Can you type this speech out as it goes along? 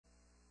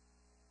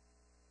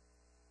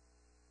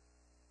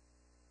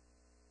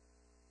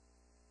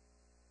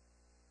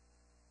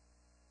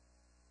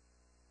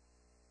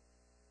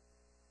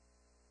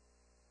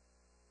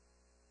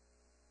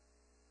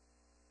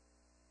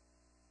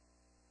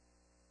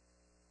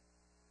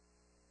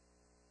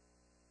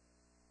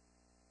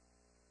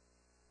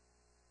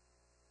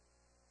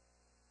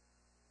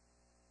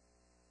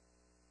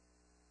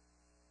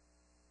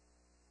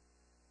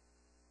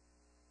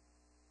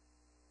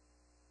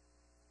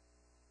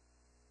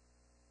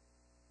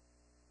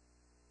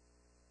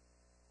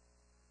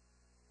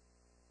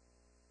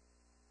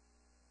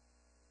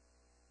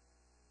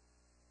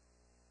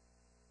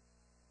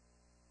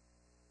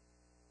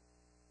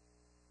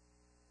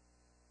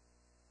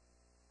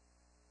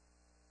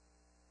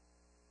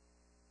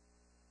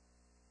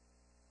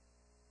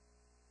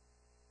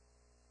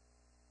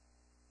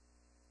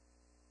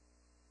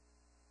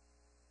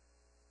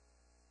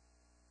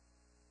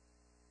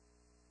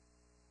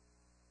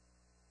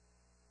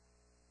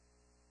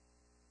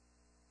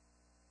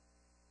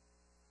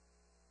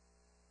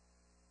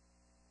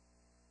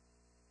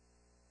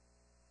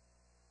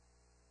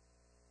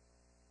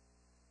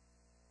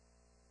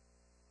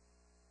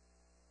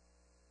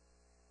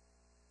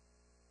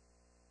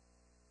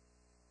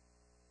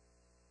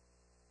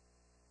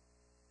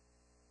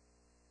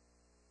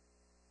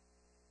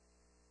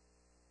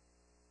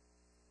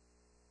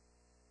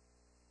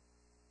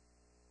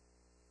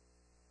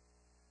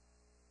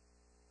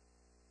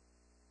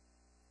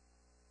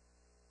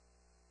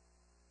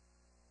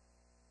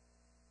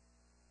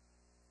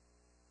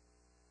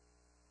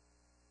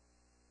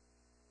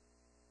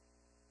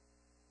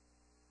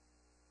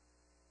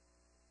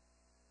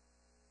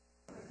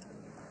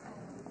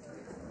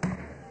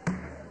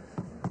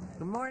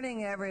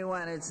morning,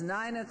 everyone. It's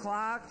 9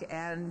 o'clock,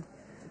 and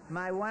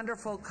my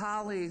wonderful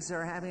colleagues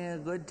are having a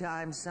good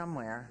time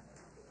somewhere.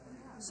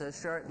 So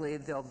shortly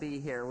they'll be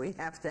here. We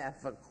have to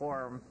have a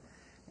quorum,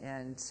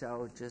 and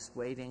so just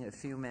waiting a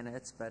few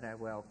minutes, but I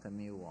welcome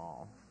you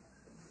all.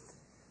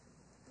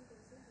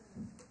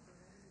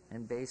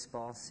 And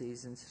baseball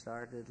season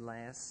started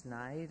last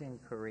night in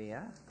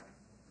Korea.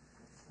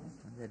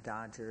 The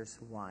Dodgers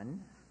won.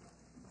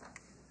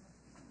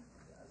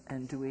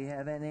 And do we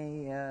have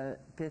any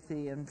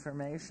pithy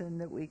information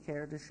that we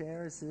care to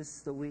share? Is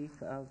this the week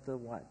of the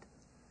what?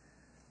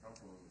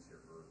 Councilwoman was here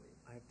early.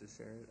 I have to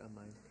share it on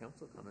my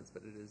council comments,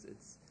 but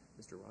it's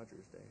Mr.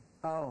 Rogers' Day.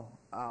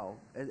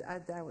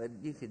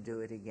 You could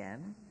do it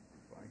again.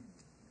 Why?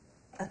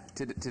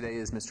 Today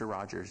is Mr.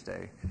 Rogers'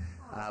 Day,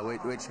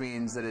 which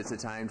means that it's a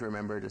time to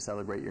remember to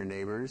celebrate your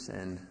neighbors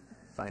and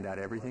find out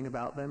everything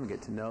about them and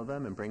get to know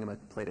them and bring them a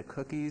plate of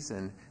cookies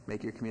and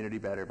make your community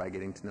better by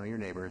getting to know your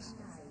neighbors.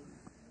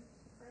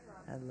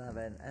 I love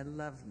it. I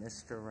love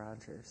Mr.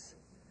 Rogers.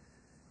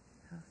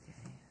 Okay.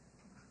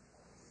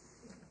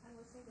 I'm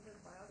listening to his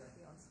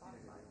biography on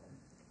Spotify.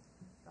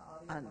 The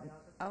audio biography.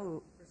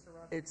 Oh, Mr.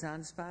 Rogers. it's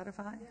on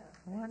Spotify? Yeah.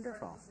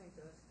 Wonderful. I started listening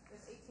to it.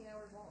 It's 18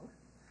 hours long.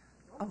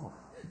 Oh,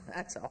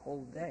 that's a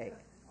whole day.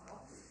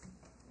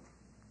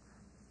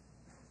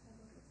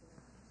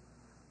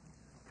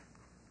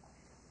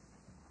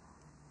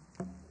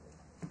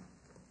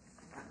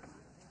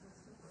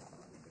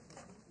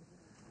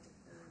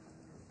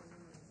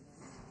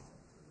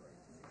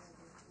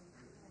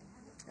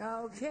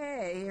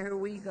 Okay, here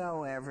we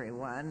go,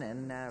 everyone,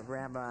 and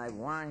Rabbi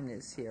Wein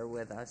is here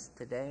with us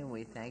today, and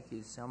we thank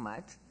you so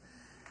much.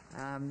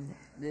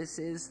 This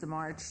is the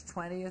March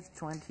 20th,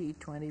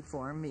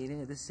 2024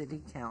 meeting of the City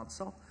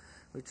Council,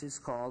 which is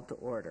called to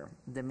order.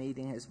 The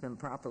meeting has been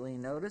properly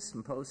noticed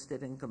and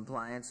posted in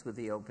compliance with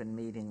the open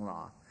meeting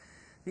law.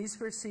 These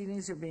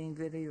proceedings are being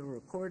video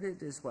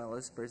recorded as well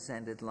as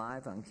presented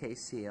live on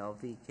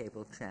KCLV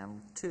Cable Channel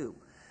 2.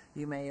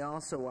 You may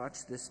also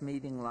watch this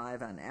meeting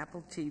live on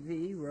Apple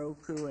TV,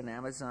 Roku, and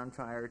Amazon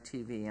Fire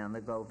TV on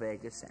the Go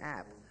Vegas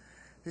app.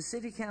 The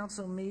City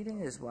Council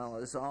meeting, as well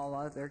as all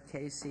other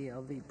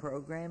KCLV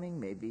programming,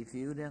 may be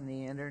viewed on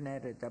the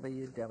internet at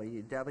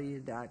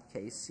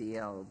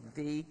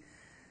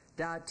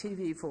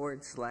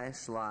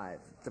www.kclv.tv/live.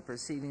 The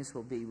proceedings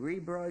will be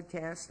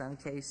rebroadcast on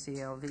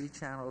KCLV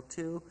Channel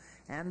 2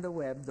 and the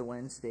web the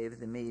Wednesday of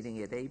the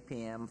meeting at 8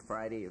 p.m.,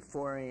 Friday at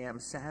 4 a.m.,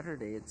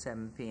 Saturday at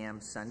 7 p.m.,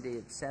 Sunday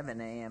at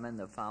 7 a.m., and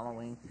the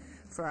following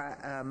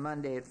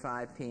Monday at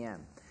 5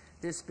 p.m.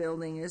 This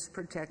building is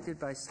protected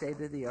by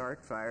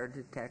state-of-the-art fire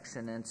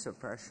detection and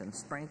suppression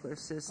sprinkler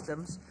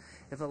systems.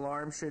 If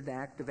alarms should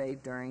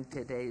activate during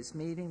today's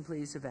meeting,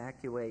 please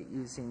evacuate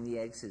using the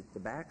exit at the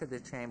back of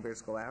the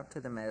chambers, go out to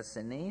the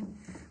mezzanine,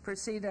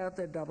 proceed out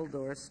the double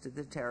doors to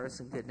the terrace,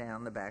 and go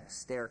down the back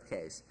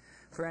staircase.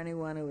 For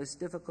anyone who has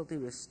difficulty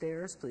with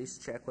stairs, please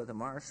check with a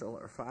marshal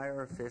or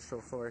fire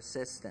official for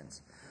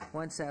assistance.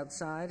 Once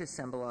outside,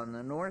 assemble on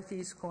the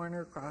northeast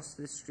corner across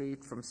the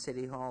street from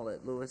City Hall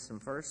at Lewis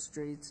and First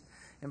Streets.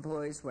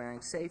 Employees wearing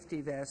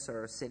safety vests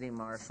or city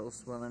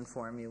marshals will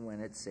inform you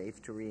when it's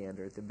safe to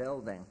re-enter the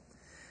building.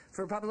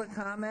 For public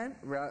comment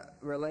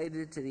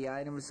related to the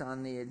items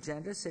on the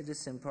agenda,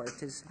 citizen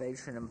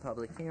participation in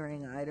public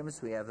hearing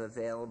items, we have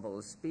available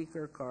a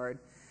speaker card,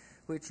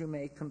 which you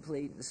may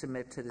complete and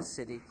submit to the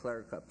city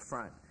clerk up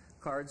front.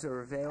 Cards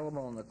are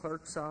available in the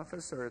clerk's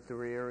office or at the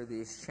rear of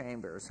these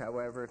chambers.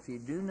 However, if you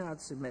do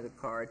not submit a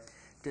card, it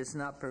does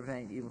not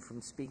prevent you from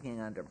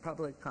speaking under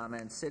public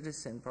comment,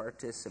 citizen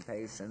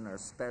participation, or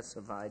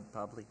specified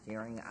public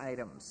hearing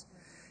items.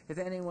 If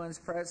anyone's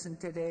present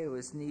today who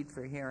has need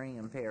for hearing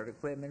impaired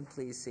equipment,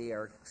 please see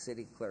our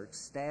city clerk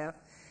staff.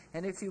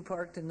 And if you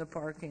parked in the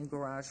parking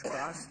garage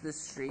across the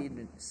street,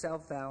 a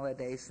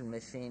self-validation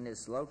machine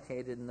is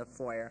located in the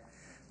foyer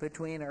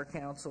between our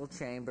council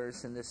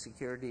chambers and the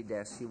security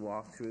desk you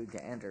walk through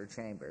to enter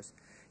chambers.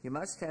 You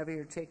must have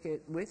your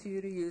ticket with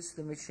you to use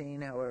the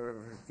machine.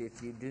 However,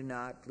 if you do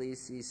not, please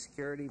see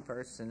security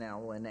personnel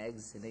when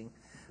exiting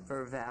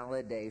for a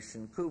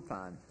validation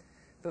coupon.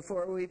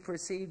 Before we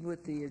proceed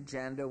with the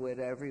agenda, would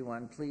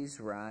everyone please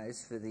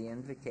rise for the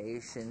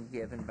invocation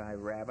given by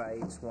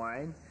Rabbi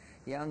Wein,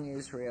 Young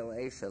Israel,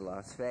 Asia,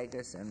 Las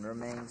Vegas, and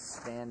remain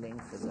standing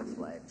for the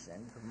pledge.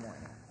 And good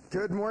morning.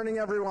 Good morning,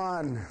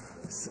 everyone.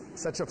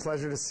 Such a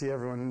pleasure to see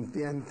everyone,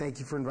 and thank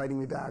you for inviting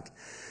me back.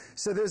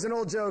 So there's an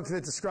old joke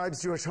that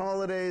describes Jewish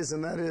holidays,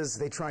 and that is,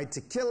 they tried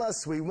to kill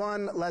us, we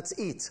won, let's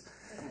eat.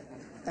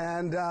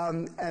 And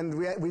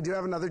we do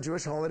have another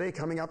Jewish holiday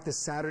coming up this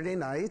Saturday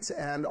night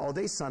and all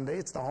day Sunday.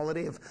 It's the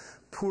holiday of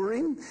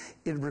Purim.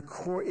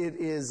 It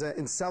is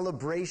in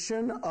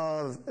celebration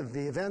of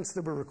the events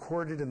that were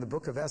recorded in the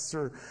book of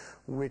Esther,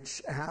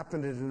 which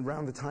happened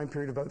around the time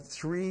period about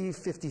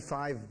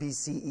 355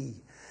 BCE.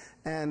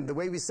 And the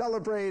way we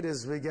celebrate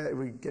is we get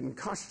in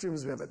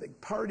costumes, we have a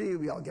big party,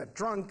 we all get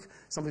drunk,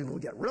 some people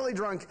get really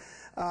drunk.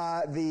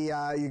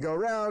 You go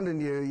around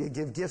and you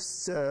give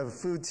gifts of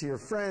food to your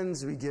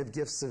friends, we give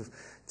gifts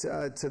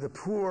to the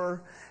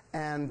poor,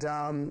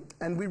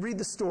 And we read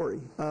the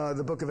story,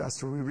 the book of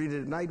Esther. We read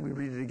it at night. We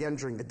read it again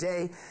during the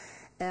day.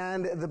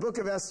 And the book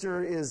of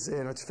Esther is,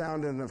 it's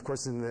found in, of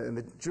course, in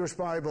the Jewish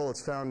Bible.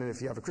 It's found in,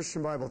 if you have a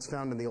Christian Bible, it's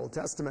found in the Old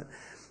Testament.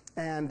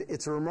 And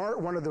it's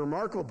one of the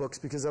remarkable books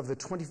because of the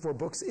 24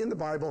 books in the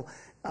Bible,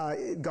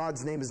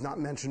 God's name is not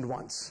mentioned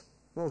once.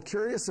 A little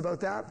curious about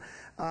that.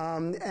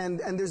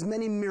 And there's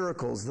many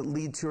miracles that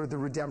lead to the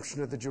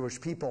redemption of the Jewish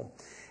people.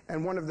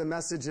 And one of the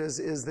messages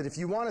is that if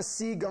you want to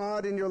see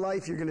God in your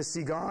life, you're going to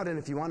see God. And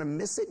if you want to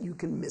miss it, you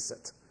can miss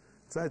it.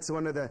 So that's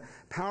one of the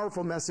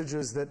powerful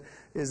messages that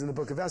is in the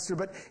book of Esther.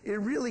 But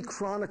it really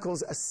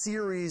chronicles a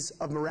series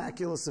of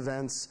miraculous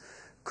events.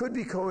 Could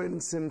be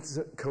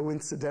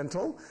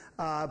coincidental,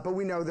 but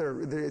we know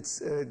that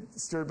it's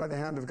stirred by the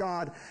hand of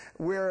God,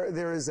 where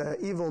there is an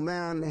evil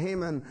man,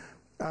 Haman,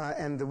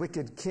 and the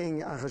wicked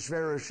king,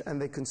 Ahasuerus,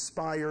 and they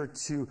conspire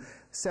to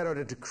set out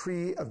a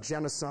decree of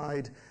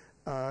genocide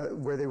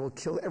where they will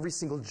kill every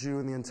single Jew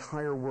in the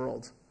entire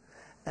world.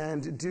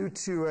 And due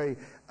to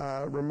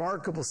a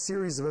remarkable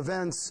series of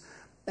events,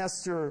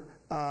 Esther,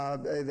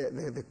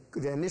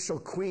 the initial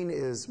queen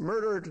is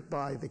murdered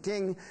by the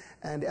king,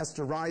 and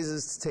Esther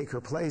rises to take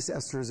her place.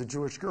 Esther is a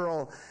Jewish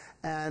girl.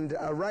 And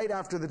right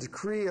after the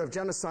decree of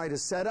genocide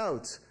is set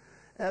out,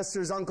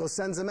 Esther's uncle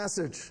sends a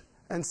message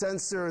and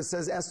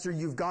says, Esther,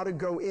 you've got to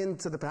go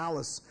into the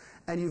palace,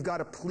 and you've got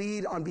to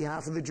plead on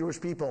behalf of the Jewish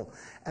people.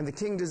 And the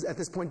king, at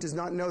this point, does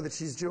not know that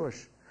she's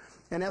Jewish.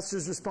 And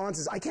Esther's response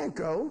is, I can't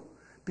go,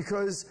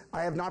 because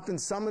I have not been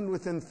summoned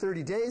within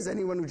 30 days.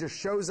 Anyone who just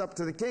shows up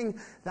to the king,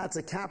 that's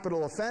a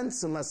capital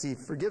offense unless he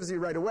forgives you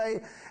right away,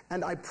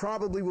 and I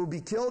probably will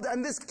be killed.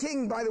 And this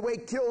king, by the way,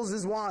 kills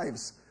his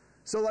wives.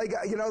 So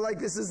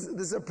this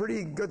is a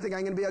pretty good thing.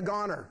 I'm going to be a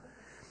goner.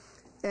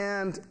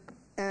 And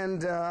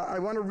I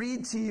want to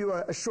read to you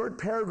a short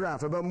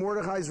paragraph about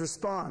Mordecai's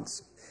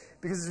response,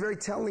 because it's very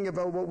telling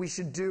about what we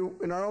should do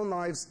in our own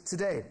lives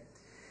today.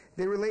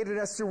 They related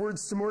Esther's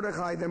words to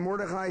Mordecai. Then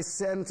Mordecai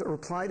sent a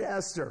reply to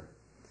Esther.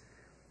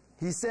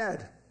 He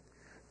said,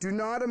 do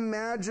not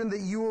imagine that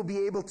you will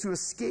be able to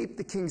escape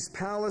the king's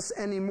palace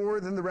any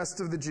more than the rest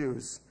of the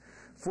Jews.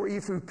 For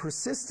if you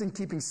persist in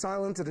keeping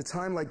silent at a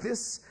time like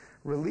this,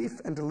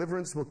 relief and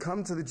deliverance will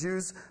come to the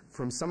Jews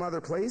from some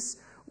other place,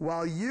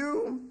 while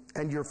you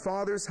and your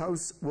father's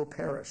house will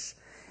perish.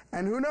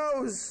 And who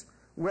knows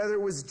whether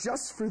it was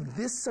just for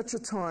this such a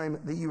time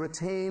that you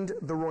attained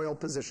the royal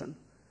position.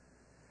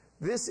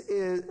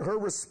 Her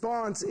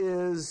response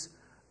is,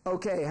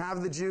 okay,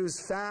 have the Jews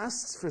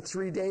fast for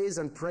 3 days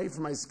and pray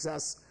for my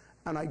success,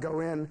 and I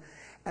go in.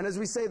 And as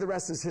we say, the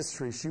rest is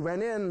history. She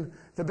went in,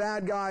 the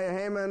bad guy,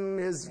 Haman,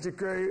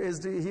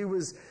 he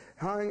was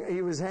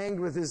hanged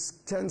with his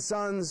 10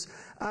 sons.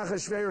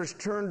 Ahasuerus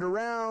turned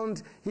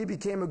around. He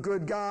became a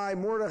good guy.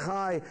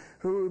 Mordecai,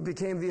 who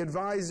became the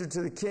advisor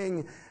to the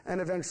king,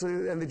 and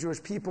eventually the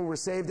Jewish people were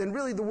saved. And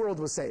really the world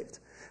was saved.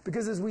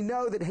 Because as we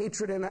know that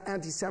hatred and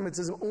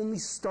anti-Semitism only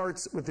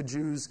starts with the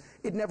Jews,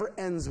 it never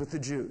ends with the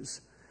Jews.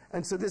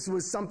 And so this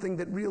was something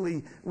that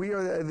really,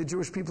 the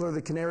Jewish people are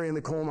the canary in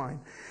the coal mine.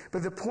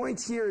 But the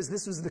point here is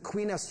this was the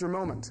Queen Esther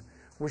moment,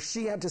 where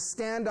she had to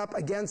stand up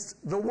against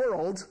the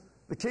world,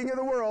 the king of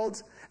the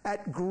world,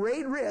 at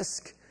great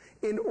risk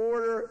in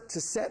order to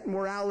set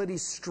morality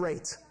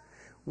straight.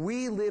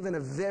 We live in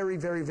a very,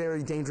 very,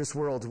 very dangerous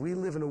world. We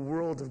live in a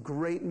world of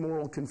great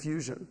moral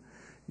confusion.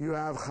 You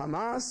have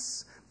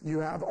Hamas, you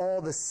have all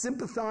the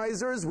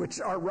sympathizers,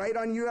 which are right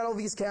on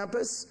UNLV's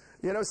campus,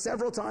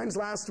 several times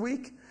last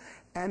week.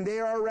 And they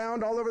are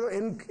around all over,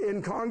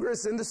 in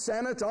Congress, in the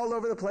Senate, all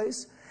over the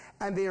place.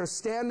 And they are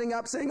standing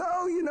up saying,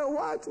 oh, you know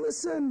what,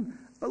 listen,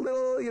 a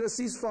little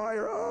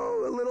ceasefire,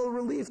 oh, a little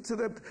relief to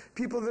the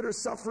people that are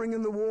suffering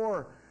in the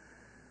war.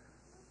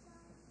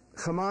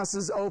 Hamas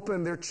is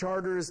open. Their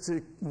charter is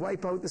to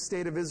wipe out the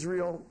state of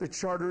Israel. Their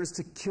charter is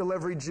to kill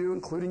every Jew,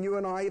 including you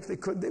and I. If they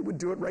could, they would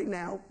do it right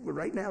now.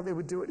 Right now, they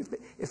would do it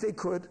if they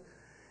could.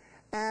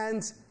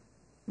 And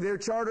their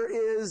charter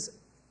is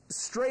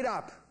straight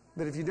up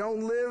that if you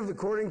don't live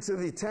according to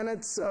the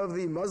tenets of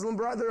the Muslim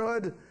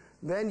Brotherhood,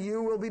 then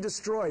you will be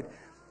destroyed.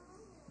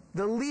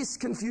 The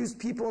least confused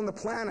people on the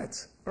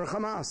planet are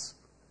Hamas,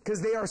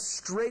 because they are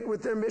straight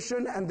with their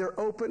mission, and they're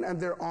open and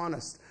they're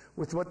honest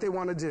with what they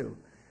want to do.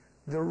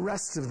 The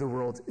rest of the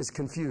world is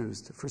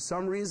confused. For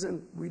some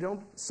reason,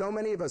 so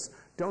many of us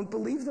don't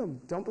believe them,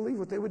 don't believe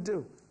what they would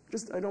do.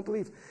 I don't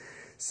believe.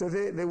 So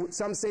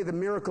some say the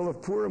miracle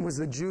of Purim was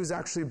the Jews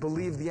actually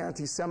believed the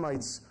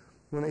anti-Semites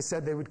when they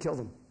said they would kill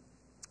them.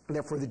 And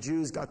therefore, the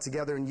Jews got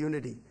together in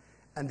unity,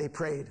 and they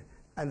prayed,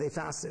 and they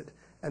fasted.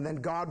 And then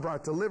God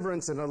brought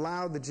deliverance and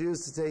allowed the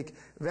Jews to take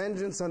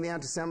vengeance on the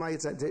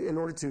anti-Semites in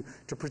order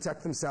to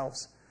protect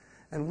themselves.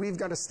 And we've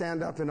got to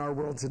stand up in our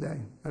world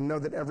today and know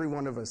that every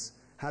one of us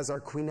has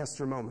our Queen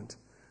Esther moment,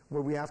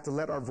 where we have to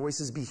let our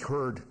voices be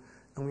heard,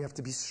 and we have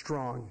to be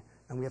strong,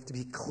 and we have to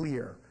be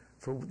clear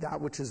for that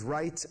which is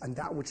right and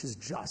that which is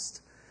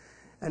just.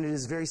 And it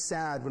is very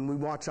sad when we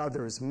watch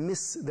others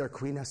miss their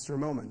Queen Esther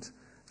moment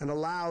and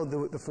allow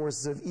the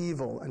forces of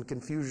evil and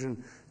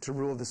confusion to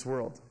rule this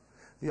world.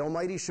 The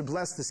Almighty should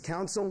bless this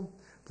council,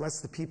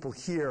 bless the people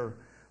here,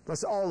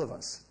 bless all of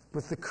us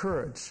with the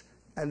courage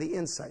and the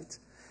insight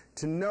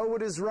to know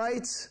what is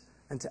right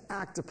and to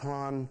act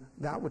upon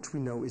that which we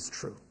know is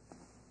true.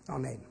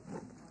 Amen.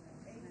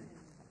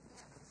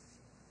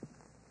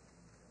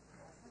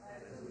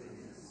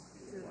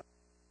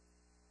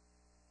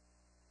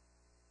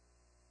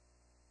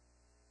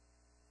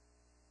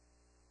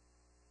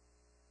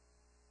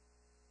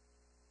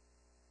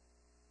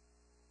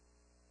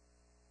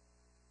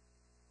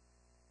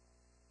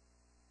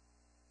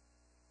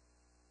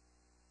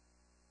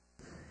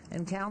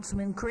 And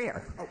Councilman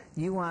Creer,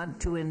 you want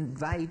to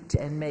invite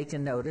and make a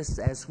notice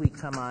as we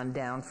come on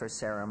down for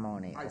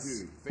ceremonials. I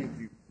do. Thank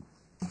you.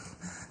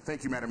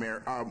 Thank you, Madam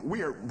Mayor.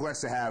 We are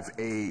blessed to have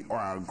a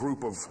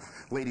group of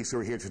ladies who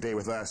are here today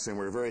with us, and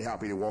we're very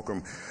happy to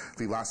welcome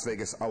the Las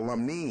Vegas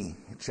alumni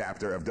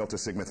chapter of Delta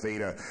Sigma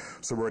Theta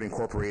Sorority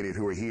Incorporated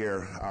who are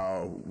here.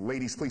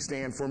 Ladies, please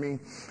stand for me.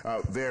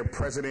 Their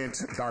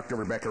president, Dr.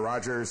 Rebecca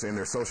Rogers, and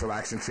their social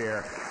action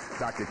chair,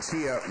 Dr.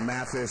 Tia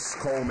Mathis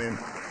Coleman.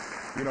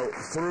 You know,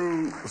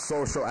 through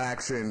social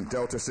action,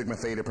 Delta Sigma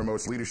Theta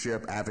promotes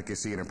leadership,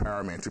 advocacy, and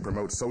empowerment to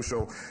promote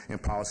social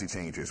and policy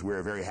changes.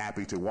 We're very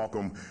happy to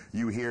welcome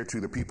you here to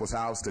the People's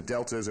House, to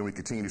Deltas, and we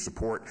continue to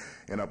support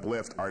and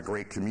uplift our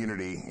great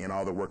community and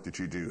all the work that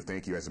you do.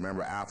 Thank you. As a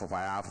member of Alpha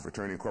Phi Alpha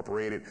Fraternity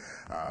Incorporated,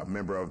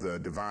 member of the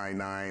Divine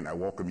Nine, I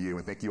welcome you,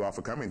 and thank you all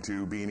for coming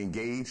to being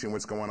engaged in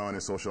what's going on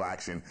in social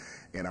action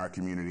in our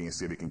community and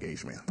civic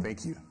engagement.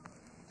 Thank you.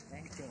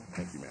 Thank you.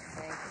 Thank you, ma'am.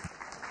 Thank you.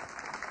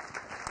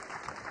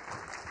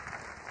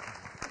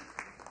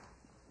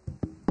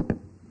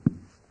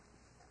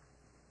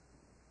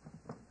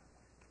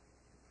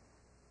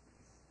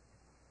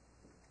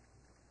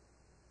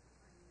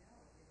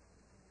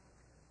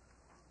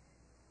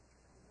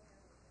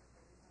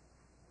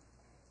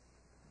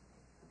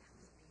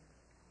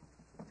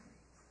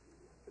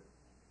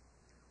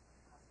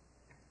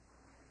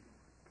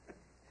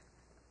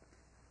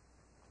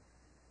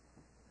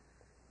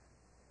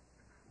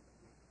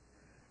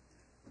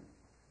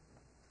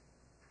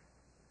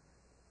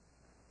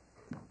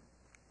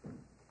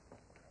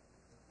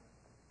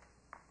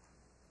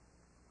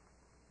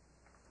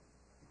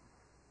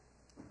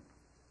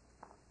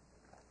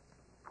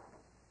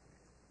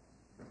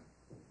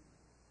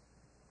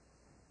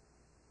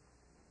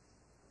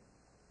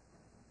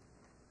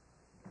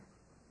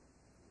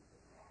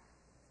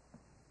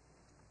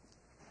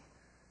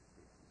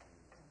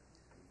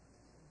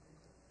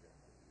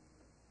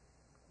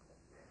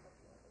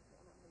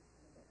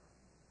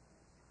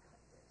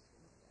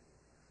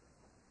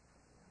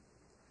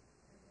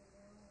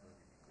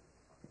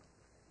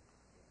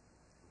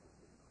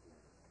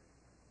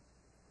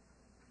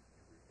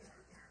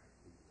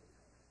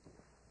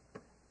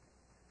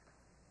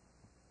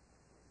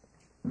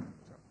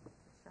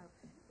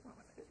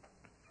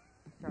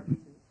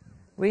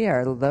 We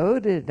are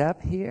loaded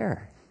up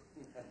here.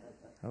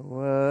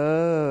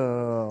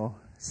 Whoa.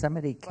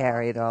 Somebody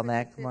carried all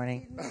that. Good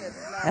morning.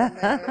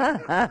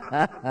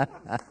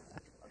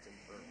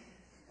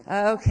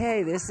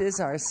 Okay, this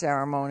is our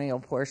ceremonial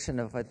portion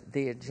of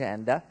the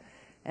agenda.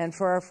 And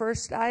for our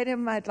first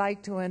item, I'd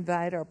like to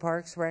invite our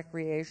Parks,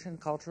 Recreation,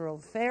 Cultural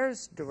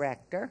Affairs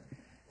Director,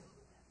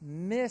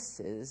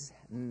 Mrs.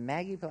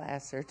 Maggie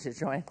Blasser, to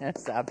join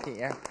us up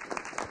here.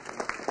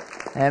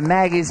 And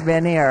Maggie's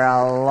been here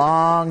a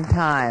long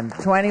time.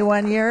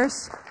 21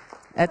 years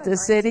at the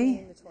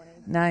city?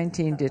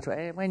 19 to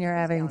 20. When you're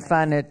having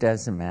fun, it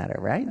doesn't matter,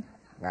 right?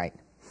 Right.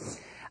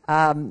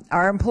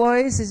 Our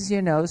employees, as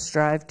you know,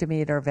 strive to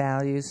meet our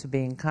values of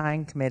being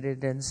kind,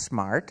 committed, and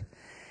smart.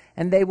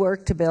 And they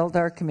work to build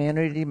our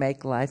community,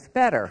 make life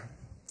better.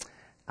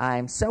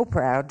 I'm so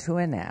proud to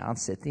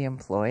announce that the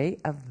employee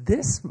of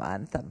this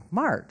month of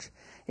March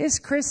is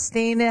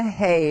Christina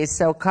Hayes.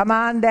 So come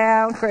on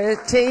down,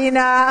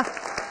 Christina.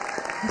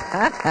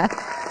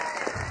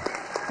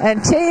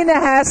 And Tina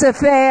has a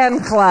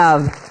fan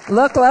club.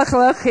 Look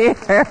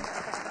here.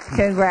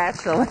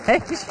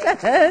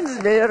 Congratulations.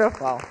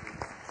 Beautiful.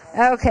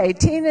 Okay,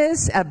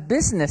 Tina's a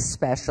business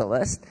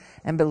specialist,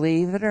 and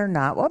believe it or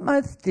not, what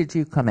month did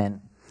you come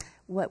in?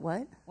 What?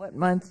 What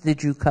month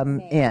did you come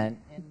in?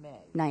 In May.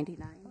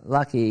 99.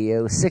 Lucky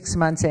you. 6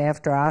 months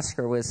after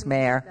Oscar was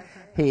mayor,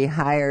 he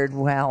hired,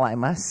 well, I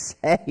must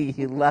say,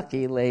 you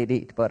lucky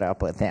lady to put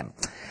up with him.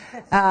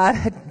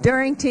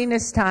 During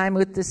Tina's time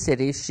with the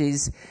city,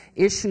 she's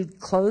issued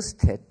close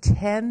to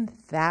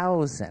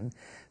 10,000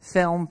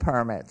 film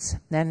permits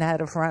and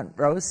had a front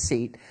row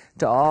seat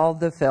to all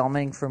the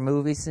filming for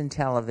movies and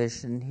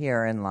television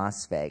here in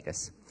Las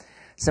Vegas.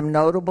 Some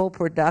notable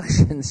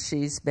productions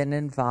she's been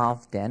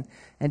involved in.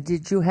 And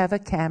did you have a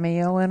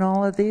cameo in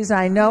all of these?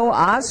 I know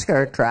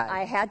Oscar tried.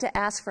 I had to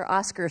ask for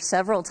Oscar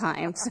several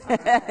times.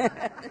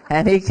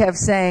 And he kept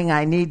saying,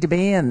 I need to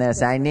be in this.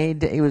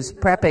 He was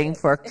prepping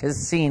for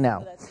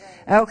Casino.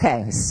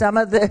 Okay, some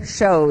of the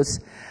shows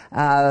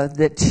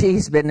that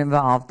she's been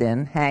involved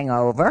in: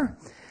 Hangover,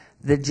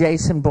 the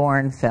Jason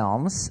Bourne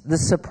films, The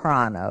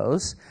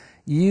Sopranos,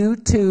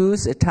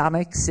 U2's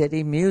Atomic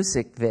City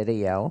music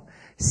video,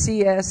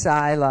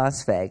 CSI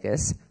Las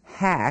Vegas,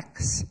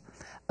 Hacks,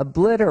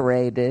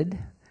 Obliterated,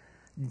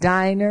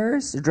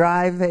 Diners,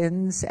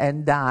 Drive-Ins,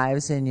 and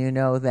Dives, and you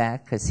know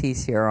that because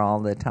he's here all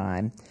the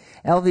time,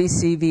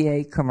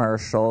 LVCVA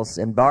commercials,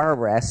 and Bar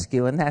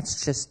Rescue, and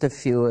that's just a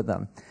few of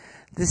them.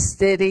 The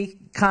city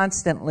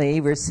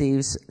constantly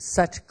receives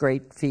such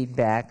great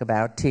feedback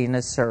about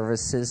Tina's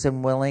services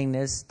and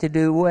willingness to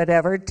do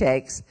whatever it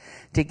takes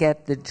to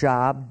get the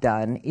job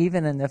done,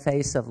 even in the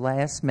face of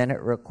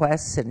last-minute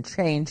requests and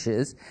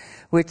changes,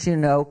 which you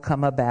know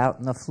come about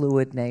in the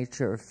fluid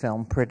nature of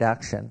film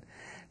production.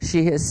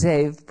 She has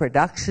saved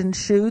production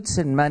shoots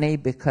and money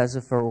because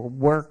of her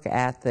work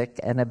ethic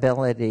and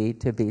ability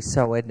to be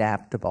so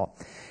adaptable.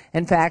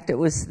 In fact, it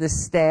was the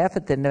staff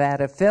at the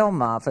Nevada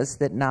Film Office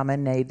that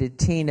nominated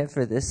Tina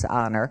for this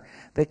honor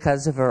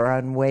because of her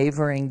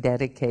unwavering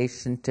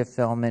dedication to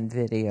film and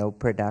video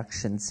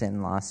productions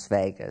in Las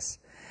Vegas.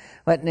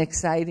 What an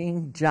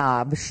exciting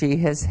job she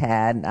has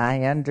had.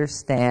 I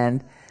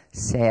understand,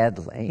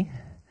 sadly,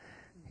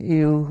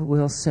 you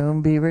will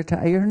soon be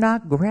retired. You're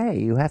not gray.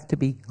 You have to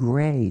be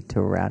gray to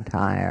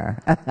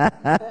retire.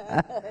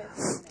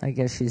 I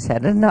guess she's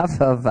had enough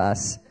of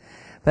us.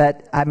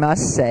 But I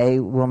must say,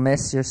 we'll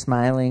miss your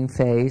smiling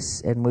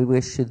face, and we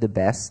wish you the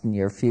best in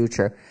your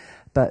future.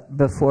 But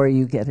before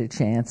you get a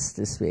chance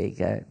to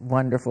speak,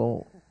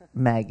 wonderful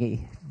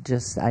Maggie,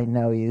 I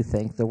know you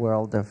think the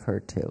world of her,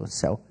 too.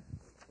 So,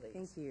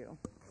 thank you.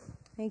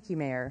 Thank you,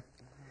 Mayor.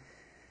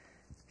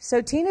 So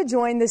Tina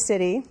joined the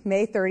city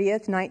May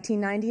 30th,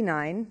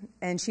 1999,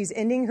 and she's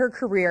ending her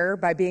career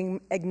by being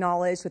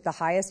acknowledged with the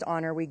highest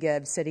honor we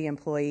give city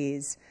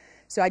employees.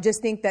 So I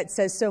just think that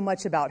says so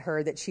much about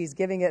her, that she's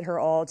giving it her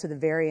all to the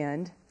very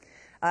end.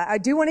 I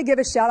do want to give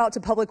a shout out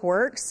to Public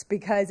Works,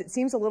 because it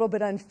seems a little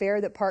bit unfair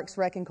that Parks,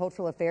 Rec, and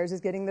Cultural Affairs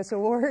is getting this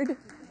award.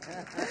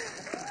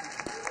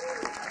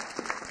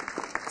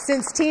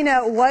 Since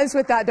Tina was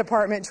with that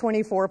department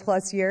 24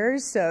 plus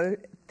years, so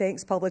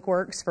thanks Public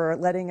Works for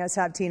letting us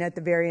have Tina at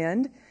the very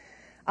end.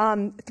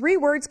 3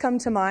 words come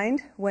to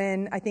mind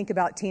when I think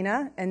about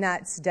Tina, and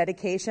that's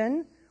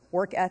dedication,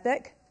 work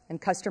ethic,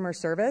 and customer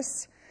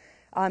service.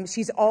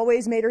 She's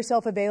always made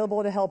herself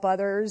available to help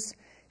others.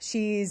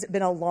 She's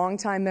been a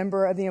longtime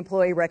member of the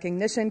Employee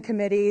Recognition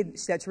Committee.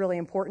 That's really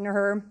important to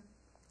her.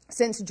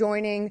 Since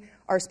joining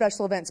our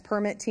special events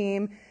permit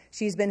team,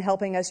 she's been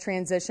helping us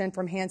transition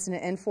from Hanson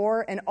to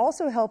Infor, and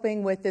also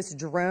helping with this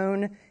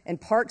drone and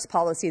parks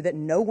policy that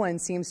no one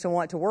seems to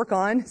want to work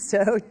on.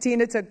 So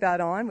Tina took that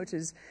on, which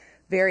is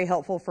very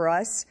helpful for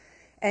us.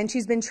 And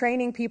she's been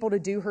training people to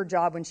do her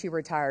job when she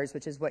retires,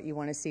 which is what you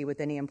want to see with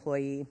any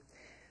employee.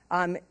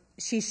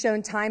 She's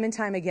shown time and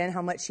time again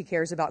how much she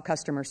cares about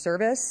customer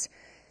service.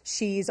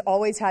 She's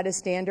always had a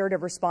standard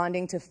of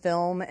responding to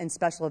film and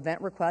special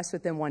event requests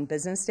within 1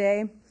 business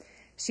day.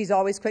 She's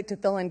always quick to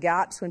fill in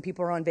gaps when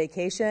people are on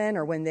vacation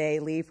or when they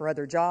leave for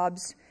other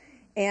jobs.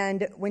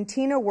 And when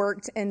Tina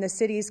worked in the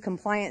city's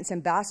compliance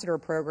ambassador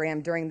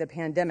program during the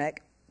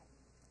pandemic,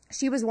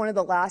 she was one of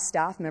the last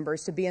staff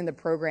members to be in the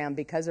program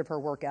because of her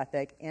work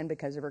ethic and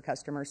because of her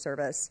customer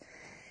service.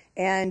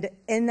 And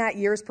in that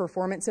year's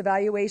performance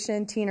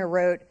evaluation, Tina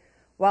wrote,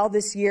 while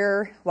this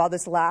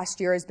last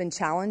year has been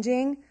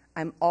challenging,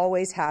 I'm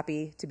always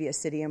happy to be a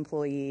city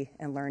employee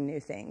and learn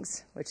new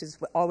things, which is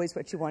always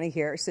what you want to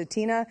hear. So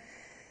Tina,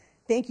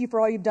 thank you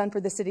for all you've done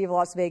for the city of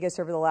Las Vegas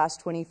over the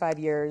last 25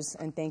 years,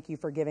 and thank you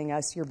for giving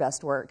us your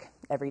best work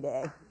every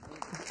day.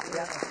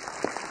 Yep.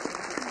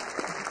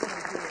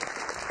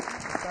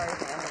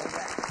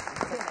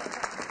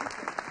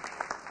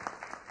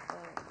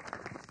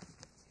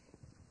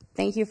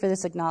 Thank you for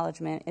this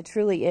acknowledgement. It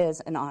truly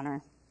is an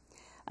honor.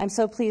 I'm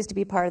so pleased to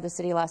be part of the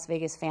City of Las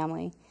Vegas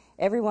family.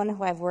 Everyone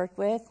who I've worked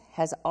with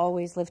has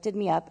always lifted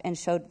me up and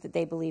showed that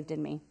they believed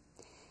in me.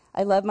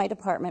 I love my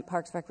department,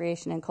 Parks,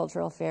 Recreation, and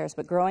Cultural Affairs,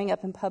 but growing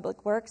up in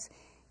Public Works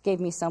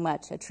gave me so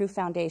much, a true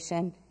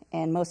foundation,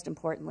 and most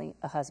importantly,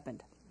 a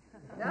husband.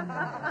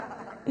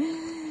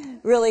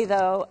 Really,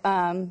 though,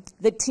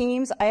 the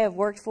teams I have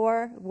worked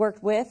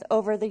with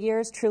over the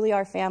years truly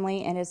are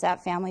family, and it's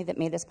that family that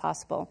made this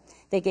possible.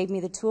 They gave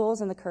me the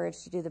tools and the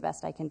courage to do the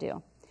best I can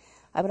do.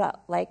 I would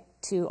like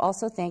to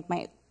also thank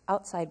my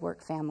outside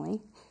work family,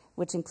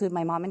 which include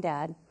my mom and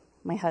dad,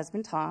 my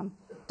husband Tom,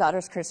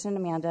 daughters Christian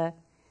and Amanda,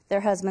 their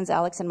husbands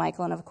Alex and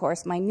Michael, and of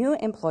course my new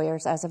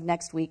employers as of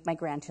next week, my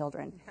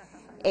grandchildren,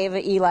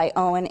 Ava, Eli,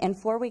 Owen, and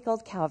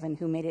 4-week-old Calvin,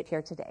 who made it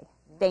here today.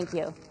 Thank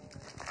you.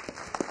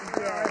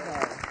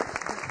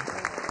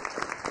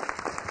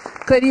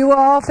 Could you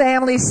all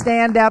families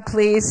stand up,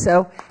 please,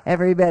 so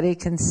everybody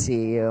can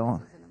see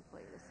you?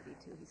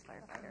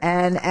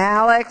 And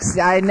Alex,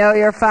 I know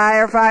you're a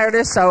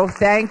firefighter, so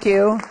thank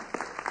you.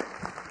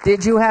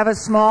 Did you have a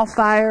small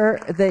fire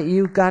that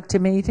you got to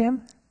meet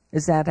him?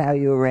 Is that how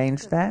you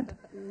arranged that?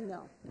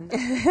 No.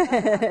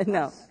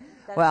 No.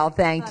 Well,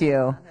 thank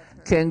you.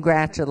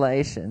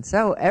 Congratulations.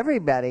 So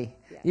everybody,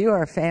 You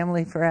are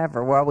family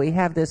forever. Well, we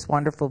have this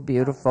wonderful,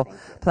 beautiful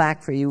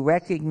plaque for you,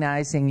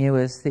 recognizing you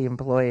as the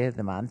Employee of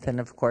the Month. And,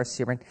 of course,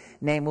 your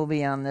name will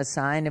be on the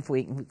sign. If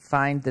we can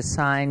find the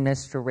sign,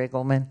 Mr.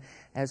 Riggleman,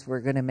 as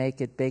we're going to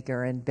make it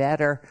bigger and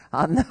better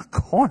on the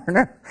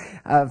corner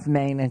of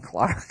Main and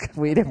Clark.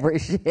 We'd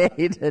appreciate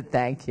it.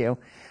 Thank you.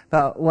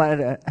 But what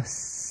a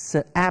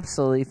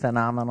absolutely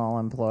phenomenal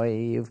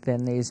employee you've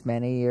been these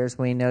many years.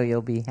 We know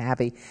you'll be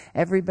happy.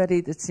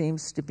 Everybody that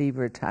seems to be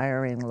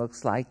retiring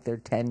looks like they're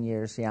 10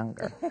 years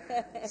younger.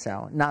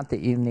 So not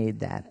that you need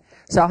that.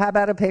 So how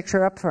about a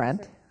picture up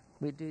front?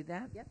 We do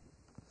that? Yep.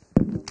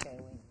 Okay,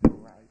 we go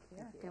right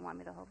here. Do you want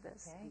me to hold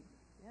this? Okay.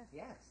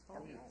 Yes,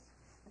 please.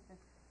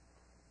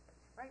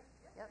 Right.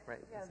 Yep. Right.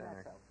 Yeah,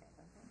 center. that's okay.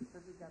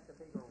 Because we got the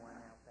bigger one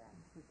out back.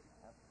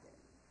 Okay.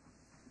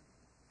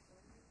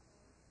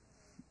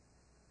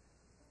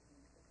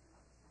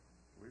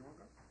 Where you want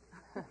to go?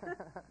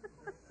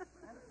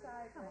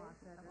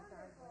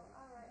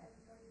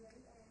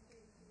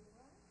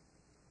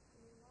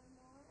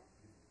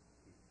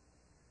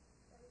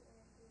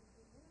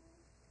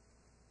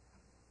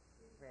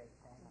 Great,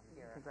 thank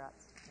you.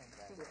 Congrats.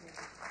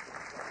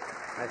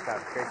 Nice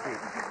job. Great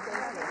speech.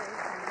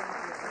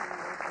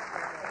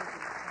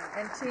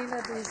 And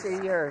Tina, these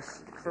are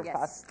yours for Yes,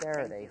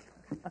 posterity.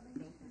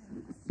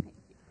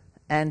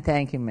 And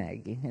thank you,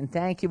 Maggie. And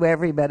thank you,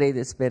 everybody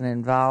that's been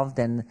involved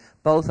in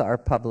both our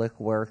public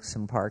works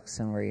and Parks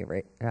and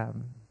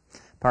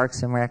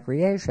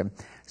Recreation.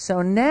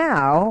 So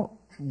now,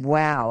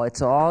 wow,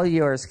 it's all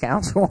yours,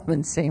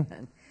 Councilwoman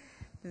Seaman.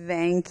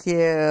 Thank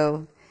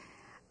you.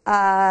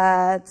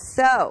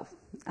 So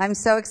I'm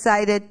so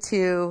excited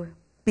to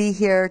be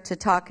here to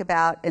talk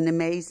about an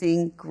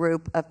amazing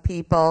group of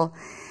people.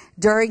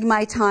 During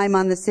my time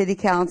on the City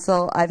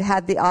Council, I've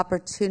had the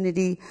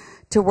opportunity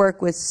to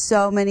work with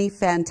so many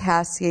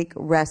fantastic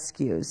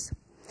rescues.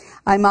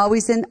 I'm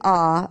always in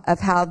awe of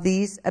how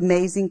these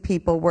amazing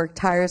people work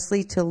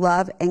tirelessly to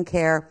love and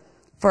care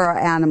for our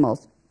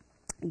animals,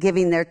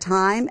 giving their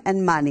time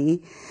and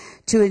money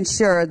to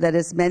ensure that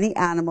as many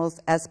animals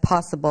as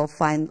possible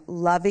find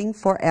loving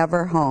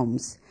forever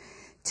homes.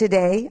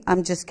 Today,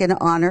 I'm just going to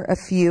honor a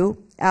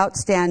few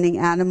outstanding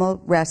animal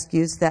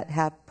rescues that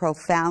have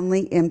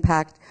profoundly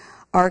impacted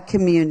our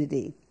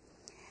community.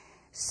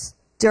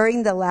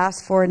 During the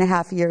last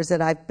 4.5 years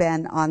that I've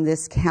been on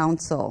this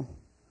council,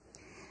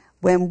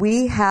 when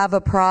we have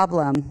a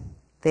problem,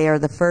 they are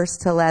the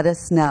first to let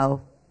us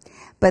know,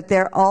 but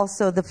they're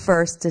also the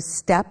first to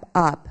step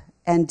up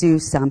and do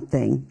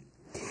something.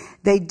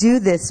 They do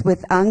this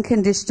with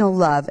unconditional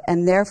love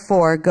and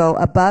therefore go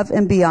above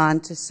and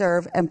beyond to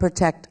serve and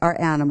protect our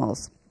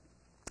animals.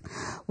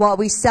 While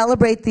we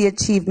celebrate the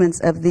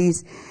achievements of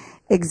these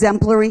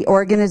exemplary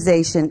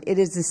organizations, it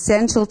is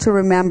essential to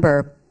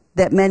remember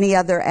that many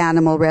other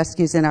animal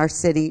rescues in our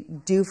city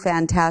do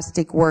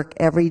fantastic work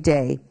every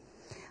day.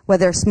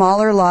 Whether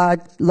small or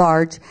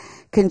large,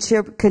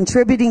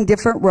 contributing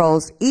different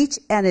roles, each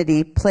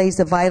entity plays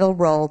a vital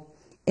role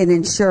in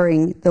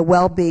ensuring the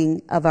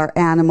well-being of our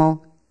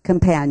animal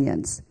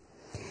companions.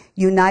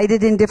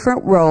 United in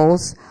different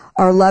roles,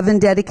 our love and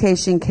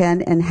dedication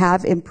can and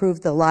have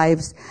improved the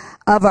lives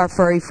of our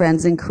furry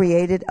friends and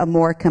created a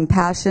more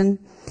compassionate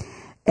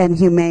and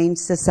humane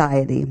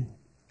society.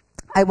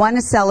 I want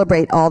to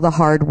celebrate all the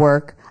hard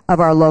work of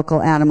our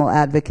local animal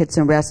advocates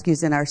and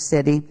rescues in our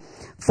city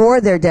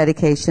for their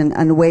dedication,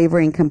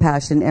 unwavering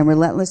compassion, and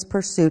relentless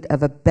pursuit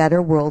of a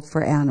better world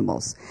for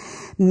animals.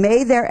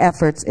 May their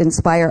efforts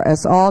inspire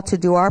us all to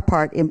do our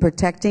part in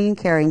protecting and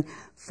caring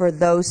for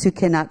those who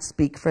cannot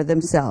speak for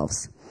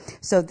themselves.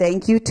 So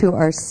thank you to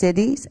our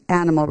city's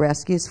animal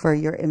rescues for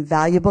your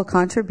invaluable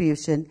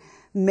contribution.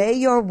 May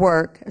your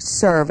work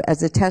serve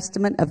as a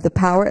testament of the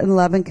power and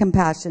love and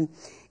compassion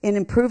in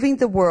improving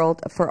the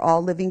world for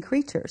all living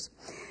creatures.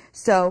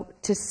 So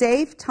to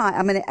save time,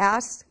 I'm going to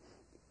ask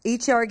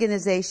each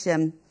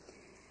organization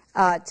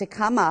to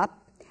come up,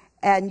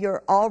 and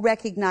you're all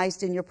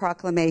recognized in your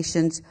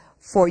proclamations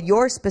for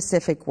your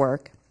specific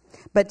work.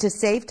 But to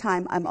save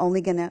time, I'm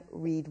only going to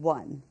read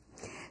one.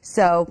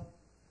 So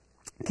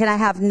can I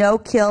have No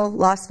Kill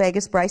Las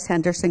Vegas Bryce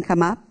Henderson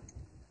come up?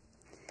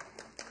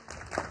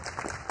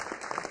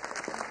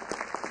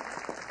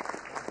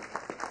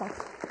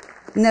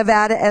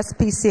 Nevada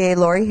SPCA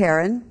Lori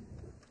Heron.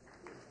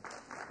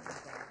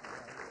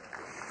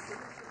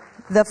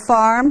 The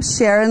Farm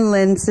Sharon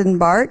Linson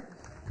Bart.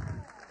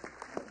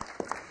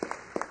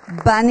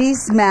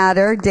 Bunnies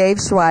Matter Dave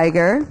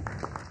Schweiger.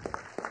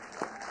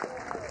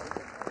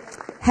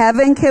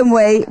 Heaven Can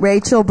Wait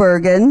Rachel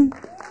Bergen.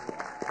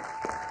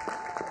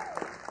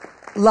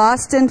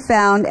 Lost and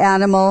Found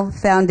Animal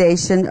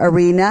Foundation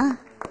Arena.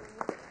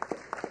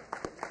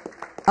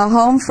 A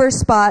Home for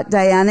Spot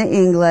Diana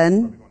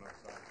England.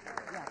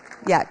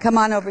 Yeah, come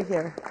on over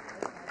here.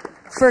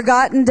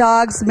 Forgotten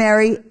Dogs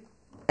Mary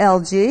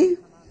LG.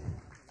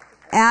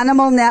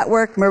 Animal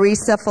Network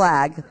Marisa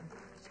Flagg.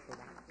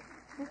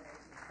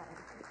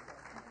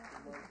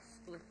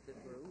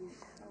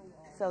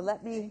 So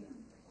let me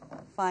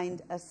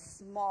find a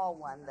small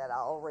one that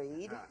I'll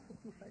read.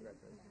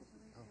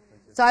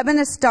 So I'm going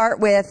to start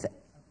with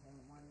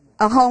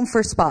a home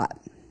for Spot.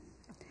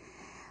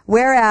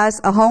 Whereas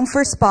a home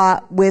for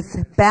Spot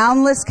with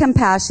boundless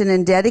compassion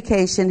and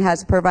dedication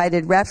has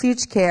provided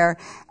refuge, care,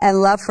 and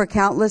love for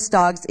countless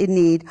dogs in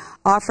need,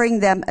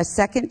 offering them a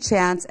second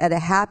chance at a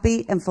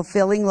happy and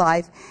fulfilling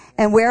life.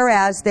 And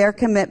whereas their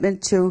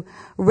commitment to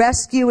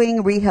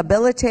rescuing,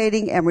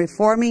 rehabilitating, and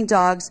reforming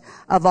dogs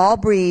of all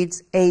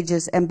breeds,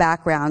 ages, and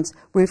backgrounds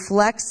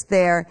reflects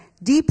their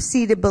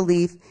deep-seated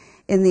belief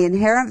in the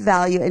inherent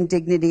value and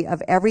dignity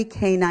of every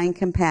canine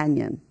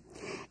companion.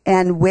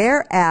 And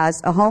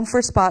whereas a home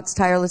for Spot's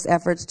tireless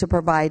efforts to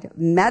provide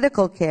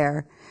medical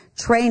care,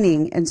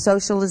 training, and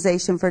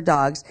socialization for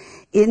dogs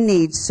in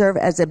need serve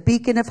as a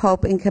beacon of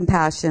hope and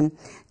compassion,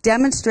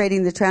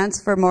 demonstrating the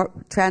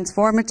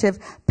transformative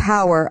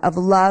power of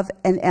love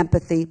and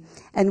empathy.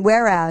 And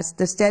whereas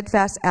the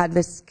steadfast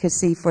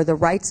advocacy for the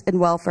rights and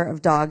welfare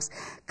of dogs,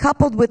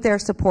 coupled with their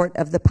support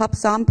of the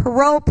Pups on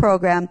Parole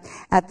program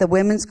at the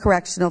Women's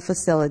Correctional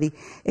Facility,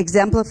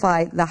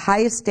 exemplify the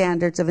highest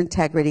standards of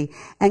integrity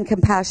and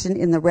compassion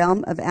in the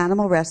realm of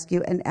animal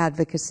rescue and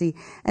advocacy.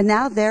 And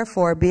now,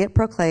 therefore, be it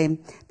proclaimed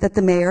that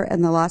the Mayor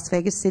and the Las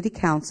Vegas City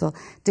Council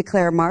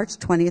declare March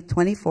 20th,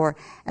 24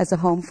 as a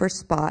Home for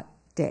Spot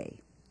Day.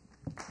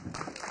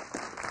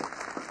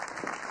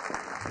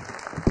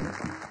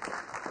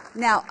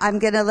 Now, I'm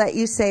going to let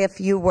you say a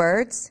few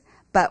words,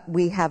 but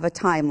we have a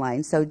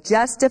timeline. So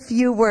just a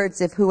few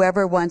words if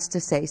whoever wants to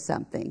say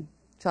something.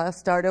 So I'll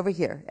start over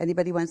here.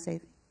 Anybody want to say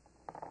anything?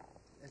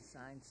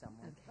 Assign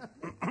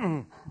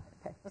someone.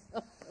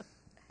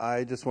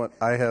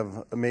 I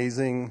have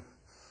amazing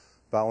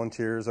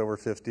volunteers over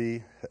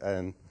 50,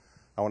 and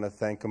I want to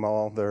thank them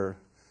all.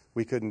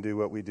 We couldn't do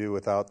what we do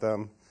without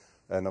them.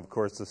 And of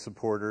course, the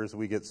supporters,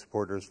 we get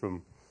supporters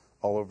from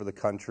all over the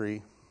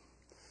country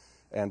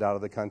and out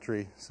of the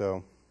country.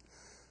 So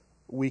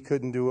we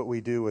couldn't do what we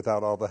do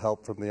without all the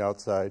help from the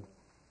outside.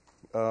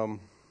 One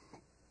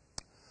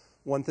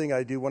thing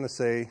I do want to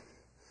say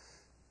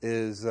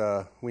is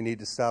we need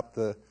to stop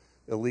the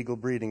illegal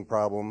breeding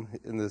problem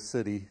in the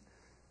city.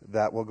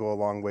 That will go a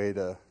long way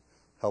to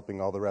helping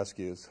all the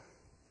rescues.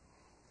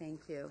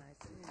 Thank you.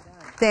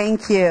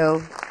 Thank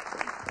you.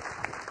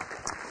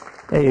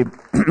 Hey,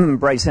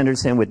 Bryce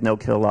Henderson with No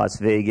Kill Las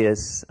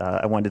Vegas.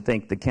 I wanted to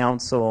thank the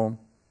council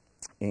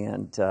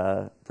and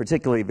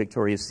particularly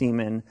Victoria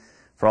Seaman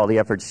for all the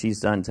efforts she's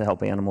done to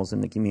help animals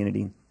in the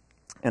community,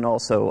 and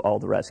also all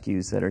the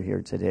rescues that are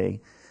here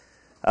today.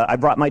 I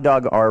brought my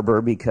dog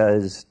Arbor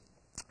because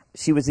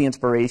she was the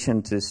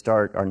inspiration to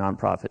start our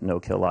nonprofit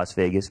No Kill Las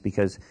Vegas,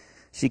 because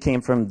she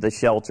came from the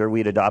shelter. We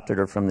had adopted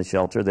her from the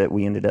shelter that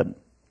we ended up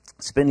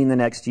spending the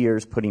next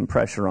years putting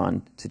pressure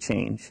on to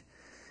change.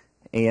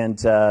 And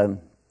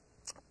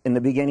in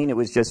the beginning, it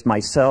was just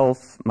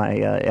myself, my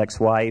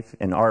ex-wife,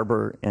 and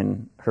Arbor,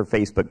 and her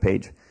Facebook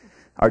page,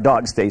 our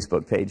dog's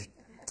Facebook page.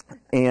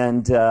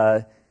 And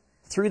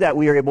through that,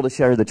 we were able to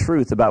share the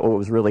truth about what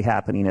was really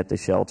happening at the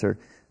shelter.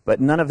 But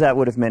none of that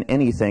would have meant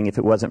anything if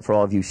it wasn't for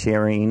all of you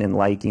sharing and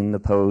liking the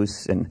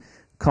posts and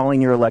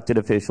calling your elected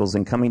officials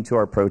and coming to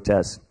our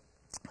protests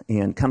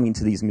and coming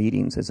to these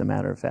meetings, as a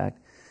matter of fact.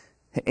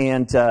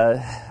 And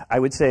I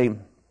would say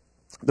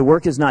the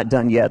work is not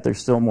done yet. There's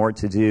still more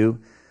to do.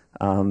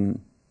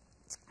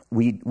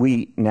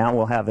 We now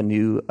will have a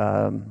new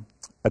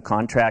a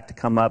contract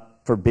come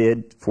up for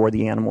bid for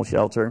the animal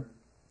shelter.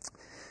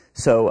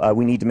 So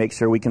we need to make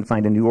sure we can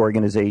find a new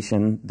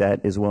organization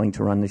that is willing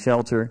to run the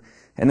shelter.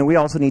 And then we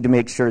also need to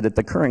make sure that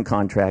the current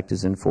contract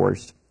is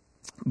enforced.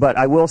 But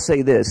I will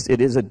say this,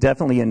 it is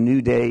definitely a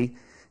new day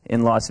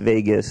in Las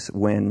Vegas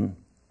when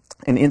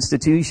an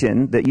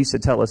institution that used to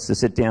tell us to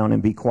sit down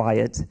and be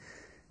quiet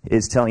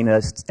is telling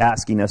us,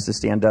 asking us to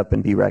stand up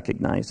and be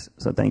recognized.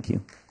 So thank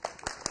you.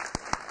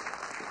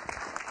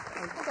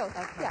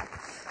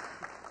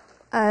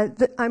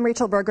 I'm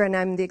Rachel Berger, and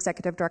I'm the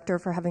Executive Director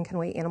for Heaven Can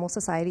Wait Animal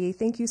Society.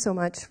 Thank you so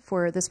much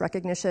for this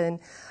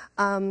recognition.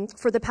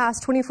 For the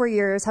past 24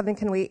 years, Heaven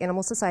Can Wait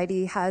Animal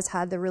Society has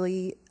had the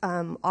really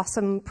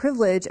awesome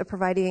privilege of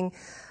providing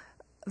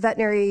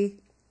veterinary,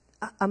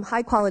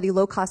 high-quality,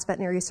 low-cost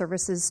veterinary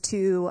services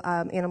to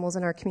animals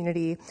in our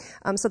community.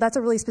 So that's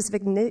a really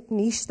specific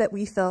niche that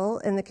we fill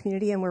in the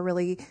community, and we're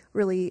really,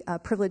 really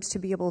privileged to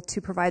be able to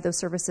provide those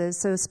services.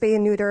 So spay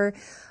and neuter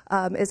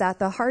is at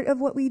the heart of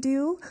what we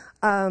do.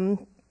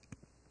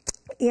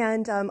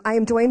 And I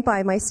am joined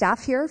by my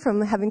staff here from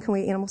the Heaven Can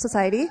Wait Animal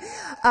Society.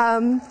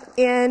 And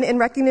in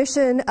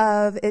recognition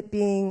of it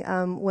being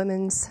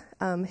Women's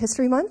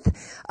History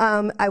Month,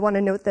 I want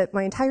to note that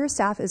my entire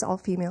staff is all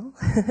female.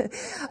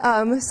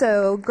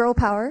 So girl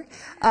power.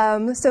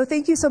 So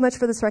thank you so much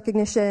for this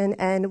recognition.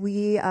 And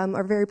we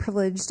are very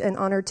privileged and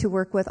honored to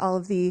work with all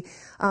of the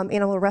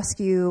animal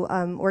rescue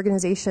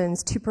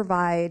organizations to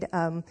provide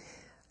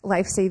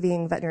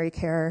life-saving veterinary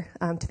care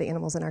to the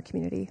animals in our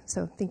community.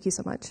 So thank you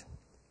so much.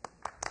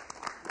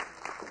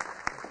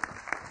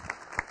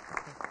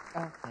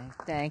 Okay,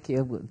 thank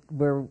you.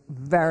 We're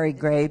very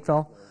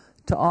grateful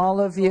to all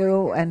of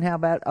you. And how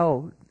about,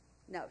 No,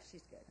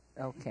 she's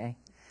good. okay.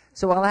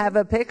 So we'll have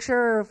a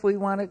picture, if we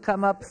want to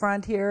come up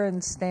front here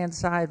and stand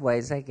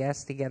sideways, I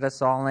guess, to get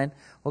us all in.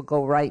 We'll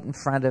go right in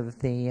front of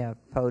the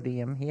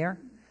podium here.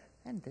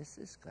 And this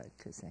is good,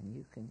 because then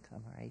you can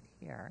come right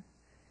here.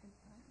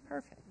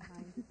 Perfect.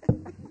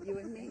 You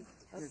and me.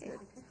 Okay.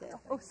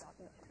 Oh,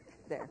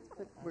 there.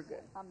 We're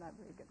good. I'm not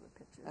very good with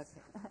pictures.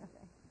 Okay.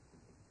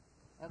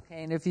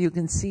 Okay, and if you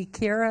can see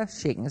Kira,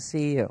 she can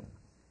see you.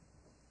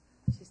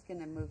 She's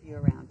going to move you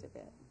around a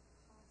bit.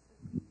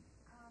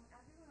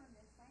 Everyone on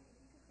this side, if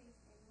you could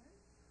face inward,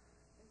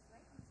 this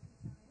way, and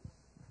scooch on it.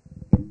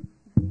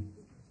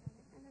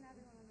 And then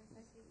everyone on this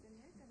side face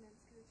inwards, and then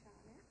scooch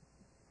on it.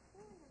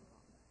 Wonderful.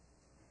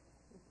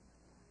 Let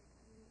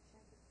me make sure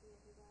I can see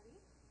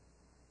everybody.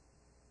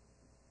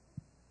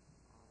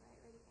 All right,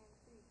 ready, and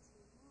 3,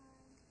 2,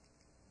 1.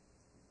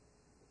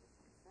 This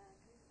one sec.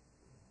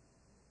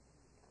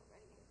 Go,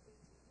 ready, and 3,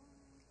 2, 1.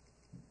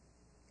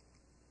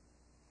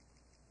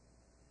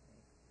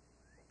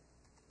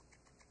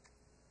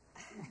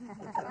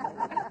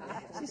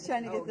 She's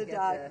trying to get the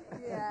dog.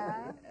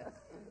 Yeah.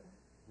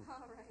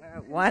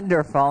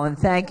 Wonderful, and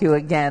thank you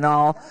again,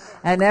 all,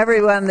 and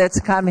everyone that's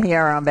come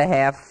here on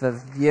behalf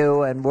of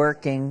you and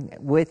working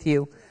with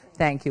you.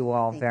 Thank you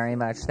all very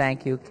much.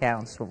 Thank you,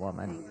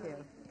 Councilwoman.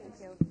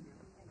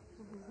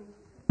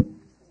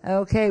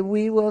 Okay,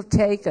 we will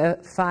take a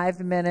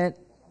 5-minute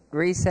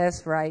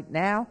recess right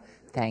now.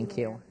 Thank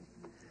you.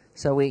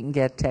 So we can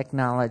get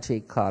technology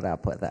caught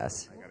up with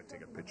us. I got to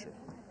take a picture.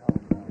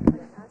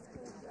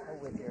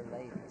 With your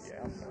ladies.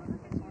 Yes.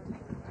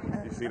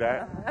 You see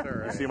that?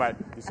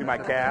 You see my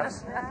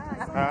calves?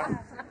 Huh?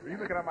 Are you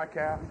looking at my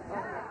calf?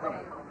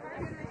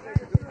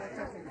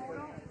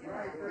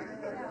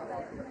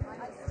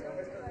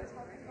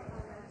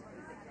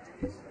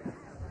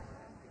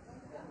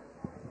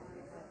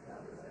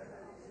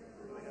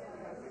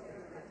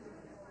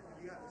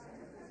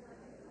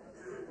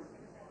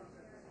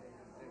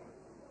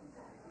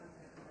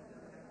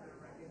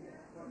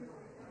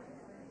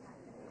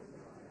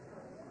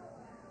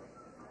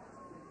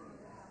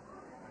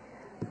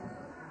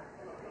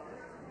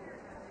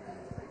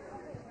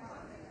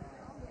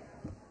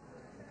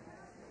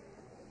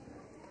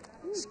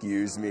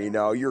 Excuse me.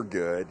 No, you're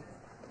good.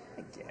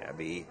 Hey,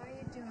 Gabby.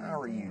 How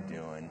are you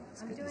doing?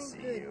 It's good to see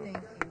you. Thank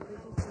you.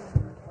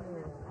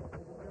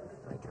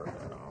 Let me turn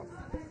that off.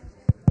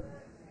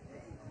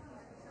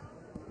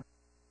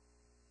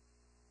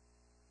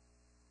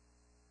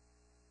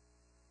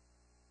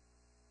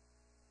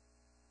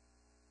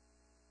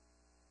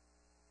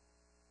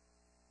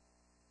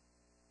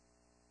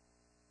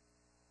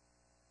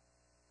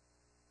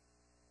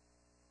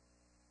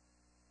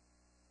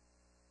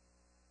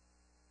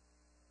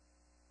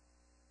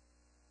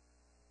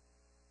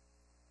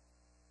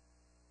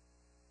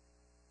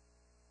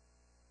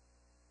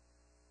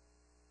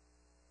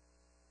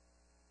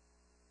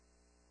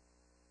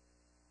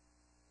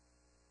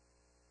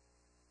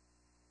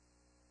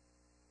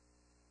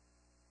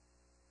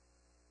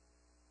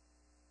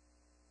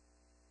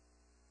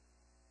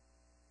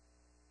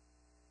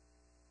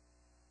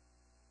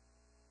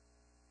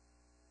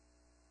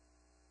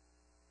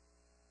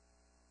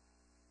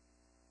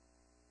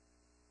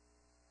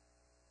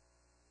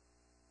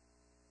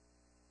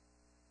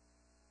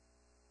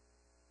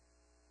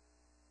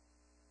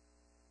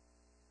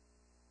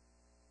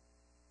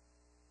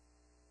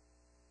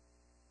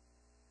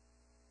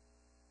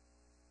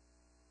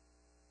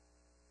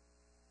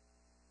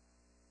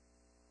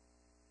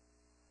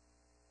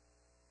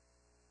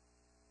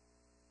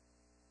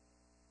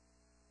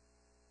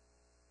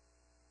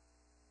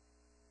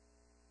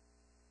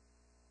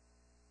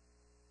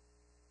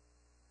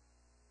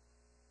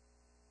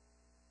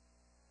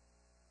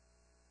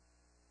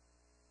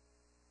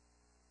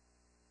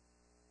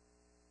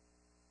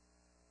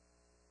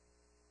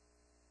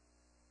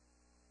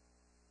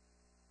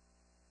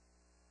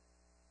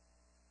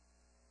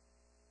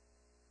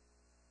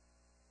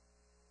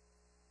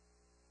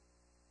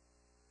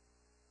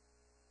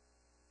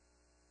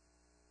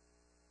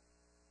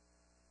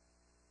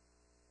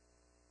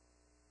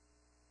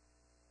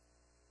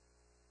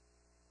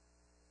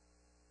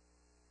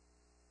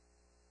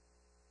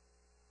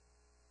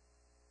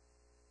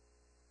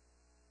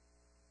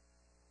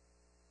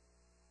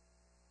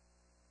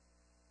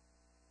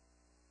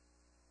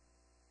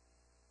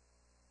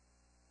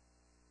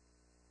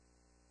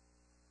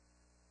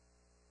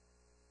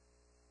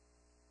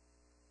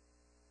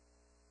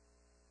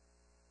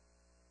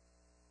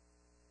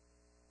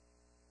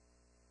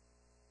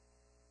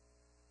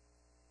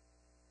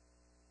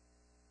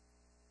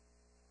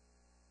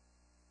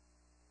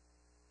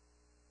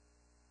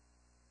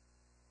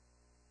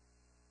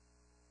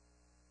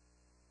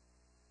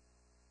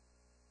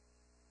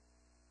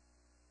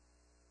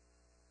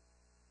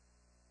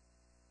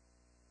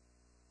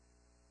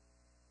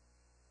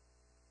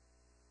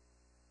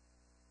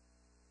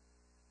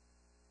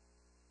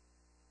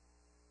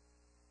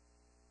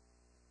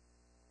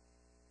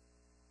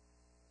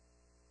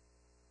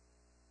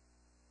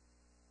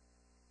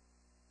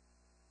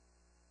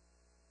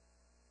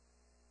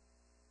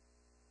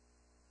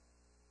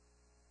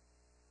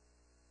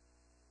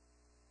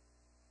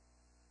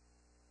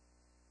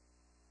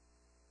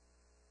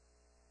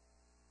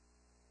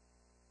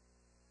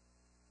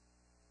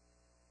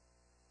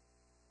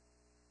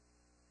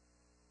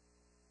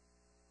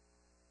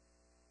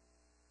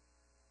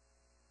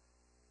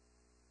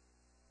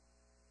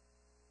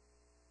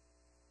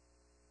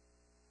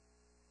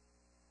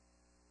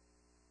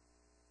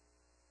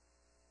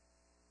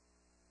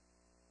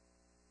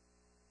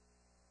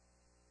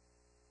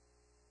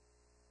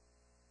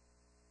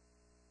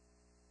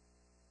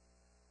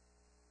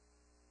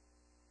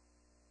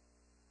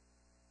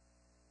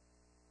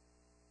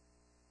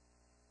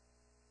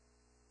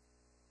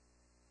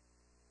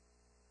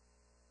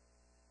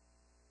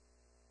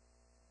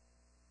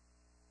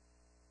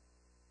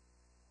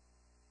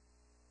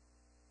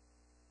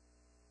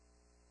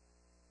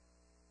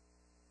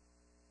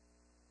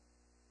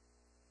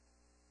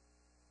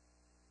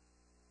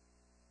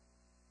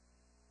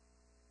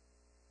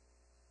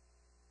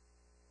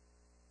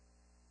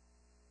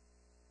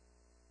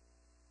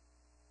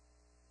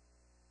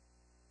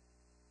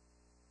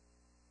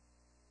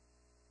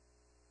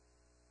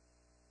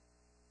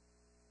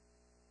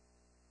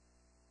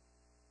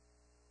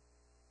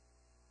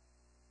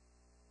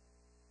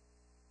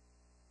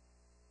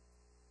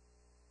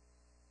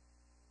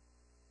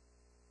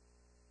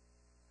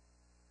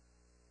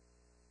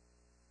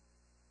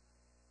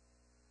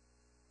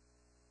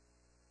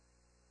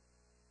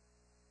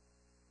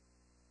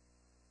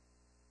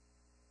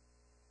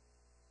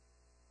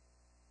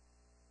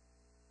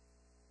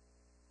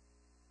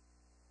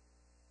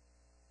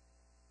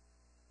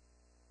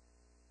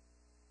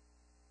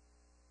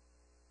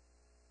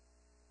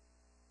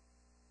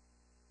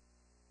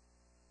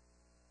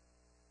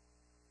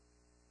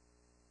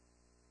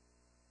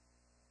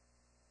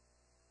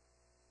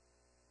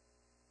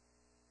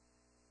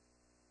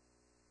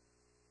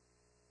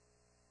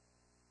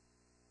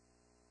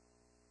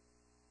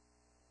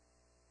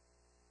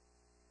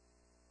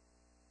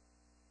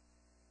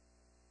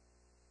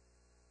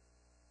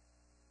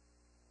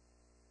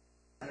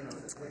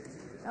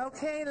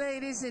 Okay,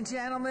 ladies and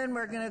gentlemen,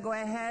 we're going to go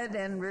ahead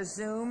and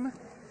resume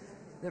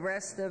the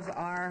rest of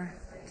our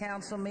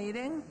council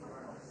meeting.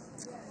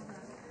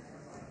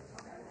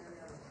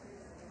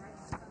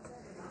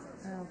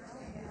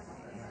 Okay.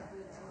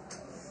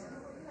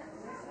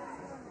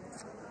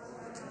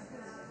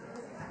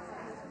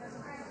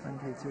 1,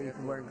 2, 3,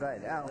 4,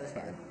 good.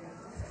 Okay.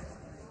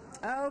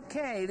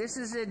 Okay, this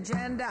is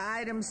agenda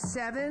item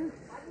 7,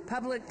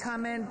 public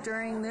comment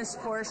during this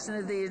portion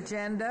of the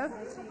agenda.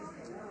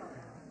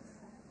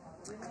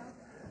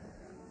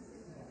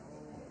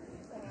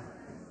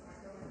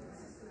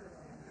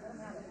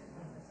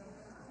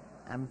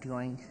 I'm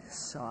doing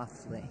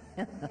softly.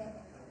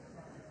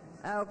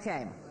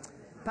 Okay.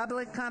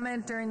 Public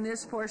comment during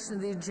this portion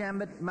of the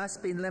agenda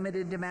must be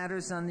limited to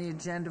matters on the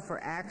agenda for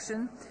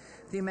action.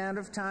 The amount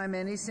of time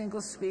any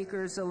single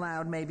speaker is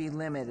allowed may be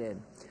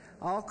limited.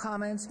 All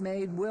comments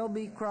made will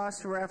be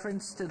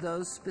cross-referenced to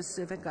those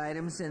specific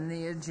items in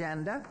the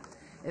agenda.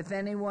 If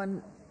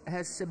anyone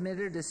has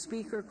submitted a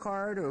speaker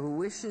card or who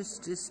wishes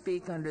to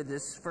speak under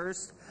this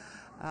first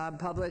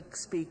public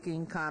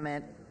speaking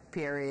comment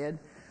period,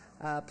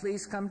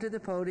 please come to the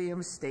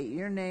podium, state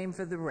your name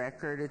for the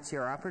record. It's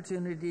your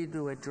opportunity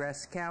to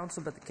address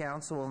council, but the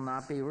council will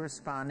not be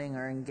responding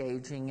or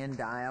engaging in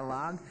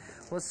dialogue.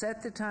 We'll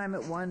set the time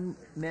at 1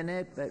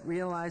 minute, but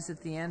realize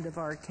at the end of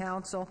our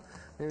council,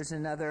 there's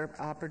another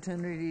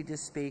opportunity to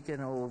speak,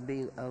 and it will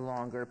be a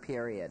longer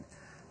period.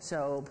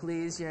 So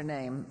please, your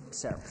name,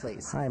 sir,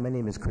 please. Hi, my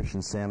name is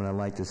Christian Salmon. I'd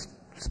like to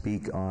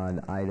speak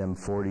on item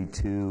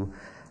 42.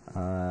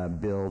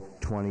 Bill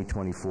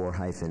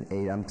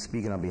 2024-8. I'm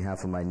speaking on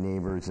behalf of my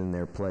neighbors in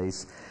their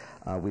place.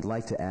 We'd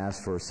like to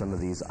ask for some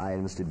of these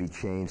items to be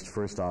changed.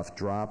 First off,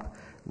 drop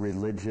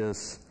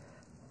religious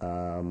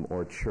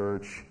or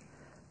church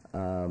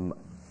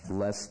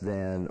less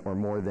than or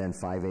more than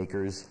 5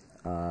 acres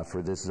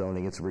for this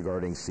zoning. It's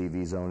regarding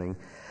CV zoning.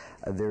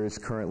 There is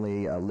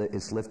currently,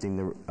 it's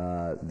lifting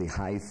the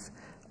height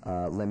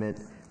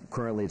limit.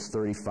 Currently it's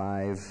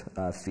 35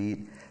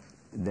 feet.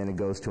 Then it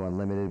goes to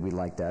unlimited. We'd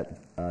like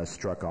that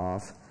struck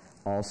off.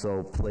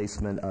 Also,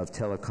 placement of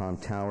telecom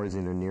towers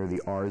in or near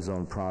the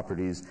R-zone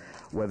properties,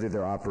 whether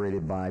they're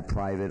operated by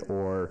private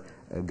or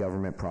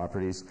government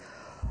properties.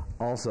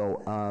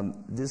 Also,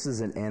 this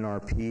is an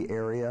NRP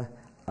area.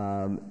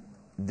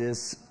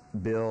 This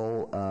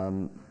bill,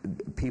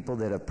 people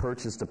that have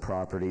purchased a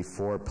property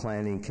for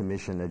Planning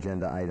Commission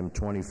Agenda Item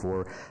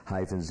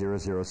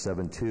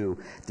 24-0072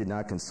 did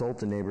not consult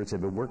the neighbors, have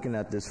been working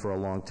at this for a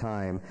long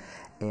time,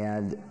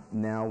 and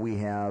now we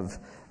have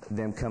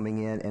them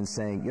coming in and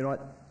saying, you know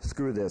what,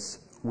 screw this,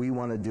 we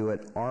want to do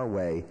it our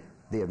way.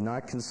 They have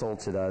not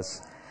consulted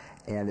us,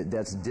 and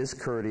that's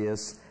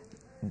discourteous.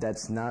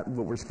 That's not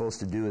what we're supposed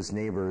to do as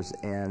neighbors,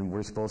 and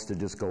we're supposed to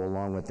just go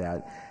along with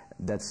that.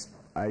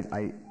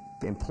 I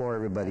implore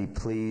everybody,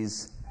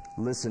 please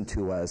listen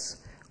to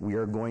us. We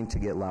are going to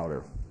get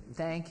louder.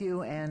 Thank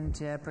you,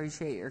 and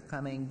appreciate your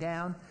coming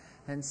down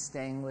and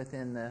staying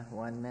within the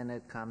 1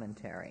 minute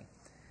commentary.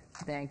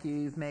 Thank you.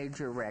 You've made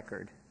your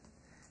record.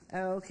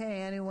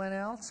 Okay, anyone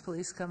else?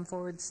 Please come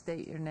forward,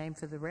 state your name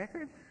for the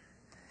record.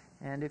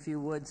 And if you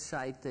would,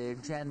 cite the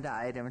agenda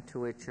item to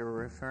which you're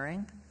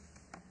referring.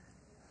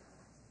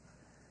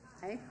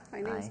 Hi,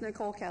 my name is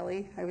Nicole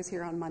Kelly. I was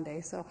here on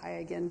Monday, so hi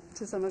again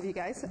to some of you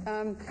guys.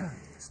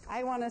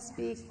 I want to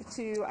speak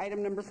to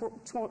item number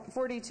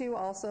 42,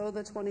 also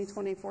the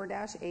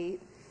 2024-8.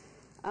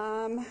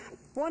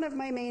 One of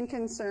my main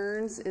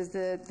concerns is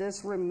that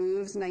this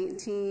removes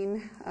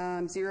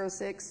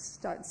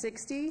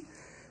 1906.60,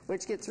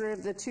 which gets rid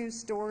of the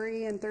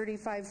 2-story and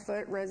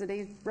 35-foot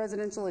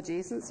residential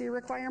adjacency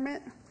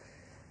requirement.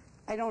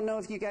 I don't know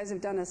if you guys have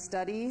done a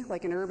study,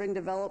 like an urban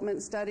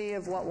development study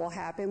of what will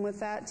happen with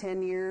that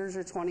 10 years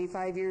or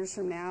 25 years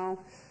from now.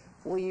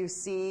 Will you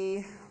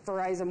see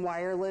Verizon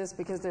Wireless,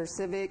 because they're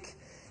civic,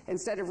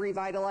 instead of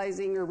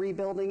revitalizing or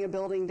rebuilding a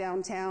building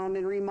downtown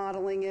and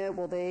remodeling it,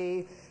 will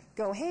they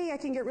go, hey, I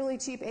can get really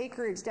cheap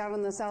acreage down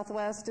in the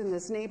southwest in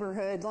this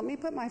neighborhood. Let me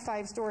put my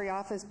 5-story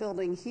office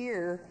building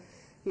here,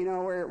 you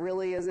know, where it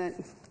really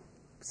isn't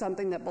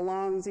something that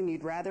belongs, and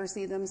you'd rather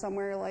see them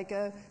somewhere like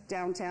a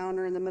downtown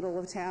or in the middle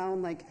of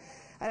town. Like,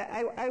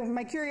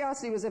 my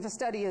curiosity was if a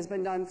study has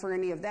been done for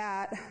any of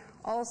that.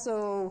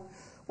 Also,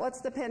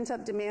 what's the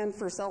pent-up demand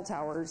for cell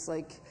towers?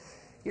 Like,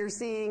 you're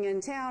seeing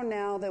in town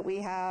now that we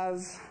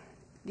have,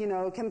 you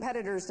know,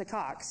 competitors to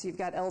Cox. You've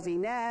got LV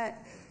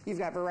Net, you've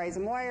got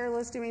Verizon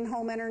Wireless doing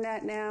home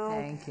internet now.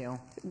 Thank you.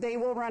 They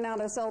will run out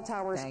of cell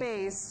tower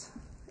space,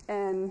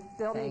 and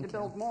they'll need to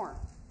build more.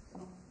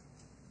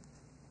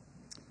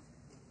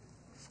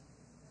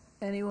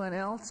 Anyone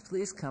else?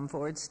 Please come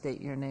forward,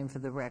 state your name for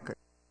the record.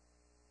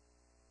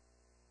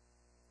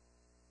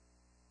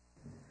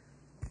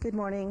 Good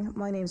morning.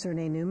 My name is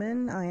Renee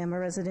Newman. I am a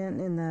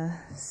resident in the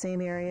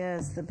same area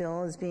as the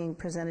bill is being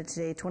presented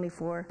today,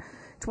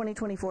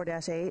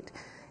 2024-8,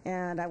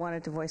 and I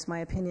wanted to voice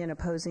my opinion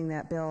opposing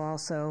that bill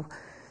also,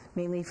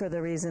 mainly for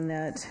the reason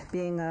that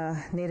being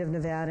a native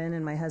Nevadan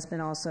and my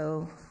husband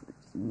also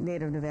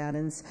Native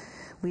Nevadans.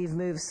 We've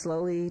moved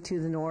slowly to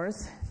the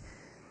north,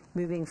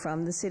 moving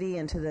from the city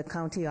into the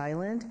county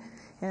island,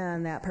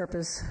 and that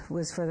purpose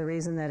was for the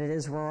reason that it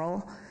is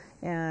rural.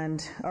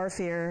 And our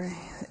fear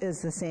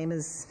is the same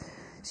as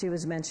she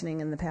was mentioning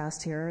in the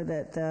past here,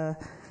 that the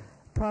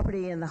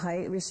property and the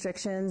height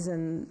restrictions,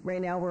 and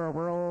right now we're a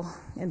rural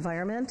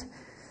environment.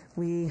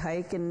 We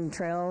hike and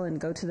trail and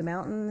go to the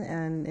mountain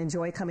and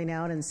enjoy coming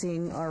out and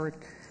seeing our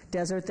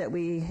desert that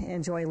we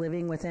enjoy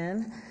living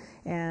within.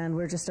 And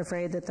we're just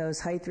afraid that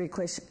those height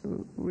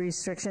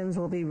restrictions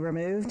will be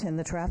removed, and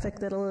the traffic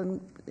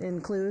that'll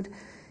include,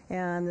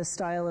 and the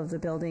style of the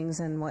buildings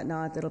and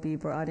whatnot that'll be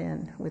brought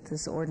in with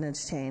this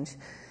ordinance change.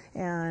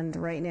 And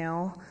right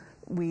now,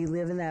 we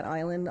live in that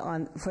island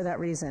for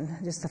that reason,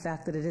 just the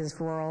fact that it is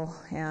rural,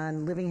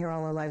 and living here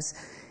all our lives,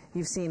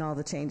 you've seen all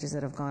the changes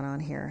that have gone on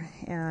here.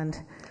 And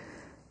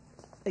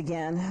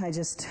again, I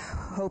just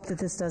hope that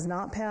this does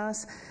not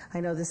pass. I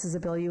know this is a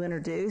bill you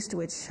introduced,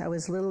 which I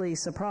was literally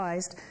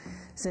surprised,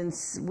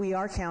 since we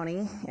are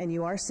county and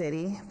you are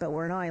city, but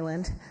we're an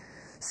island.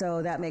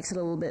 So that makes it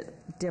a little bit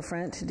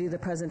different to do the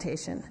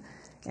presentation.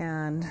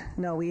 And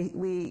no,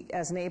 we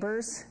as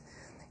neighbors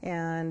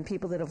and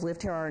people that have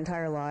lived here our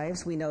entire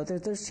lives, we know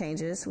that there's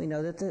changes. We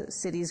know that the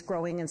city's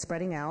growing and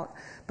spreading out,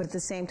 but at the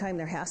same time,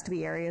 there has to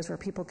be areas where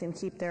people can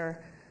keep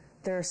their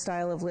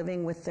style of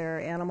living with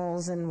their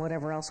animals and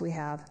whatever else we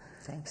have.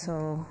 Thank you.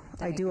 So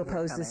I do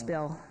oppose this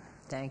bill.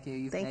 Thank you.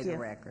 You've made the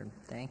record.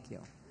 Thank you.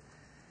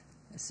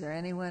 Is there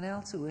anyone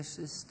else who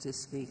wishes to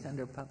speak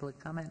under public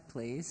comment,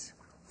 please?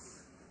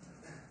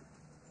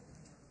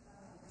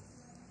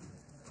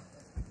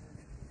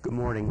 Good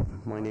morning.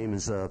 My name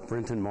is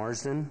Brenton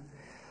Marsden.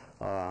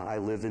 I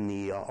live in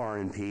the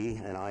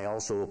RNP, and I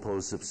also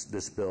oppose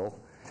this bill.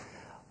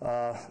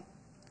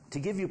 To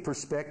give you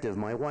perspective,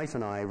 my wife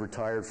and I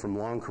retired from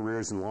long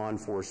careers in law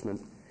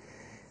enforcement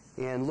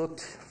and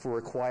looked for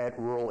a quiet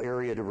rural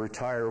area to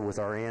retire with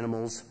our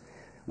animals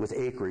with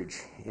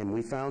acreage, and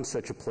we found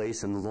such a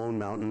place in the Lone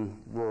Mountain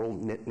Rural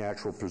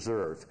Natural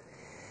Preserve,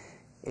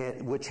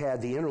 which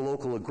had the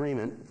interlocal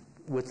agreement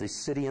with the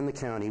city and the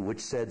county,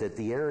 which said that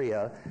the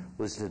area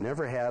was to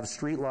never have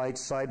streetlights,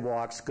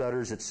 sidewalks,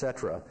 gutters,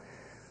 etc.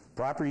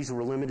 Properties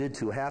were limited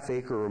to ½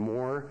 acre or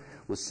more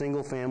with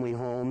single-family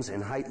homes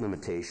and height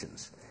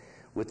limitations.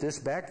 With this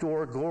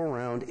backdoor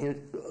go-around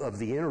of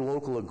the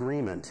interlocal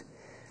agreement,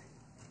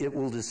 it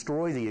will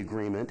destroy the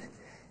agreement,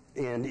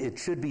 and it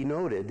should be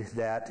noted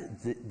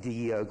that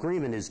the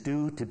agreement is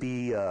due to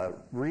be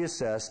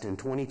reassessed in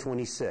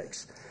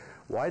 2026.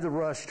 Why the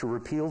rush to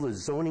repeal the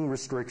zoning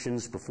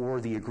restrictions before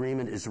the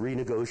agreement is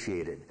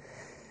renegotiated?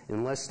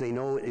 Unless they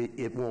know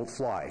it won't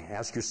fly.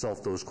 Ask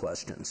yourself those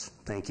questions.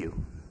 Thank you.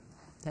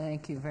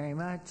 Thank you very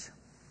much.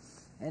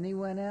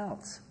 Anyone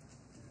else?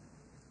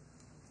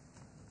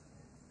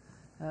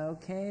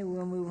 Okay,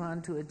 we'll move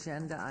on to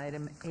agenda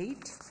item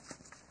 8.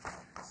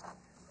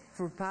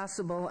 For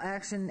possible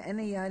action,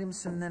 any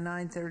items from the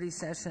 9:30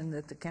 session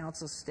that the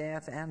council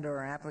staff and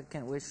or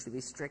applicant wish to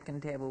be stricken,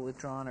 tabled,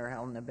 withdrawn, or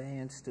held in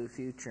abeyance to a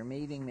future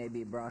meeting may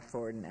be brought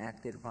forward and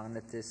acted upon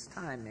at this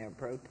time. Mayor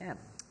Pro Tem.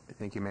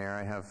 Thank you, Mayor.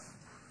 I have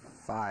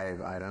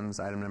 5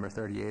 items. Item number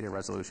 38, a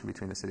resolution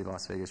between the City of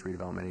Las Vegas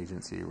Redevelopment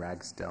Agency,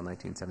 Ragsdale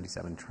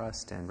 1977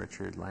 Trust, and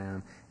Richard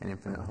Lamb and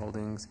Infinite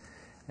Holdings.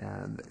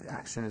 And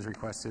action is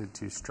requested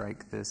to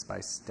strike this by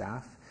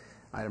staff.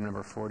 Item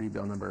number 40,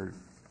 bill number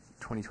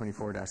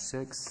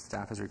 2024-6,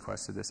 staff has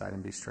requested this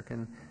item be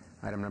stricken.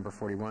 Item number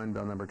 41,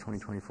 bill number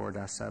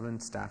 2024-7,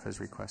 staff has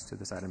requested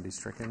this item be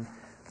stricken.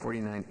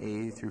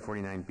 49A through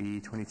 49B,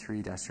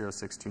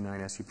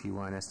 23-0629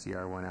 SUP1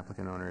 SDR1,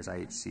 applicant owner is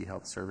IHC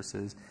Health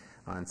Services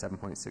on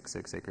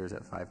 7.66 acres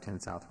at 510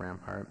 South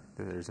Rampart.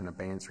 There's an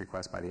abeyance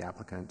request by the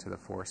applicant to the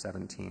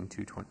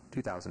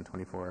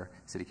 4/17/2024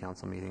 City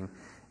Council meeting.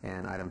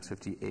 And items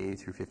 50A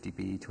through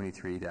 50B,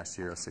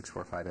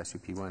 23-0645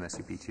 SUP1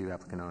 SUP2,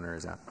 applicant owner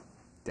is at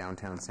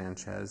Downtown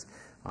Sanchez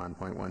on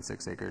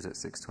 0.16 acres at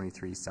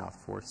 623 South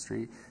 4th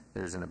Street.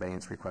 There's an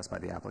abeyance request by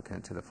the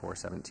applicant to the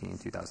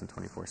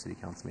 4/17/2024 City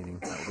Council meeting.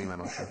 That will be my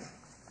motion.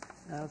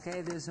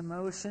 Okay, there's a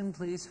motion.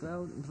 Please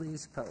vote and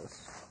please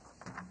post.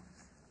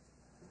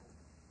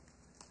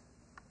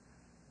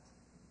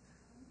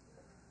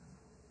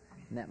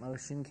 And that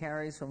motion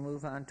carries. We'll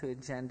move on to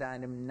agenda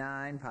item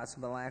 9,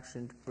 possible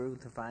action to approve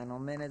the final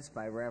minutes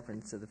by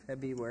reference to the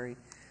February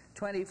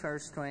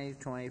 21st,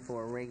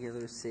 2024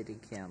 regular City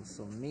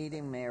Council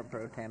meeting. Mayor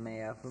Pro Tem,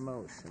 may I have a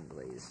motion,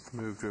 please?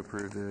 Move to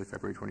approve the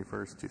February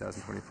 21st,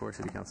 2024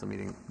 City Council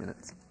meeting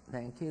minutes.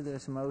 Thank you.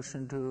 There's a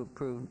motion to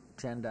approve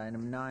agenda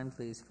item 9.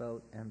 Please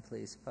vote and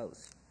please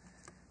post.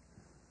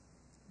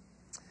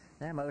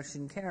 That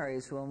motion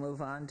carries. We'll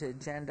move on to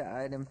agenda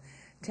item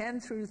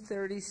 10 through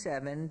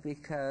 37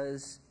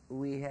 because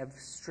we have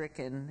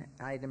stricken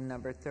item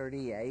number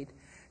 38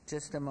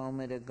 just a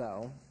moment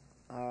ago.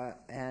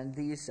 And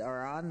these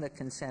are on the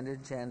consent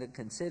agenda,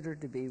 considered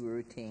to be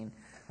routine,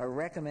 are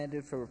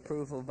recommended for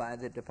approval by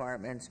the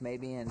departments, may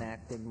be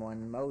enacted in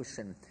one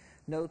motion.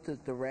 Note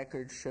that the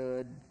record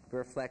should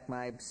reflect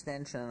my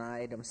abstention on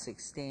item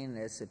 16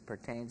 as it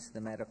pertains to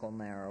the medical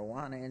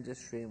marijuana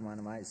industry and one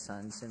of my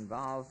sons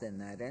involved in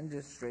that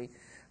industry.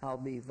 I'll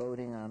be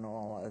voting on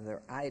all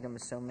other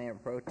items. So, Mayor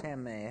Pro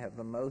Tem, may I have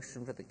a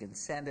motion for the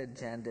consent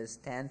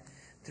agendas 10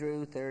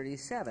 through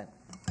 37?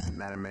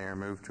 Madam Mayor,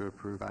 move to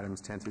approve items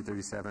 10 through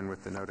 37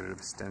 with the noted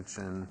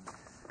abstention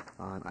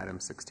on item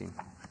 16.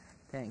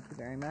 Thank you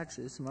very much.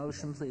 This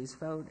motion, please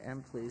vote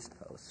and please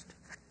post.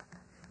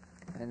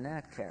 And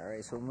that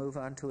carries. We'll move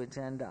on to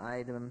agenda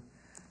item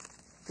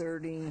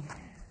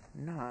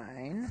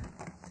 39.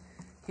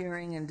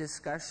 Hearing and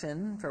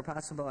discussion for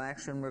possible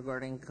action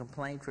regarding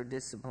complaint for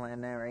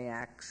disciplinary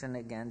action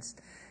against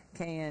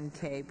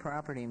K&K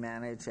Property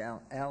Manage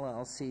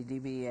LLC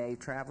DBA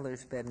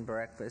Travelers Bed and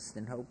Breakfast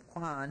in Hope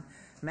Quan,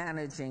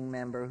 managing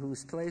member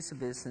whose place of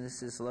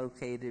business is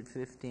located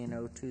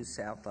 1502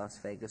 South Las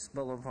Vegas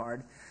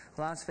Boulevard,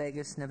 Las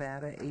Vegas,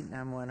 Nevada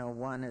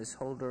 89101, is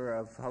holder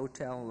of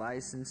hotel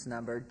license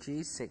number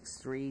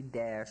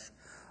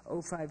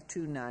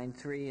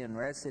G63-05293 and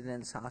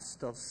residence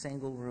hostel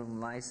single room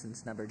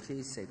license number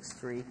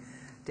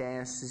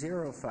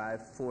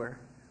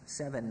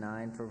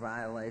G63-05479 for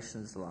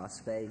violations of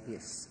Las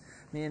Vegas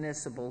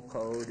Municipal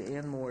Code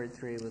in Ward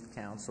 3 with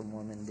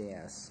Councilwoman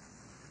Diaz.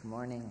 Good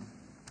morning.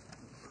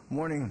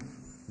 Morning,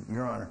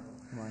 Your Honor.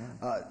 Morning.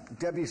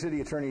 Deputy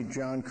City Attorney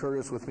John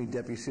Curtis, with me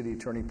Deputy City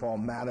Attorney Paul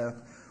Matta,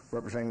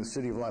 representing the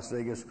City of Las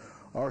Vegas.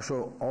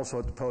 Also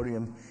at the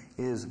podium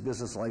is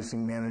Business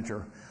Licensing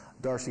Manager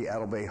Darcy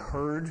Adelbay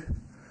Hurd.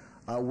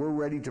 We're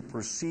ready to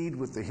proceed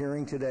with the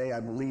hearing today. I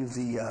believe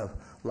the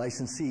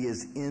licensee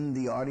is in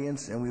the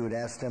audience, and we would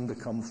ask them to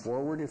come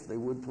forward if they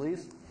would,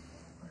 please.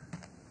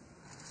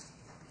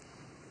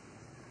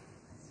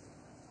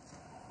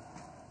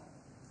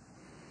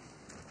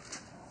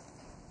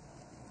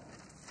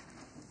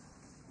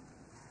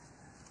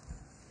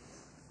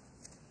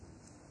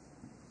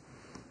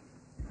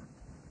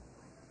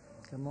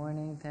 Good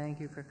morning. Thank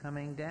you for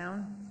coming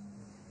down.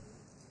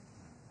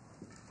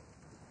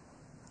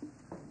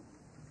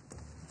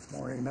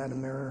 Morning,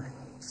 Madam Mayor,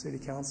 City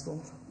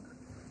Council.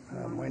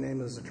 My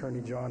name is Attorney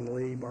John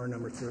Lee, bar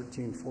number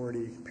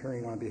 1340,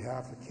 appearing on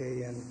behalf of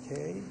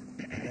K&K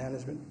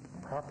Management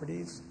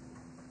Properties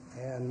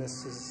and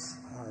Miss,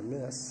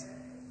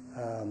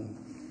 let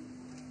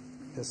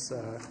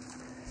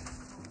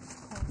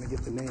me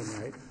get the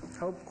name right.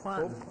 Hope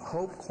Quan.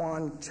 Hope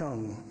Quan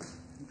Chung.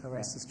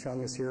 Correct. Mrs.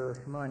 Chung is here.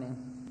 Good morning.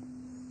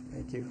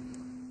 Thank you.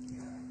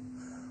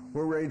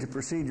 We're ready to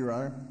proceed, Your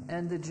Honor.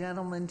 And the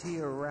gentleman to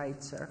your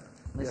right, sir.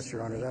 Yes,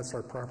 Your Honor. That's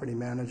our property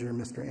manager,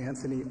 Mr.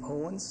 Anthony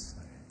Owens.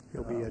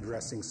 He'll be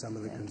addressing some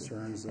of the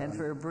concerns. And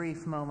for a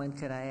brief moment,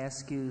 could I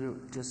ask you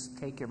to just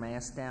take your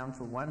mask down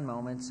for one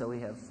moment so we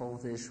have full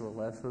visual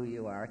of who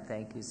you are?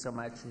 Thank you so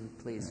much, and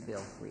please feel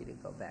free to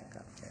go back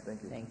up there.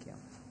 Thank you. Thank you.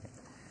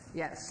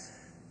 Yes.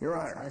 Your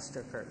Honor,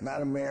 Mr. Curtis.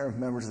 Madam Mayor,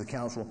 members of the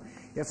council,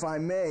 if I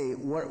may,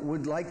 what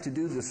we'd like to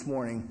do this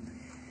morning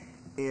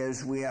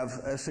is we have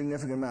a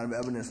significant amount of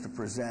evidence to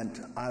present.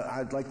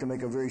 I'd like to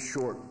make a very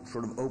short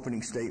sort of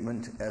opening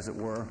statement, as it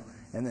were,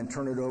 and then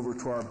turn it over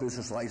to our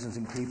business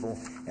licensing people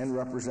and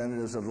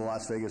representatives of the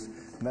Las Vegas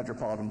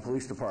Metropolitan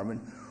Police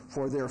Department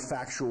for their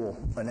factual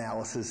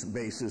analysis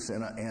basis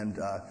and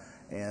the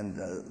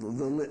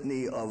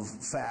litany of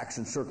facts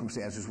and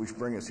circumstances which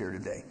bring us here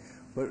today.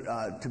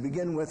 But to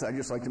begin with, I'd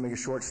just like to make a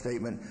short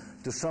statement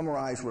to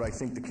summarize what I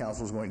think the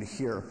council is going to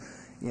hear,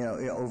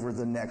 over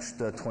the next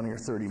 20 or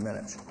 30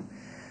 minutes.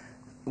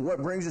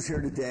 What brings us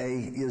here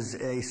today is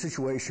a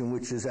situation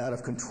which is out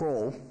of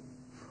control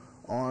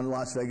on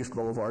Las Vegas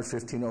Boulevard,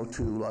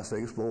 1502 Las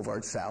Vegas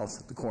Boulevard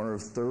South, at the corner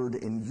of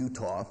 3rd in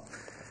Utah,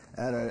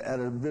 at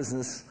a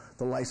business,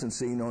 the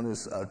licensee known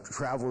as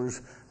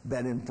Travelers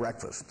Bed and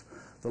Breakfast.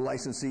 The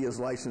licensee is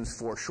licensed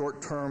for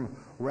short-term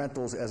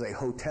rentals as a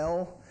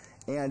hotel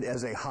and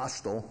as a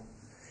hostel.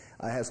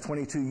 Has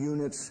 22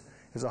 units.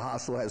 As a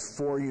hostel, has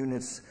 4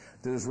 units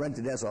that is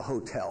rented as a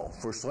hotel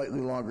for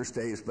slightly longer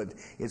stays, but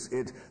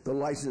the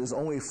license is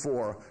only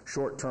for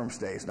short-term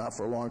stays, not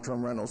for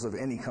long-term rentals of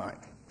any kind.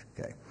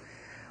 Okay.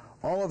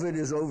 All of it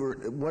is over.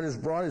 What has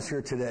brought us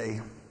here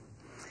today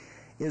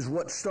is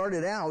what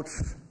started out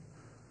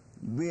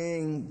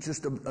being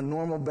just a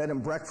normal bed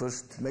and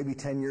breakfast maybe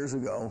 10 years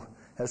ago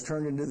has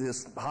turned into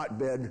this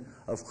hotbed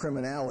of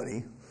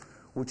criminality,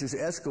 which has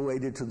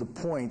escalated to the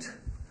point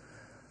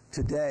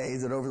today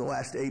that over the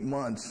last 8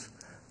 months,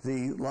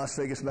 the Las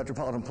Vegas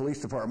Metropolitan Police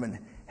Department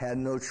had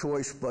no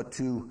choice but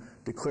to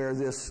declare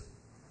this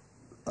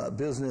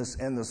business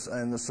and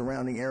the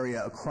surrounding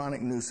area a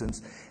chronic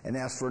nuisance and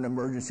ask for an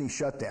emergency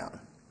shutdown.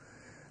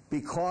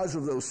 Because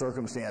of those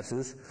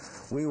circumstances,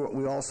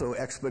 we also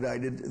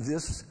expedited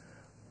this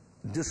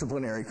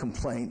disciplinary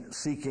complaint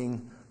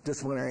seeking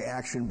disciplinary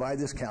action by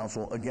this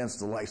council against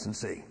the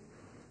licensee.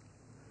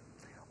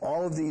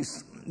 All of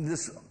these,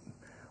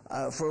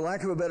 for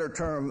lack of a better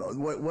term,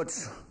 what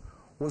was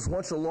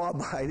once a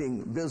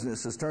law-abiding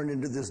business has turned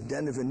into this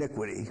den of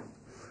iniquity,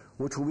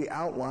 which will be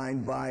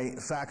outlined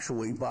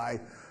factually by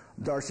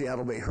Darcy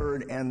Adelbay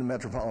Hurd and the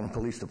Metropolitan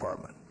Police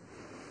Department.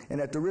 And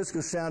at the risk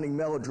of sounding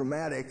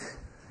melodramatic,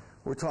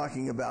 we're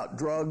talking about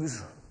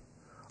drugs,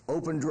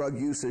 open drug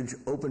usage,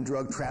 open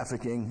drug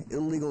trafficking,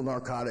 illegal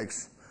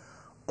narcotics,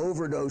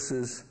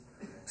 overdoses,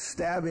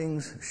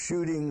 stabbings,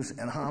 shootings,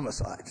 and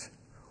homicides,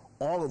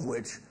 all of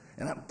which,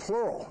 and I'm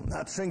plural,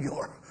 not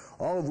singular,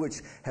 all of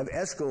which have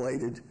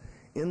escalated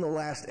in the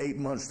last 8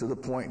 months to the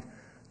point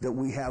that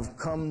we have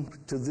come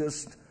to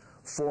this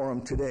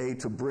forum today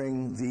to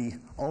bring the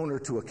owner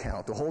to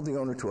account, to hold the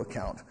owner to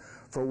account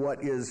for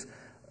what is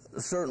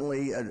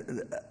certainly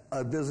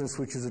a business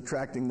which is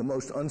attracting the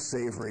most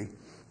unsavory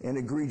and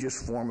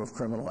egregious form of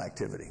criminal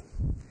activity.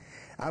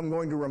 I'm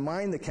going to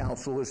remind the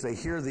council as they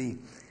hear the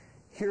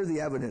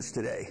evidence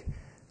today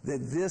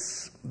that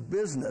this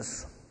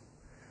business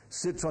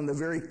sits on the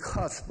very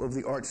cusp of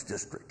the Arts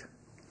District.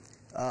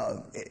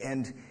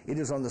 And it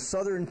is on the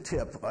southern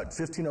tip at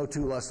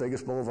 1502 Las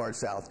Vegas Boulevard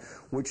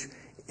South, which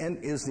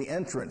is the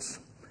entrance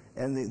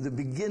and the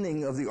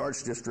beginning of the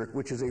Arts District,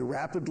 which is a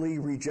rapidly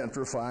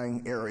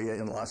regentrifying area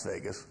in Las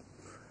Vegas,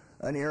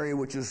 an area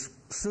which is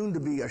soon to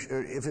be,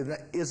 if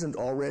it isn't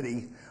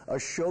already, a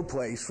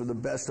showplace for the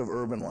best of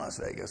urban Las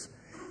Vegas.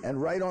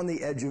 And right on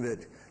the edge of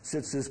it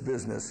sits this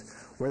business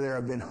where there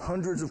have been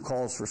hundreds of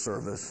calls for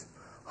service,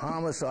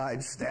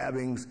 homicides,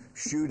 stabbings,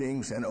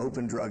 shootings, and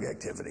open drug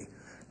activity,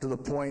 to the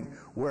point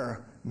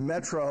where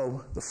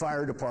Metro, the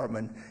fire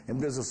department,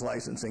 and business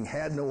licensing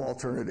had no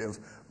alternative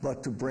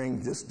but to bring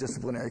this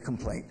disciplinary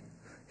complaint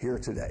here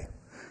today.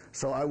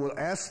 So I will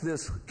ask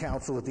this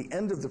council at the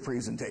end of the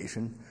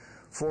presentation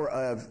for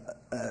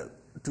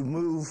to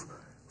move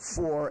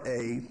for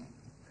a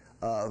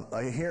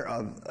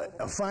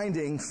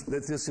finding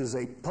that this is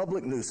a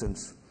public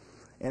nuisance,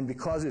 and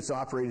because it's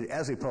operated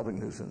as a public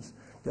nuisance,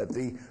 that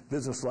the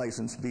business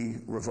license be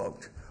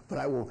revoked. But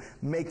I will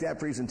make that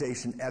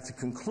presentation at the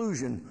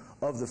conclusion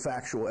of the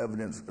factual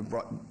evidence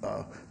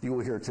you will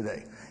hear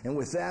today. And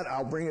with that,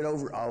 I'll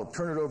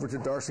turn it over to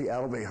Darcy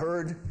Alabay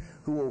Hurd,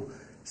 who will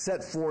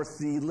set forth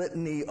the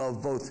litany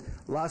of both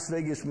Las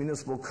Vegas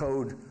Municipal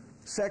Code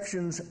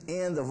sections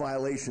and the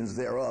violations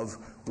thereof,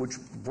 which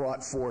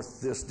brought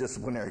forth this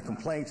disciplinary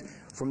complaint.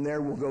 From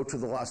there, we'll go to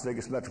the Las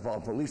Vegas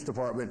Metropolitan Police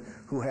Department,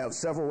 who have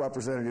several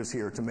representatives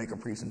here to make a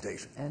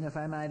presentation. And if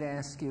I might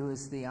ask you,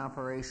 is the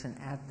operation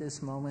at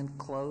this moment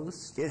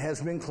closed? It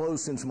has been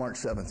closed since March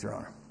 7th, Your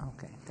Honor.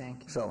 Okay,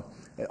 thank you. So,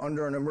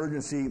 under an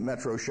emergency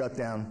Metro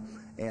shutdown,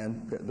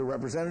 and the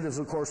representatives,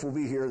 of course, will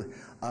be here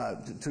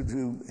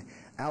to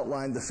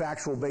outline the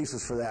factual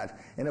basis for that.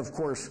 And, of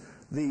course,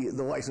 the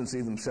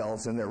licensee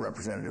themselves and their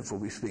representatives will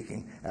be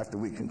speaking after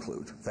we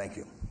conclude. Thank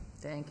you.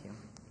 Thank you.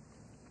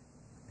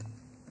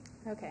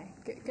 Okay.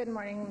 Good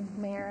morning,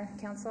 Mayor,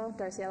 Council.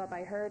 Darcy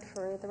Alabay Hurd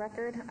for the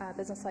record,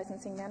 Business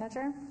Licensing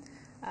Manager.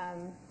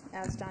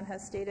 As John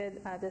has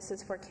stated, this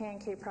is for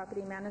K&K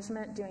Property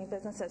Management doing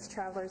business as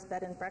Travelers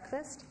Bed and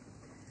Breakfast.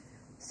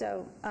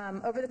 So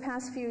over the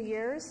past few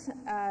years,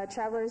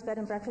 Travelers Bed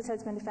and Breakfast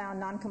has been found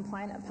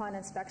non-compliant upon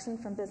inspection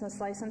from business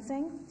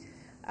licensing.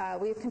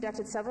 We've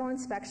conducted several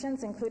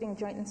inspections, including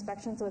joint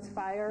inspections with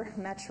Fire,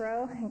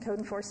 Metro, and Code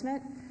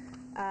Enforcement.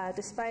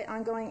 Despite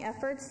ongoing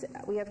efforts,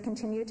 we have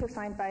continued to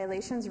find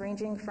violations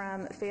ranging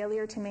from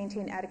failure to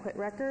maintain adequate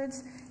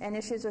records and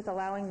issues with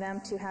allowing them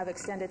to have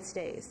extended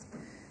stays.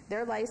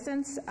 Their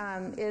license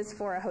is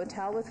for a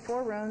hotel with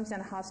 4 rooms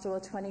and a hostel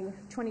with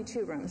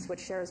 22 rooms, which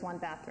shares 1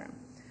 bathroom.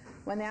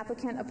 When the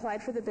applicant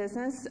applied for the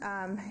business,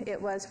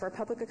 it was for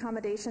public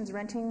accommodations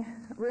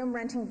room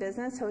renting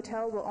business.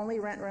 Hotel will only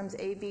rent rooms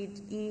A, B,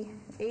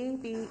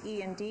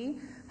 E, and D.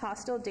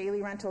 Hostel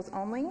daily rentals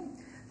only.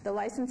 The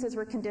licenses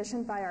were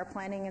conditioned by our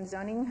planning and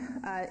zoning,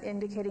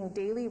 indicating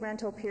daily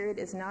rental period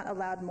is not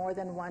allowed more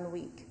than 1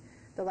 week.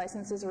 The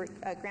licenses were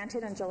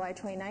granted on July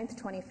 29th,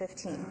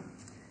 2015.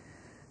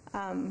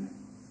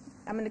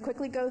 I'm going to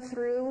quickly go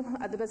through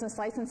the business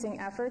licensing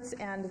efforts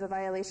and the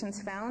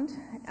violations found,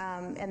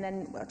 and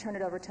then I'll turn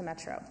it over to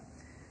Metro.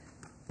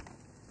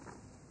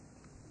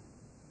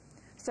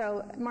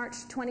 So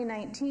March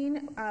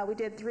 2019, we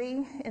did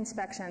 3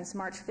 inspections,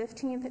 March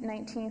 15th,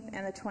 19th,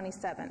 and the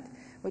 27th.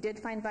 We did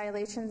find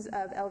violations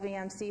of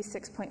LVMC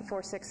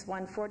 6.46,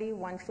 140,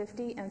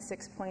 150, and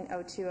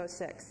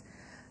 6.0206.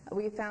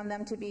 We found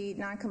them to be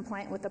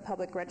non-compliant with the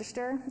public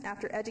register.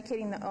 After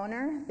educating the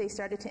owner, they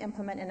started to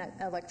implement an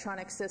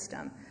electronic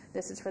system.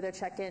 This is for their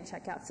check-in,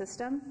 check-out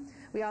system.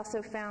 We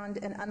also found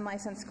an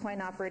unlicensed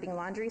coin operating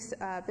laundry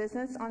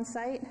business on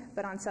site,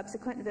 but on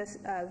subsequent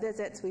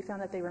visits, we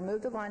found that they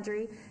removed the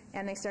laundry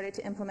and they started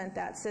to implement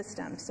that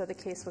system, so the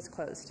case was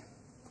closed.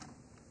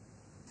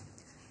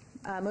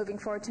 Moving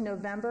forward to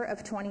November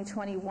of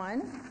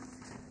 2021,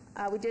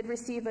 we did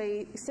receive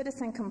a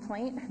citizen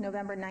complaint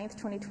November 9th,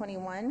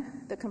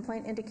 2021. The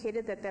complaint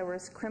indicated that there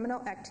was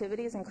criminal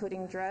activities,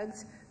 including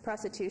drugs,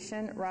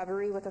 prostitution,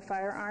 robbery with a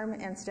firearm,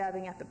 and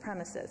stabbing at the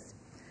premises.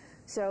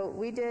 So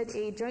we did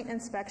a joint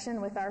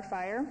inspection with our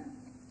fire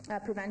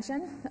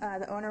prevention.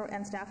 The owner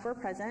and staff were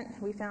present.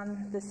 We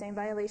found the same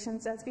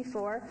violations as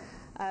before,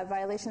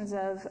 violations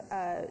of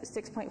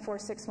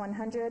 6.46,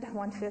 100,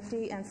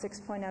 150, and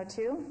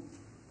 6.02.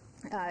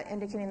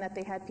 indicating that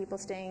they had people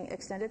staying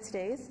extended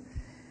stays.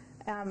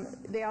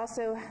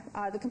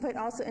 The complaint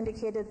also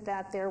indicated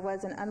that there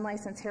was an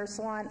unlicensed hair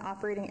salon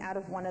operating out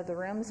of one of the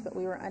rooms, but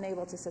we were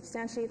unable to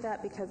substantiate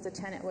that because the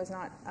tenant was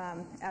not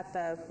at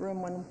the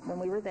room when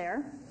we were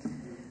there.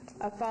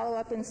 A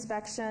follow-up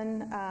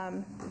inspection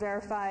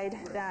verified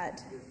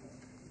that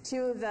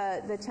two of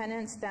the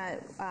tenants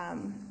that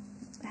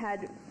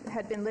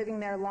had been living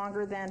there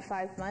longer than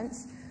 5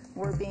 months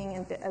were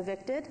being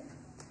evicted.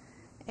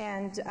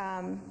 And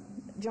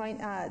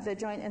the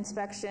joint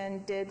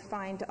inspection did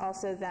find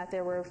also that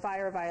there were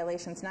fire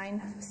violations,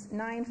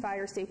 nine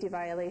fire safety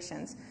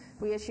violations.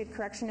 We issued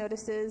correction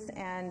notices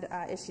and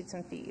issued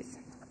some fees.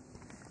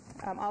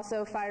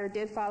 Also, fire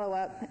did follow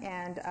up,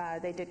 and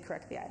they did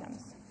correct the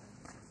items.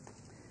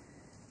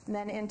 And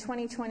then in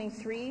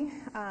 2023,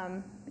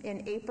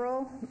 in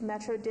April,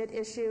 Metro did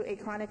issue a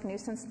chronic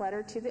nuisance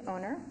letter to the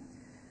owner.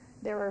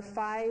 There were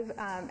 5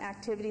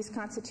 activities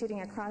constituting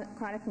a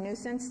chronic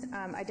nuisance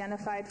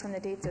identified from the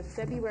dates of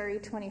February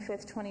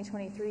 25th,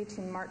 2023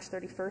 to March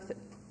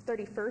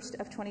 31st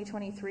of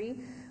 2023,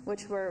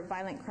 which were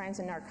violent crimes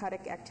and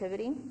narcotic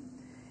activity.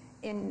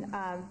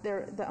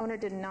 The owner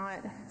did not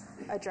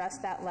address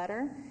that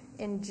letter.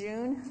 In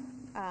June,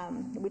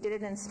 we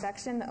did an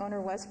inspection. The owner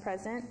was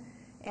present,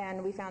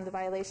 and we found the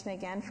violation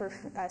again for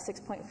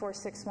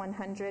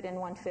 6.46100 and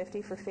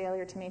 150 for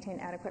failure to maintain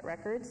adequate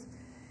records.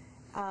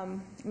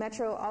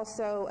 Metro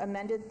also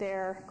amended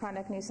their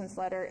chronic nuisance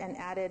letter and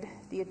added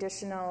the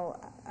additional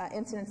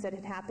incidents that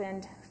had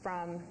happened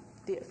from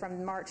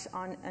March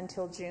on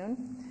until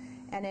June.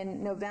 And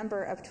in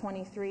November of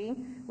 23,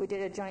 we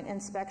did a joint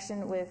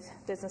inspection with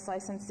Business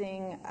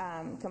Licensing,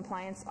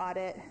 Compliance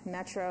Audit,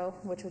 Metro,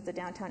 which was the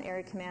Downtown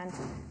Area Command,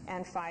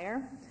 and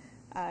Fire.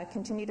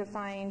 Continue to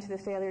find the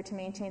failure to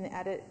maintain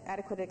the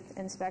adequate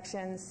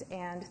inspections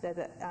and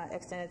the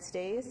extended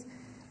stays.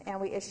 And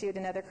we issued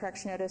another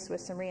correction notice with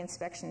some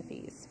reinspection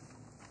fees.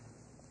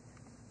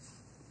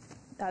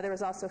 There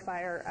was also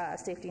fire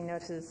safety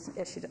notices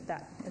issued at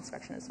that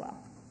inspection as well.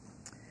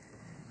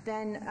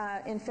 Then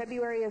in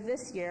February of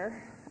this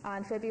year,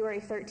 on February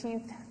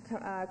 13th,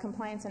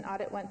 Compliance and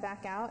Audit went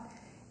back out,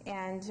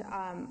 and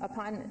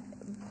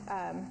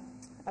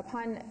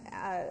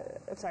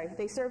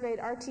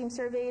our team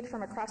surveyed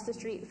from across the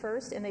street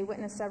first, and they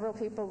witnessed several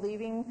people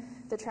leaving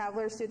the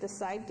travelers through the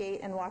side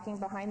gate and walking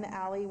behind the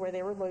alley where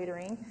they were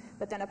loitering.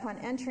 But then upon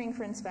entering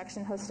for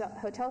inspection,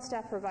 hotel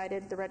staff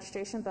provided the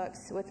registration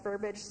books with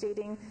verbiage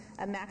stating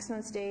a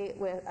maximum stay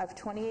of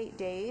 28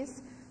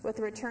 days, with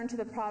a return to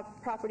the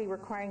property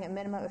requiring a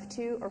minimum of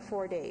 2 or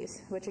 4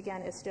 days, which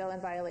again is still in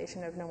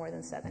violation of no more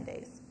than 7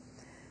 days.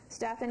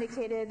 Staff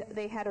indicated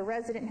they had a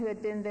resident who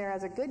had been there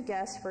as a good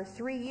guest for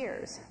 3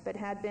 years, but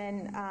had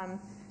been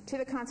to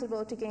the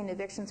constable to gain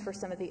evictions for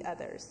some of the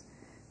others.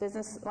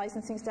 Business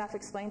licensing staff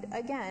explained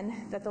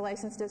again that the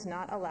license does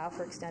not allow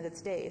for extended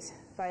stays.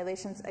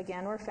 Violations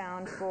again were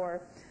found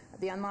for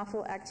the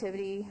unlawful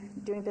activity,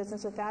 doing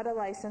business without a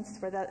license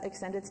for the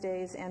extended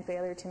stays, and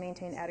failure to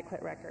maintain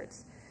adequate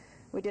records.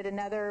 We did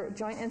another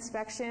joint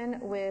inspection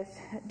with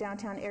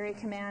Downtown Area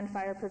Command,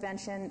 Fire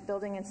Prevention,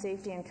 Building and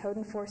Safety, and Code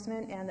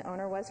Enforcement, and the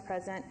owner was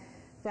present.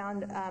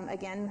 Found,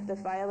 again, the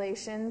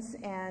violations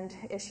and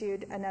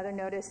issued another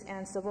notice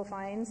and civil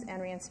fines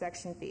and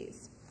reinspection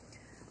fees.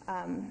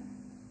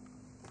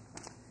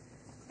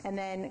 And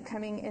then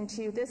coming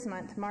into this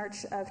month,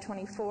 March of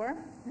 24,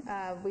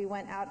 we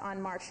went out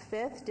on March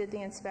 5th, did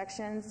the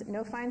inspections.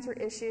 No fines were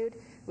issued.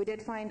 We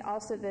did find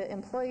also the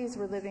employees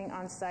were living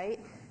on site,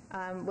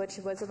 which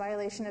was a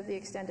violation of the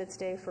extended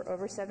stay for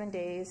over 7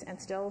 days and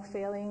still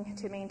failing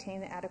to maintain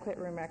the adequate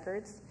room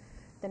records.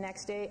 The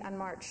next day, on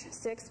March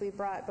 6th, we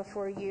brought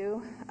before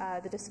you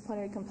the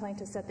disciplinary complaint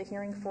to set the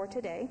hearing for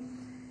today.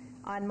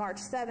 On March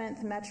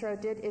 7th, Metro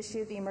did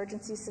issue the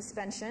emergency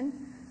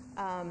suspension,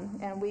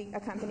 and we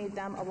accompanied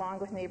them along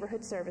with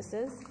Neighborhood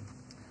Services.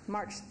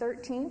 March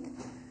 13th,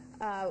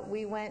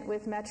 we went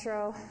with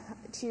Metro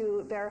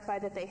to verify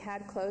that they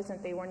had closed and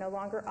they were no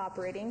longer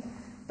operating.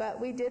 But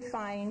we did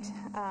find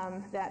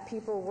that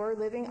people were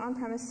living on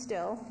premise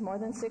still, more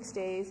than 6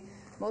 days.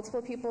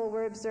 Multiple people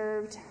were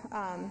observed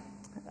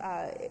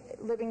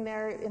living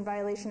there in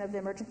violation of the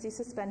emergency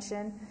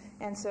suspension,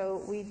 and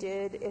so we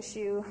did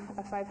issue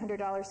a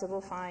 $500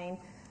 civil fine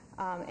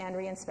and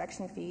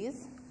reinspection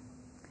fees.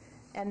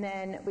 And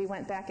then we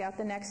went back out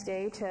the next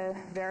day to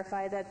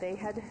verify that they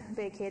had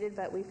vacated,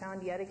 but we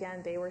found yet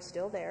again they were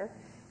still there,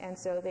 and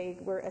so they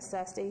were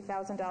assessed a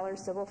 $1,000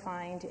 civil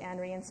fine and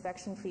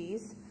reinspection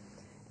fees.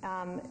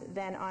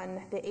 Then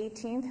on the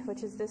 18th,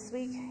 which is this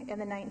week, and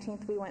the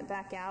 19th, we went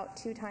back out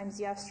 2 times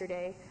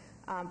yesterday,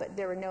 but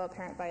there were no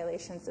apparent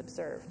violations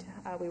observed.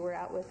 We were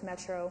out with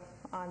Metro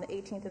on the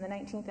 18th and the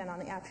 19th, and on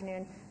the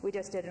afternoon, we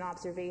just did an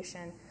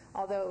observation.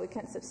 Although we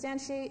couldn't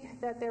substantiate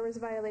that there was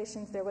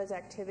violations, there was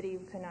activity.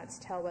 We could not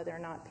tell whether or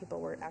not people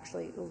were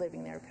actually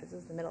living there because it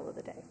was the middle of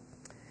the day.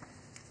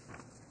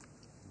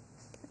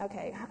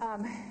 Okay,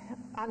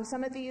 on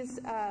some of these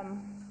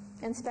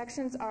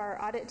inspections, our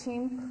audit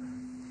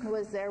team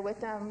was there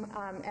with them,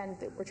 and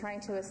we're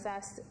trying to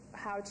assess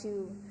how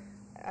to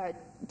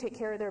take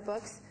care of their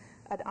books.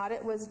 An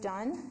audit was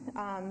done.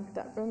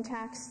 The room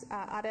tax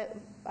audit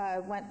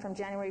went from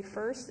January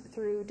 1st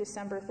through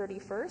December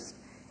 31st,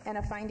 and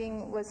a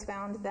finding was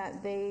found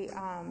that they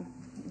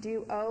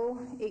do owe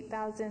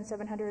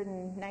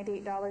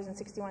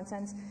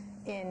 $8,798.61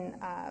 in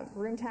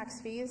room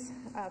tax fees,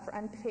 for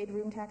unpaid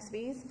room tax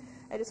fees.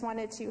 I just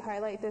wanted to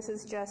highlight this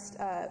is just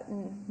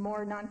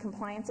more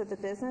non-compliance of the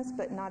business,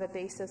 but not a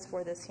basis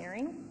for this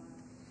hearing.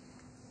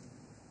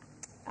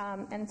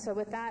 And so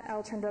with that,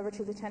 I'll turn it over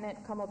to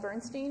Lieutenant Colonel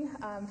Bernstein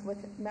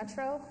with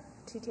Metro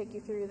to take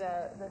you through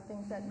the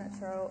things that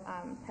Metro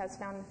has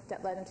found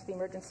that led into the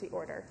emergency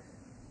order.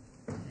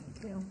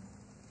 Thank you.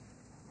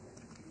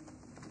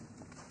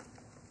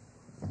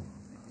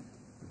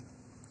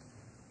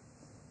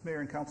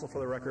 Mayor and Council, for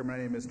the record, my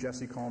name is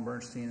Jesse Colin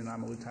Bernstein, and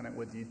I'm a lieutenant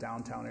with the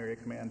Downtown Area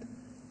Command.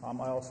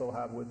 I also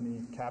have with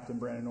me Captain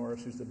Brandon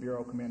Norris, who's the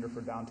Bureau Commander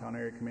for Downtown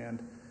Area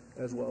Command,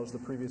 as well as the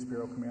previous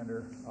Bureau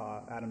Commander,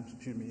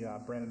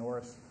 Brandon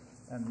Norris,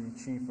 and the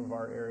Chief of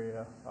our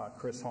area,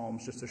 Chris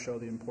Holmes, just to show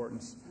the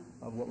importance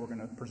of what we're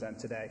going to present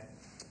today.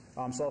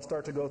 So I'll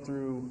start to go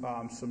through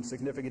some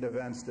significant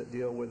events that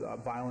deal with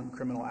violent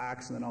criminal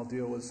acts, and then I'll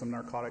deal with some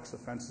narcotics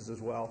offenses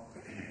as well.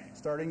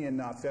 Starting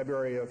in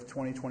February of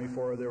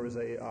 2024, there was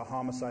a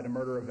homicide and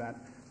murder event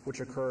which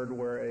occurred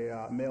where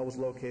a male was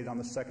located on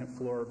the second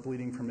floor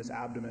bleeding from his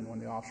abdomen when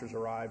the officers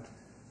arrived.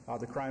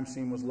 The crime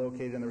scene was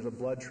located and there was a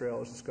blood trail that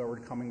was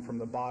discovered coming from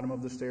the bottom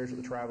of the stairs at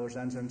the traveler's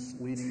entrance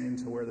leading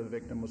into where the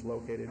victim was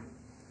located.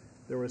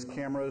 There was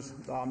cameras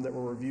that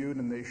were reviewed,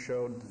 and they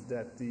showed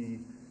that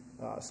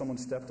someone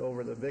stepped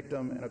over the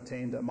victim and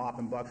obtained a mop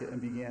and bucket and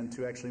began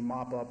to actually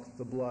mop up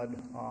the blood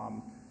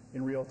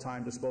in real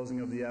time, disposing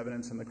of the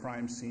evidence in the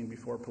crime scene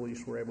before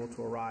police were able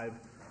to arrive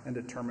and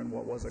determine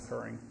what was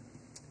occurring.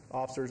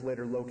 Officers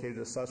later located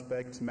a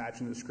suspect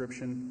matching the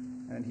description,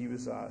 and he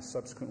was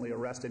subsequently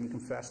arrested and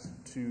confessed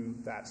to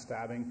that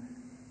stabbing.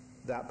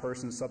 That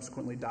person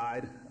subsequently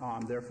died,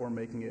 therefore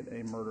making it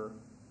a murder.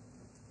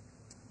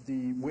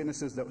 The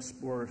witnesses that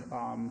were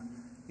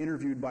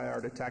interviewed by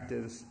our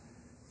detectives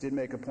did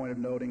make a point of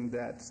noting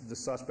that the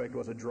suspect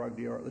was a drug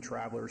dealer at the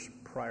Travelers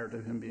prior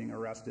to him being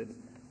arrested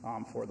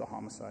for the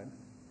homicide.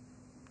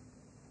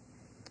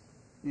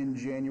 In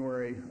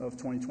January of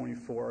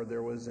 2024,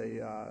 there was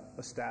a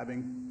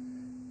stabbing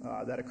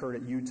that occurred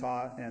at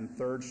Utah and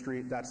 3rd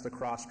Street. That's the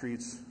cross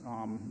streets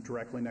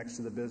directly next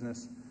to the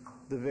business.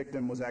 The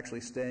victim was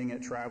actually staying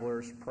at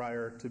Travelers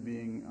prior to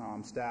being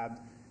stabbed.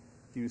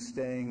 He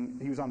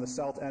was on the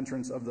south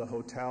entrance of the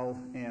hotel,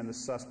 and the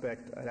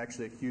suspect had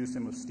actually accused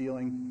him of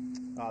stealing.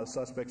 The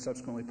suspect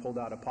subsequently pulled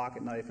out a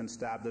pocket knife and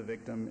stabbed the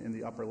victim in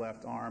the upper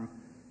left arm.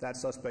 That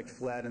suspect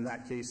fled, and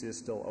that case is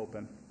still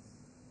open.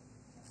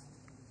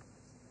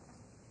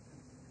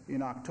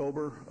 In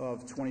October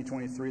of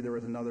 2023, there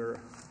was another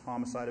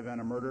homicide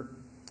event, a murder.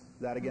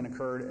 That again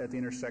occurred at the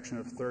intersection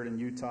of 3rd and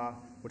Utah,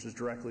 which is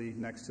directly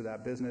next to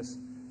that business.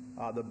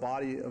 The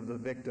body of the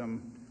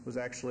victim was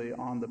actually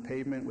on the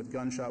pavement with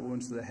gunshot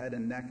wounds to the head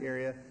and neck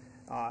area,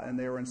 and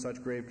they were in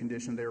such grave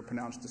condition they were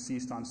pronounced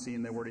deceased on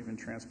scene. They weren't even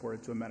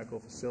transported to a medical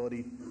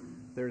facility.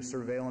 There's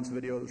surveillance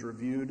video that was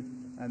reviewed,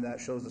 and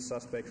that shows the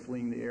suspect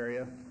fleeing the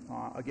area.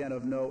 Again,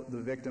 of note, the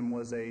victim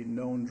was a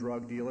known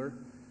drug dealer.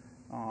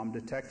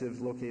 Detectives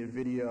located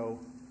video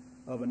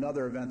of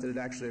another event that had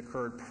actually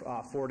occurred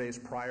 4 days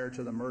prior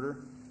to the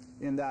murder.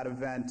 In that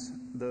event,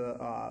 the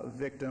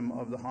victim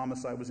of the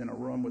homicide was in a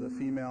room with a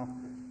female.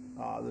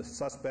 The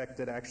suspect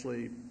that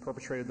actually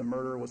perpetrated the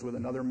murder was with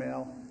another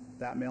male.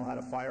 That male had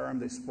a firearm.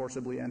 They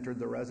forcibly entered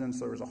the residence.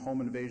 There was a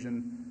home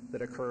invasion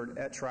that occurred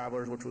at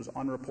Travelers, which was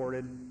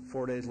unreported.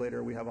 4 days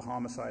later, we have a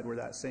homicide where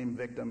that same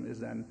victim is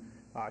then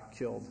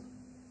killed.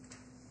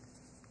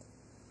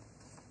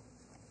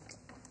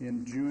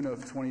 In June of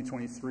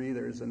 2023,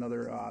 there's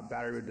another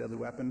battery with a deadly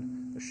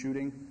weapon, a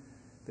shooting.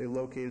 They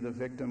located the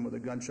victim with a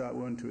gunshot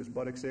wound to his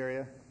buttocks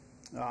area.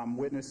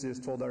 Witnesses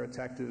told our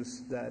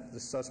detectives that the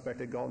suspect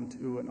had gotten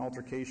into an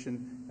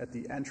altercation at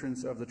the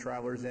entrance of the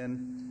Travelers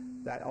Inn.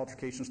 That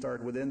altercation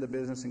started within the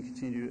business and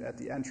continued at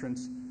the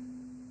entrance.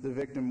 The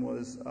victim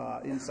was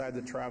inside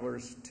the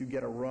Travelers to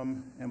get a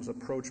room and was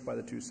approached by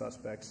the two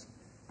suspects.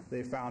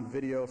 They found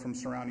video from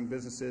surrounding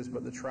businesses,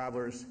 but the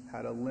Travelers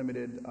had a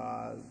limited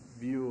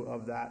view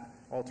of that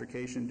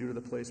altercation due to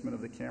the placement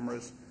of the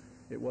cameras.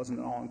 It wasn't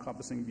an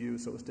all-encompassing view,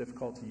 so it was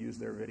difficult to use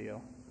their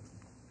video.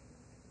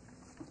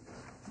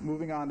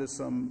 Moving on to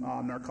some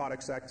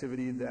narcotics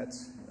activity that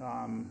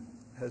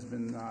there's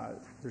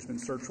been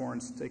search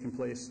warrants taking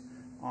place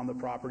on the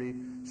property.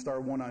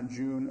 Start one on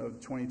June of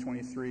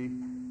 2023.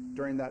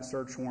 During that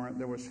search warrant,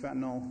 there was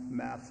fentanyl,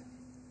 meth,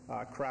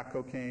 crack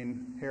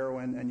cocaine,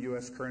 heroin, and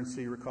U.S.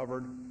 currency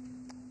recovered.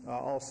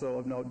 Also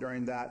of note,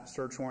 during that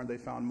search warrant, they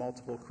found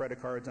multiple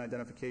credit cards and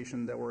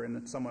identification that were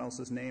in someone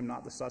else's name,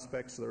 not the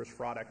suspect, so there was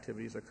fraud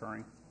activities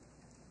occurring.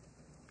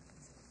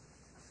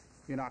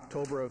 In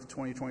October of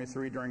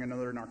 2023, during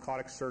another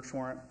narcotics search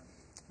warrant,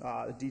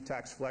 the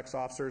DTAX Flex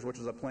officers, which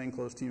is a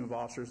plainclothes team of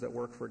officers that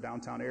work for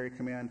Downtown Area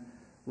Command,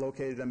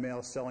 located a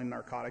male selling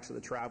narcotics at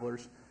the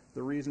Travelers.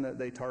 The reason that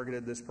they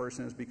targeted this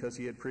person is because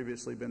he had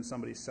previously been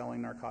somebody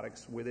selling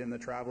narcotics within the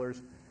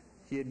Travelers.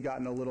 He had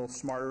gotten a little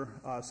smarter,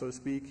 so to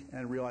speak,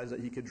 and realized that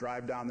he could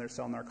drive down there,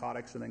 sell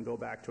narcotics, and then go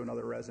back to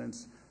another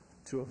residence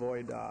to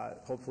avoid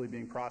hopefully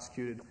being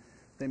prosecuted.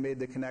 They made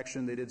the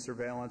connection, they did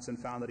surveillance, and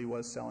found that he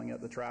was selling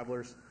at the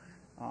Travelers.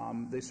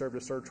 They served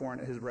a search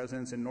warrant at his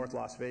residence in North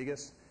Las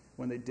Vegas.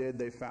 When they did,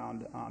 they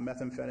found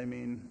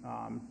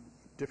methamphetamine,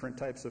 different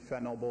types of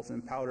fentanyl, both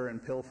in powder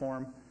and pill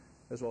form,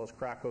 as well as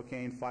crack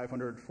cocaine,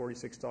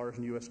 $546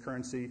 in U.S.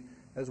 currency,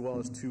 as well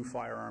as 2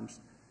 firearms.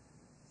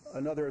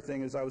 Another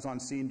thing is I was on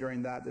scene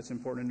during that's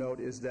important to note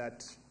is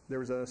that there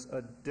was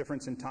a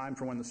difference in time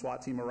from when the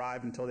SWAT team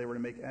arrived until they were to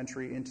make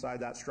entry inside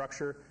that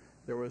structure.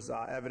 There was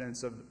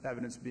evidence of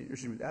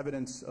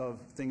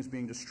things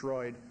being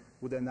destroyed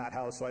within that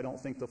house, so I don't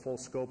think the full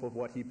scope of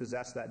what he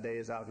possessed that day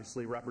is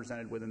obviously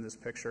represented within this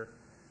picture.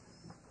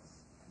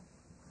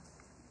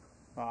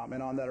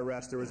 And on that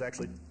arrest, there was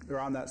actually, or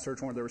on that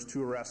search warrant, there was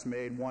 2 arrests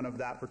made, one of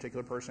that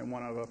particular person,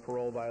 one of a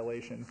parole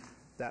violation.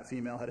 That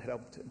female had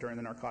helped during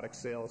the narcotic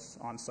sales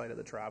on site at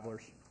the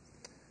Travelers.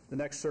 The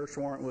next search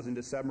warrant was in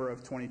December of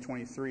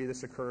 2023.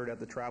 This occurred at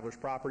the Travelers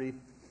property.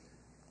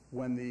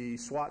 When the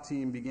SWAT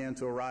team began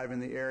to arrive in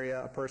the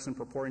area, a person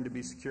purporting to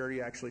be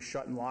security actually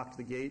shut and locked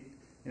the gate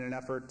in an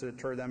effort to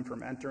deter them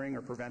from entering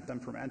or prevent them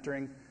from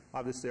entering.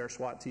 Obviously, our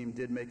SWAT team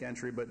did make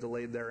entry but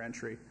delayed their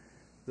entry.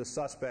 The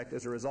suspect,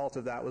 as a result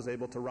of that, was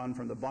able to run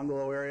from the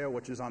bungalow area,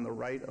 which is on the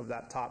right of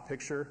that top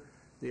picture,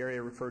 the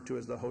area referred to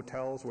as the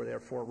hotels, where they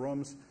have 4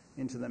 rooms,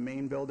 into the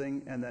main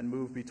building, and then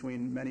move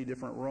between many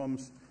different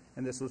rooms.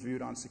 And this was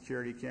viewed on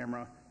security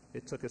camera.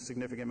 It took a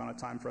significant amount of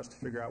time for us to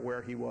figure out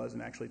where he was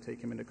and actually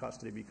take him into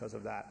custody because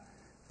of that.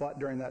 But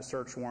during that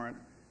search warrant,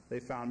 they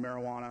found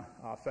marijuana,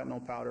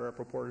 fentanyl powder, a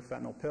purported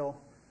fentanyl pill,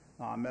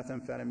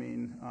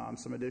 methamphetamine,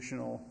 some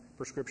additional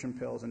prescription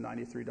pills, and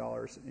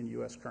 $93 in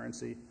U.S.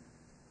 currency.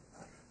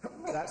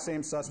 That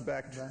same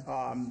suspect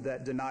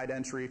that denied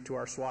entry to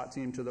our SWAT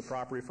team to the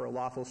property for a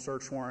lawful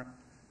search warrant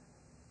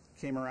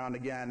came around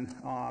again.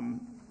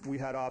 We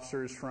had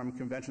officers from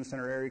Convention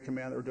Center Area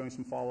Command that were doing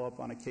some follow-up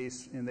on a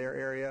case in their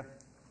area.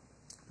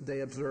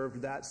 They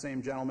observed that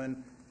same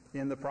gentleman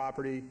in the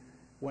property.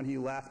 When he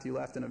left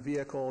in a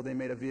vehicle. They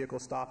made a vehicle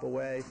stop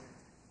away,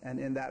 and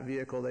in that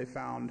vehicle they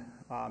found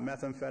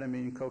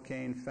methamphetamine,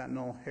 cocaine,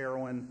 fentanyl,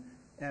 heroin,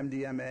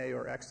 MDMA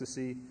or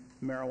ecstasy,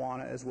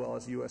 marijuana, as well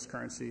as U.S.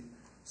 currency.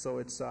 So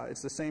it's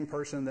the same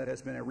person that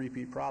has been a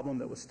repeat problem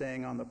that was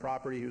staying on the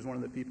property. He was one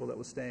of the people that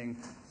was staying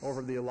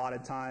over the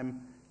allotted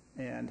time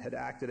and had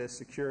acted as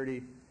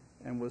security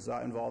and was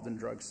involved in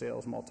drug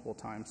sales multiple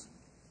times.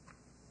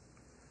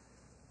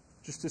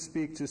 Just to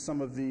speak to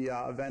some of the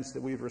events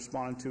that we've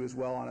responded to as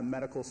well on a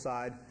medical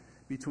side,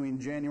 between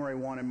January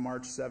 1 and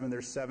March 7,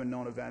 there's 7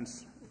 known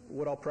events.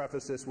 What I'll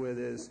preface this with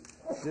is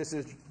this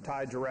is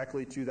tied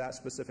directly to that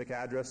specific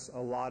address. A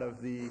lot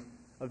of the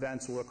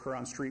events will occur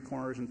on street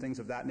corners and things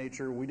of that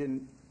nature.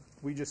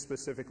 We just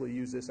specifically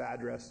use this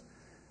address.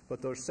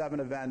 But those 7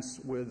 events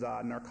with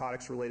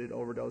narcotics-related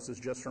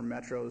overdoses just from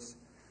metros,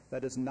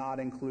 that does not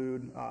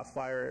include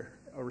fire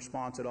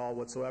response at all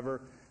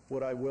whatsoever.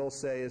 What I will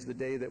say is the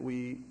day that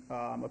we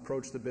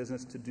approached the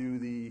business to do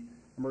the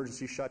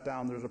emergency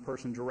shutdown, there was a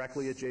person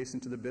directly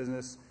adjacent to the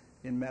business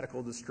in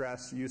medical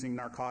distress using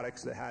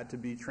narcotics that had to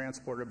be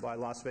transported by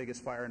Las Vegas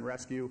Fire and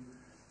Rescue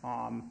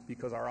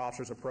because our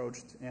officers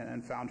approached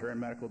and found her in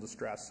medical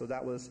distress. So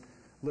that was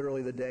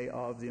literally the day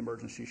of the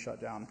emergency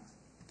shutdown.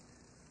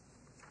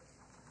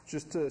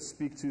 Just to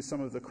speak to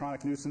some of the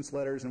chronic nuisance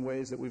letters and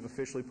ways that we've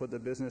officially put the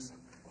business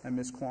and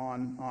Ms.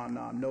 Kwan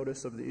on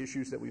notice of the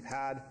issues that we've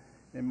had.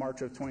 In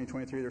March of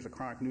 2023, there's a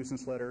chronic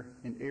nuisance letter.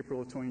 In April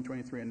of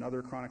 2023,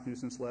 another chronic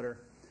nuisance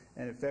letter.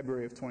 And in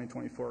February of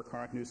 2024, a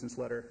chronic nuisance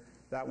letter.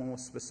 That one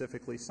was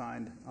specifically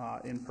signed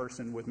in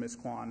person with Ms.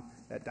 Kwan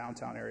at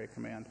Downtown Area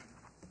Command.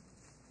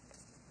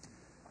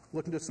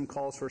 Looking at some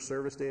calls for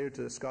service data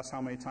to discuss how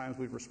many times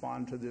we've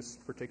responded to this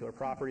particular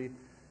property.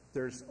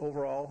 There's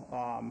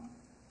overall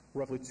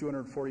roughly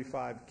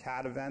 245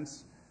 CAT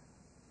events,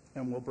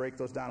 and we'll break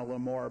those down a little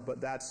more,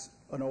 but that's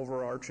an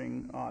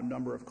overarching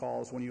number of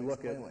calls. When you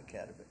look at what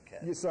CAT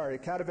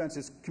CAT events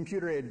is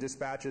computer-aided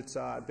dispatch. It's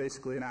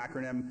basically an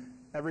acronym.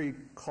 Every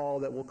call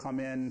that will come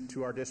in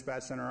to our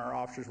dispatch center, our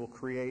officers will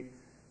create,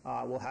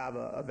 will have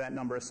an event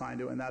number assigned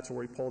to it, and that's where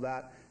we pull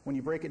that. When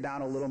you break it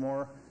down a little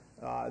more,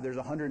 there's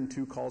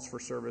 102 calls for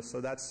service.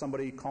 So that's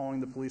somebody calling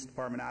the police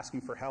department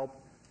asking for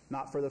help,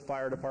 not for the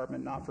fire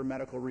department, not for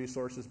medical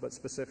resources, but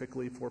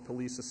specifically for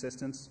police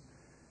assistance.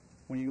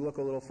 When you look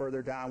a little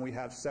further down, we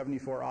have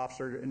 74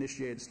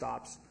 officer-initiated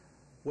stops.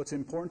 What's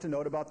important to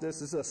note about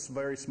this is a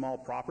very small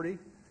property,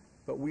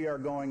 but we are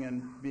going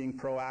and being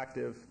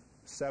proactive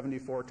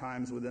 74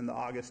 times within the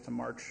August to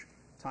March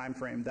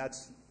timeframe.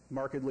 That's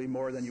markedly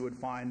more than you would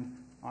find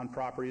on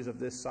properties of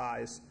this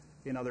size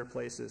in other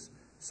places.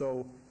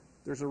 So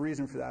there's a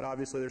reason for that.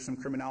 Obviously, there's some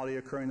criminality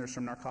occurring, there's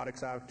some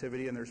narcotics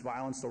activity, and there's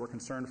violence, so we're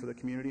concerned for the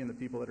community and the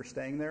people that are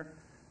staying there.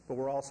 But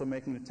we're also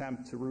making an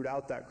attempt to root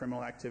out that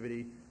criminal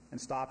activity and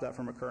stop that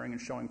from occurring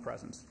and showing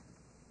presence.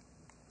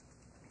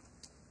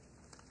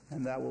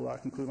 And that will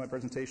conclude my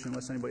presentation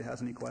unless anybody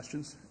has any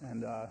questions.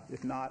 And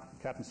if not,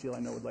 Captain Steele, I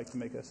know, would like to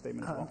make a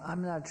statement as well.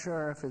 I'm not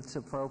sure if it's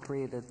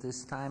appropriate at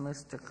this time,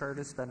 Mr.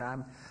 Curtis, but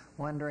I'm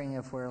wondering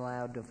if we're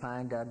allowed to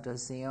find out,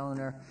 does the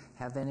owner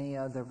have any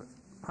other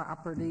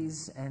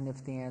properties? And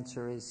if the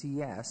answer is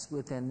yes,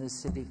 within the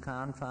city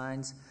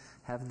confines,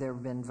 have there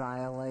been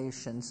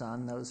violations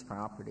on those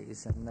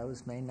properties? And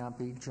those may not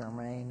be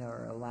germane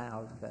or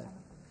allowed, but...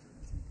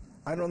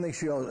 I don't think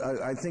she owns,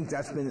 I think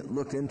that's been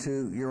looked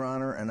into, Your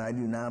Honor, and I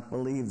do not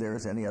believe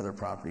there's any other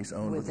properties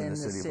owned within the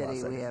city of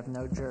Las Vegas. We have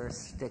no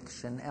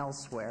jurisdiction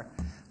elsewhere,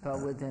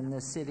 but within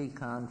the city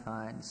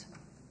confines.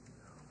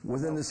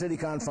 Within the city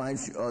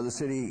confines, the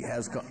city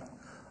has...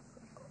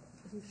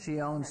 She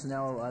owns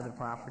no other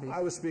property?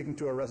 I was speaking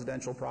to a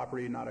residential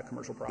property, not a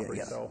commercial property,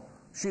 yes. so...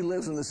 She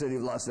lives in the city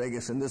of Las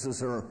Vegas, and this is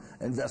her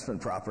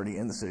investment property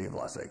in the city of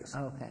Las Vegas.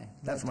 Okay.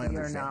 That's my understanding. To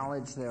your understanding.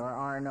 knowledge, there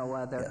are no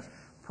other... Yes.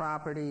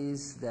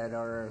 properties that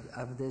are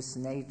of this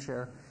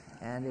nature,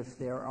 and if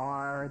there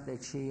are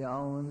that she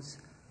owns,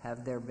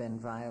 have there been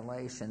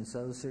violations?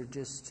 Those are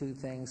just two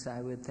things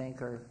I would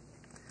think are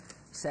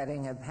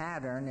setting a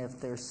pattern if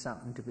there's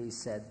something to be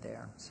said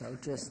there. So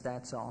just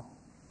that's all.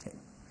 Okay.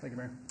 Thank you,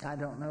 Mayor. I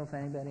don't know if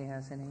anybody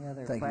has any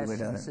other Thank you,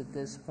 questions Lieutenant. at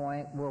this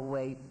point. We'll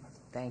wait.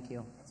 Thank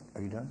you.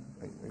 Are you done?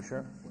 Are you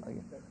sure?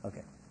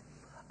 Okay.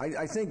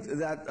 I think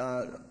that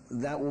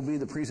that will be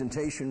the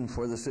presentation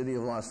for the city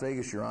of Las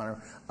Vegas, Your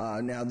Honor.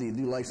 Now, the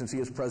licensee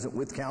is present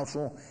with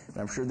counsel, and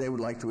I'm sure they would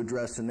like to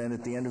address, and then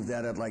at the end of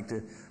that, I'd like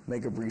to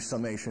make a brief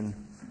summation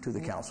to the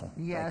council.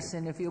 Yes,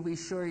 and if you'll be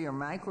sure your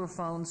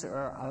microphones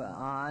are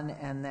on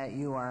and that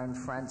you are in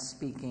front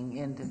speaking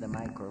into the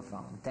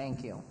microphone.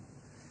 Thank you.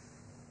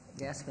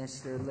 Yes,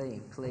 Mr.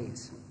 Lee,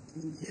 please.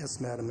 Yes,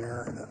 Madam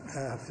Mayor.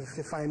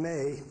 If I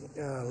may,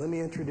 let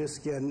me introduce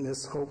again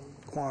Ms. Hope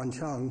Kwan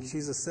Chung.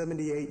 She's a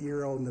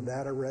 78-year-old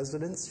Nevada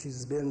resident.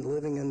 She's been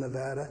living in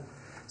Nevada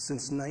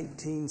since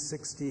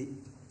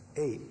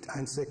 1968.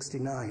 I'm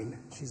 69.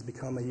 She's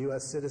become a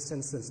U.S.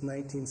 citizen since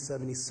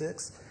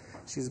 1976.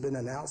 She's been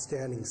an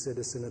outstanding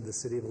citizen of the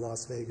city of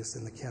Las Vegas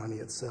and the county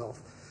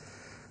itself.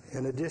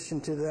 In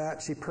addition to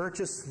that, she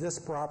purchased this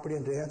property,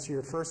 and to answer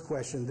your first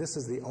question, this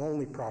is the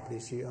only property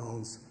she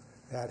owns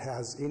that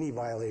has any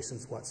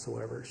violations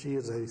whatsoever. She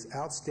is an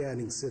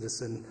outstanding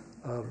citizen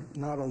of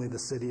not only the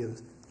city of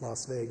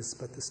Las Vegas,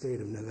 but the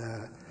state of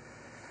Nevada.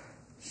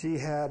 She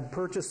had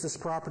purchased this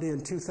property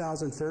in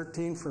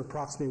 2013 for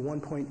approximately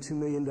 $1.2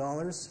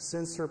 million.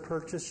 Since her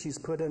purchase, she's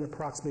put in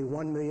approximately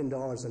 $1 million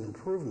in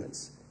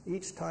improvements.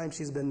 Each time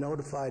she's been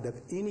notified of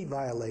any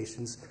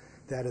violations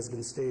that has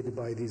been stated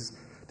by these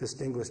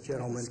distinguished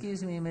gentlemen.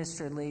 Excuse me,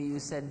 Mr. Lee, you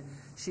said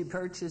she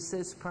purchased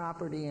this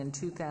property in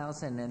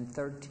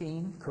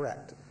 2013?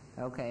 Correct.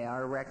 Okay,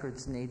 our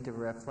records need to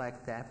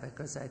reflect that,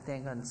 because I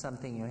think on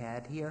something you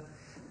had here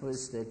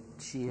was that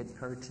she had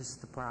purchased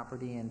the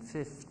property in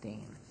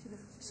 15.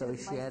 So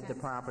she had the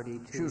property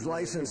too. She was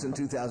licensed in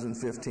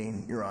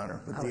 2015, Your Honor,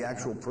 but the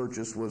actual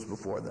purchase was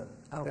before that.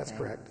 Okay. That's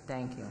correct.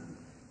 Thank you.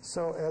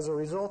 So as a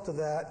result of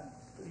that,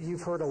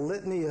 you've heard a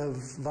litany of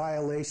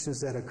violations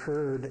that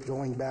occurred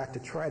going back to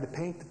try to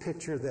paint the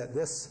picture that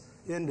this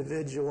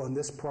individual and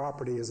this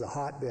property is a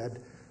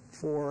hotbed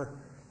for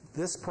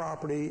this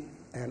property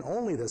and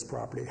only this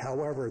property.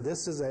 However,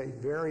 this is a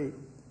very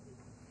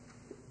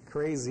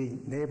crazy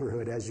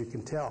neighborhood, as you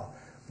can tell.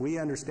 We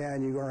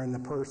understand you are in the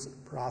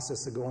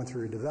process of going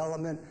through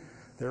development.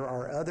 There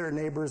are other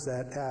neighbors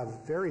that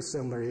have very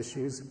similar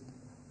issues.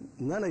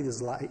 None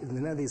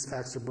of these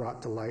facts are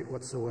brought to light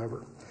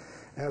whatsoever.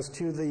 As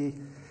to the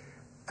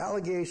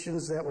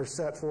allegations that were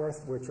set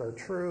forth, which are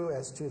true,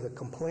 as to the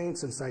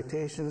complaints and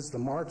citations, the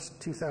March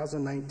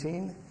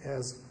 2019,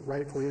 as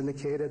rightfully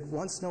indicated,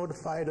 once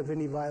notified of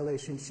any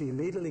violation, she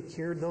immediately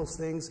cured those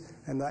things,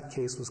 and that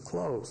case was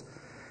closed.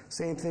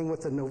 Same thing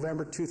with the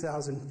November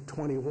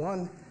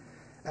 2021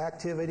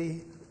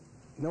 activity,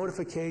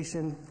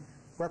 notification,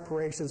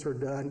 reparations were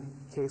done,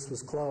 case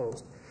was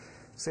closed.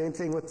 Same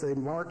thing with the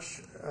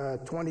March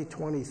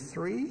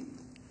 2023.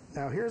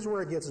 Now here's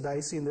where it gets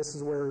dicey, and this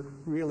is where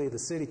really the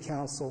city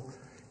council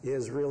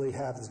really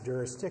have this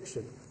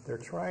jurisdiction. They're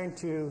trying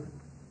to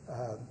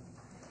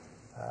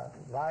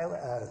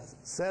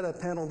set a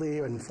penalty,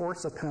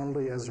 enforce a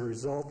penalty as a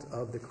result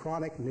of the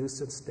chronic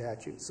nuisance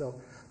statute. So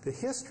the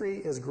history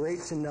is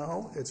great to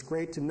know. It's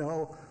great to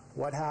know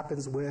what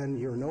happens when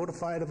you're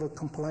notified of a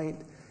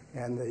complaint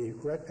and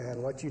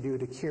what you do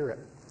to cure it.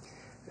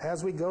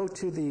 As we go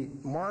to the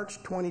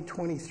March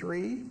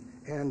 2023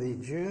 and the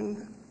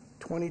June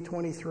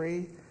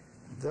 2023,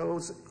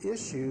 those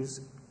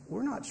issues,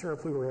 we're not sure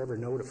if we were ever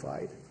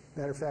notified.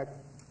 Matter of fact,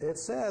 it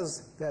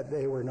says that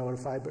they were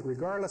notified, but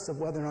regardless of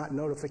whether or not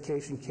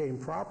notification came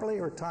properly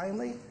or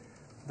timely,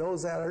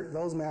 those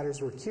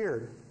matters were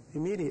cured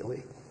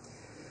immediately.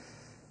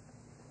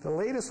 The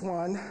latest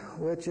one,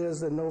 which is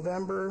the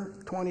November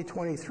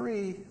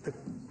 2023, the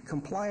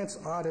compliance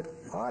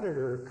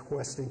auditor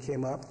question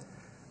came up.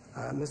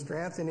 Mr.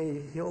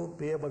 Anthony, he'll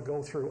be able to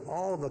go through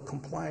all of the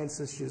compliance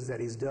issues that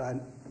he's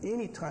done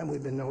anytime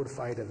we've been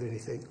notified of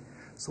anything.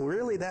 So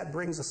really that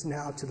brings us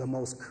now to the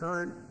most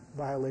current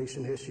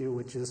violation issue,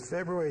 which is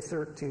February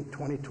 13,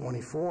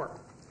 2024.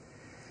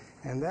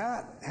 And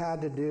that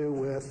had to do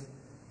with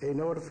a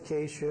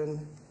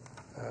notification.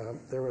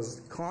 There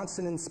was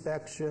constant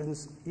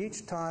inspections.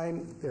 Each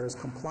time there's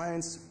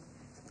compliance,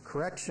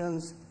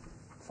 corrections,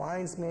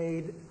 fines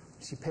made.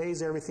 She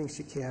pays everything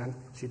she can.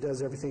 She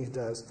does everything she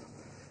does.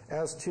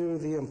 As to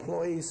the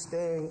employees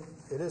staying,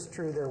 it is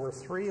true there were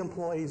 3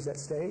 employees that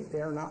stayed.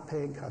 They are not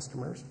paying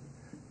customers.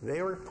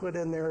 They were put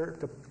in there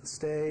to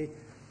stay,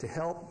 to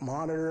help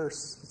monitor,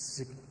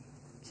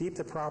 keep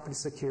the property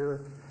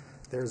secure.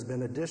 There's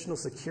been additional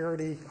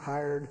security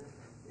hired.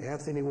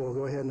 Anthony will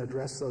go ahead and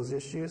address those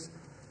issues.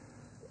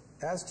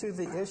 As to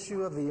the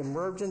issue of the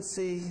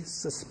emergency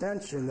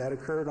suspension that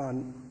occurred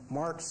on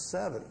March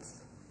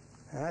 7th,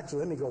 actually,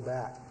 let me go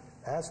back.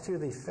 As to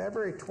the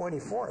February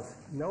 24th,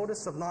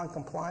 notice of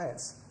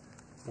noncompliance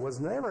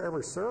was never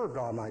ever served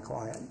on my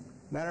client.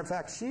 Matter of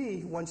fact,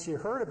 she, when she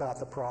heard about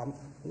the problem,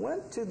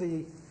 went to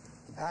the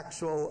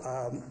actual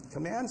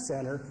command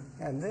center,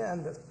 and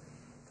then the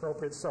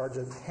appropriate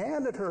sergeant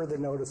handed her the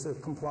notice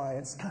of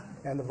compliance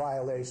and the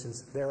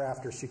violations.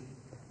 Thereafter, she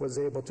was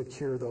able to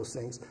cure those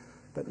things.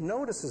 But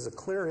notice is a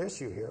clear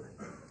issue here.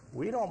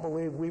 We don't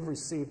believe we've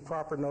received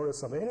proper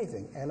notice of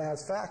anything. And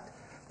as fact,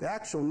 the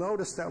actual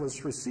notice that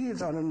was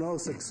received on a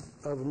notice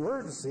of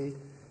emergency,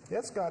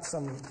 it's got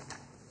some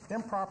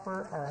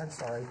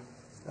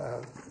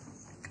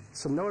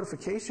some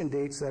notification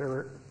dates that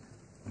are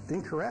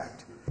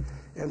incorrect.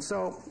 And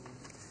so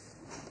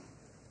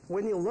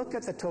when you look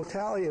at the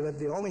totality of it,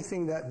 the only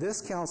thing that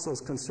this council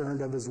is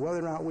concerned of is whether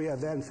or not we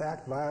have in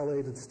fact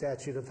violated the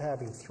statute of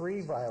having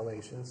 3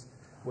 violations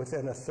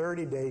within a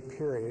 30-day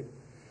period.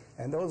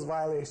 And those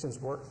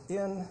violations were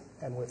in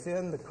and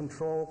within the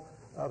control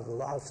of the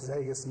Las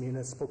Vegas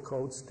Municipal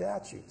Code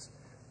statutes.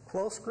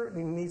 Close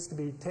scrutiny needs to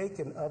be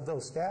taken of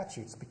those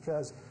statutes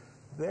because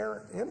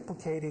they're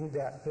implicating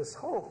that Ms.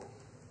 Hope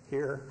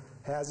here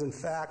has in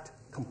fact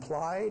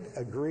complied,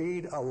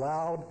 agreed,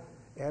 allowed,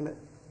 and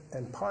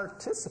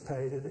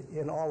participated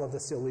in all of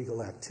this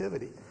illegal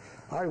activity.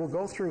 I will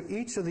go through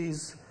each of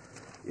these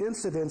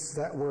incidents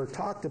that were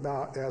talked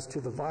about as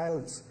to the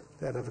violence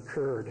that have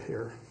occurred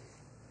here.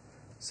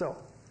 So,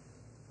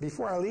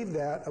 before I leave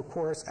that, of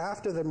course,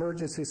 after the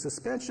emergency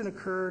suspension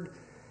occurred,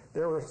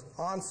 there were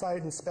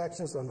on-site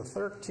inspections on the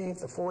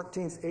 13th, the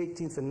 14th,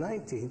 18th, and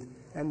 19th,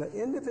 and the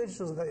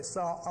individuals that they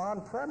saw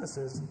on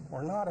premises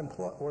were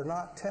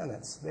not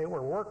tenants. They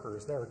were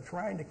workers. They were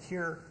trying to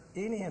cure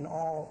any and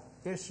all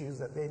issues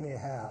that they may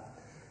have.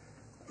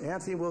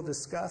 Anthony will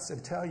discuss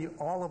and tell you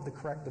all of the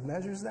corrective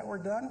measures that were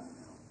done,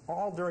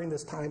 all during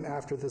this time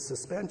after the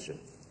suspension.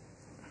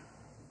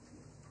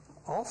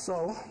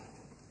 Also,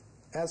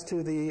 as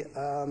to the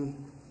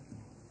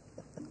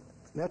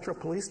Metro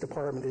Police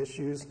Department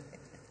issues,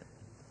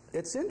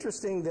 it's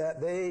interesting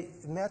that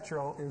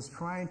Metro is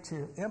trying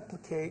to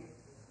implicate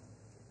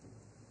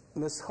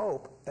Ms.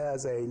 Hope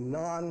as a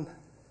non-good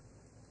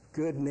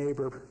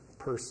neighbor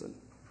person,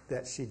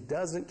 that she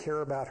doesn't care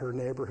about her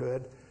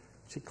neighborhood.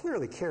 She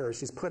clearly cares.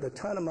 She's put a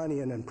ton of money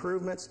in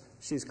improvements.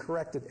 She's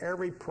corrected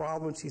every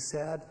problem she's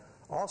had.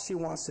 All she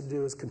wants to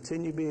do is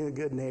continue being a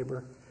good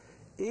neighbor.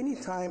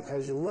 Anytime,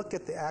 as you look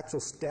at the actual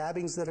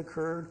stabbings that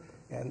occurred,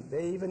 and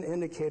they even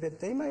indicated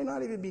they may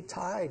not even be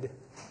tied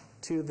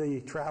to the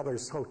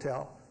Travelers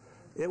Hotel.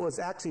 It was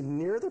actually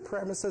near the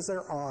premises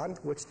they're on,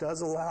 which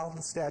does allow,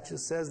 the statute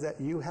says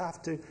that you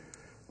have to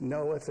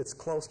know if it's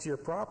close to your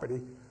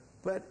property.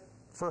 But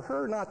for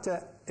her not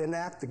to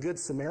enact the Good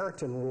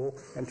Samaritan rule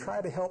and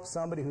try to help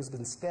somebody who's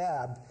been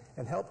stabbed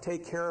and help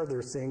take care of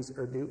their things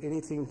or do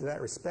anything to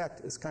that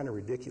respect is kind of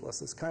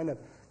ridiculous. It's kind of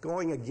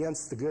going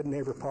against the good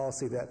neighbor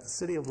policy that the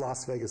city of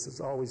Las Vegas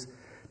has always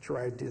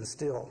tried to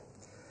instill.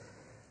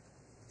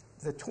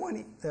 The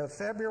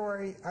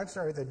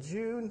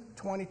June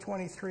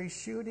 2023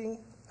 shooting,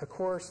 of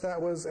course,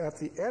 that was at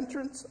the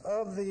entrance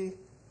of the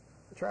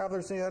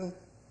Travelers Inn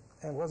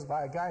and was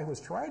by a guy who was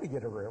trying to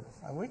get a room.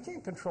 And we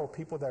can't control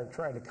people that are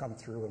trying to come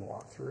through and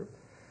walk through.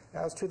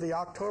 As to the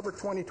October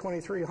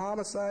 2023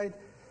 homicide,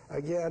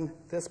 again,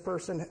 this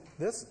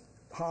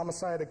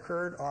homicide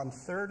occurred on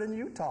 3rd and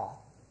Utah.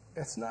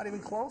 It's not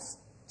even close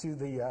to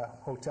the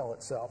hotel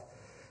itself.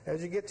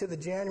 As you get to the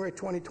January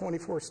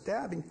 2024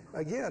 stabbing,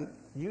 again,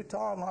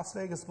 Utah and Las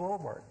Vegas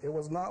Boulevard. It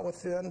was not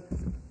within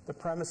the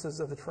premises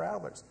of the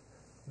Travelers.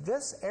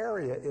 This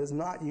area is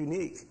not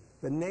unique.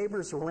 The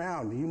neighbors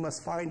around, you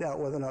must find out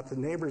whether or not the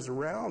neighbors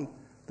around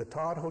the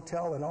Todd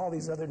Hotel and all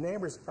these other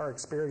neighbors are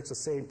experiencing the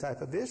same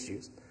type of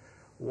issues.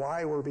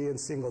 Why we're being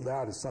singled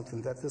out is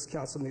something that this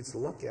council needs to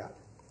look at.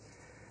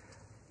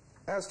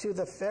 As to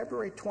the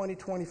February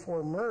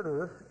 2024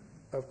 murder,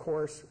 of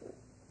course,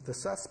 the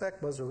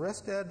suspect was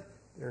arrested.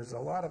 There's a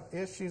lot of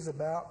issues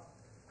about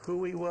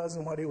who he was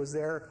and what he was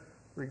there.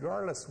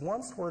 Regardless,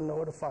 once we're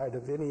notified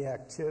of any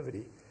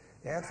activity,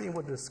 Anthony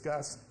would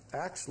discuss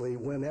actually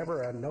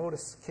whenever a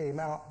notice came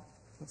out,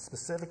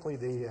 specifically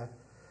the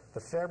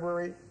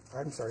February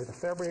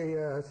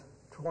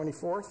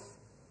 24th,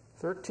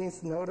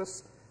 13th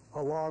notice,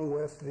 along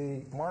with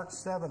the March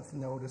 7th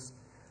notice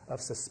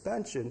of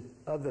suspension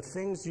of the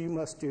things you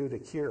must do to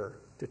cure,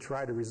 to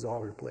try to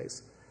resolve your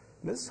place.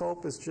 Ms.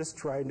 Hope is just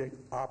trying to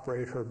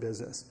operate her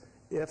business.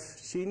 If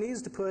she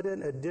needs to put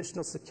in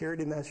additional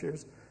security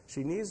measures,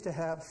 she needs to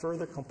have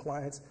further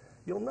compliance.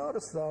 You'll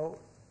notice, though,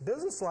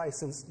 business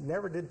license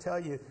never did tell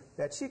you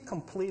that she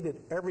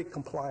completed every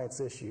compliance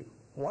issue.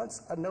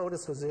 Once a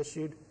notice was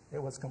issued,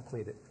 it was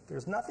completed.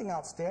 There's nothing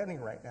outstanding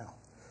right now.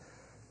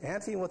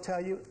 Anthony will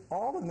tell you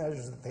all the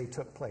measures that they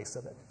took place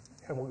of it,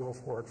 and we'll go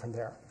forward from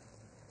there.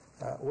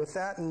 With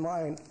that in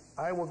mind,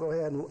 I will go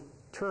ahead and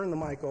turn the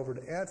mic over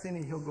to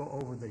Anthony. He'll go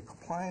over the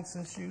compliance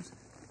issues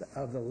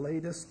of the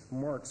latest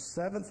March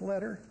 7th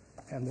letter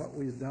and what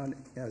we've done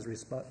as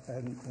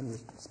in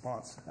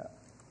response to that.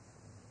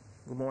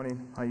 Good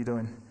morning. How you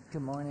doing?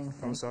 Good morning.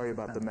 I'm sorry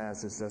about the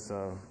mass. It's just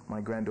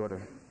my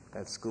granddaughter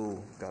at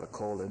school got a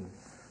cold and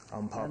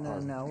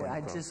No.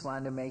 I just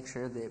wanted to make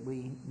sure that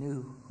we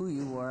knew who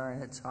you were,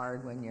 and it's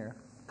hard when you're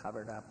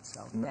covered up,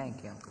 so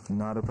thank you.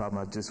 Not a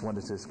problem. I just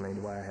wanted to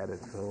explain why I had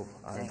it, so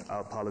I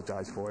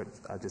apologize for it.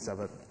 I just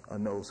have a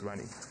nose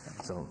running.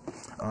 So,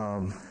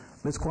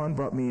 Ms. Kwan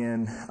brought me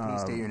in.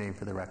 Please state your name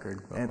for the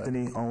record.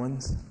 Anthony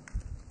Owens.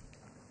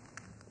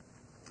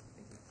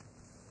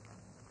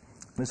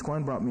 Ms.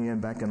 Kwan brought me in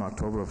back in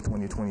October of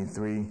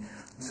 2023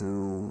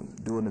 to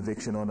do an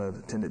eviction on a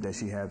tenant that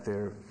she had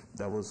there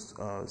that was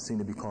seen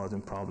to be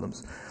causing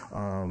problems.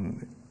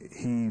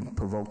 He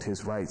provoked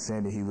his right,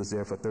 saying that he was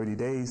there for 30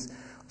 days,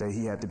 that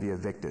he had to be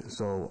evicted.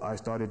 So I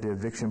started the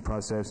eviction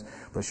process,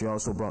 but she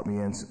also brought me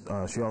in,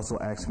 she also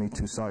asked me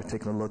to start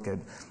taking a look at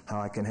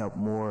how I can help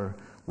more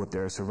with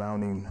their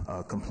surrounding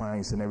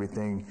compliance and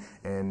everything.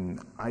 And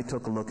I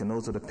took a look, and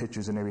those are the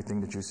pictures and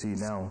everything that you see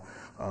now,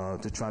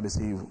 to try to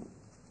see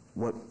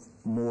what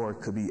more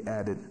could be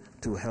added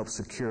to help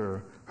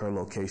secure her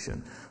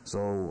location.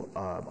 So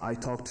I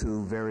talked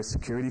to various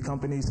security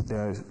companies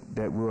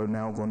that we're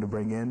now going to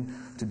bring in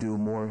to do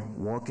more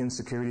walk-in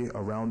security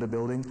around the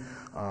building,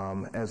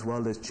 as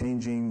well as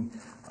changing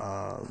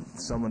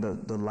some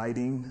of the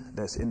lighting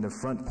that's in the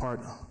front part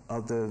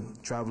of the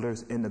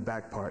travelers in the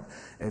back part.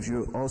 If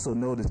you also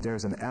notice,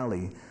 there's an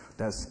alley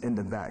that's in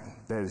the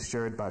back that is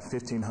shared by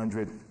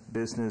 1,500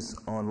 business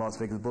on Las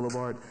Vegas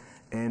Boulevard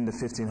and the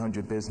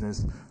 1,500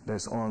 business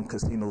that's on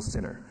Casino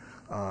Center.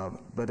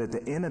 But at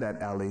the end of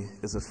that alley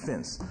is a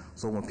fence.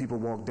 So when people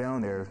walk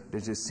down there,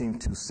 they just seem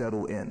to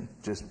settle in,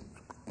 just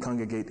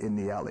congregate in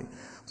the alley.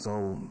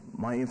 So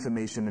my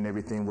information and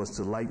everything was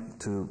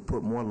to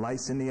put more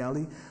lights in the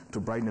alley to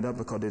brighten it up,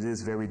 because it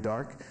is very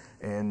dark,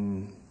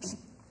 and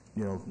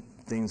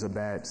things are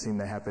bad seem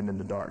to happen in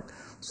the dark.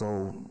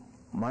 So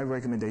my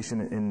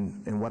recommendation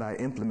and what I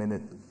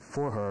implemented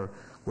for her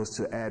was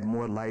to add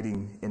more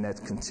lighting in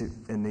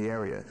the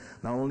area,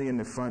 not only in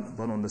the front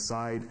but on the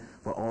side,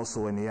 but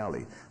also in the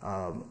alley.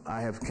 I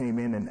have came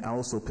in and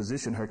also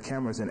positioned her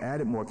cameras and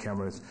added more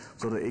cameras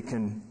so that it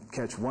can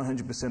catch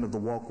 100% of the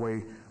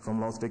walkway from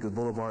Las Vegas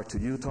Boulevard to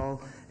Utah,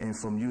 and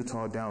from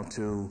Utah down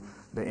to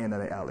the end of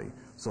the alley.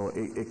 So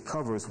it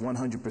covers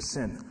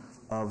 100%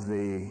 of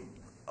the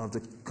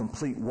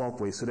complete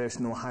walkway, so there's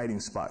no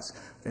hiding spots.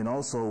 And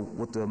also,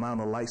 with the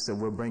amount of lights that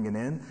we're bringing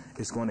in,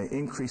 it's going to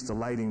increase the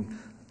lighting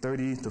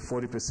 30 to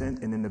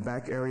 40%, and in the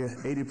back area,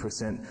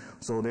 80%,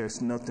 so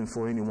there's nothing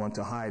for anyone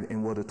to hide.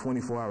 And with the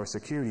 24-hour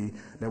security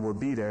that will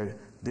be there,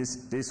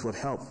 this would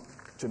help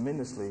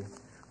tremendously.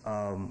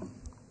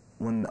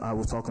 When I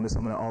was talking to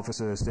some of the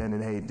officers, saying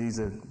that, hey,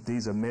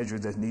 these are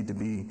measures that need to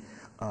be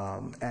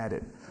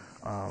added.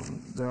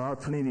 There are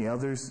plenty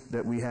others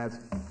that we have,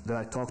 that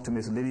I talked to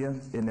Ms. Lydia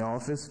in the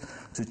office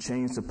to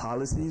change the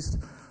policies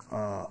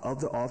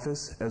of the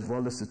office, as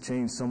well as to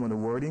change some of the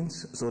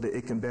wordings so that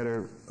it can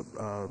better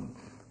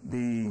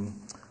be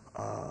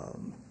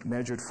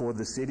measured for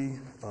the city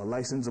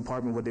license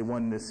department, what they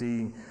wanted to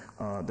see,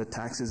 the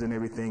taxes and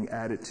everything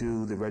added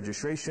to the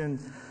registration,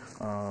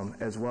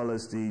 as well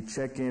as the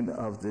check-in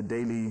of the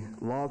daily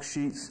log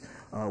sheets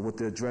with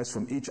the address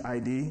from each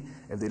ID.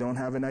 If they don't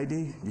have an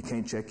ID, you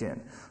can't check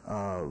in.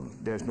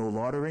 There's no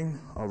loitering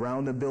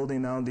around the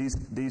building now.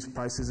 These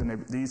prices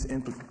and these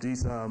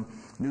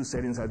new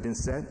settings have been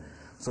set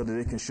so that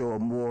they can show a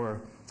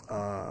more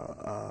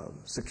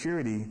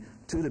security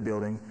to the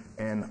building.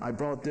 And I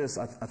brought this,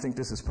 I think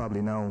this is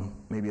probably now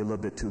maybe a little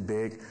bit too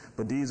big,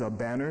 but these are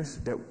banners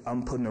that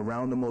I'm putting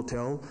around the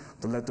motel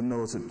to let them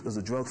know it's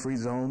a drug-free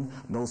zone,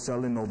 no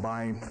selling, no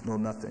buying, no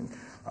nothing.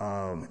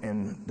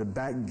 And the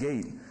back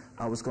gate,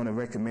 I was going to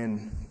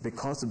recommend,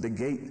 because of the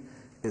gate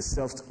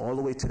itself all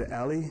the way to the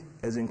alley,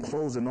 is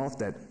enclosing off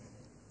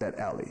that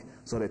alley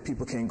so that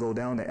people can't go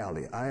down the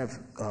alley. I have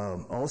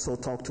also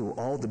talked to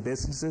all the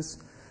businesses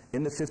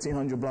in the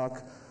 1500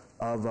 block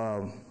of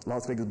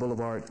Las Vegas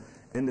Boulevard,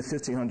 in the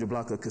 1500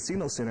 block of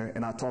Casino Center,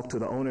 and I talked to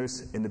the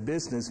owners and the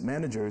business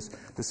managers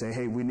to say,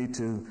 hey, we need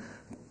to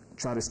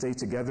try to stay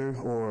together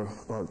or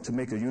to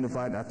make a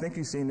unified. I think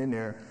you've seen in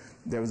there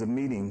was a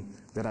meeting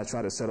that I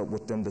tried to set up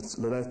with them to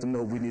let them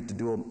know we need to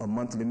do a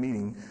monthly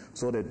meeting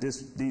so that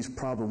these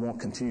problems won't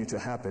continue to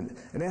happen.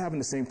 And they're having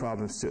the same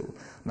problems too.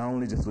 Not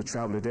only just with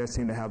travelers, they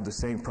seem to have the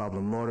same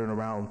problem, loitering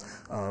around,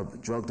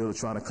 drug dealers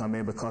trying to come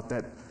in, because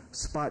that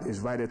spot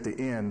is right at the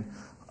end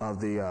of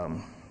the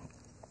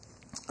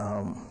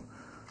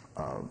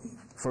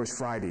First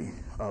Friday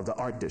of the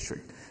Art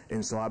District.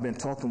 And so I've been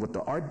talking with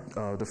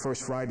the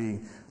First Friday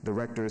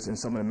directors and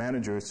some of the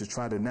managers to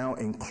try to now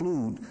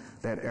include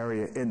that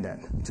area in that,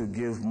 to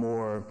give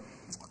more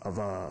of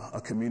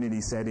a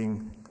community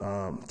setting,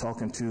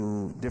 talking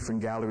to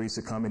different galleries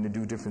to come in and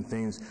do different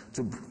things,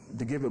 to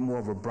give it more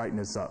of a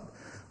brightness up.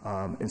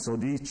 And so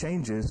these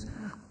changes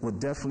would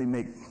definitely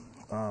make,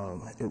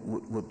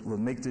 would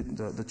make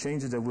the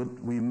changes that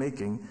we're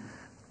making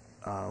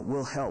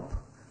will help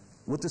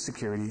with the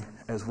security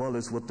as well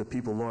as with the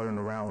people loitering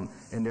around,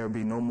 and there'll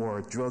be no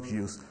more drug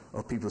use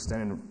of people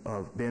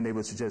being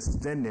able to just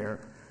stand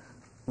there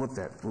with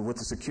that. But with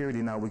the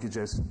security now, we could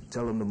just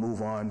tell them to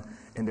move on,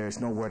 and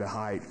there's nowhere to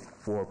hide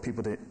for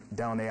people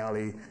down the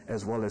alley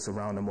as well as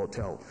around the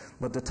motel.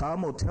 But the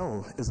Tom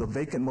Motel is a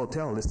vacant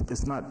motel.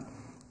 It's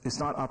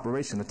not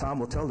operation. The Tom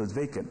Motel is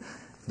vacant.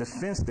 The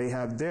fence they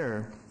have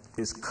there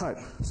is cut,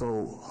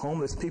 so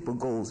homeless people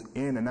goes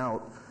in and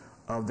out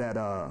of that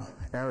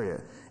area.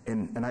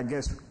 And I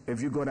guess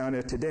if you go down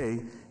there today,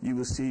 you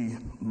will see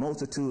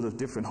multitude of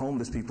different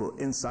homeless people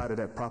inside of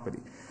that property.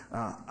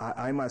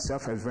 I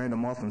myself have ran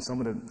them off, and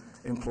some of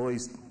the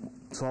employees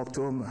talk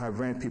to them. I've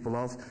ran people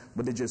off,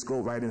 but they just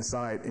go right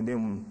inside, and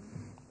then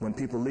when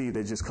people leave,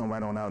 they just come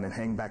right on out and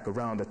hang back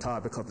around the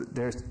Todd, because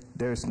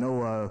there's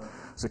no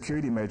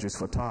security measures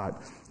for Todd.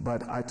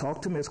 But I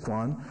talked to Ms.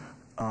 Kwan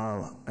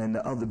and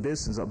the other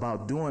business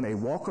about doing a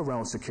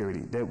walk-around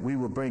security, that we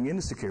would bring in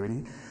the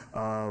security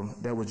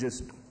that would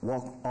just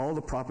walk all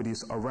the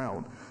properties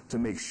around to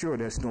make sure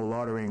there's no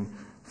loitering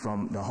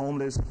from the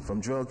homeless, from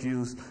drug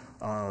use,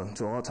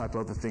 to all type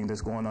of other things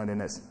that's going on in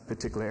that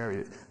particular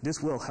area.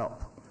 This will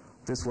help.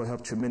 This will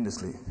help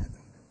tremendously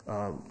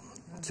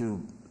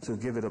to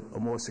give it a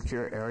more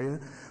secure area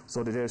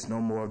so that there's no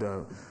more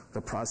of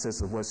the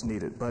process of what's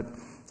needed. But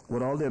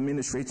with all the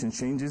administration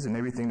changes and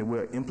everything that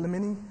we're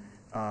implementing,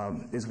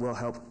 it will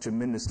help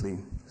tremendously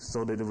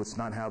so that it would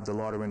not have the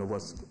loitering of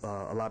what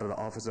a lot of the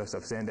officers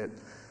have said that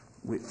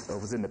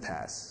was in the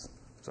past.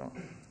 So.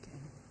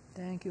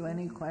 Thank you.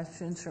 Any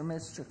questions for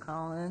Mr.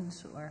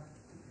 Collins? Or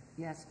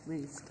yes,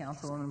 please,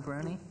 Councilwoman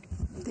Bruni.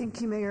 Thank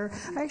you, Mayor.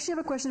 I actually have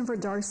a question for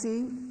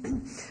Darcy.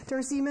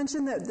 Darcy, you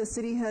mentioned that the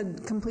city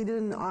had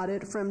completed an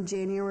audit from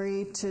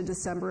January to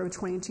December of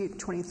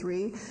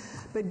 2023,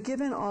 but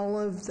given all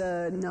of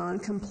the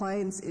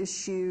non-compliance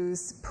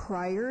issues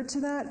prior to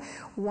that,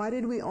 why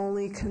did we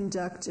only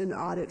conduct an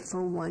audit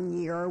for 1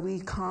 year? Are we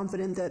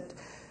confident that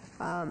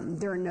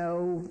there are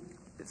no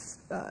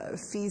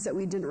fees that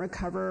we didn't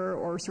recover,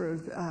 or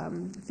sort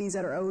of fees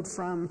that are owed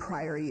from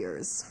prior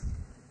years?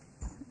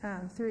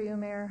 Through you,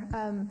 Mayor.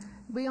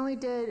 We only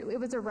did, it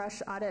was a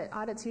rush audit.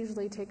 Audits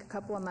usually take a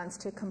couple of months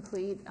to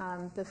complete.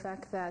 The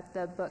fact that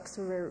the books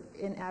were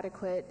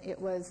inadequate, it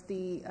was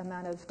the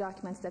amount of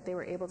documents that they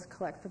were able to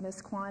collect from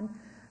Ms. Kwan.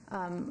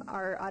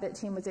 Our audit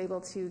team was able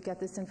to get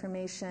this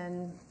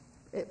information.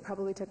 It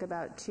probably took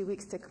about 2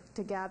 weeks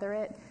to gather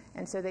it,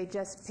 and so they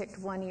just picked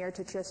 1 year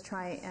to just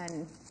try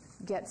and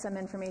get some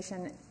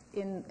information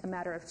in a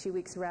matter of 2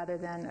 weeks rather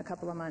than a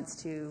couple of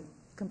months to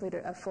complete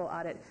a full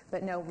audit.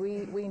 But no,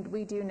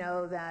 we do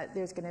know that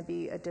there's going to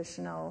be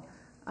additional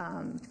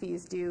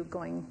fees due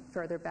going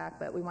further back,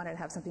 but we wanted to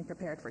have something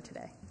prepared for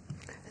today.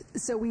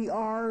 So we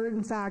are,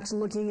 in fact,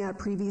 looking at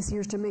previous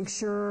years to make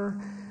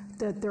sure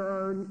that there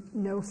are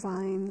no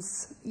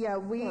fines? Yeah,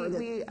 we'll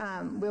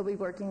be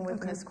working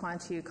with Ms. Kwan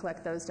to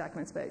collect those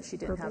documents, but she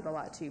didn't have a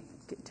lot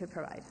to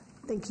provide.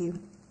 Thank you.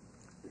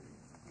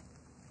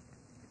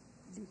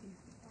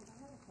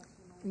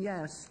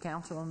 Yes,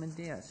 Councilwoman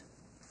Diaz.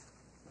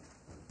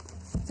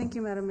 Thank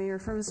you, Madam Mayor.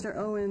 For Mr.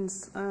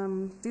 Owens,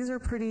 these are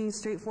pretty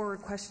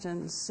straightforward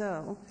questions.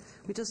 So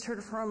we just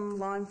heard from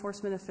law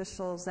enforcement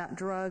officials that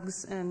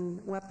drugs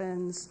and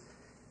weapons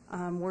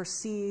were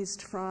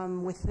seized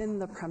from within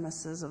the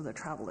premises of the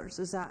travelers.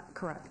 Is that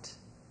correct?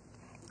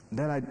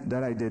 That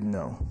I didn't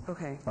know.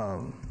 Okay.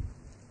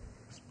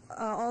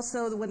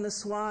 Also, when the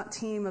SWAT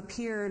team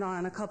appeared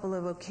on a couple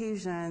of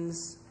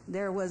occasions,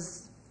 there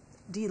was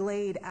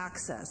delayed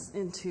access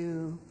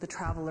into the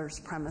travelers'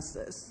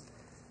 premises.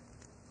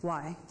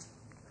 Why?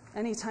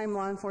 Anytime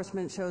law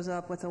enforcement shows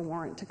up with a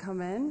warrant to come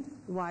in,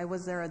 why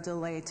was there a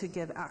delay to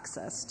give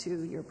access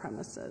to your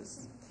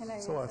premises?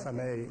 So if I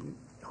may...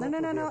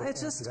 No, it's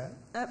just,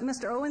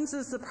 Mr. Owens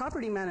is the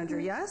property manager,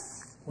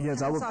 yes?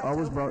 Yes, I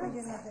was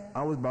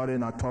brought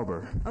in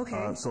October.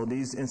 Okay. So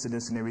these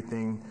incidents and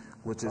everything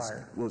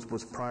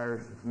was prior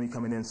to me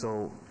coming in,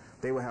 so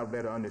they would have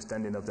better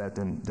understanding of that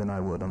than I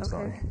would. I'm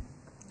sorry.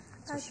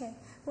 Okay.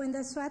 When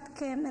the SWAT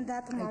came at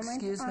that moment...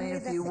 Excuse me,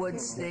 if you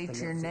would state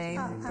your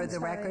name for the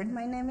record.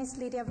 My name is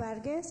Lydia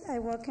Vargas. I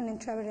work in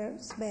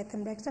Travelers Bed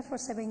and Breakfast for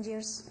 7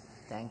 years.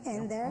 Thank you.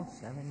 in there?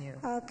 7 years.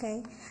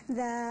 Okay.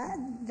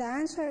 The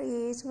answer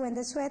is when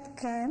the sweat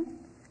came,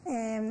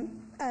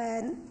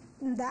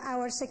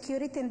 our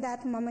security in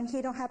that moment,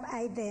 he don't have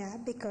idea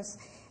because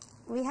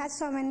we had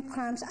so many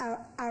crimes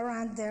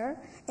around there,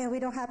 and we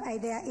don't have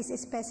idea it's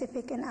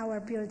specific in our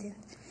building.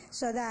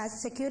 So the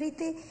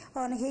security,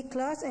 he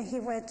closed and he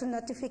went to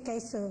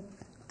notification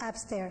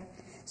upstairs.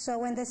 So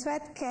when the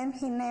sweat came,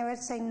 he never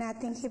said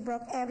nothing. He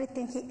broke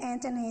everything. He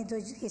entered and he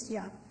did his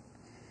job.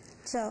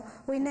 So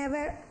we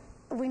never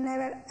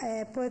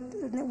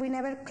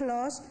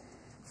closed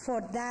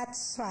for that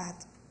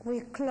SWAT.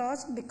 We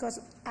closed because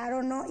I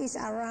don't know it's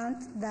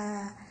around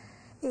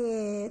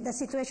the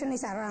situation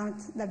is around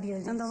the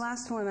building. And the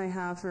last one I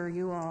have for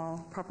you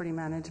all, property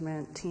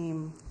management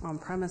team on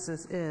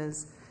premises,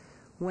 is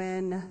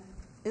when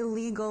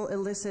illegal,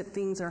 illicit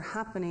things are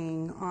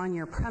happening on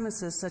your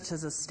premises, such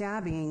as a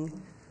stabbing,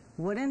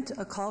 wouldn't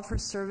a call for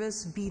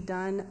service be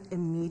done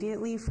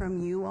immediately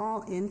from you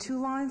all into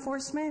law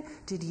enforcement?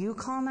 Did you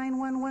call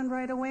 911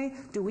 right away?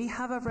 Do we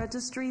have a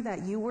registry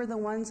that you were the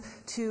ones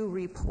to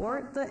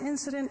report the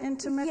incident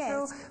into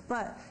Metro? Yes.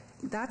 But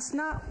that's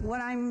not what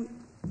I'm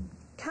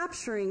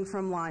capturing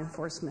from law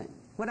enforcement.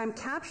 What I'm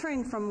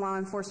capturing from law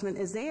enforcement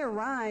is they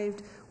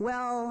arrived,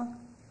 well,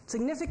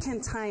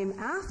 significant time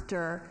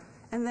after,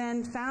 and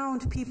then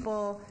found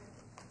people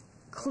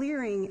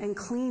clearing and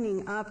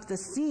cleaning up the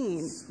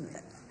scene.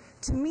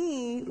 To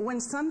me, when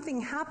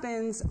something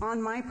happens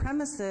on my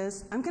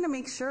premises, I'm going to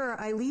make sure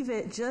I leave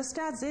it just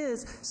as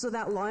is so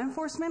that law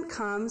enforcement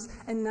comes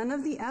and none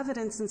of the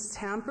evidence is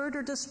tampered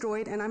or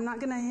destroyed, and I'm not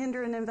going to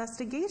hinder an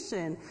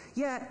investigation.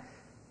 Yet,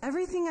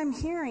 everything I'm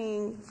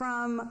hearing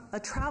from a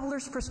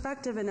traveler's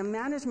perspective and a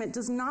management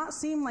does not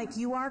seem like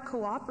you are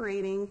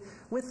cooperating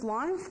with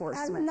law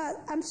enforcement.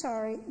 I'm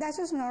sorry, that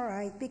is not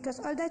right, because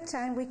all the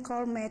time we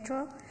call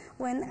Metro.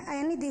 When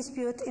any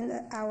dispute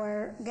in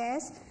our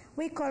guests,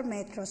 we call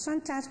Metro.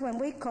 Sometimes when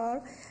we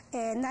call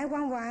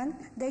 911,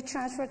 they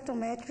transfer to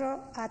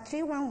Metro at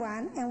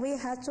 311, and we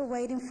have to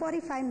wait in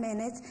 45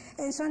 minutes,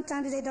 and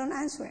sometimes they don't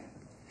answer.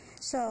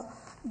 So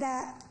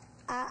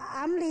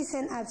I'm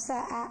listening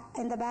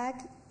in the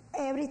back,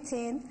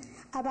 everything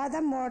about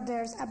the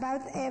murders,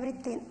 about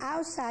everything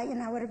outside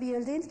in our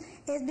buildings,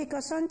 is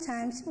because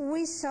sometimes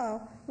we saw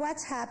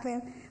what's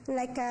happened,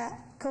 like a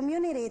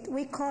community,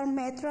 we call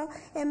Metro,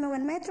 and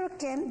when Metro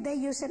came, they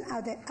used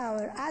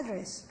our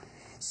address.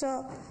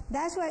 So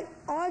that's why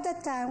all the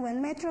time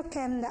when Metro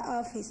came in the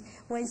office,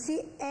 when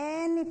see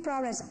any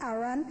problems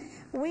around,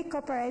 we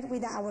cooperate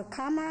with our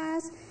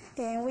cameras,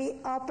 and we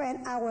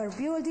open our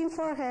building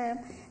for her.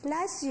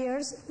 Last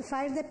year's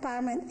fire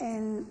department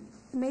and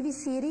maybe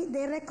city,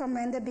 they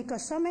recommended,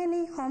 because so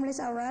many homeless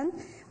around,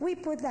 we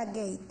put a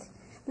gate.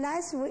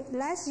 Last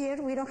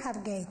year, we don't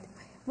have gate.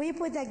 We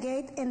put a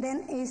gate, and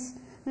then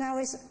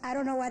I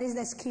don't know what is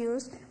the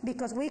excuse,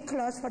 because we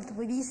closed to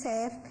be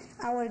safe,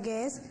 our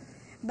guests,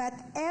 but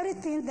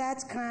everything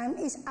that's crime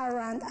is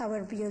around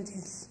our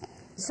buildings.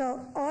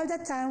 So all the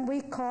time we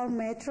call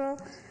Metro.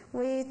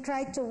 We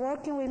try to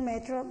work with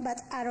Metro,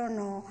 but I don't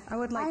know. I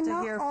would like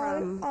to hear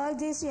from all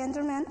these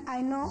gentlemen.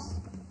 I know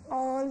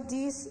all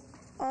these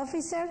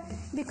officers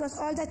because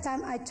all the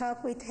time I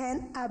talk with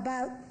him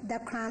about the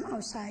crime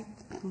outside.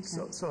 Okay.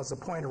 So as a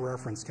point of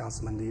reference,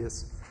 Councilman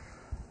Diaz,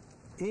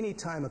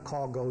 anytime a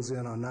call goes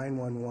in on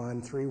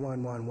 911,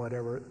 311,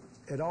 whatever,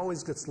 it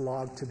always gets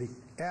logged to the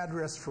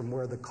address from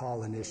where the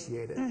call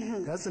initiated.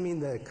 Mm-hmm. Doesn't mean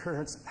the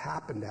occurrence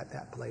happened at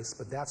that place,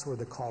 but that's where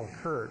the call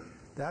occurred.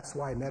 That's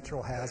why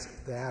Metro has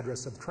the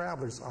address of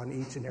travelers on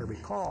each and every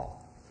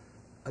call.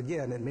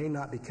 Again, it may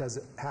not because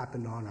it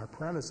happened on our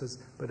premises,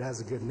 but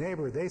as a good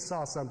neighbor, they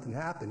saw something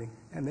happening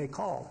and they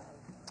called.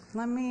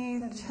 Let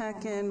me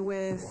check in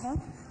with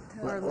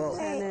our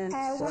Lieutenant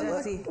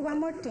Jesse.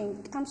 One more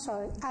thing, I'm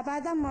sorry.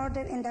 About the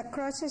murder in the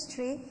cross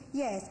street,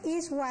 yes,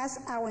 it was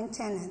our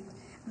tenant.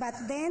 But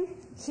then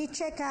he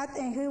checked out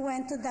and he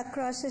went to the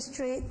cross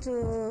street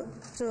to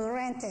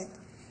rent it.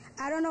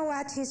 I don't know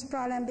what his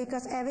problem,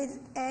 because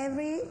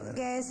every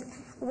guest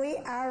we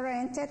are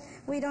rented,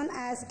 we don't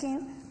ask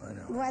him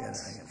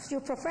what's your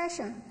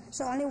profession.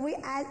 So only we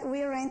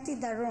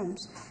rented the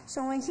rooms.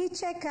 So when he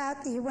checked out,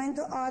 he went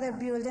to other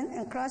building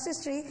and across the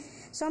street,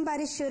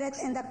 somebody shoot it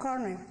in the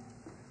corner.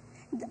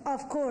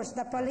 Of course,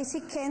 the police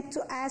came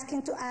to ask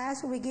him to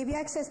ask, we give you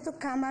access to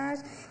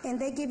cameras, and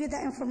they give you the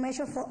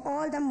information for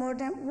all the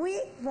murder. We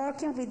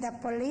working with the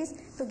police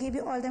to give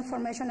you all the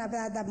information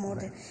about the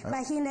murder.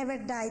 But he never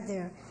died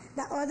there.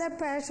 The other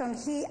person,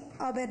 he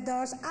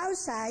overdosed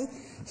outside,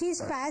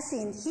 he's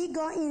passing. He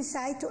go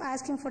inside to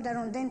ask him for the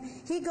room. Then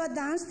he go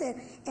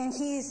downstairs, and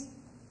he's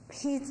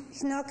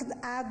knocked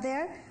out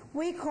there.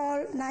 We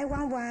call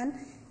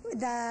 911,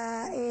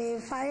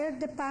 the fire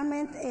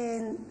department,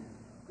 and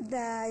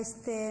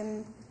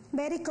the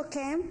medical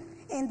came,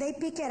 and they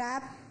pick it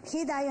up.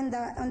 He died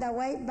on the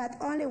way, but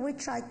only we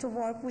try to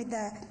work with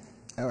the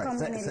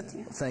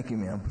community. Thank you,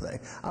 ma'am.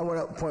 I want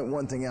to point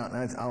one thing out,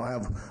 and I'll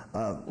have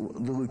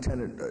the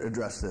lieutenant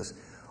address this.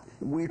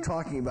 We're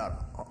talking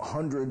about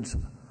hundreds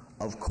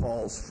of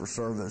calls for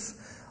service.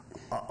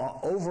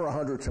 over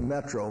 100 to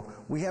Metro.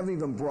 We haven't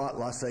even brought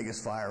Las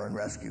Vegas Fire and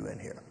Rescue in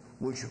here,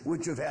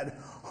 which have had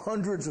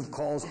hundreds of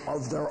calls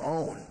of their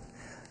own.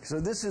 So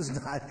this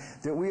is not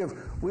that we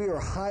are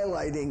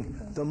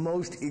highlighting the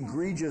most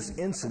egregious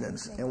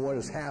incidents and what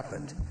has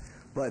happened,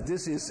 but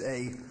this is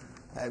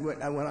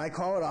when I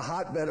call it a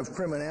hotbed of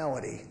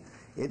criminality,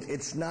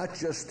 it's not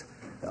just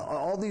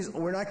all these.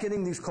 We're not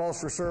getting these calls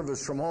for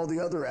service from all the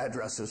other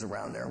addresses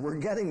around there. We're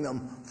getting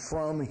them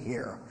from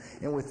here.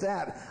 And with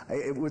that,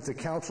 with the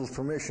council's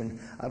permission,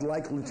 I'd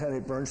like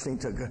Lieutenant Bernstein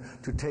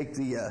to take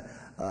the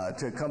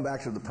to come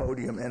back to the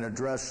podium and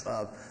address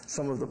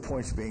some of the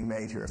points being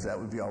made here, if that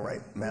would be all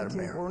right, Madam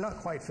Mayor. We're not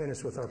quite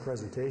finished with our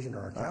presentation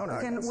or our counter.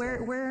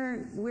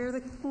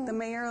 The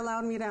mayor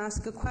allowed me to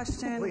ask a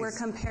question. Please. We're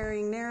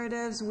comparing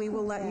narratives. We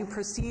will let you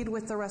proceed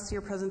with the rest of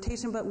your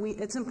presentation, but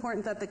it's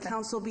important that the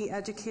council be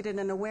educated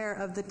and aware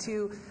of the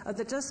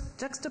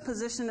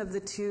juxtaposition of the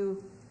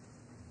two,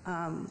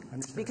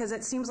 because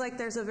it seems like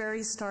there's a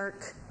very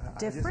stark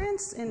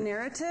difference in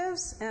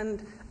narratives,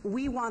 and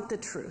we want the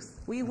truth.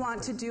 We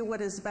want to do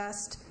what is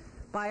best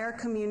by our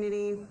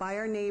community, by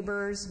our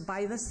neighbors,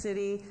 by the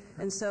city,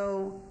 and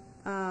so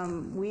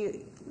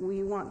we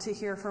want to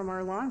hear from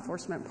our law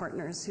enforcement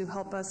partners who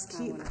help us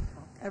keep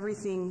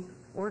everything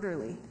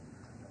orderly.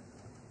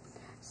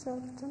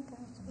 So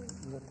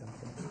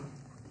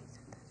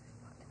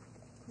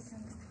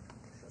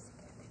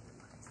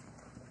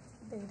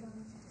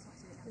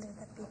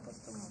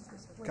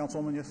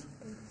Councilwoman, yes?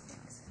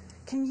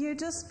 Can you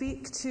just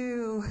speak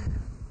to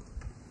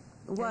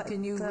what?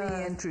 Can you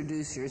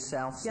reintroduce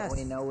yourself so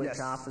we know which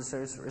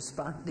officers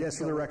responded? Yes,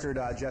 for the record,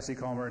 Jesse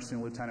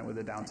Colbernstein, Lieutenant with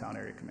the Downtown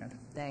Area Command.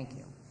 Thank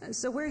you.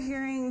 So we're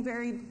hearing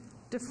very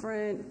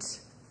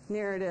different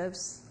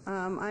narratives.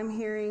 I'm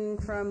hearing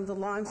from the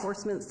law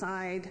enforcement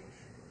side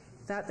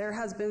that there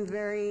has been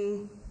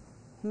very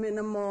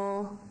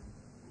minimal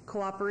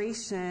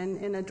cooperation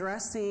in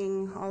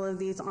addressing all of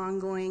these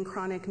ongoing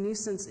chronic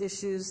nuisance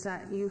issues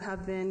that you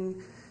have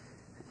been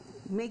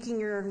making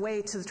your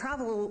way to the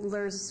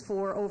travelers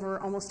for over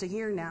almost a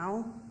year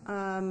now.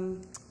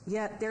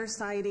 Yet they're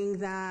citing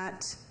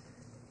that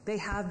they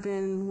have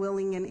been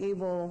willing and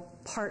able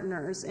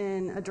partners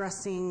in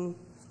addressing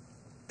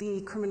the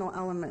criminal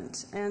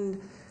element.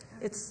 And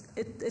it's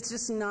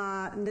just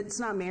not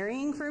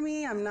marrying for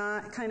me. I'm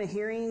not kind of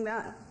hearing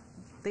that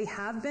they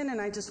have been,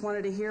 and I just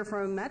wanted to hear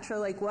from Metro,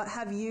 like, what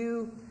have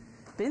you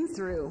been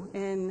through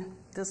in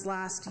this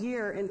last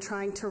year in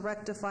trying to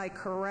rectify,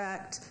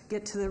 correct,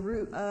 get to the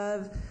root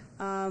of?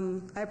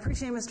 I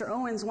appreciate Mr.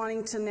 Owens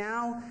wanting to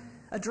now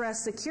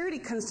address security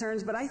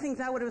concerns, but I think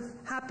that would have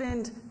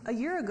happened a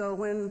year ago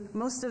when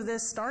most of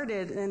this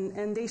started,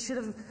 and they should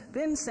have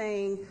been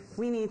saying,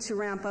 we need to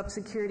ramp up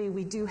security,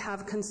 we do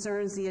have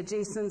concerns, the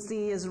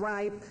adjacency is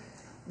ripe.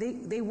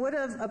 They would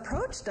have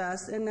approached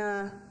us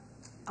and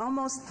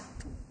almost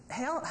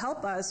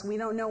help us. We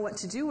don't know what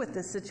to do with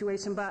this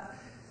situation, but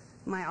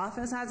my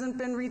office hasn't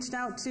been reached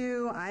out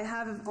to. I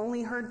have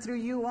only heard through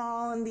you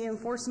all in the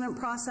enforcement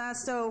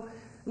process, so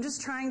I'm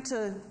just trying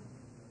to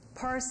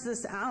parse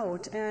this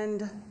out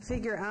and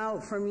figure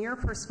out from your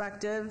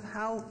perspective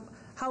how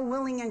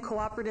willing and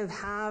cooperative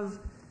have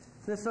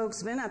the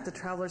folks been at the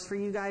Travelers for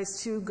you guys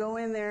to go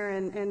in there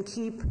and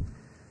keep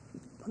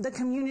the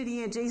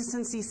community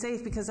adjacency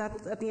safe, because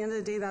at the end of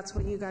the day, that's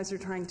what you guys are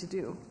trying to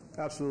do.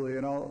 Absolutely,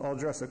 and I'll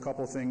address a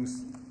couple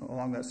things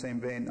along that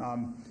same vein.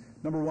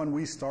 Number one,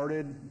 we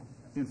started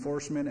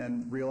enforcement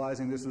and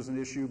realizing this was an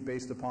issue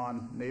based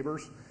upon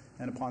neighbors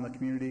and upon the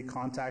community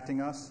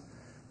contacting us.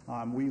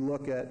 We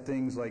look at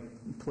things like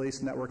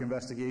police network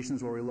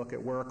investigations, where we look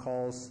at where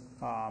calls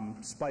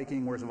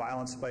spiking, where's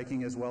violence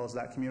spiking, as well as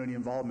that community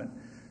involvement.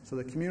 So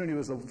the community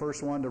was the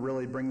first one to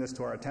really bring this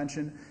to our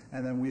attention,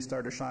 and then we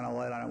started to shine a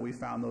light on it. We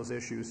found those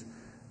issues.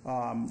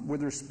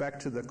 With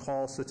respect to the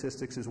call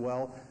statistics as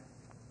well,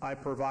 I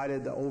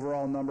provided the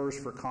overall numbers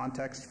for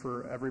context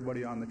for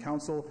everybody on the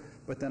council,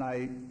 but then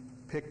I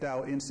picked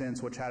out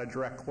incidents which had a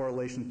direct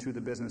correlation to the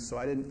business. So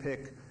I didn't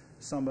pick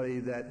somebody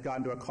that got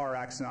into a car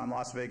accident on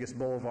Las Vegas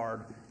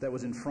Boulevard that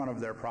was in front of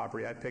their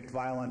property. I picked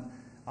violent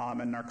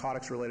and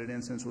narcotics-related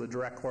incidents with a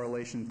direct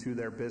correlation to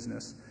their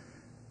business.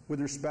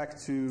 With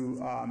respect to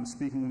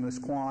speaking with Ms.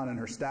 Kwan and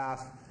her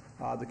staff,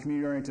 the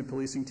community-oriented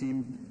policing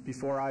team,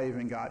 before I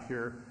even got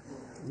here,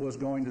 was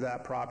going to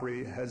that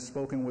property, has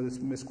spoken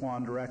with Ms.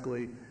 Kwan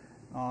directly.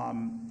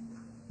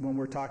 When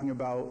we're talking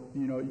about,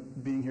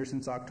 being here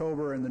since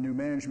October and the new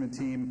management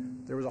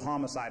team, there was a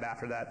homicide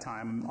after that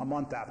time, a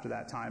month after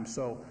that time.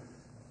 So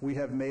we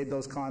have made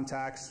those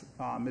contacts.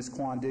 Ms.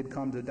 Kwan did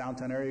come to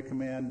Downtown Area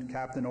Command.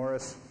 Captain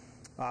Norris,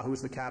 who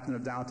was the captain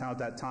of downtown at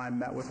that time,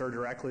 met with her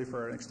directly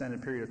for an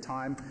extended period of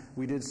time.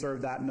 We did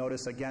serve that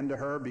notice again to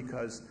her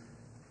because,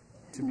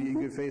 to be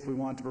in good faith, we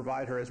want to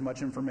provide her as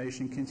much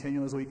information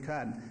continually as we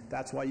can.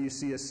 That's why you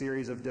see a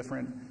series of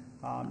different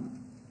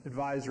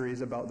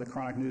advisories about the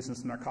chronic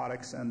nuisance,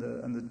 narcotics, and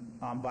the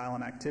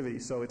violent activity.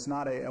 So it's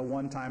not a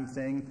one-time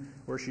thing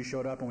where she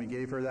showed up and we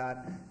gave her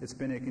that. It's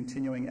been a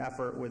continuing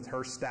effort with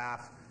her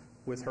staff,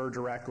 with her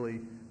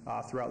directly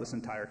throughout this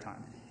entire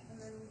time. And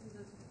then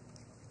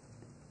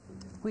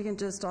we can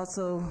just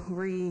also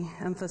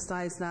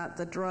re-emphasize that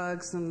the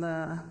drugs and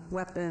the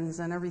weapons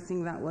and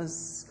everything that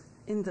was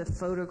in the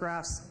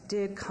photographs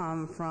did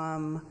come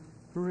from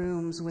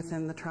rooms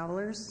within the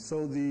Travelers?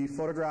 So the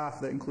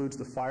photograph that includes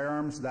the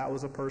firearms, that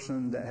was a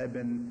person that had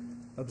been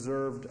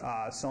observed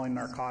selling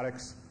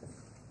narcotics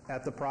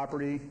at the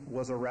property,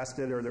 was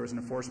arrested, or there was an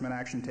enforcement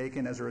action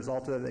taken. As a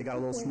result of that, they got a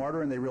little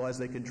smarter and they realized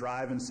they could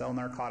drive and sell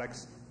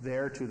narcotics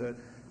there to the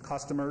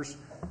customers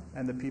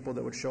and the people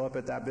that would show up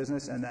at that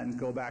business, and then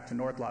go back to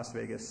North Las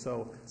Vegas.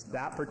 So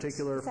that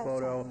particular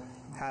photo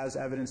has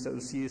evidence that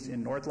was seized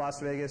in North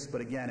Las Vegas,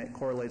 but again, it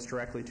correlates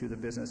directly to the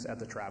business at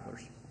the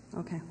Travelers.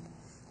 Okay.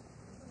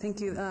 Thank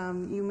you.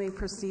 You may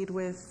proceed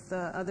with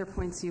the other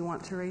points you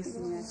want to raise.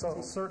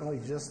 So certainly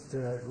just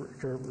to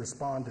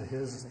respond to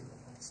his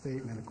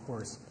statement, of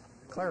course,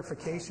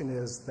 clarification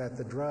is that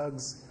the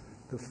drugs,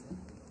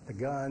 the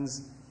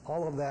guns,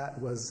 all of that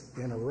was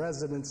in a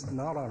residence,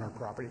 not on our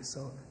property.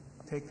 So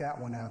take that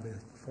one out of the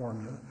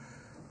formula.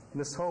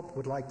 Ms. Hope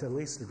would like to at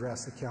least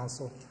address the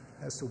council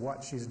as to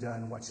what she's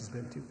done, what she's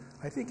been to.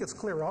 I think it's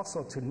clear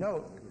also to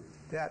note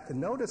that the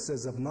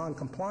notices of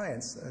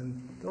noncompliance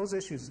and those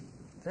issues,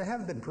 they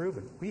haven't been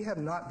proven. We have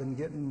not been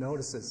getting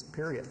notices,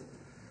 period.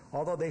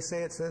 Although they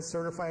say it says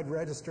certified,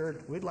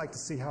 registered, we'd like to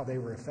see how they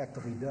were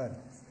effectively done.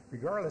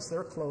 Regardless,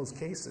 they're closed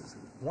cases.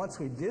 Once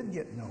we did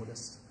get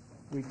notice,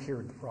 we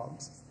cured the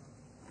problems.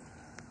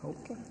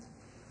 Okay.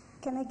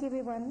 Can I give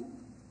you only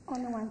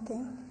one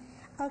thing?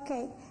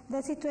 Okay,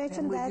 the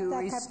situation Would that you the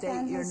restate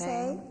captain your has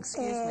name? said.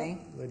 Excuse me.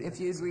 If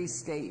you'd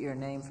restate your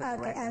name for the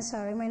Okay, record. I'm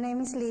sorry. My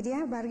name is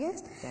Lydia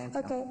Vargas. Thank you.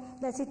 Okay,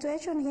 the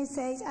situation he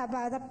says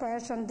about the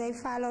person they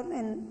followed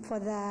and for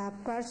the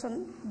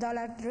person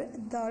dealer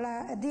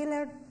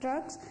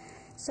drugs.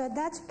 So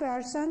that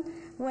person,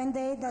 when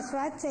the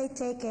SWAT they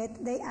take it,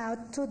 they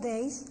out 2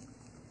 days,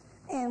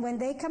 and when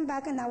they come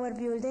back in our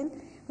building,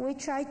 we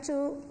try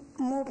to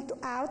move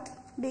out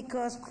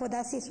because for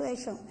that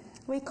situation.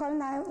 We call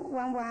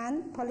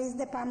 911, police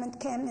department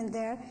came in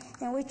there,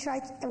 and we try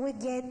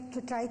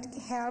to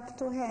help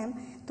to him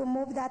to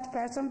move that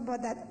person,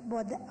 but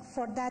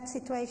for that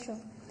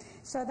situation.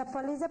 So the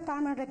police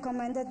department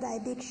recommended the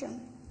eviction.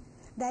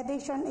 The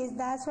eviction is,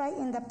 that's why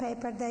in the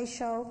paper they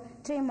show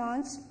 3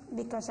 months,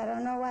 because I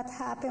don't know what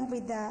happened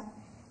with the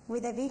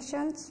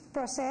evictions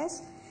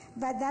process,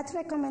 but that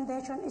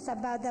recommendation is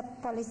about the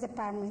police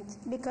department,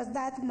 because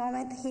that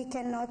moment he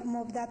cannot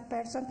move that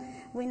person,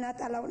 we're not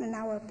allowed in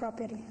our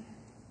property.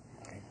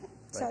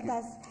 So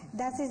that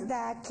is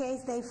the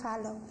case they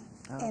follow,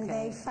 and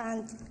they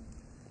found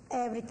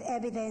every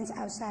evidence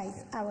outside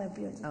our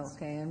buildings.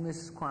 Okay, and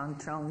Mrs. Kwang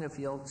Chung, if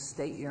you'll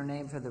state your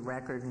name for the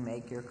record and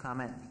make your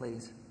comment,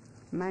 please.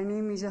 My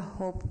name is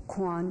Hope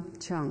Kwan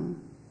Chung.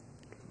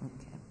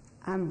 Okay.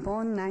 I'm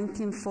born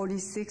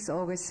 1946,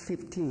 August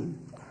 15.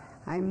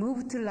 I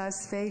moved to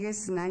Las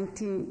Vegas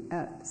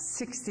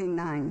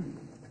 1969.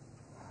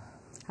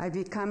 I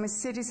became a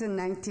citizen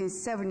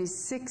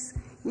 1976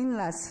 in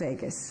Las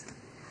Vegas.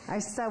 I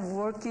started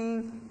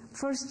working,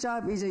 first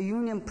job is a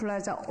Union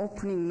Plaza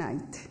opening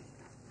night.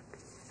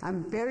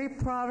 I'm very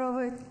proud of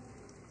it.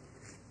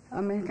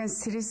 American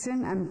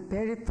citizen, I'm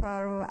very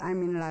proud of it.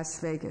 I'm in Las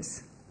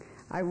Vegas.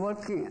 I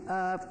work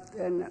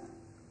and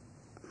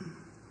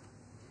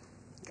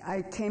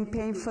I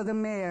campaigned for the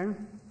mayor.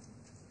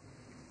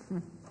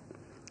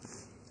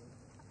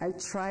 I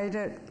tried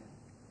it.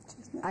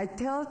 I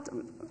told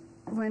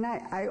when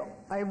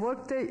I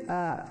worked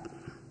at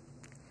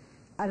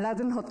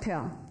Aladdin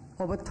Hotel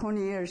over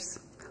 20 years.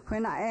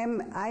 When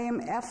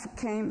IMF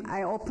came,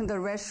 I opened a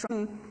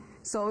restaurant.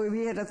 So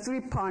we had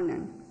 3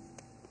 partners.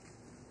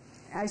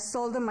 I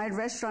sold my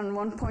restaurant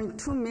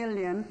 $1.2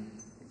 million,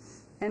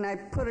 and I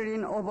put it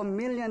in over $1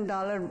 million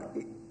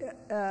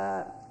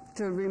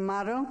to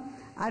remodel.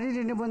 I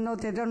didn't even know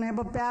they don't have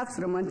a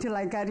bathroom until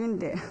I got in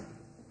there.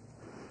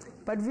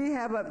 But we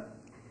have a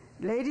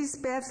ladies'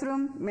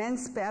 bathroom,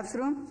 men's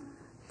bathroom,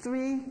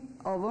 3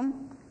 of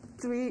them,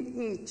 3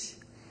 each.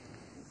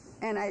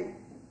 And I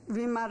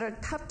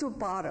remodeled top to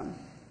bottom,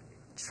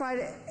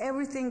 tried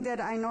everything that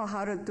I know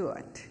how to do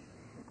it.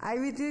 I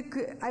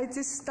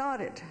just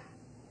started.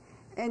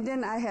 And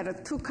then I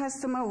had 2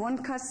 customers,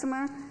 1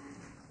 customer,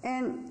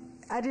 and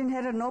I didn't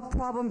have no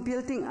problem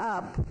building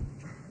up.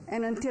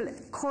 And until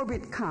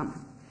COVID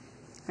come.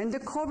 And the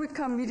COVID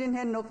come, we didn't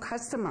have no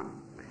customer.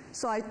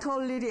 So I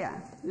told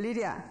Lydia,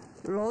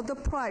 lower the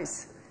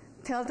price.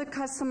 Tell the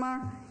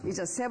customer it's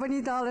a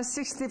 $70,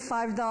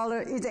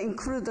 $65, it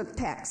includes the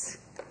tax.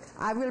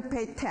 I will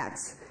pay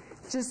tax.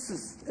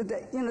 Just,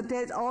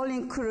 that's all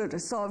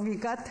included. So we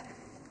got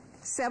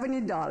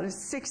 $70,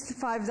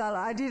 $65.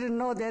 I didn't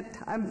know that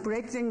I'm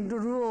breaking the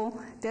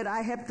rule that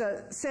I have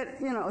to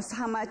set,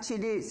 how much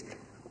it is.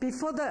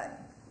 Before the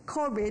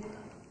COVID,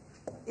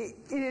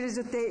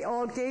 they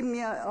all gave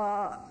me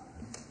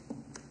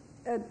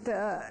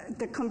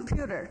the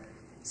computer.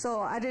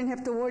 So I didn't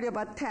have to worry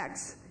about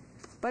tax.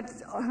 But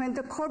when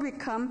the COVID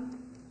come,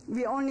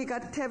 we only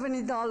got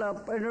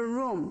 $70 in a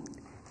room,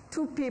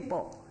 2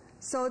 people.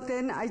 So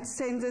then I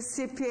send the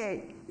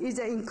CPA, it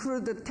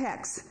include the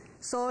tax.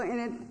 So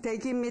and they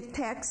give me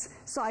tax,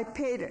 so I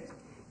paid it.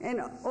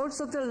 And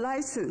also the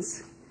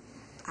license.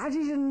 I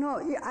didn't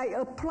know. I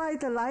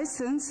applied the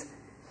license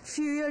a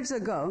few years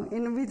ago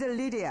with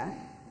Lydia.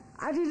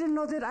 I didn't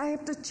know that I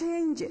have to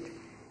change it.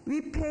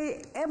 We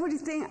pay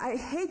everything.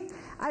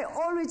 I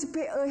always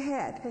pay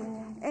ahead.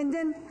 And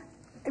then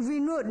we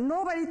know,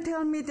 nobody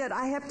tell me that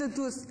I have to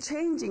do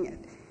changing it.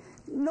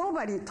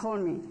 Nobody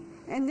told me.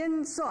 And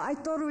then, so I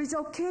thought it was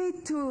okay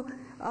to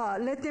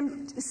let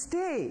them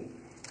stay.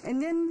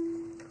 And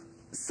then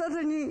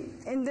suddenly,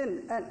 and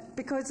then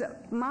because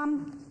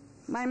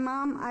my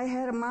mom, I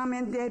had a mom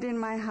and dad in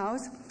my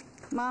house.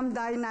 Mom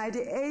died in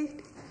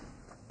 98.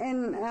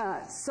 And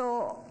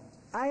so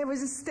I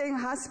was staying in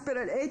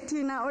hospital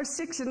 18 hours,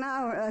 16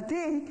 hours a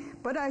day,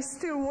 but I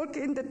still work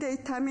in the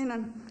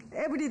daytime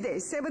every day,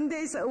 7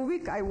 days a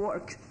week I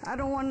work. I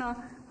don't want to,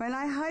 when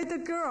I hire the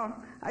girl,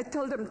 I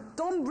tell them,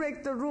 don't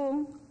break the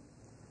rule,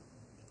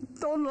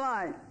 don't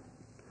lie.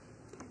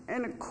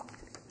 And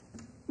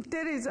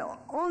that is the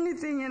only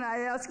thing, and I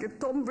ask you,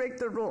 don't break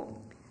the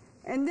rule.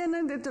 And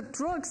then the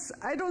drugs,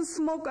 I don't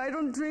smoke, I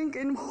don't drink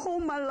in whole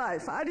my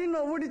life. I didn't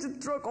know what is a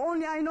drug,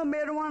 only I know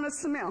marijuana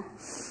smell.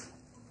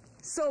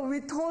 So we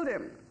told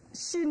him,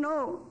 she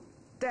know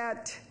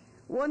that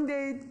one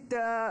day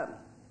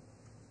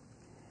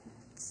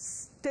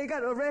they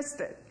got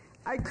arrested.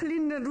 I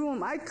clean the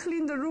room, I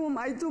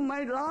do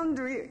my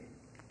laundry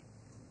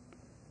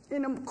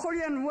in a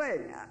Korean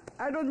way.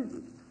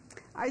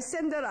 I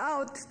send that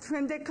out.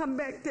 When they come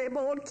back, they have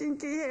all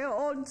kinky hair,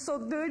 all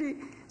so dirty.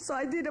 So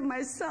I did it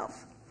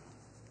myself.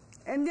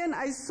 And then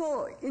I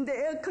saw in the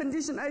air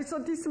condition, I saw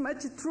this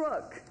much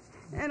drug.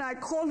 And I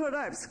called her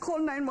up, call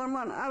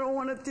 911. I don't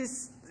want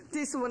this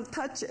one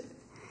touch it.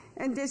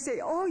 And they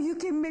say, oh, you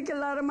can make a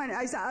lot of money.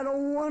 I said, I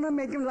don't want to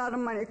make a lot of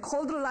money.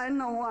 Call the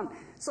 911.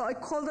 So I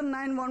called the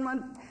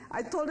 911.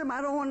 I told them,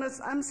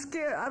 I'm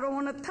scared. I don't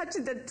want to touch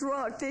the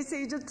drug. They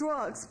say, it's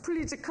drugs.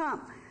 Please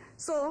come.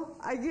 So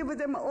I give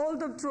them all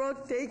the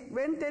drugs. They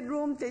went that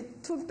room. The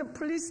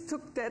police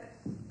took that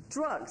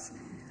drugs.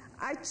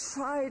 I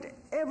tried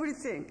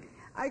everything.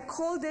 I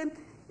called them.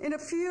 And a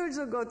few years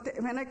ago,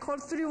 when I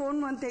called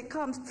 311, they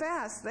come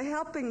fast. They're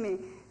helping me.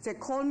 They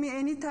call me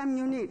anytime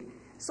you need.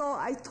 So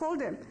I told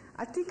them,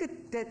 I think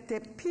that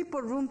the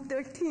people, room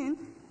 13,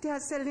 they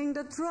are selling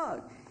the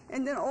drug.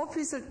 And then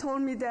officer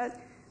told me that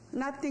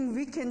nothing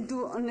we can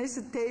do unless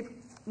they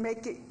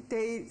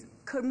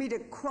commit a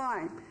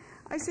crime.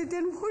 I said,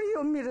 then what do you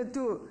want me to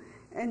do?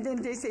 And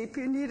then they say, if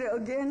you need it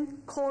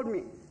again, call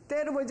me.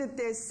 That was what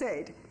they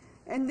said.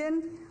 And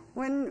then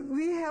when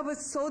we have it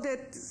so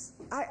that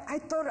I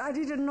thought I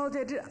didn't know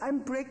that I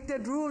break the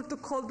rule to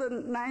call the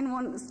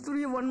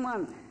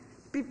 311.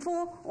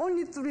 Before,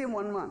 only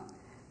 311.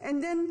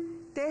 And then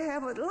they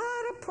have a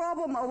lot of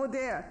problem over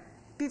there.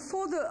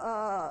 Before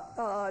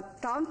the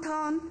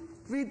downtown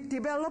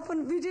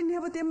redevelopment, we didn't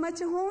have that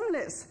much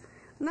homeless.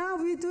 Now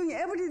we're doing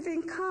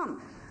everything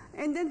come.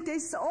 And then they're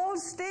all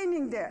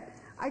standing there.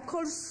 I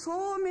called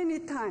so many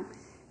times.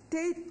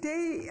 They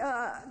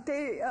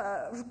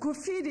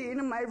graffiti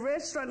in my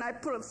restaurant. I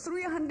put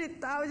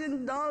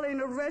 $300,000 in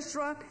a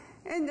restaurant,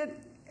 and then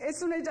as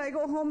soon as I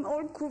go home,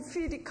 all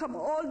graffiti come,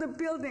 all the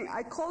building.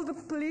 I call the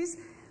police,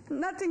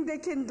 nothing they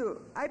can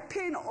do. I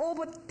paint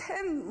over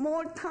 10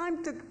 more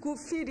times to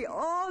graffiti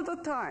all the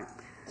time.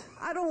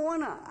 I don't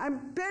wanna.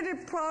 I'm very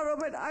proud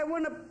of it. I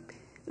wanna.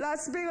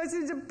 Las Vegas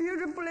is a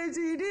beautiful place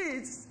it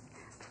is.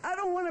 I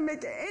don't want to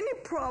make any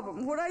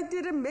problem. What I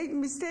didn't make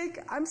mistake,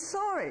 I'm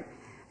sorry.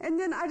 And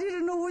then I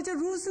didn't know what the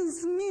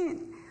nuisance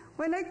mean.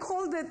 When I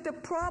called it the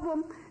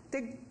problem,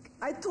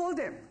 I told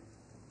them,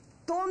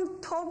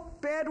 don't talk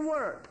bad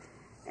word.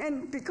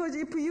 And because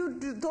if you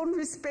don't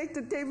respect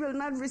it, they will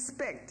not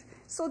respect.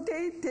 So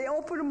they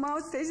open their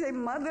mouth, they say,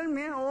 mother,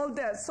 man, all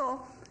that.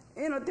 So,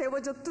 they were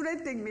just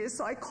threatening me.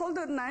 So I called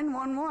the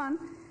 911,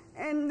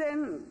 and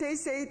then they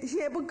say,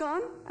 he have a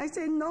gun? I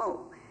say,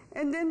 no.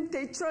 And then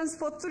they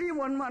transfer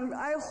 311.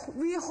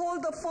 We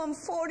hold the phone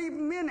 40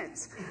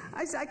 minutes.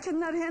 I said, I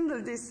cannot handle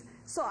this.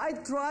 So I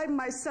drive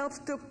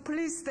myself to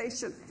police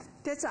station.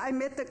 That's how I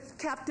met the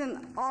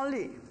Captain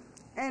Ali.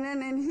 And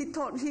then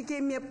he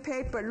gave me a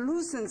paper,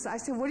 nuisance. I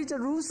said, what is a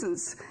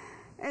nuisance?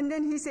 And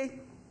then he said,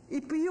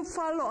 if you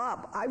follow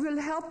up, I will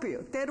help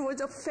you. That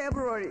was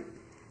February.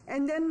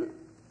 And then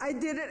I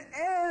did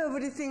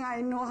everything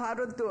I know how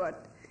to do it.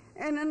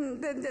 And then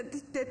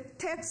the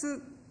tax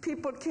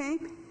people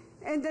came.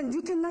 And then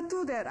you cannot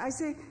do that. I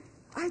say,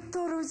 I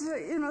thought it was,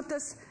 I even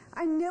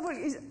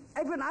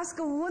asked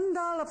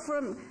 $1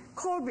 from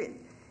Corbett.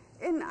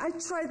 And I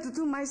tried to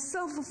do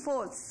myself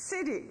for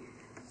city.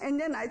 And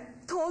then I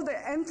told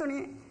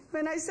Anthony,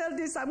 when I sell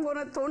this, I'm going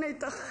to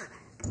donate the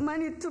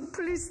money to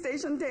police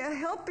station. They are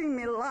helping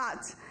me a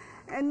lot.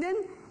 And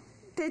then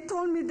they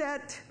told me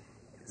that,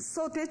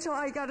 so that's how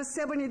I got a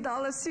 $70,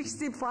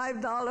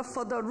 $65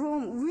 for the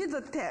room with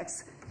the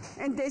tax.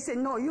 And they say,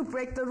 no, you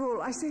break the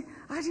rule. I say,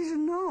 I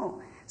didn't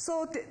know.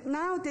 So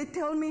now they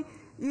tell me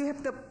you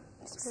have to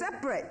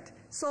separate.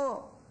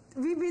 So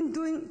we've been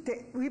doing,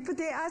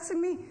 they ask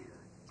me,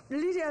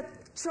 Lydia,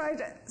 try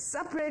to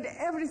separate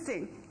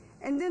everything.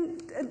 And then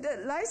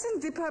the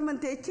license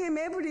department, they came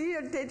every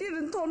year. They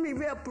didn't tell me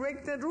we have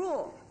break the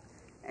rule.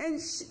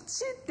 And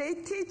they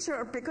teach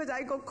her because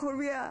I go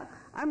Korea.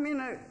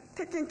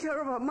 Taking care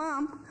of her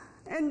mom.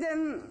 And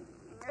then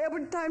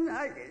every time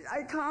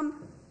I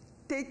come,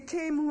 they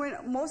came when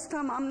most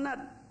time I'm not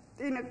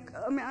in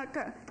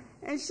America.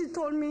 And she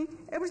told me,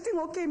 everything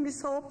okay,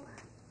 Miss Hope.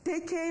 They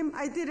came,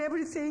 I did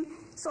everything.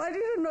 So I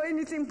didn't know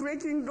anything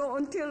breaking law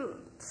until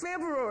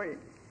February.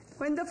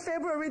 When the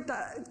February,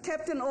 the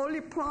Captain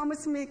Oli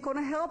promised me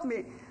gonna help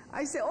me.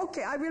 I said,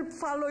 okay, I will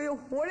follow you,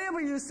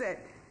 whatever you say.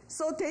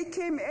 So they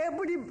came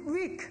every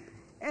week,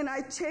 and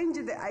I changed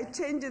it. I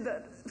changed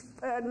the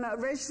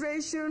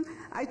registration,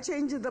 I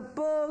changed the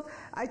book,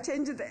 I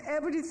changed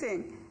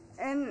everything.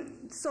 And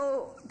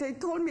so they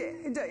told me,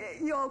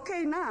 you're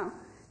okay now.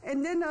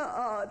 And then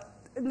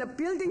the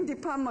building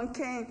department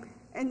came,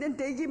 and then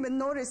they gave me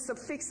notice to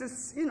fix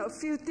this, a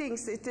few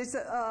things. It is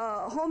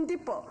Home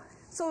Depot.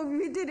 So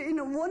we did it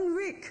in 1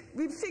 week.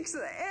 We fixed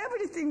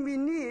everything we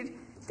need.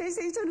 They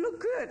say it look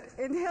good.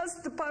 And the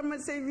health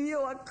department say we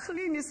are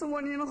cleanest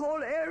one in the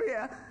whole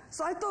area.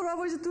 So I thought I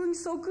was doing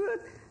so good.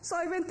 So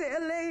I went to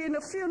LA in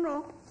a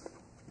funeral.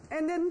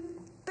 And then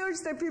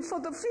Thursday before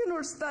the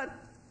funeral start,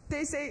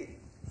 they say,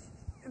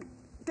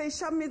 they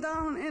shut me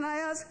down, and I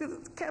asked the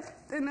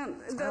captain.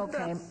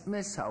 Okay,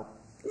 Miss Hope.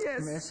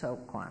 Yes. Miss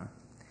Hope Kwan.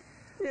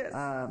 Yes.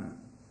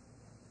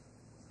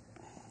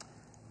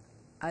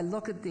 I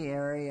look at the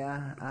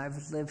area.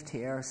 I've lived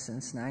here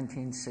since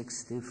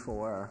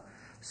 1964.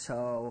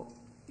 So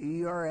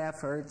your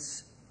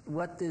efforts,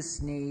 what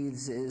this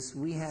needs is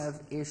we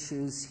have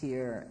issues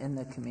here in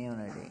the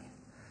community.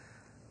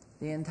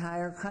 The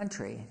entire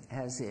country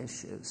has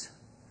issues.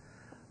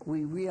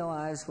 We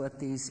realize what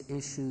these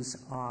issues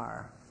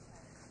are.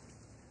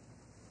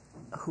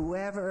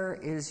 Whoever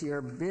is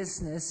your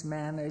business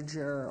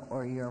manager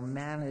or your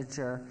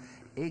manager,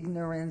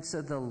 ignorance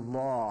of the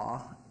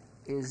law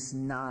is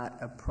not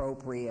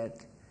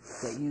appropriate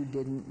that you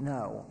didn't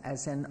know.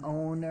 As an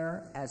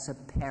owner, as a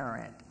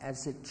parent,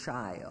 as a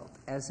child,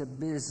 as a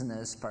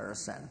business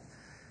person,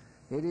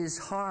 it is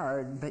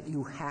hard, but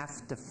you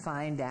have to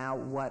find out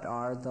what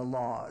are the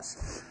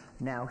laws.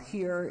 Now,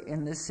 here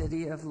in the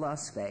city of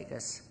Las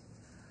Vegas,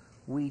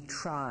 we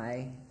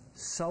try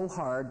so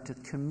hard to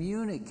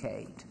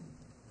communicate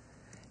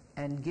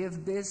and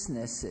give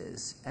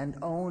businesses and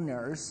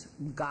owners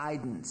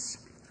guidance.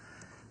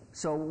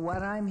 So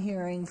what I'm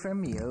hearing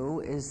from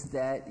you is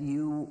that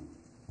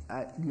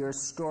your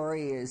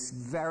story is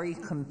very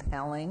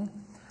compelling.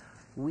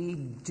 We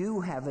do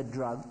have a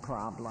drug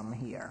problem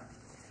here.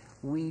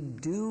 We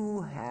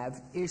do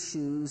have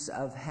issues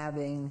of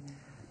having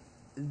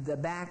the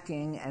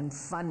backing and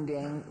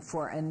funding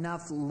for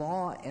enough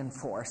law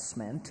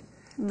enforcement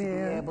to be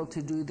able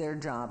to do their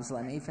jobs.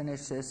 Let me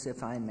finish this,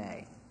 if I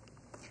may.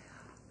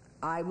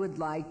 I would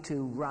like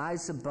to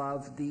rise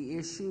above the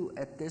issue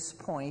at this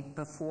point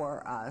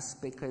before us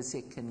because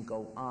it can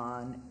go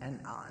on and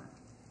on.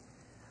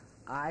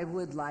 I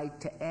would like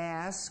to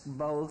ask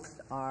both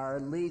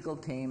our legal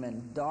team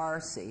and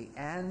Darcy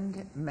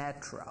and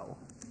Metro,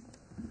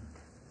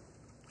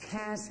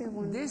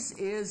 this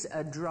is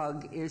a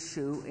drug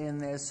issue in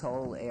this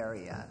whole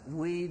area.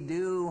 We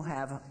do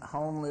have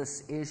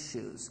homeless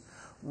issues.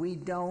 We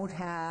don't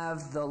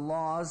have the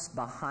laws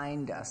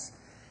behind us.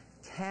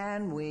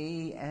 Can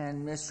we,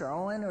 and Mr.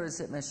 Owen, or is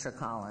it Mr.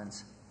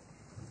 Collins?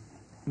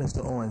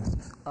 Mr.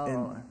 Owens.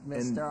 Oh,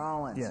 Mr.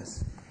 Owens.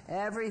 Yes.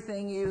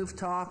 Everything you've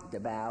talked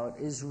about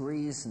is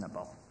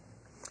reasonable.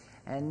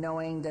 And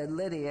knowing that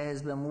Lydia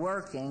has been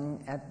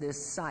working at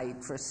this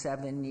site for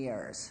 7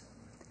 years,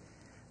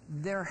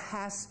 there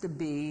has to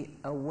be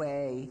a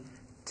way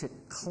to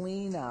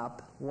clean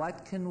up.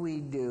 What can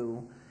we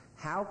do?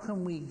 How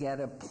can we get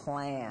a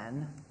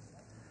plan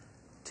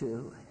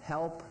to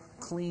help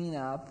clean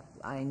up?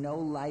 I know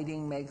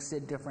lighting makes a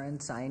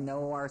difference. I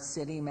know our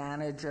city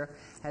manager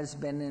has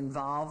been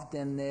involved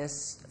in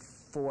this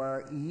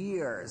for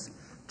years,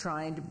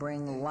 trying to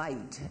bring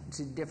light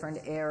to different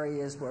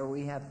areas where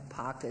we have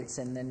pockets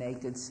in the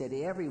naked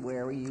city.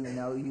 Everywhere you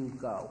know you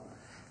go.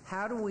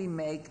 How do we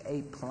make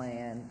a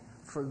plan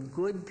for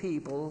good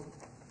people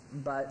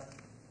but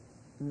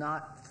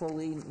not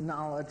fully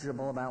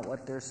knowledgeable about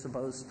what they're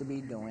supposed to be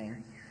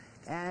doing,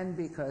 and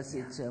because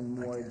it's in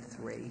Ward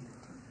 3?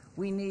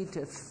 We need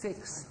to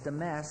fix the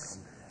mess,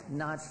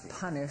 not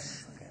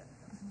punish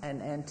an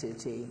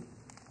entity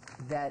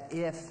that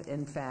if,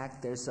 in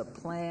fact, there's a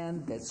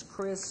plan that's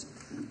crisp,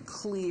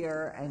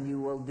 clear, and you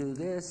will do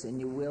this and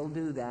you will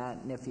do that,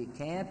 and if you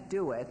can't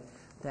do it,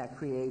 that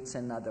creates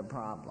another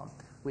problem.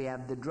 We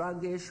have the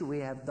drug issue, we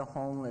have the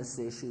homeless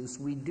issues.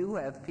 We do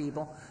have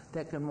people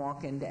that can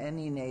walk into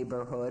any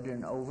neighborhood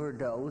and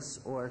overdose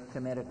or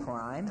commit a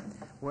crime.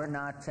 We're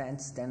not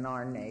fenced in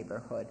our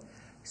neighborhood.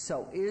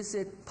 So is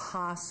it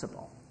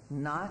possible,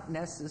 not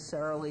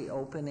necessarily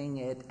opening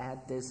it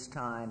at this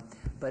time,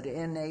 but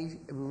in a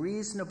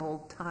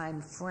reasonable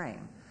time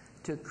frame,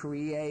 to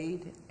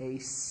create a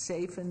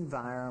safe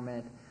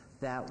environment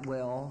that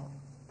will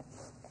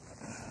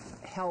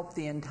help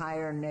the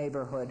entire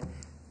neighborhood,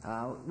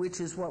 which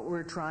is what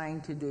we're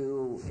trying to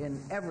do in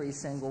every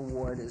single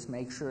ward, is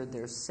make sure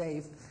they're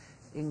safe,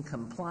 in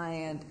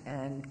compliant,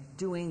 and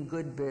doing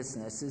good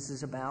business. This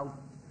is about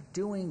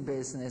doing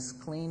business,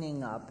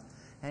 cleaning up,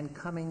 and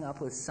coming up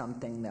with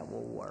something that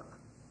will work.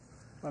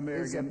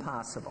 Mayor, is again, it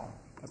possible?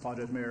 I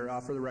apologize, Mayor.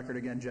 For the record,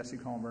 again, Jesse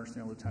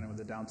Cullen-Bernstein, Lieutenant with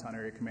the Downtown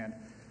Area Command.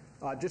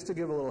 Just to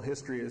give a little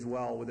history as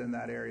well within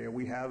that area,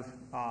 we have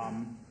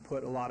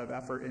put a lot of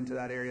effort into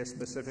that area,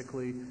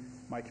 specifically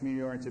my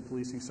community-oriented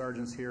policing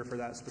sergeant's here for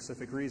that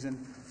specific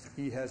reason.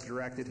 He has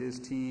directed his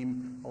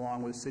team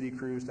along with city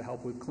crews to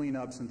help with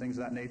cleanups and things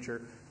of that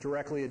nature.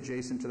 Directly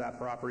adjacent to that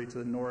property to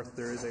the north,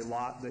 there is a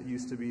lot that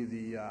used to be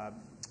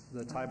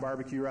the Thai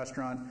barbecue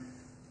restaurant.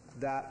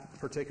 That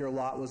particular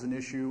lot was an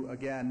issue.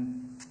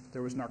 Again,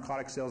 there was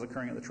narcotic sales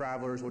occurring at the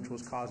Travelers, which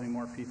was causing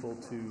more people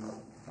to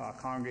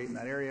congregate in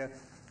that area.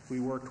 We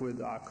worked with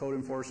code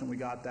enforcement. We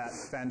got that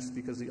fenced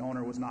because the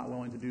owner was not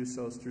willing to do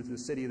so. Through the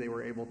city, they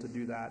were able to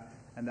do that,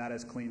 and that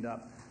has cleaned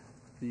up.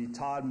 The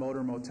Todd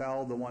Motor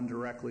Motel, the one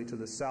directly to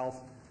the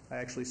south, I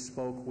actually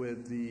spoke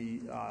with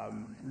the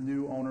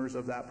new owners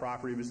of that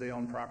property because they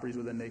own properties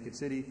within Naked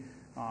City,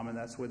 and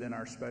that's within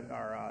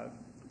our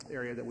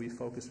area that we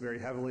focus very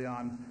heavily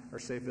on, our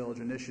Safe Village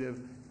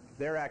initiative.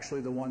 They're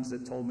actually the ones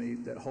that told me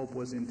that Hope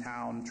was in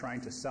town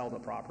trying to sell the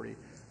property.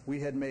 We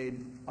had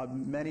made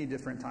many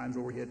different times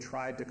where we had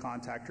tried to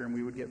contact her, and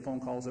we would get phone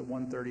calls at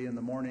 1:30 in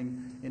the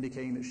morning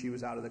indicating that she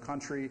was out of the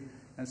country,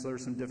 and so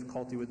there's some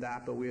difficulty with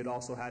that, but we had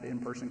also had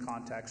in-person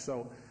contact.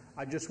 So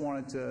I just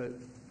wanted to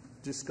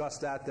discuss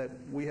that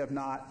we have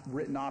not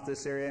written off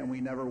this area, and we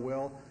never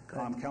will.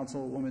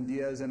 Councilwoman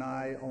Diaz and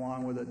I,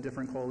 along with a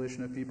different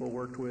coalition of people,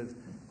 worked with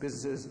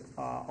businesses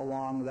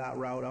along that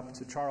route up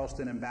to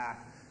Charleston and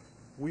back.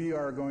 We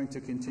are going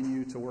to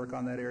continue to work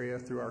on that area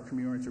through our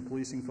community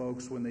policing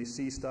folks. When they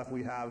see stuff,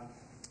 we have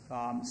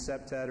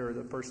SEPTED, or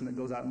the person that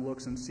goes out and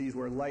looks and sees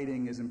where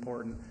lighting is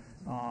important,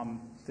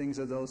 things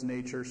of those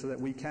nature, so that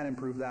we can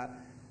improve that.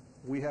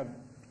 We have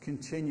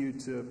continued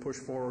to push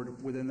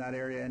forward within that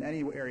area and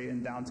any area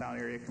in Downtown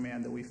Area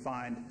Command that we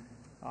find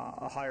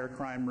a higher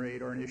crime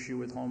rate or an issue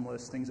with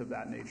homeless, things of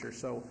that nature.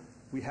 So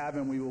we have,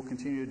 and we will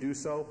continue to do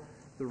so.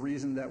 The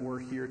reason that we're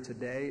here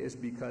today is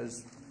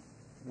because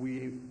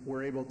we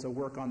were able to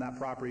work on that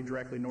property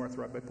directly north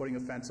by putting a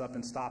fence up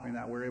and stopping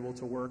that. We're able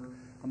to work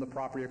on the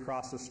property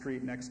across the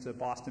street next to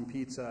Boston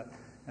Pizza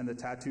and the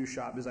tattoo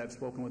shop, as I've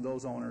spoken with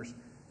those owners.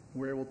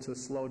 We're able to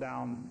slow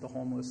down the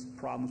homeless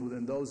problems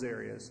within those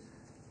areas.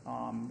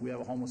 We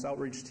have a homeless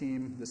outreach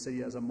team. The city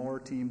has a MORE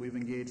team. We've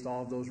engaged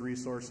all of those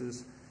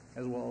resources,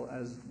 as well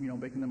as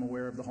making them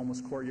aware of the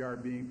homeless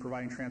courtyard,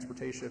 providing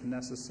transportation if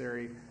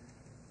necessary.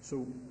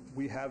 So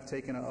we have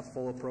taken a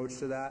full approach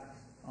to that,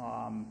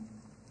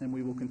 and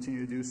we will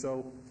continue to do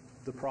so.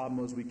 The problem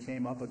was we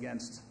came up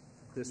against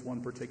this one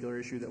particular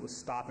issue that was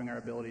stopping our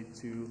ability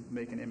to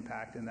make an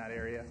impact in that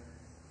area,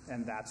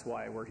 and that's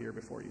why we're here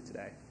before you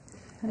today.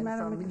 And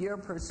from your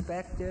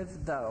perspective,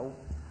 though,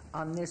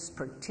 on this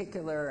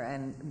particular,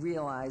 and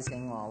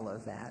realizing all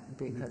of that,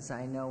 because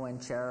I know when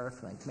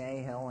Sheriff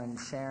McMahill and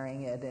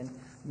sharing it and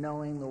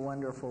knowing the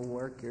wonderful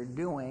work you're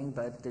doing,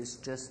 but there's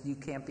just, you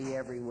can't be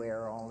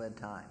everywhere all the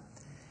time.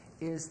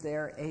 Is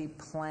there a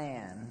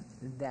plan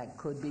that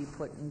could be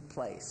put in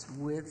place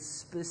with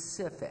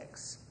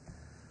specifics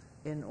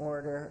in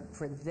order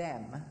for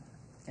them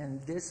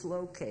and this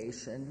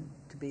location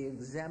to be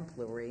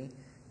exemplary,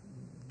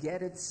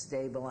 get it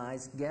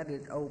stabilized, get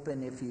it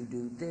open if you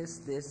do this,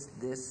 this,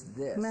 this,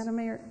 this? Madam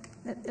Mayor,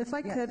 if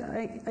I could,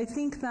 I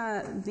think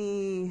that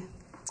the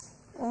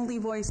only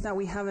voice that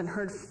we haven't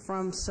heard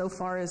from so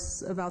far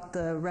is about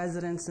the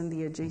residents and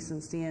the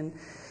adjacency.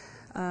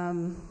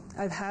 And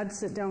I've had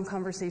sit-down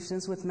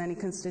conversations with many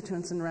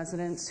constituents and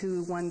residents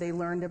who, when they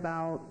learned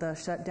about the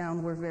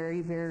shutdown, were very,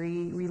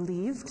 very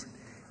relieved.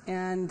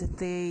 And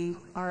they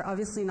are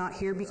obviously not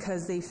here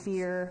because they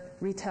fear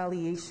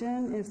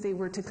retaliation if they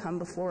were to come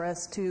before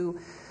us to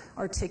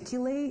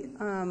articulate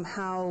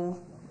how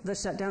the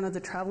shutdown of the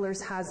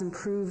Travelers has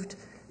improved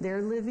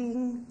their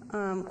living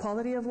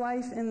quality of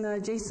life in the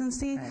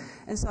adjacency. Right.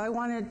 And so I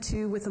wanted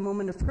to, with a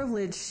moment of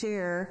privilege,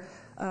 share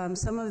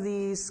some of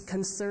these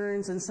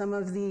concerns and some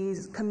of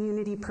these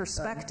community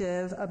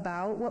perspective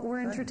about what we're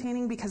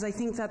entertaining, because I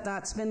think that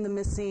that's been the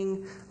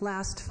missing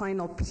last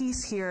final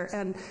piece here.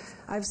 And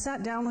I've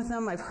sat down with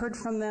them, I've heard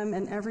from them,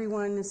 and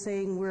everyone is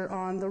saying we're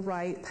on the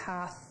right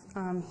path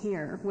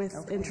here with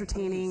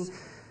entertaining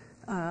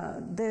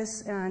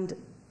this and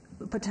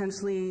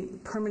potentially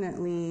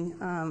permanently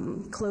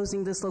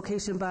closing this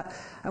location. But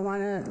I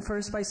want to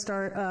first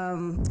start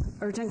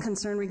urgent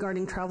concern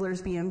regarding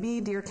Travelers B&B.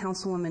 Dear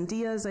Councilwoman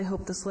Diaz, I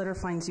hope this letter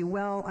finds you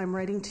well. I'm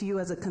writing to you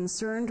as a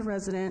concerned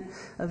resident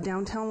of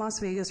downtown Las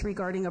Vegas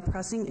regarding a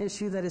pressing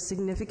issue that is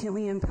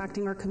significantly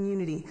impacting our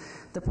community,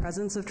 the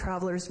presence of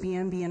Travelers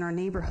B&B in our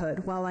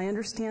neighborhood. While I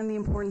understand the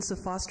importance of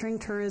fostering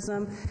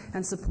tourism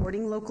and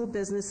supporting local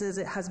businesses,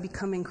 it has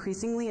become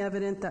increasingly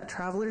evident that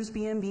Travelers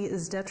B&B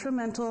is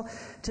detrimental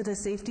to the the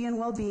safety and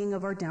well-being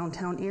of our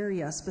downtown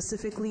area.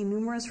 Specifically,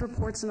 numerous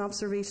reports and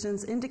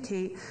observations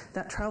indicate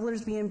that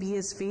Travelers B&B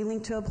is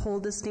failing to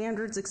uphold the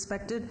standards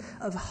expected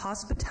of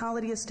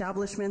hospitality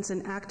establishments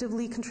and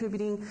actively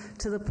contributing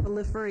to the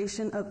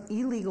proliferation of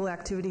illegal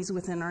activities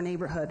within our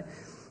neighborhood.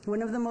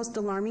 One of the most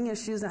alarming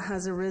issues that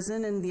has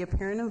arisen in the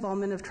apparent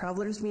involvement of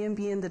Travelers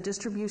B&B in the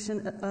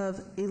distribution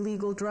of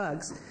illegal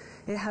drugs.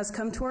 It has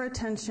come to our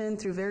attention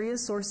through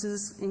various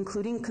sources,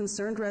 including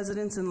concerned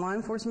residents and law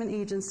enforcement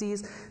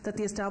agencies, that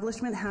the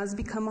establishment has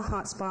become a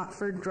hotspot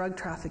for drug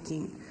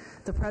trafficking.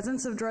 The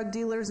presence of drug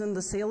dealers and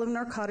the sale of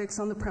narcotics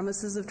on the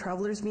premises of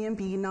Travelers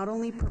B&B not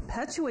only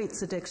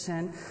perpetuates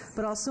addiction,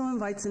 but also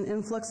invites an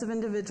influx of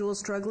individuals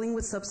struggling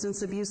with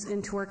substance abuse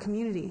into our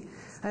community.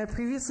 I have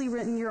previously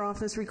written your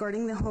office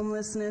regarding the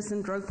homelessness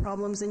and drug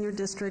problems in your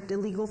district,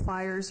 illegal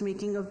fires,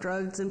 making of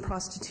drugs, and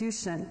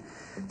prostitution.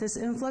 This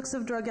influx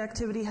of drug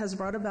activity has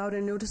brought about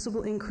a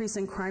noticeable increase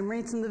in crime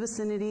rates in the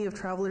vicinity of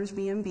Travelers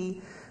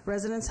B&B.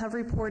 Residents have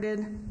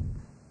reported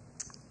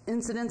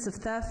incidents of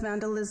theft,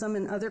 vandalism,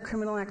 and other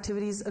criminal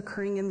activities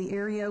occurring in the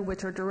area,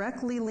 which are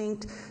directly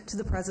linked to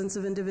the presence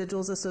of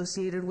individuals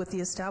associated with the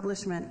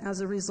establishment.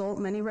 As a result,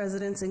 many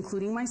residents,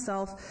 including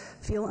myself,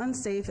 feel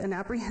unsafe and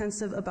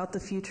apprehensive about the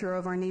future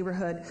of our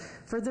neighborhood.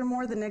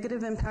 Furthermore, the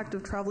negative impact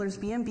of Travelers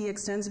B&B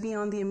extends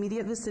beyond the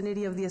immediate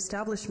vicinity of the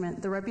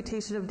establishment. The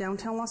reputation of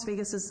downtown Las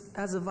Vegas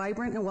as a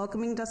vibrant and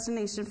welcoming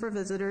destination for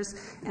visitors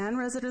and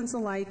residents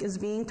alike is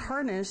being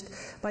tarnished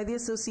by the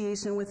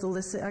association with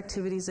illicit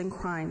activities and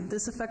crime.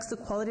 This affects the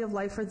quality of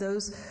life for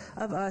those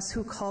of us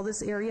who call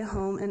this area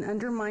home and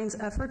undermines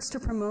efforts to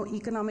promote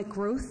economic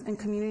growth and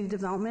community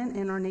development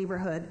in our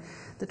neighborhood.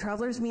 The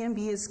Travelers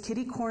B&B is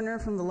kitty corner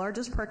from the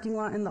largest parking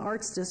lot in the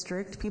Arts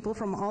District. People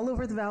from all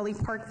over the valley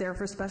park there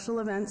for special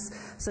events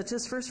such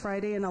as First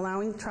Friday, and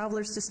allowing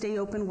travelers to stay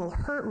open will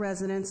hurt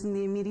residents in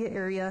the immediate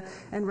area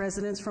and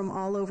residents from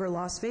all over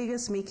Las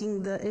Vegas,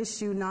 making the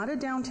issue not a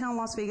downtown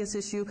Las Vegas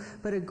issue,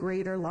 but a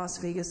greater Las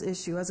Vegas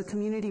issue. As a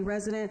community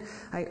resident,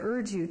 I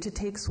urge you to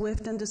take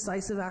swift and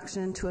decisive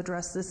action to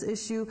address this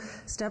issue.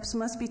 Steps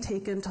must be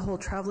taken to hold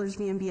Travelers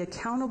B&B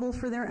accountable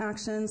for their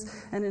actions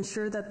and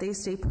ensure that they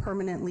stay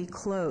permanently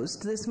closed.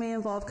 This may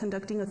involve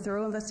conducting a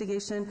thorough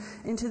investigation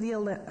into the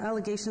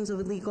allegations of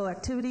illegal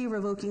activity,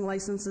 revoking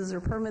licenses or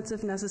permits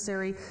if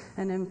necessary,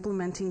 and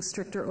implementing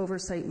stricter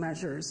oversight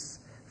measures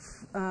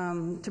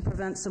to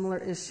prevent similar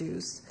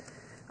issues.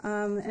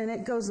 And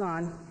it goes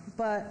on.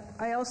 But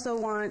I also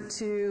want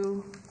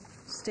to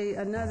state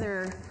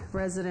another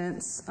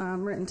resident's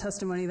written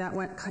testimony that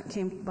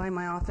came by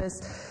my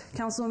office.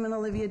 Councilwoman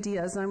Olivia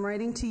Diaz, I'm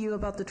writing to you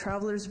about the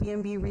Travelers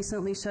B&B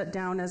recently shut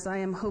down, as I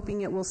am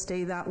hoping it will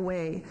stay that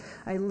way.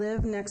 I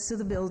live next to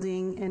the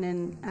building in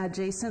an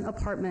adjacent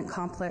apartment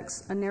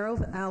complex. A narrow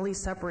alley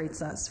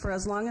separates us. For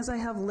as long as I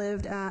have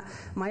lived at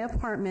my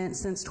apartment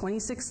since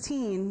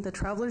 2016, the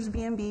Travelers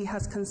B&B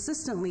has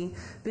consistently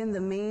been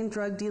the main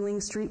drug dealing,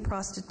 street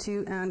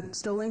prostitute, and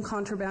stolen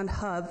contraband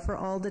hub for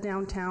all the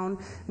downtown,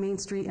 Main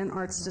Street, and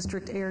Arts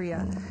District area.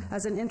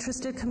 As an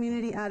interested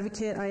community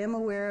advocate, I am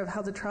aware of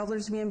how the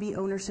Travelers B&B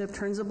ownership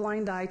turns a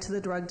blind eye to the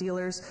drug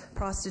dealers,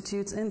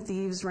 prostitutes, and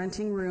thieves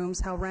renting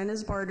rooms, how rent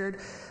is bartered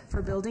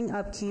for building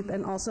upkeep,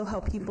 and also how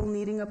people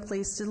needing a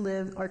place to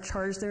live are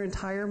charged their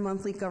entire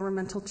monthly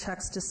governmental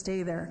checks to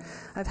stay there.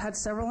 I've had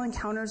several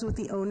encounters with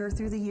the owner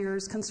through the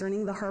years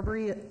concerning the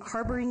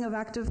harboring of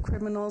active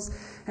criminals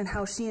and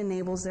how she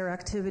enables their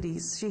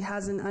activities. She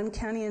has an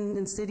uncanny and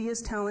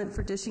insidious talent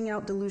for dishing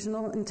out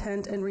delusional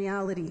intent and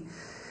reality.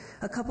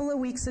 A couple of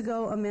weeks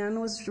ago, a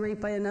man was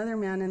raped by another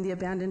man in the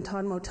abandoned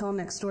Todd Motel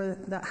next door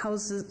that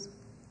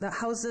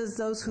houses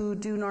those who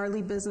do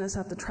gnarly business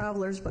at the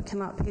Travelers but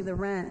cannot pay the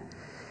rent.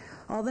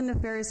 All the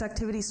nefarious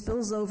activity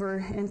spills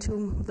over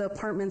into the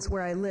apartments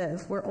where I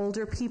live, where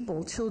older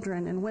people,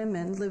 children, and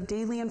women live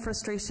daily in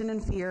frustration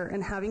and fear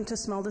and having to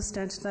smell the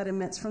stench that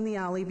emits from the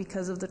alley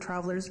because of the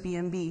Travelers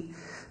B&B.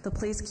 The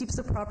place keeps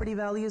the property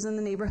values in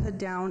the neighborhood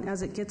down.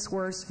 As it gets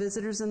worse,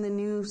 visitors in the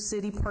new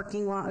city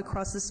parking lot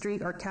across the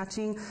street are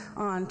catching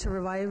on to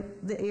revive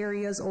the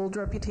area's old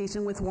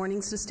reputation with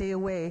warnings to stay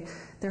away.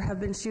 There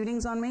have been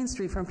shootings on Main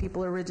Street from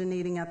people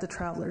originating at the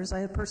Travelers. I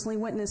have personally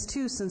witnessed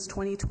 2 since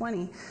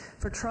 2020.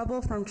 For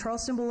trouble from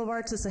Charleston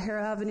Boulevard to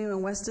Sahara Avenue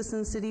and West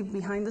Sin City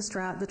behind the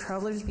Strat, the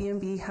Travelers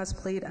B&B has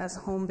played as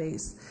home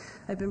base.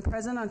 I've been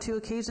present on 2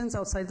 occasions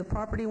outside the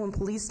property when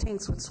police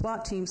tanks with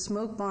SWAT teams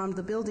smoke bombed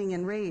the building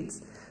in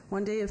raids.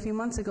 One day a few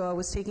months ago, I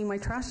was taking my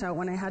trash out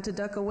when I had to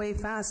duck away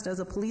fast as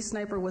a police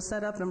sniper was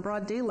set up in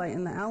broad daylight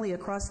in the alley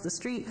across the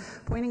street,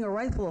 pointing a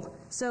rifle.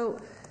 So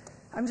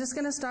I'm just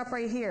going to stop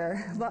right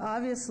here, but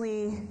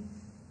obviously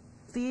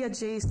the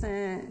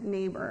adjacent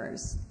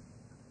neighbors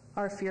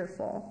are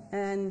fearful,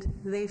 and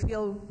they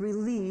feel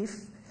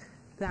relief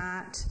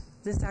that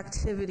this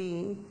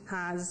activity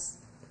has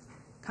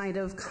kind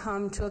of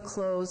come to a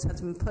close,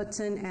 has been put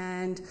to an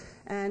end,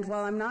 And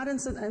while I'm not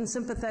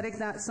unsympathetic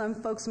that some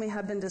folks may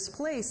have been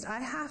displaced, I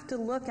have to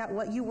look at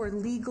what you were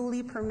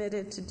legally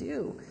permitted to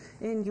do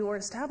in your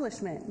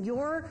establishment.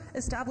 Your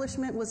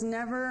establishment was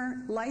never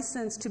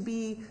licensed to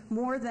be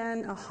more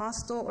than a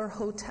hostel or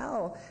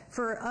hotel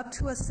for up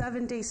to a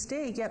 7-day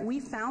stay, yet we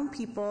found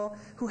people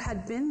who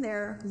had been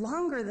there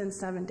longer than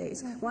 7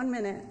 days. 1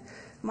 minute.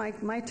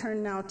 My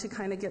turn now to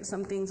kind of get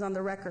some things on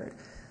the record.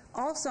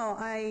 Also,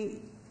 I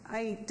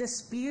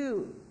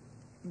dispute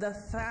the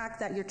fact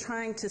that you're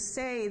trying to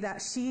say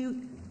that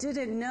she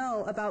didn't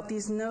know about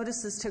these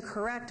notices to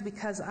correct,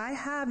 because I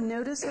have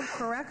notice of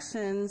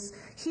corrections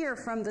here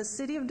from the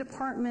City of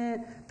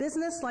Department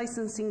Business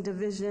Licensing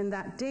Division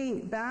that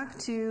date back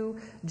to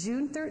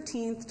June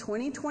 13th,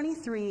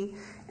 2023,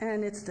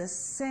 and it's the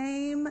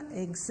same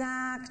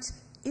exact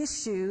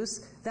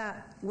issues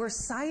that were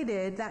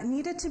cited that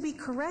needed to be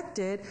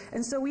corrected.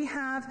 And so we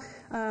have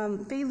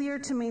failure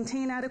to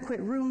maintain adequate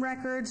room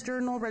records,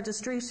 journal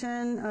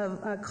registration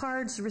of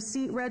cards,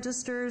 receipt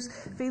registers,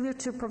 failure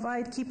to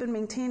provide, keep, and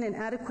maintain an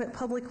adequate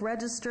public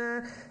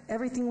register.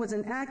 Everything was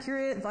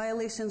inaccurate.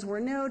 Violations were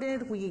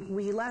noted.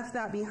 We left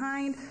that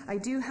behind. I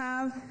do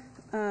have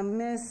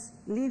Ms.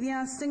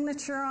 Lydia's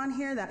signature on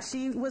here that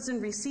she was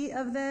in receipt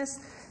of this.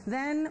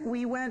 Then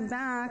we went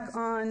back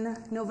on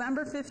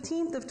November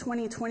 15th of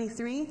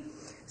 2023.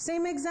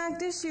 Same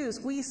exact issues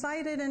we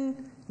cited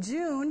in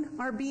June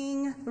are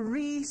being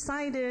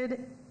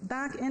re-cited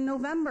back in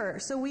November.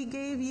 So we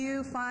gave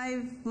you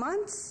 5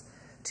 months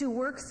to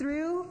work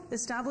through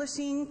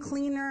establishing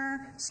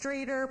cleaner,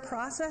 straighter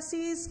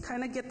processes,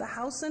 kind of get the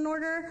house in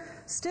order.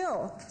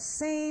 Still,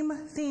 same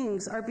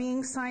things are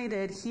being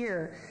cited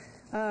here.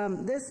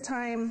 This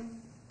time,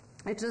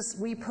 we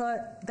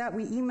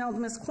emailed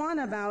Ms. Kwan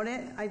about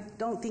it. I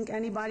don't think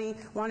anybody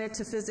wanted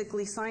to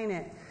physically sign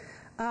it.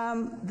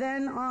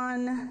 Then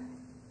on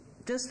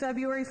just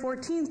February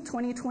 14th,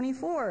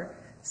 2024,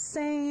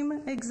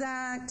 same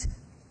exact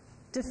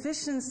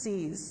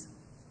deficiencies.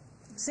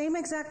 Same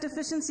exact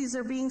deficiencies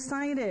are being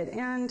cited,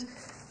 and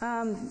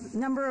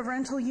number of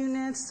rental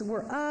units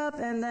were up,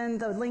 and then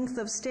the length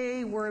of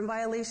stay were in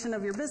violation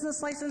of your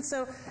business license.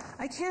 So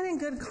I can't in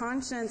good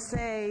conscience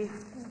say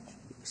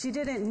she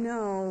didn't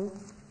know.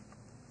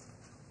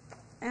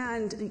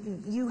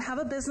 And you have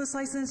a business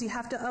license, you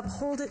have to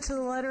uphold it to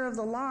the letter of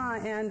the law,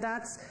 and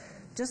that's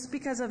just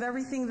because of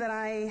everything that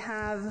I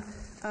have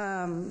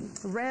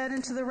read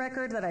into the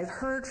record, that I've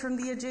heard from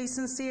the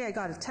adjacency. I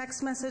got a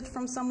text message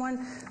from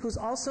someone who's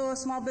also a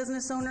small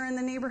business owner in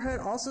the neighborhood,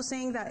 also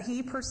saying that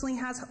he personally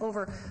has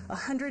over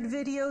 100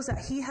 videos that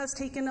he has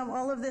taken of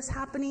all of this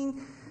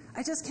happening.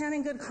 I just can't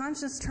in good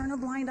conscience turn a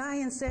blind eye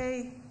and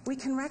say, we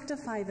can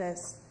rectify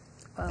this.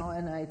 Well,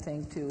 and I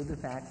think, too, the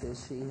fact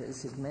is she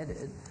has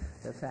admitted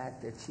the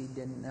fact that she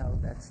didn't know,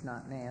 that's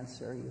not an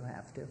answer. You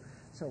have to.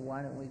 So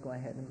why don't we go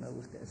ahead and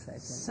move this? I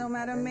think so,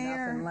 Madam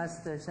Mayor, unless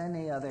there's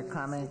any other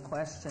comment,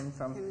 question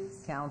from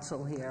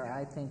council here,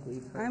 I think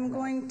we've heard I'm that.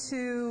 going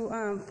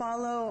to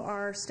follow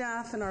our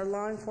staff and our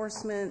law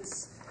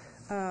enforcement's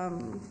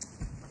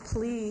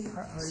plea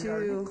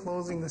Are you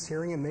closing this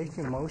hearing and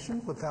making a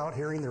motion without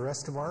hearing the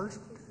rest of ours?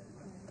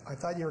 I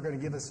thought you were going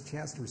to give us a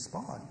chance to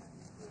respond.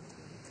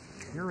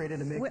 You're ready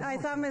to make I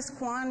thought Ms.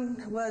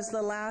 Kwan was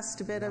the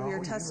last bit of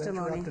your testimony.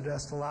 You interrupted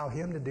us to allow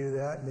him to do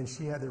that, and then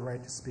she had the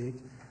right to speak.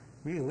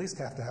 We at least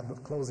have to have a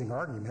closing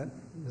argument.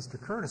 Mr.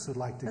 Curtis would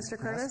like to Mr.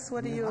 Curtis,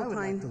 what do you opine? I would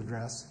like to opine?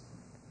 address.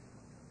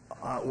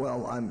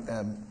 Well, I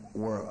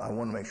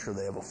want to make sure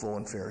they have a full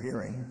and fair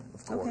hearing,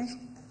 of course. Okay.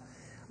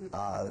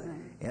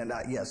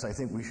 Yes, I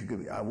think we should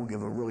give, I will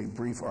give a really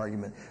brief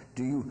argument.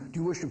 Do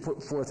you wish to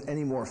put forth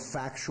any more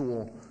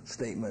factual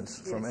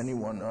statements from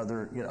anyone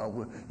other,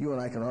 you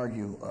and I can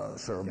argue,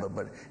 sir,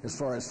 but as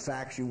far as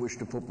facts you wish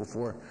to put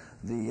before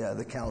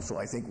the council,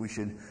 I think we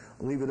should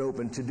leave it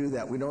open to do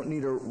that. We don't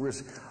need a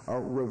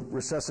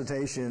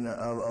resuscitation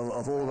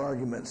of old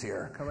arguments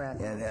here.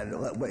 Correct. And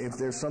if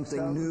there's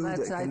something new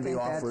that can be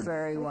offered. I think that's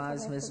very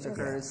wise, Mr.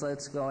 Curtis.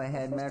 Let's go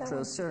ahead.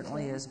 Metro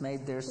certainly has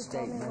made their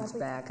statements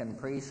back and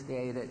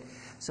appreciate it.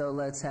 So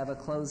let's have a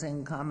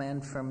closing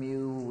comment from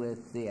you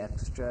with the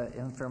extra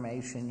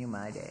information you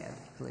might add,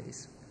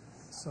 please.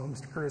 So,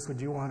 Mr. Curtis, would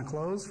you want to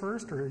close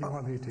first, or do you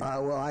want me to?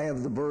 Well, I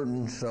have the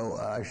burden, so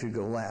I should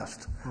go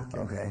last.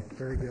 Okay.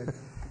 Very good.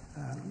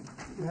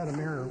 Madam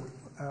Mayor,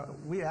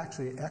 we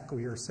actually echo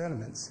your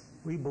sentiments.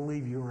 We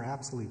believe you are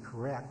absolutely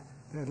correct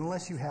that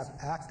unless you have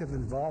active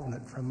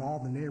involvement from all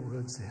the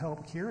neighborhoods to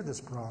help cure this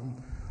problem,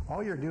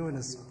 all you're doing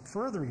is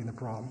furthering the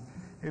problem.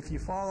 If you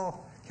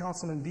follow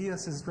Councilman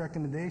Diaz's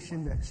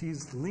recommendation that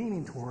she's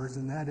leaning towards,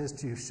 and that is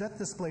to shut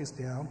this place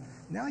down,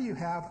 now you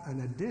have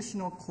an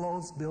additional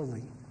closed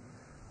building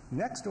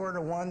next door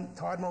to one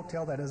Todd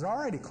Motel that is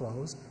already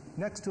closed,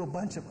 next to a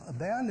bunch of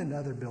abandoned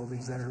other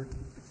buildings that are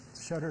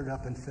shuttered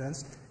up and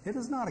fenced. It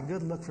is not a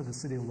good look for the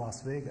city of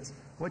Las Vegas.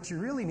 What you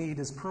really need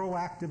is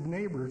proactive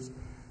neighbors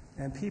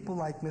and people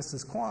like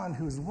Mrs. Kwan,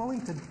 who's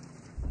willing to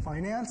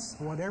finance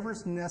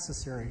whatever's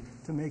necessary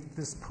to make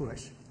this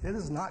push. It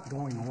is not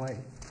going away.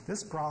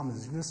 This problem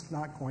is just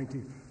not going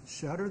to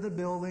shutter the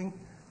building,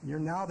 You're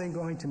now then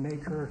going to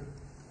make her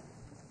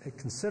a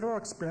considerable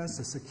expense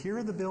to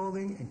secure the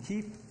building and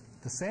keep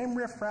the same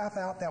riffraff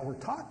out that we're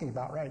talking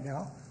about right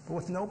now, but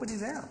with nobody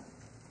there.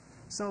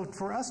 So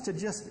for us to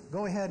just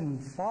go ahead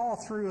and follow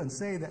through and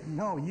say that,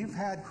 no, you've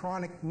had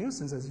chronic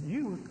nuisances,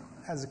 you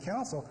as a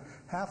council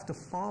have to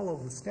follow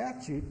the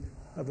statute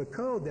of the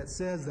code that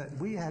says that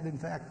we had in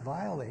fact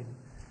violated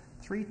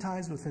 3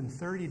 times within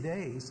 30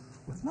 days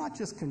with not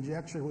just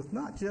conjecture, with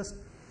not just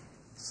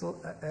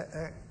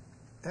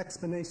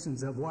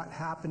explanations of what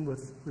happened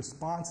with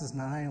responses to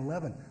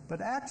 9/11,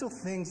 but actual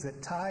things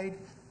that tied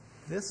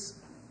this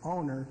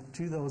owner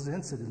to those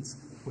incidents,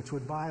 which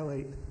would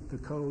violate the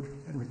code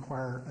and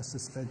require a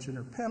suspension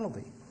or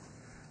penalty.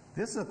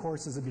 This, of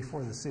course, is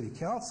before the city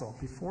council.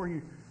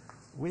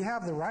 We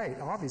have the right,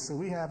 obviously,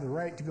 we have the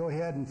right to go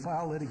ahead and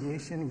file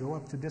litigation and go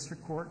up to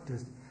district court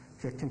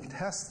to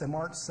contest the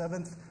March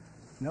 7th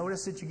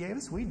notice that you gave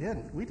us. We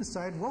didn't. We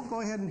decided we'll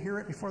go ahead and hear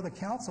it before the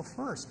council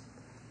first.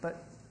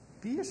 But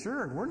be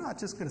assured, we're not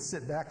just going to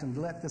sit back and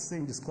let this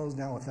thing just close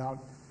down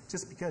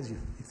just because you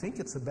think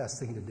it's the best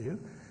thing to do.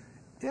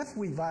 If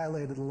we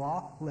violated the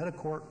law, let a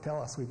court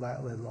tell us we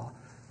violated the law.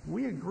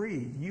 We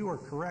agree, you are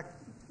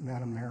correct,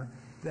 Madam Mayor,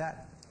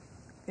 that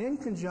in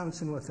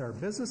conjunction with our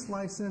business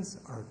license,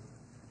 our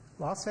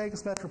Las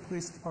Vegas Metro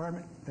Police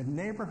Department, the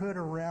neighborhood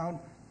around,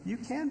 you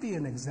can be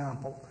an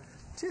example.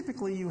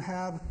 Typically, you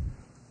have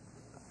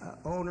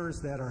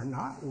owners that are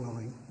not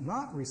willing,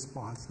 not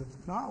responsive,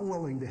 not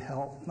willing to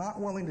help, not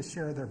willing to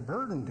share their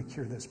burden to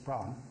cure this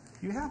problem.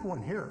 You have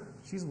one here.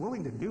 She's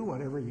willing to do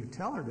whatever you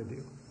tell her to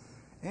do.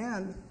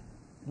 And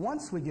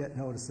once we get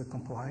notice of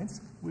compliance,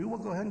 we will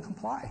go ahead and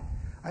comply.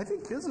 I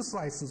think business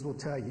license will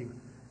tell you,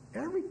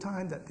 every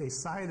time that they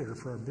cited her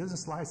for a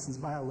business license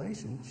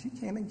violation, she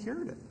came and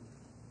cured it.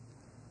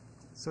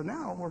 So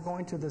now we're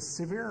going to the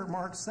severe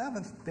March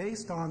 7th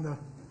based on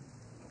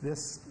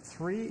this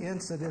 3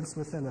 incidents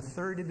within a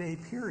 30-day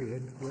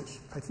period, which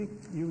I think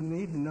you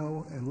need to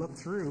know and look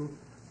through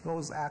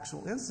those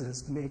actual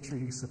incidents to make sure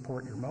you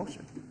support your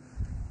motion.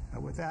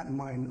 With that in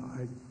mind,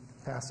 I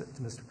pass it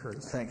to Mr.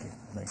 Curtis. Thank you.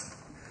 Thank you.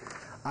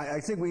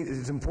 I think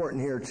it's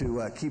important here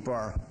to keep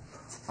our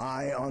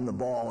eye on the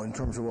ball in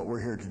terms of what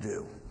we're here to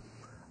do.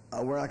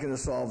 We're not going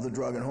to solve the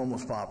drug and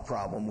homeless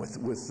problem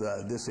with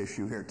this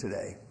issue here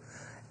today.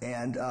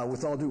 And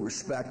with all due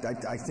respect,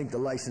 I think the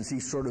licensee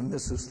sort of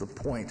misses the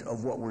point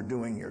of what we're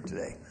doing here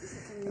today.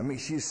 I mean,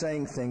 she's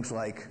saying things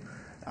like,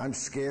 I'm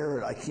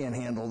scared, I can't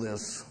handle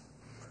this.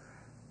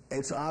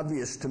 It's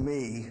obvious to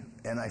me,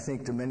 and I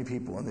think to many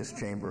people in this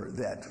chamber,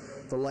 that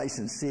the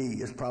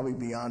licensee is probably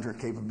beyond her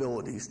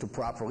capabilities to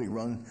properly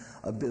run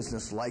a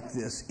business like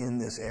this in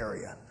this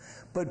area.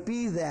 But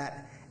be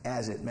that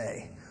as it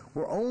may,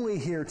 we're only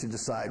here to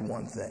decide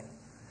one thing: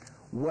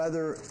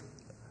 whether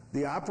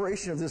the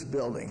operation of this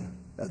building,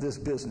 of this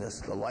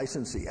business, the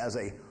licensee, as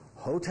a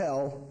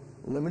hotel,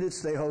 limited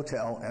stay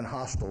hotel, and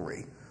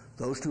hostelry,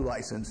 those 2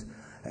 licenses,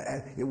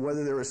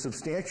 whether there is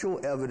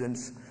substantial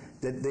evidence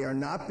that they are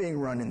not being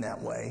run in that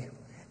way,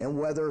 and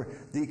whether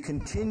the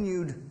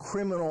continued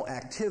criminal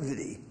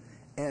activity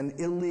and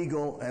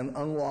illegal and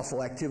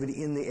unlawful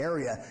activity in the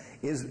area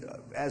is,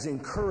 as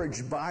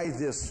encouraged by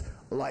this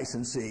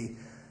licensee,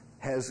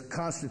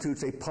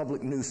 constitutes a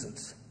public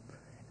nuisance.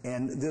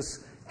 And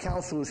this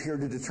council is here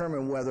to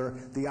determine whether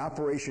the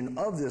operation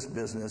of this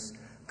business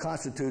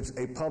constitutes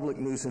a public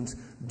nuisance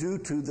due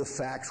to the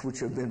facts which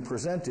have been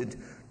presented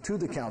to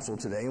the council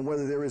today, and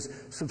whether there is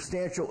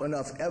substantial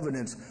enough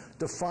evidence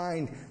to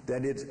find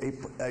that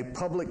a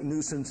public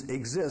nuisance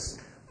exists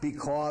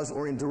because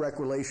or in direct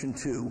relation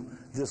to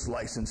this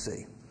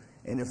licensee.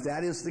 And if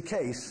that is the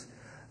case,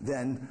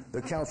 then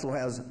the council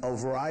has a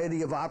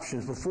variety of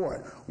options before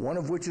it, one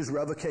of which is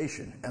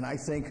revocation. And I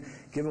think,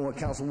 given what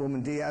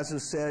Councilwoman Diaz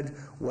has said,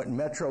 what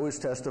Metro has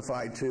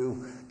testified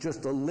to,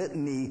 just a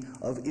litany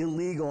of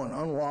illegal and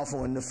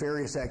unlawful and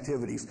nefarious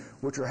activities,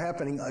 which are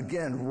happening,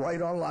 again,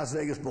 right on Las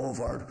Vegas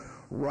Boulevard,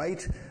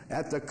 right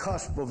at the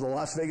cusp of the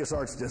Las Vegas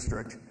Arts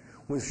District,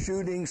 with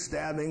shootings,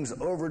 stabbings,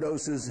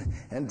 overdoses,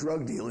 and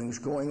drug dealings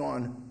going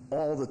on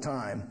all the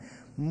time.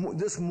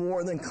 This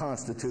more than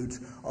constitutes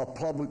a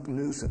public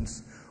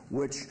nuisance,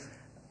 which,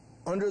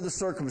 under the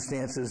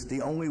circumstances,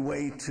 the only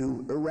way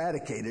to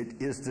eradicate it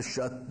is to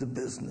shut the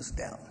business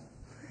down.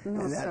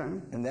 No,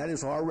 and that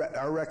is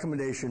our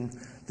recommendation,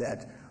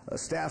 that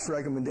staff's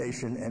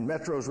recommendation and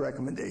Metro's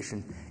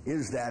recommendation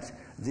is that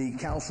the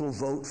council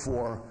vote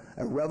for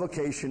a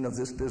revocation of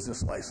this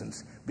business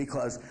license,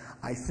 because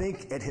I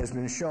think it has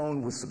been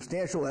shown with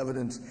substantial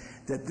evidence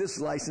that this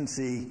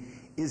licensee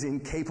is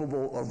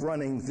incapable of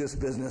running this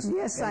business in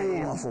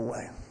a lawful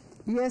way.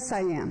 Yes, I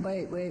am.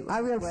 Wait.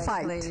 I will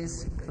fight.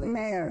 Please.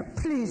 Mayor,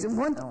 please.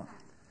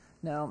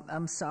 No,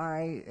 I'm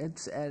sorry.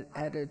 It's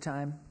at a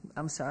time.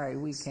 I'm sorry.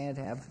 We can't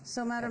have.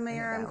 So, Madam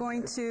Mayor, I'm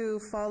going to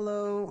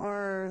follow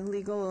our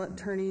legal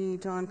attorney,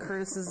 John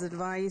Curtis's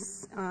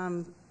advice.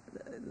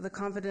 The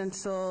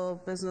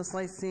confidential business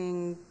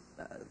licensing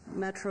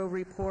Metro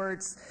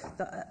reports,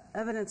 the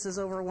evidence is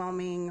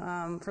overwhelming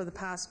for the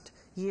past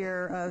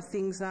year of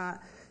things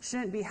that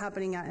shouldn't be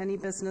happening at any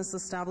business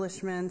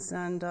establishments.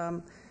 And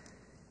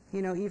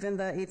even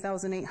the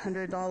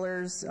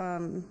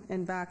 $8,800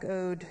 in back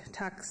owed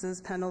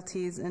taxes,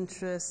 penalties,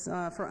 interest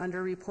for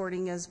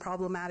underreporting is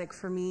problematic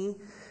for me.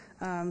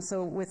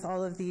 So with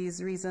all of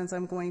these reasons,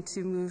 I'm going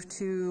to move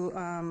to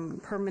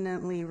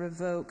permanently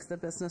revoke the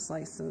business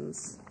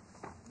license.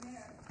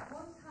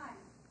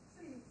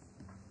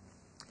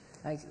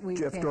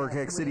 Jeff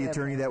Dorkek, City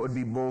Attorney. That would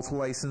be both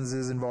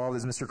licenses involved,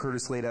 as Mr.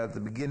 Curtis laid out at the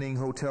beginning,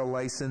 hotel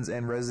license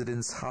and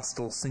residence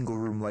hostel single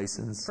room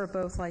license. For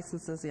both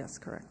licenses, yes,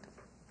 correct.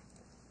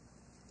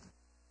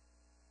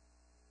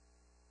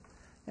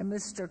 And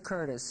Mr.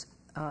 Curtis,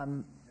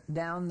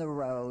 down the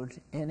road,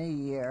 in a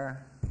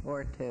year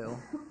or two,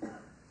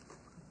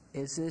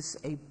 is this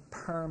a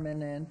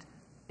permanent,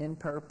 in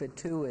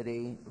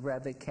perpetuity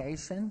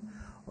revocation,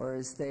 or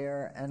is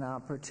there an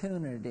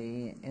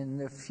opportunity in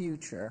the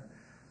future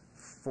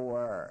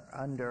for,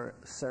 under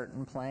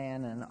certain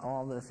plan and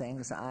all the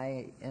things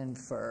I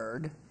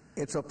inferred?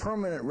 It's a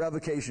permanent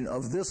revocation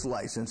of this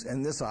license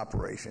and this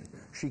operation.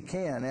 She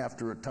can,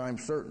 after a time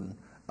certain,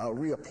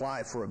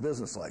 reapply for a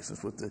business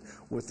license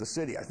with the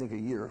city. I think a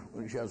year.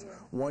 She has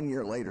 1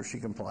 year later she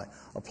can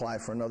apply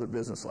for another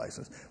business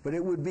license. But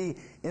it would be,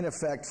 in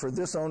effect, for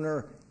this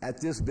owner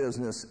at this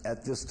business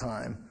at this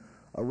time,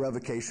 a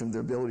revocation of the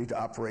ability to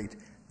operate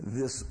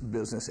this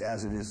business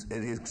as it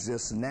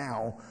exists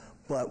now,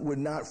 but would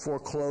not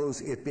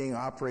foreclose it being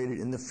operated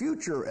in the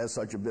future as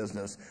such a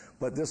business.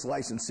 But this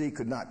licensee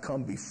could not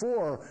come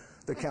before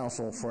the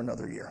council for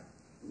another year.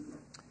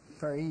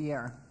 For a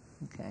year,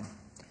 okay.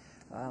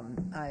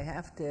 I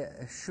have to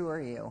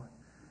assure you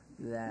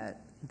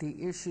that the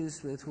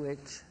issues with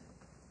which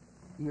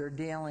you're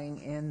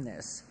dealing in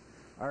this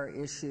are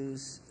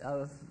issues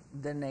of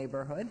the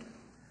neighborhood.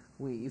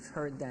 We've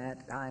heard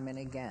that time and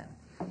again.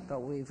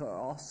 But we've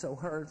also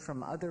heard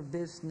from other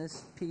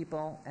business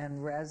people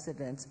and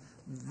residents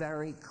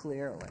very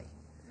clearly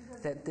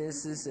that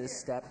this is a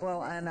step.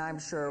 Well, and I'm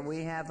sure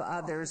we have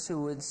others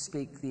who would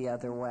speak the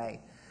other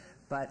way.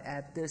 But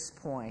at this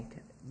point,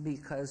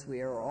 because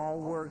we are all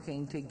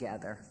working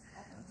together,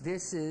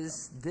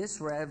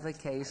 this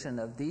revocation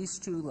of these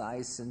two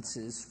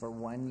licenses for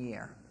 1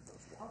 year,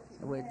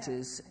 which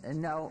is,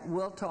 no,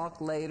 we'll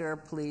talk later,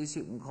 please.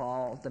 You can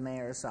call the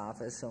mayor's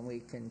office and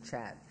we can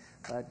chat.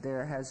 But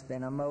there has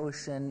been a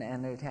motion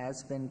and it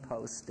has been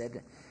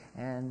posted,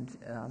 and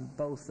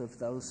both of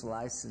those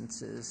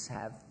licenses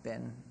have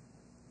been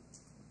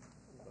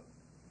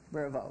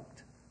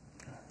revoked.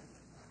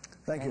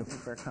 Thank you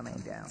for coming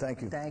down.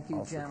 Thank you. Thank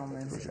you,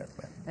 gentlemen.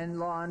 And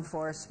law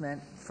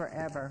enforcement,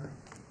 forever.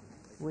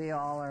 We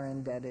all are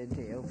indebted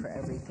to you for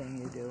everything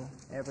you do,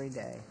 every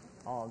day,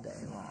 all day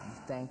long.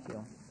 Thank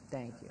you.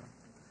 Thank you.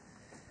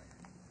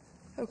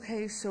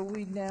 Okay, so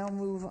we now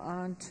move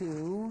on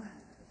to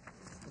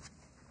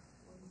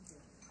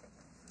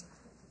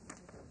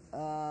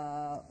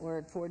we're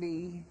at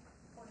 40.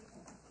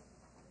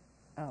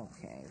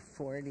 Okay,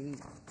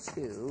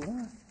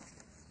 42.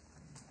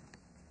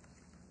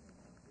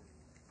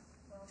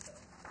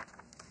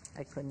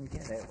 I couldn't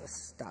get it. It was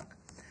stuck.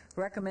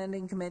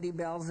 Recommending committee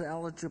bills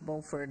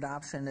eligible for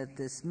adoption at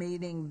this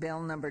meeting. Bill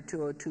number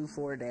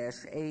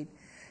 2024-8.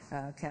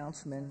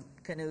 Councilman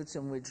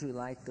Knudsen, would you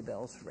like the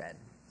bills read?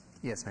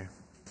 Yes, Mayor.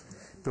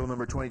 Bill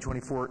number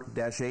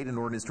 2024-8, an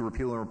ordinance to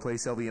repeal and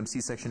replace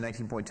LVMC section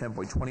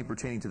 19.10.20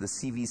 pertaining to the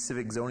CV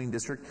Civic Zoning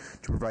District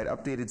to provide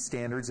updated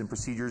standards and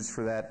procedures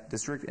for that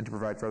district and to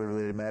provide for other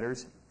related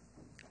matters.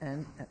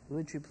 And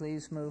would you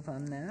please move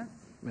on that?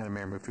 Madam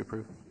Mayor, move to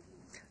approve.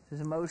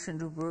 There's a motion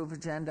to approve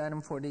agenda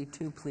item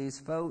 42.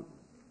 Please vote.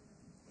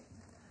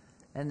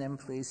 And then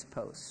please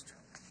post.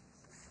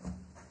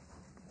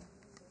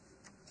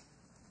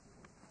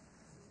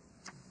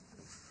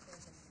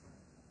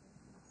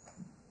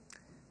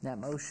 That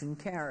motion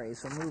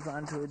carries. We'll move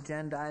on to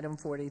agenda item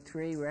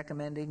 43,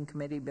 recommending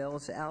committee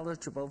bills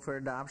eligible for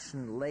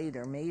adoption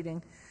later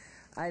meeting.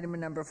 Item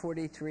number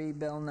 43,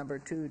 bill number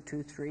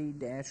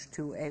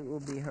 223-28 will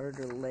be heard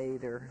at a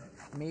later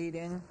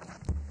meeting.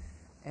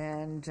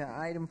 And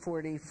item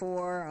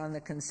 44 on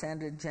the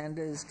consent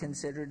agenda is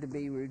considered to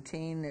be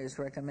routine. It is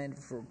recommended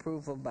for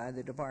approval by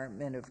the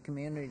Department of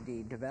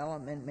Community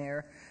Development.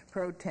 Mayor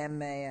Pro Tem,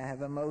 may I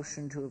have a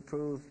motion to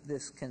approve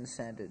this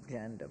consent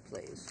agenda,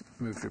 please?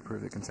 Move to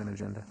approve the consent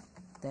agenda.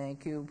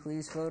 Thank you.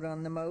 Please vote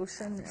on the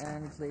motion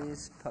and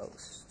please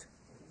post.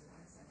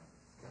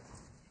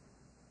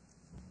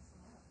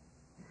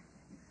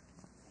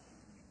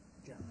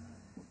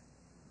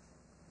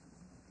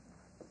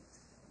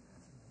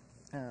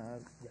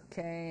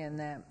 Okay, and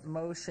that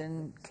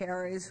motion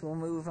carries. We'll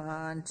move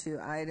on to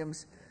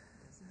items.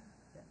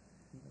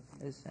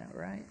 Is that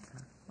right?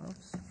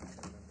 Oops.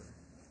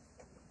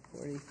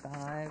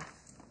 45.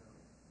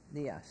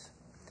 Yes.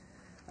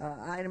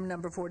 Item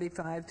number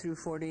 45 through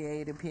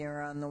 48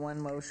 appear on the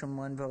one motion,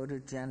 one vote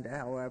agenda.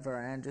 However,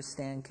 I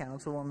understand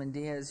Councilwoman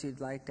Diaz, you'd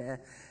like to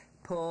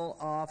pull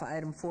off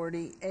item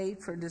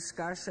 48 for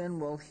discussion.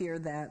 We'll hear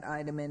that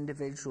item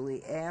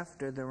individually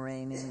after the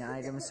remaining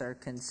items are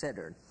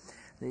considered.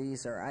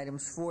 These are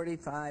items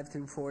 45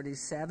 through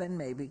 47,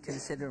 may be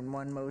considered in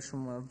one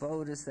motion, one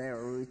vote, as they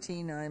are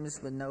routine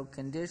items with no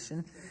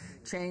condition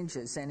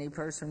changes. Any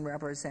person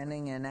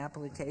representing an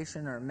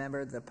application or a member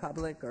of the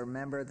public or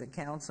member of the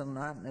council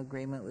not in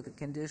agreement with the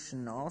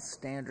condition, all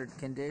standard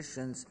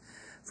conditions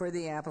for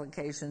the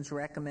applications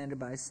recommended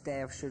by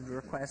staff should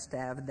request to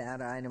have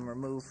that item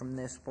removed from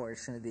this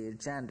portion of the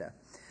agenda.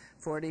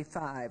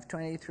 45,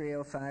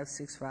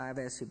 230565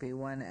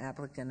 SUP1,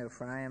 applicant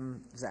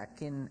Ephraim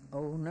Zakin,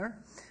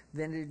 owner,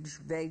 Vintage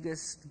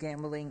Vegas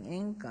Gambling,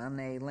 Inc., on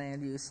a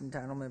land use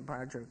entitlement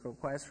project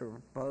request for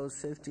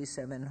proposed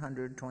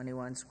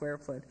 5,721 square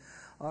foot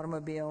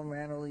automobile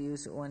rental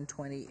use at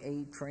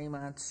 128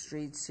 Fremont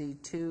Street,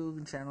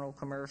 C2, General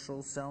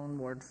Commercial Zone,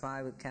 Ward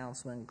 5 with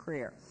Councilman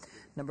Creer.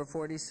 Number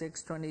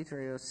 46,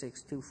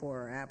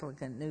 230624,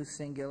 applicant New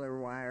Singular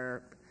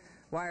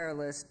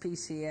Wireless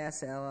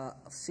PCS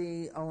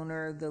LLC,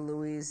 owner the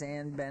Louise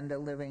Ann Benda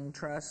Living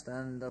Trust,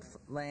 on the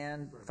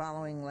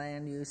following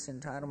land use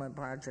entitlement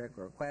project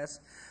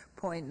request: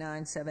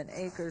 0.97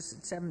 acres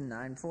at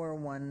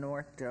 7941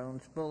 North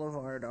Jones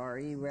Boulevard,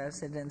 RE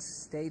Residence,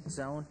 State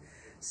Zone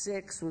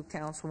 6, with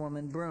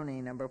Councilwoman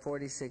Bruni. Number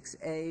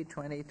 46A,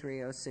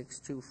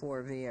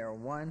 230624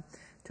 VR1,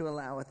 to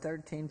allow a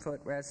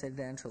 13-foot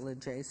residential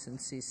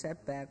adjacency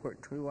setback where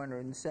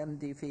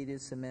 270 feet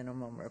is the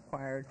minimum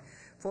required.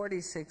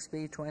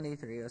 46B,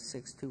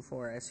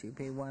 230624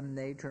 SUP1,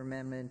 major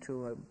amendment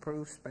to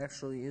approve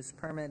special use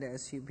permit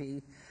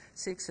SUP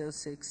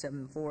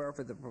 60674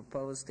 for the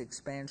proposed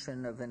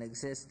expansion of an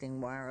existing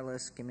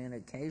wireless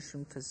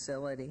communication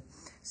facility,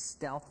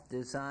 stealth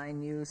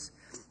design use.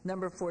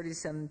 Number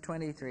 47,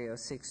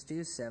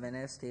 230627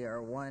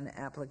 SDR1,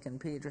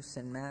 applicant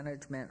Peterson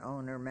Management,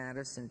 owner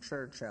Madison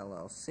Church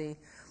LLC,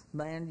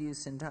 land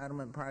use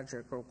entitlement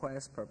project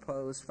request,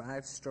 proposed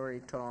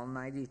 5-story tall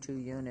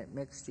 92-unit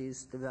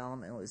mixed-use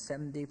development with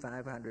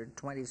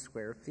 7,520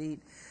 square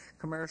feet,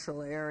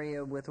 commercial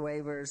area with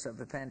waivers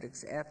of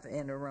Appendix F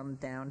interim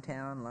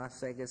downtown Las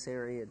Vegas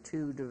Area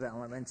 2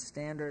 development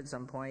standards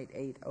on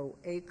 0.80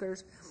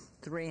 acres,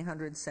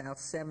 300 South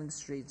 7th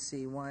Street,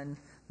 C1,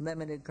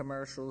 limited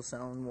commercial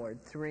zone,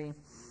 Ward 3.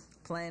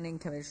 Planning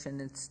Commission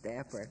and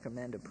staff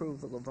recommend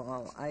approval of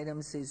all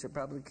items. These are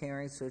public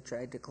hearings which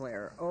I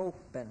declare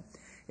open.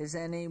 Is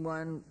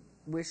anyone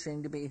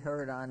wishing to be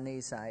heard on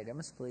these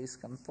items? Please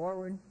come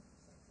forward.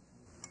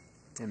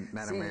 And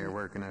Madam Mayor,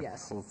 we're going to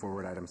pull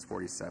forward items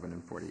 47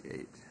 and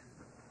 48.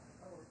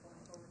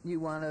 You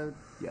want to?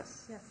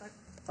 Yes.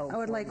 I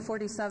would like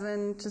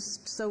 47,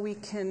 just so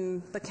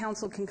the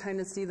council can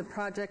kind of see the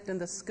project and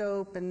the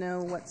scope and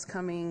know what's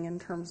coming in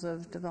terms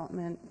of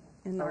development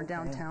in our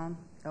downtown.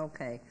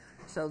 Okay.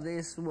 So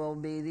this will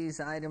be, these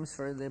items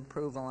for the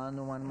approval on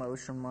the one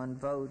motion, one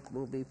vote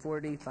will be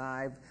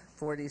 45,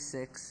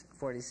 46,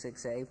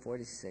 46A,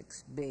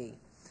 46B.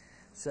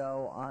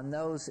 So on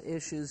those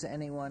issues,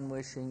 anyone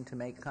wishing to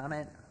make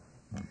comment?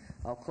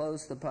 I'll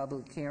close the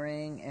public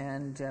hearing,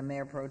 and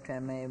Mayor Pro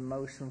Tem may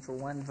motion for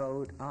one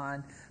vote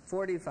on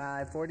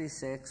 45,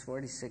 46,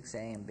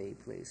 46A and B,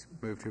 please.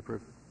 Move to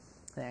approve.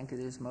 Thank you.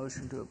 There's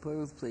motion to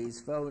approve.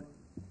 Please vote.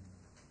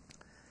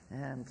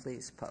 And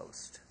please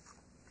post.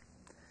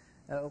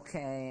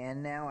 Okay,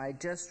 and now I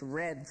just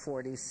read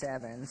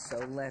 47, so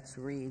let's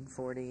read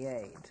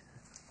 48.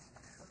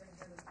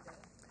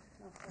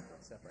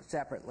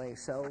 Separately.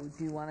 So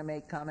do you want to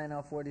make comment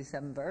on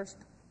 47 first?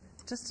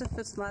 Just if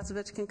Ms.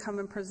 Lazovich can come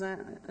and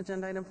present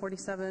agenda item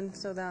 47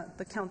 so that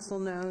the council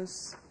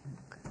knows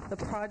the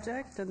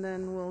project, and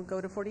then we'll go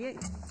to 48.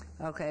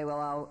 Okay, well,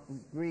 I'll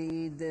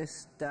read.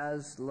 This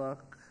does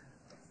look...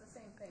 It's the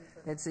same thing.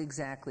 It's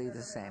exactly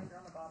the same.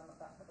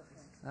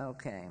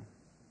 Okay.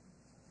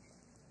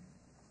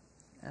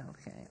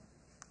 Okay.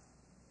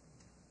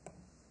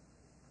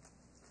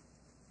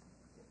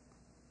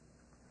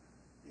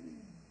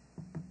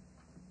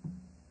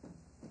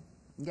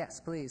 Yes,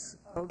 please.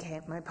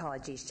 Okay, my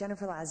apologies.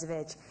 Jennifer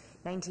Lazovich,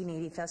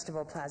 1980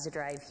 Festival Plaza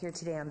Drive, here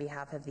today on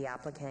behalf of the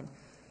applicant.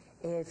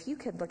 If you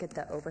could look at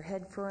the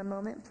overhead for a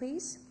moment,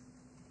 please.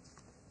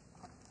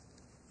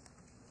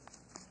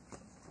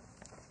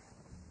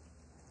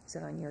 Is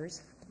it on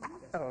yours?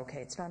 Oh,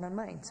 okay, it's not on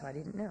mine, so I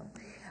didn't know.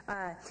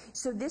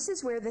 So this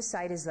is where the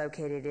site is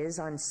located. It is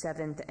on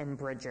 7th and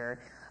Bridger.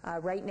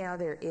 Right now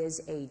there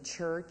is a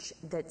church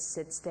that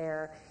sits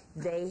there.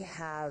 They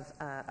have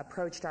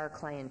approached our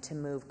client to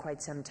move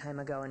quite some time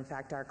ago. In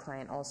fact, our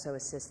client also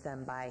assists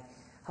them by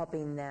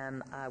helping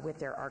them with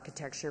their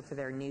architecture for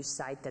their new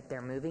site that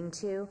they're moving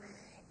to.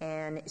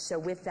 And so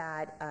with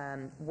that,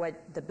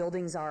 what the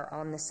buildings are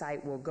on the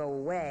site will go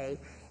away,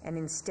 and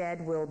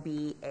instead will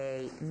be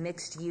a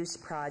mixed-use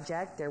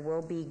project. There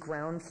will be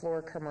ground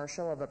floor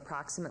commercial of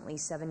approximately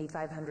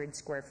 7,500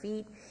 square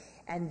feet,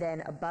 and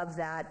then above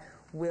that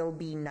will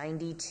be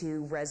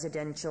 92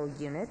 residential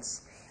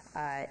units.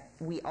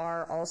 We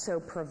are also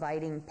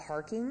providing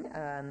parking,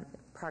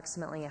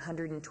 approximately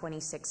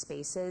 126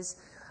 spaces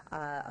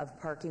of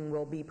parking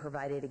will be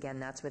provided. Again,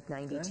 that's with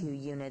 92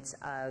 units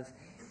of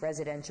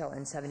residential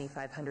and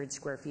 7,500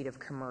 square feet of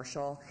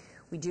commercial.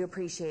 We do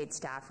appreciate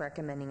staff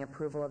recommending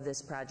approval of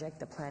this project,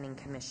 the Planning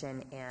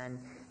Commission, and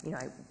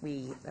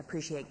we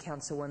appreciate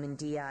Councilwoman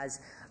Diaz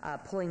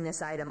pulling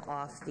this item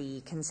off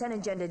the consent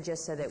agenda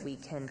just so that we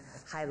can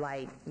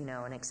highlight,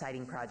 an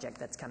exciting project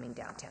that's coming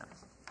downtown.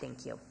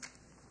 Thank you.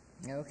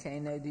 Okay,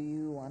 now do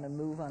you want to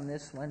move on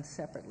this one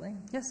separately?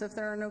 Yes, if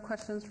there are no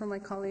questions from my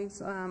colleagues,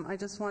 I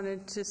just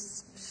wanted to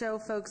show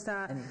folks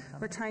that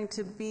we're trying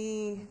to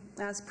be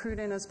as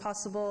prudent as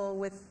possible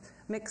with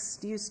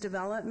mixed-use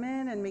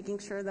development and making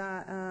sure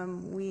that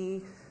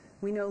we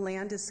know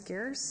land is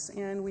scarce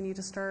and we need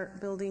to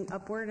start building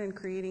upward and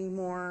creating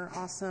more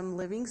awesome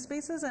living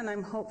spaces. And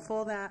I'm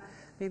hopeful that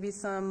maybe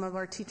some of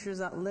our teachers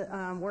that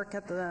work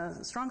at the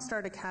Strong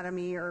Start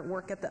Academy or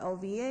work at the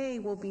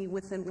LVA will be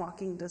within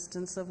walking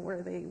distance of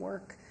where they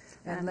work.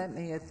 And let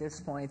me at this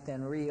point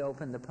then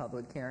reopen the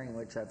public hearing,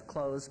 which I've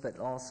closed, but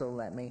also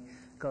let me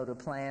go to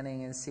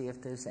planning and see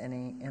if there's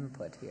any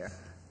input here.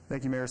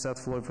 Thank you, Mayor. Seth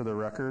Floyd, for the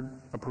record.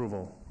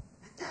 Approval.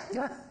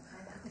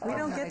 We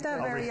don't get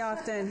that very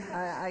often.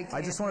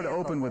 I just wanted to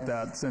open with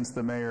that since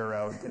the mayor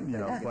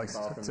likes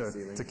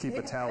to keep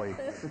a tally.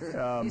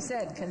 You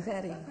said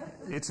confetti.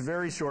 It's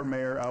very short,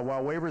 Mayor.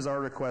 While waivers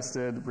are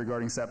requested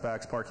regarding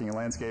setbacks, parking, and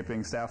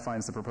landscaping, staff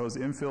finds the proposed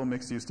infill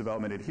mixed-use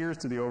development adheres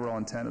to the overall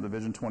intent of the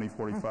Vision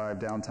 2045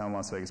 Downtown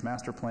Las Vegas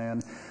Master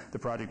Plan. The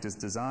project is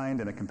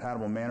designed in a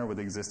compatible manner with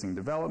existing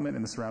development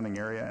in the surrounding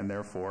area, and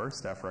therefore,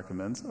 staff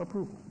recommends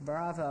approval.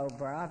 Bravo,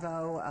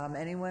 bravo.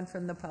 Anyone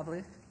from the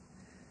public?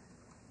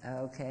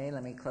 Okay,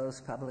 let me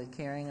close public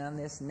hearing on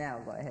this. Now,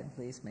 go ahead,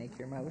 please make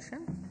your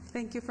motion.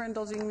 Thank you for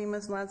indulging me,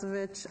 Ms.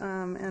 Lazovich.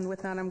 And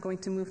with that, I'm going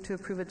to move to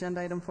approve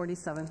agenda item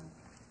 47.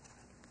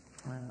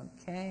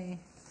 Okay,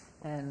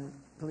 and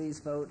please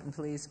vote and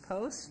please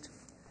post.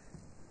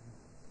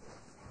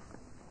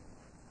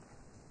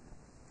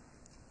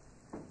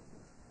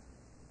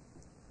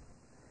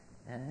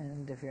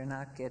 And if you're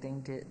not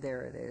getting to,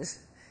 there it is.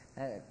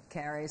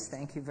 Carries,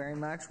 thank you very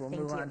much. We'll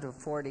move on to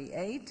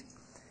 48.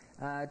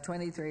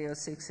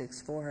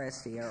 230664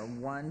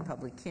 SDR1,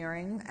 public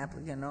hearing,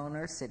 applicant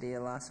owner, City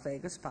of Las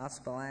Vegas,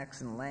 possible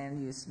action,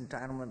 land use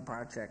entitlement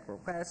project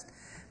request,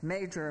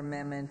 major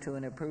amendment to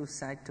an approved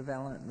site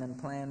development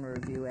plan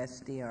review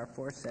SDR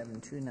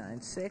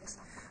 47296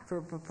 for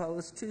a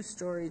proposed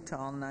two-story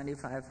tall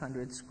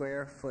 9,500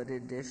 square foot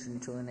addition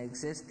to an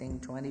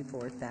existing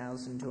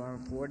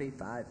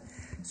 24,245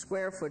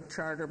 square foot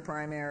charter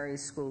primary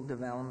school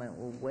development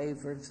with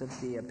waivers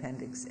of the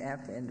Appendix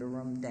F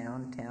interim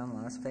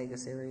downtown Las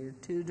Vegas Area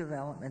 2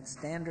 development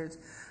standards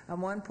on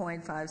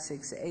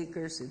 1.56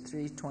 acres at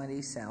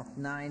 320 South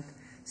 9th,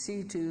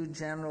 C2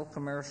 General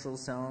Commercial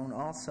Zone,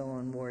 also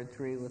in Ward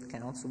 3 with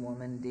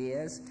Councilwoman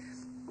Diaz.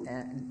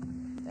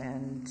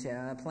 And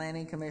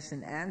Planning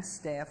Commission and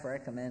staff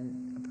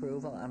recommend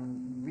approval.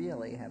 I'm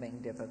really having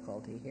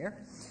difficulty here.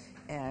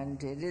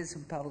 And it is a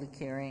public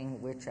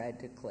hearing which I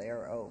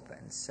declare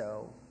open.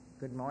 So,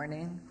 good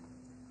morning.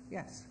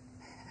 Yes.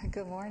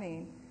 Good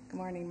morning. Good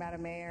morning,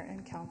 Madam Mayor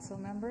and council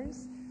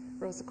members.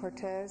 Rosa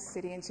Cortez,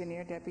 City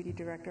Engineer, Deputy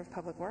Director of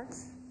Public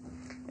Works.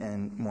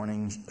 And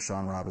morning,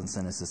 Sean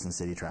Robinson, Assistant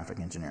City Traffic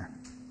Engineer.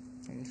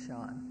 Hey,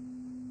 Sean.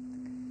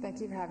 Thank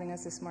you for having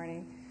us this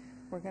morning.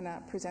 We're going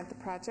to present the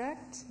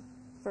project.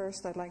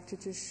 First, I'd like to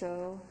just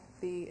show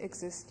the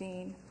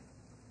existing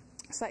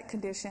site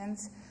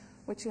conditions,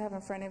 which you have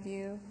in front of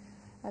you.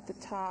 At the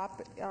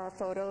top are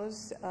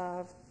photos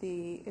of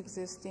the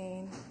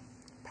existing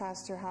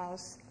pasture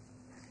house.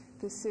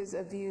 This is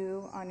a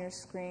view on your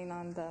screen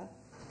on the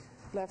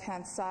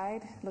left-hand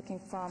side, looking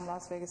from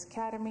Las Vegas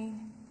Academy.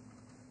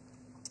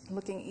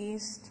 Looking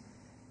east,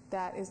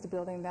 that is the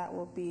building that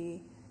will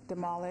be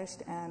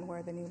demolished and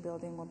where the new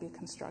building will be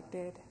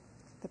constructed.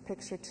 The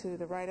picture to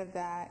the right of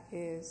that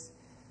is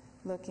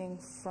looking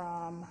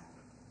from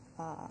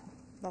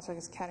Las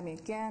Vegas Academy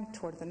again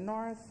toward the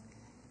north,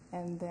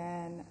 and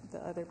then the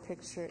other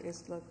picture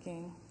is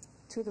looking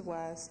to the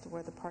west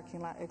where the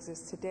parking lot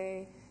exists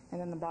today,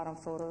 and then the bottom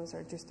photos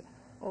are just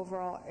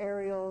overall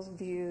aerial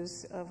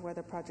views of where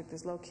the project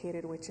is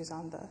located, which is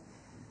on the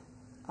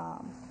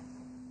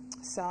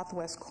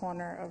southwest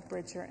corner of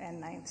Bridger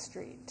and 9th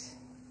Street.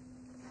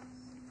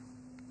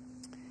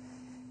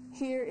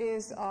 Here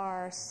is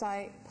our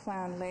site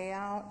plan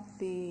layout.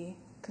 The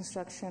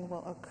construction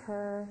will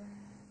occur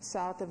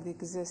south of the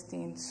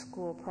existing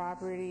school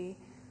property,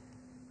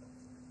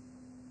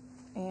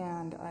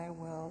 and I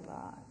will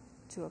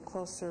do a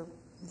closer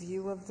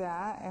view of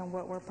that. And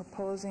what we're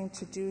proposing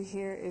to do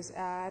here is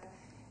add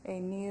a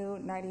new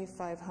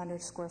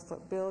 9,500 square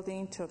foot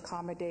building to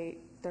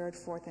accommodate 3rd,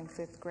 4th, and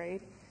 5th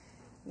grade,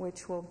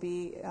 which will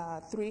be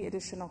 3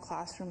 additional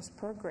classrooms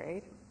per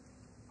grade.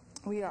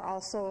 We are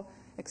also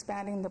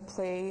expanding the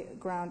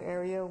playground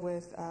area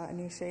with a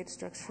new shade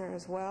structure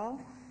as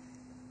well.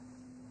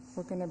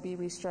 We're going to be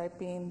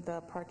restriping the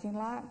parking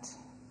lot,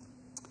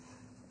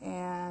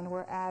 and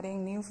we're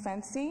adding new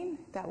fencing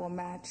that will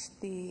match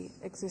the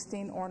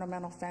existing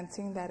ornamental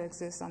fencing that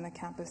exists on the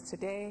campus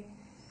today.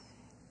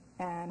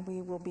 And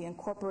we will be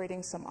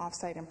incorporating some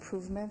off-site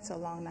improvements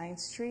along 9th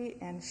Street,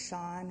 and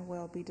Sean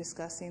will be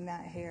discussing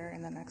that here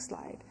in the next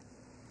slide.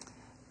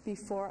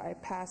 Before I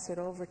pass it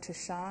over to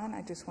Sean,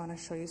 I just want to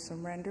show you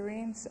some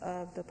renderings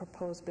of the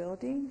proposed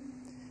building.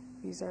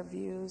 These are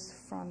views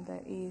from the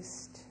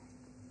east,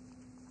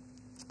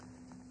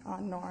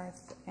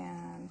 north,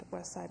 and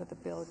west side of the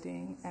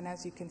building. And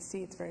as you can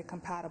see, it's very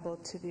compatible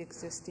to the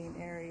existing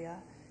area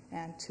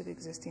and to the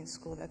existing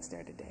school that's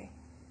there today.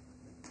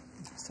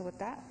 So with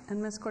that.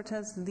 And Ms.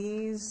 Cortez,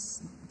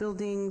 these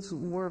buildings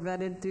were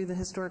vetted through the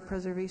Historic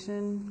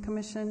Preservation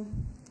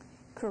Commission?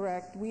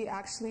 Correct. We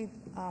actually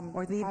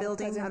or the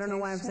building. I don't know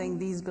why I'm saying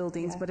these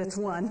buildings, but it's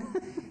one.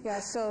 Yeah,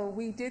 so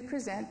we did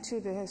present to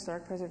the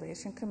Historic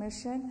Preservation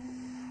Commission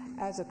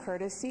as a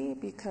courtesy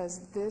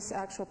because this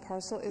actual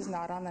parcel is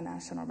not on the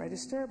National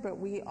Register, but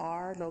we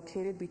are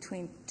located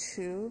between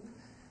two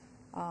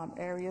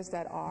areas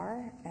that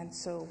are, and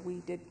so we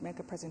did make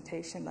a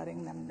presentation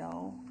letting them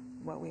know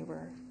what we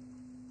were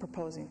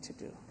proposing to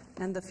do.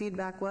 And the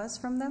feedback was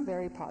from them?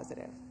 Very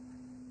positive.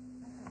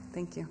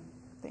 Thank you.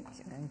 Thank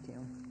you. Thank you.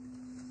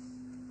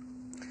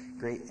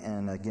 Great,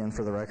 and again,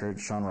 for the record,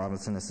 Sean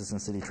Robinson,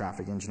 Assistant City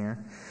Traffic Engineer.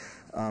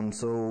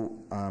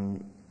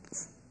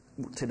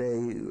 Today,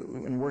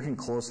 in working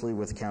closely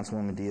with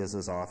Councilwoman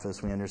Diaz's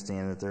office, we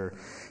understand that there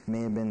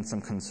may have been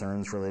some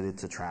concerns related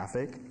to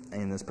traffic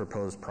in this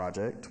proposed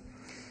project.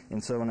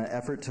 And so in an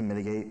effort to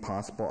mitigate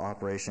possible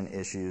operation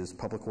issues,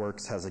 Public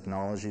Works has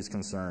acknowledged these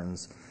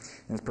concerns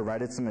and has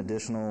provided some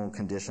additional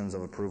conditions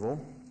of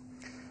approval.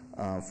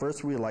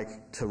 First, we'd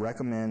like to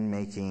recommend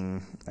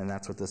making, and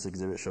that's what this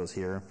exhibit shows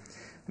here,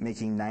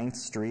 making 9th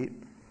Street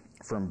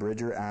from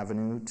Bridger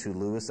Avenue to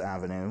Lewis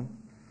Avenue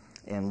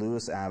and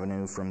Lewis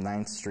Avenue from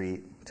 9th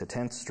Street to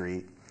 10th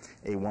Street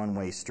a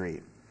one-way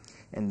street.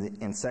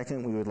 And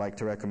second, we would like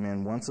to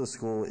recommend once the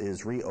school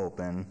is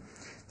reopened,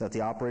 that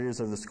the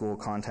operators of the school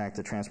contact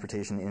the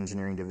Transportation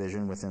Engineering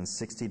Division within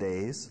 60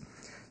 days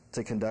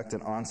to conduct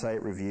an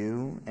on-site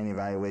review and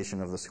evaluation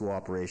of the school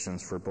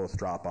operations for both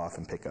drop-off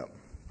and pickup.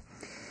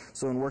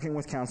 So in working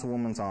with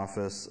Councilwoman's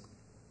office,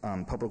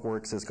 Public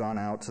Works has gone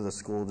out to the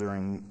school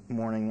during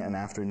morning and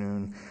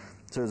afternoon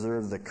to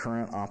observe the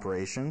current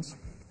operations.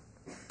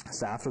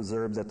 Staff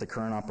observed that the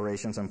current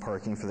operations and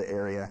parking for the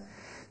area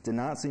did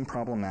not seem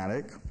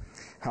problematic.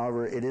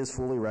 However, it is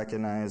fully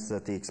recognized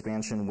that the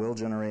expansion will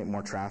generate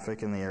more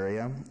traffic in the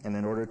area, and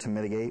in order to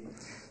mitigate,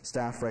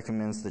 staff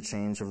recommends the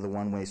change of the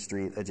one-way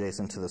street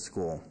adjacent to the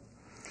school.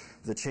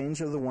 The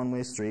change of the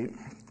one-way street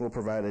will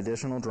provide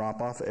additional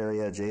drop-off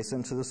area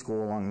adjacent to the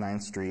school along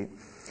 9th Street,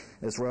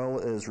 as well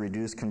as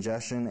reduce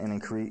congestion and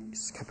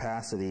increase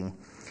capacity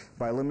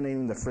by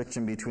eliminating the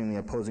friction between the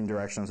opposing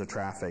directions of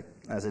traffic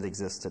as it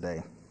exists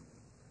today.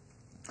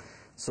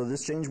 So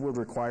this change would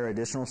require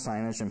additional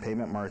signage and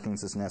pavement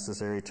markings as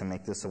necessary to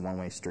make this a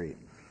one-way street.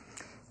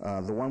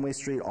 The one-way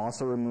street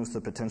also removes the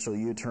potential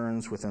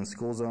U-turns within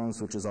school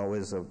zones, which is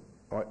always an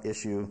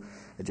issue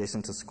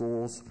adjacent to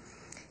schools,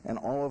 and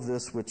all of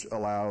this which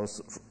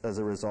allows, as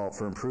a result,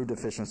 for improved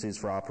efficiencies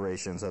for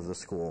operations of the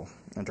school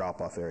and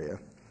drop-off area.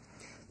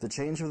 The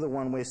change of the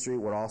one-way street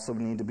would also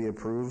need to be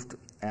approved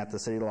at the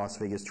City of Las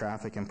Vegas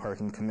Traffic and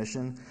Parking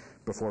Commission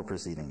before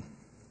proceeding.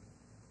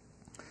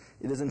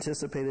 It is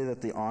anticipated that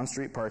the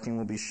on-street parking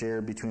will be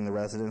shared between the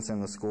residents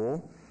and the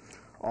school.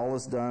 All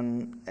is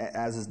done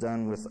as is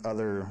done with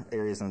other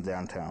areas in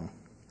downtown.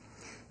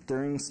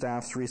 During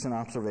staff's recent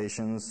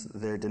observations,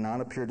 there did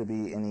not appear to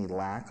be any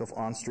lack of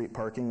on-street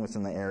parking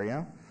within the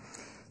area.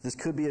 This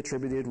could be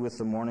attributed with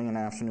the morning and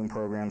afternoon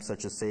programs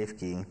such as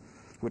SafeKey,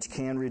 which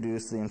can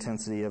reduce the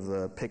intensity of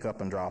the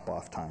pickup and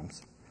drop-off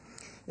times.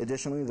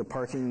 Additionally, the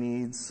parking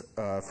needs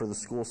for the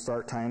school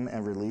start time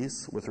and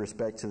release with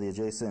respect to the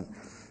adjacent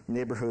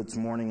neighborhood's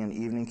morning and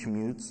evening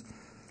commutes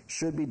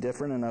should be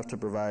different enough to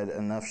provide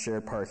enough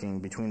shared parking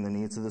between the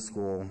needs of the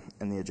school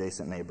and the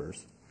adjacent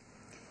neighbors.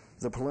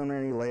 The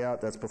preliminary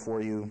layout that's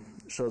before you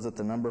shows that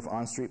the number of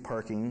on-street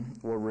parking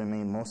will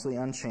remain mostly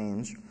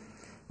unchanged,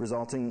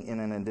 resulting in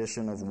an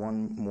addition of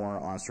one more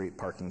on-street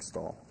parking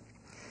stall.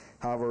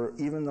 However,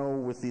 even though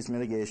with these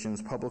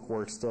mitigations, Public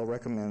Works still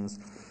recommends,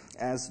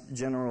 as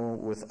general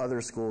with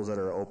other schools that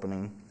are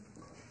opening,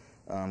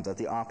 that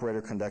the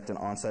operator conduct an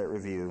on-site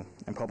review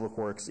and Public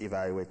Works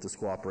evaluate the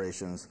school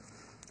operations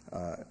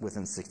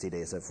within 60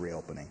 days of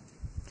reopening.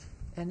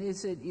 And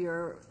is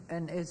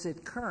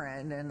it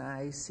current, and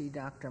I see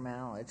Dr.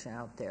 Malich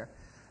out there,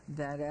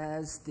 that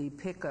as the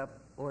pickup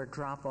or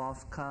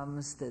drop-off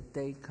comes, that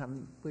they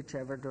come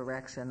whichever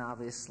direction,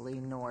 obviously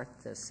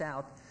north to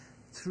south,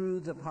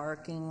 through the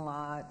parking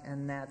lot,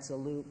 and that's a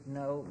loop?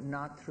 No,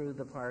 not through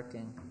the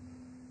parking.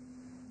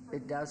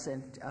 It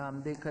doesn't,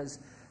 because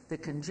the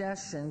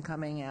congestion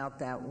coming out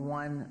that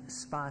one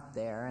spot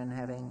there, and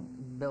having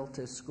built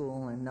a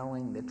school and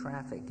knowing the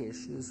traffic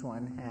issues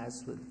one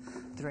has with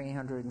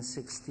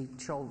 360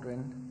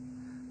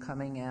 children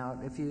coming out,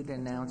 if you'd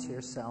announce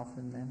yourself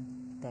and then,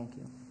 thank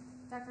you.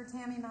 Dr.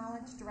 Tammy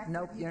Malich, Director.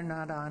 Nope, you're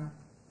not on.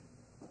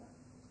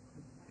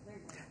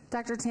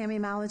 Dr. Tammy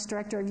Malich,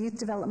 Director of Youth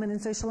Development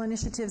and Social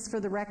Initiatives.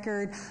 For the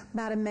record,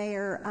 Madam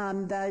Mayor,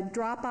 the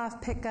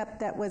drop-off pickup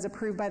that was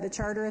approved by the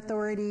Charter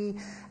Authority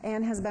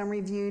and has been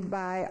reviewed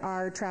by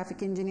our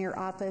traffic engineer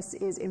office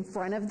is in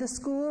front of the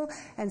school,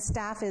 and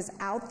staff is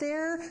out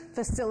there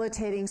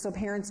facilitating so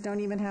parents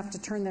don't even have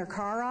to turn their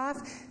car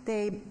off.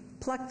 They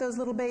pluck those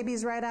little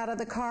babies right out of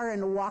the car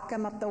and walk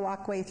them up the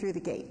walkway through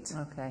the gate.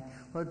 Okay.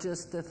 Well,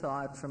 just a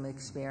thought from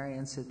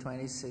experience of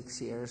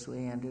 26 years,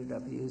 we ended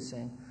up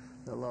using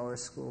the lower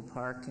school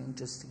parking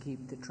just to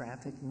keep the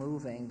traffic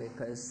moving,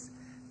 because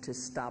to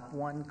stop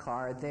one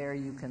car there,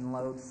 you can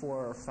load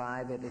 4 or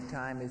 5 at a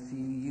time if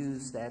you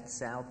use that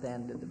south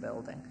end of the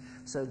building.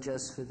 So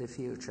just for the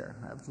future.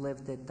 I've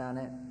lived it, done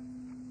it.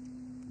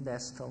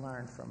 Best to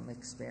learn from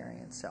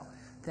experience. So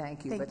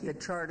thank you. But the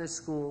charter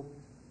school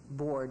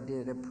board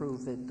did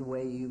approve it the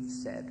way you've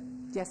said.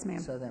 Yes, ma'am.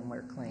 So then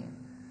we're clean.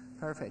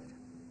 Perfect.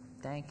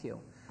 Thank you.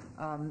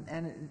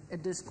 And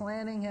does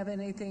planning have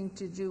anything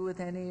to do with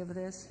any of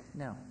this?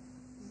 No.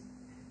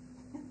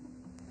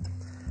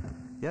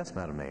 Yes,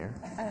 Madam Mayor.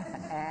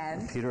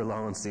 And? Peter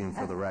Lowenstein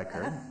for the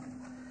record.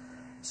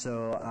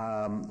 So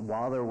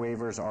while their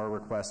waivers are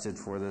requested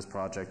for this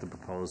project, the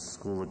proposed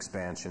school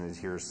expansion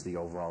adheres to the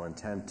overall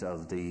intent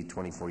of the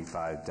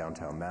 2045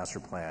 Downtown Master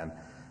Plan,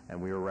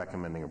 and we are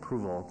recommending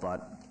approval.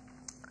 But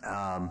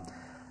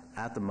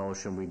at the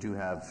motion, we do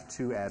have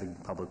 2 added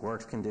public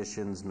works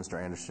conditions.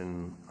 Mr.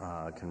 Anderson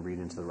can read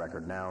into the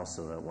record now,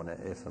 so that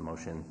if a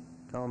motion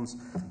comes,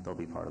 they'll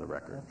be part of the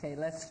record. Okay,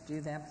 let's do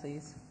that,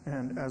 please.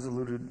 And as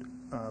alluded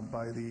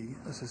by the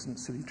Assistant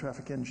City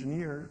Traffic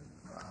Engineer,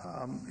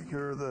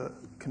 here are the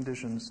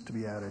conditions to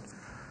be added.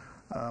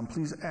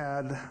 Please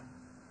add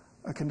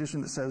a condition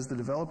that says the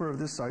developer of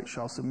this site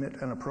shall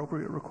submit an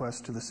appropriate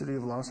request to the City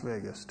of Las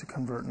Vegas to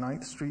convert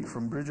 9th Street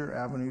from Bridger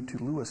Avenue to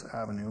Lewis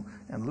Avenue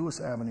and Lewis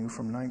Avenue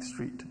from 9th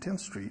Street to 10th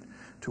Street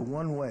to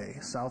one-way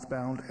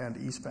southbound and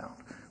eastbound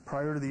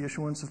prior to the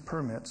issuance of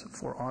permits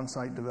for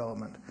on-site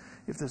development.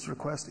 If this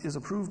request is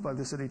approved by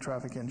the city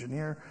traffic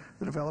engineer,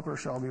 the developer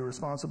shall be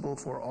responsible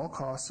for all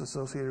costs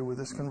associated with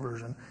this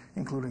conversion,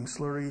 including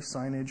slurry,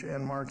 signage,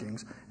 and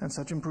markings, and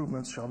such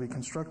improvements shall be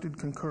constructed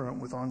concurrent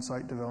with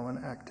on-site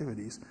development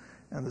activities.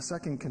 And the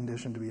second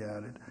condition to be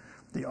added,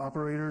 the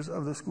operators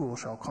of the school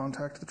shall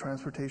contact the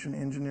Transportation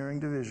Engineering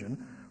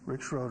Division,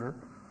 Rick Schroeder,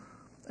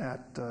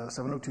 at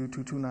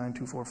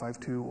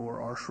 702-229-2452 or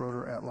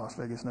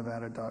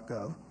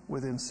rschroeder@lasvegasnevada.gov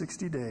within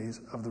 60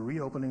 days of the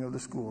reopening of the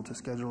school to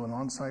schedule an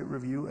on-site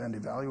review and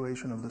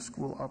evaluation of the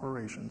school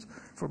operations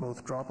for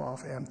both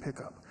drop-off and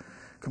pickup.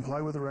 Comply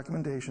with the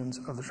recommendations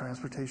of the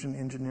Transportation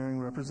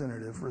Engineering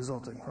Representative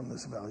resulting from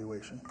this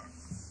evaluation.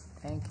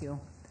 Thank you.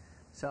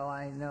 So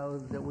I know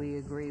that we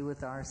agree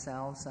with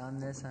ourselves on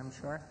this, I'm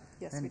sure.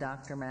 Yes, and we do.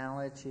 Dr.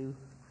 Mallet, you,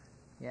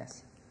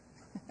 yes.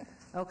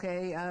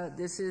 Okay,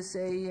 this is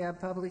a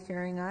public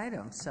hearing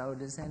item, so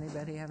does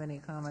anybody have any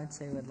comments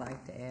they would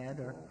like to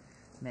add or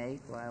make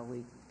while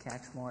we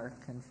catch more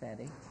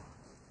confetti?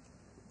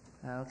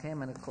 Okay, I'm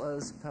going to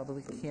close the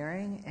public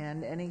hearing.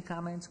 And any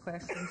comments,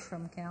 questions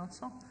from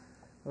council?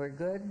 We're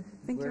good?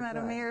 Thank you,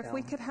 Madam Mayor. If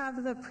we could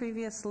have the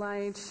previous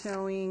slide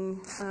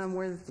showing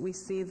where we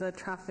see the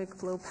traffic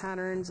flow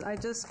patterns. I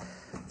just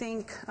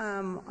thank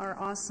our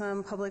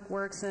awesome Public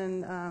Works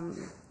and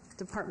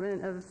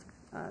Department of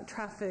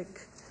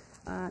Traffic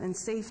and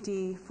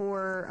Safety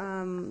for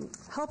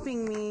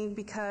helping me,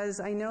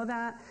 because I know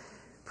that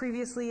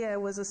previously I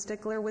was a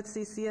stickler with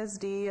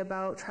CCSD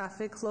about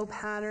traffic flow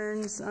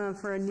patterns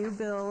for a new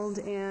build,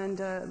 and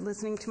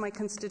listening to my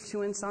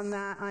constituents on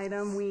that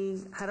item,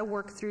 we had to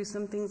work through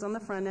some things on the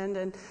front end,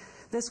 and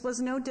this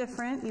was no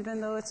different. Even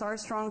though it's our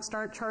Strong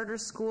Start charter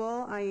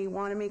school, I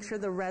want to make sure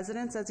the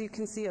residents, as you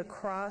can see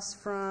across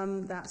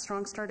from that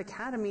Strong Start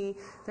Academy,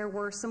 there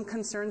were some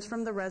concerns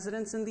from the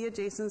residents in the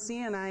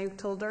adjacency, and I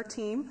told our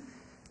team,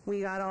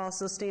 we got to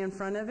also stay in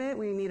front of it.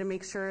 We need to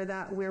make sure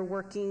that we're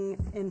working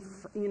in,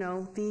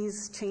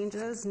 these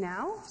changes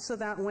now, so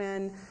that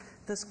when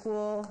the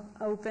school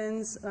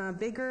opens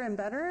bigger and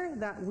better,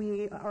 that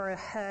we are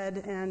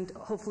ahead and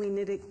hopefully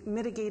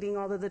mitigating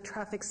all of the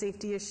traffic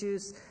safety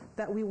issues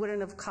that we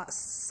wouldn't have caught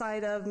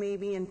sight of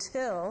maybe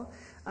until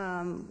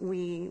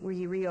we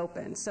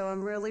reopen. So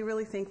I'm really,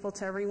 really thankful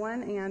to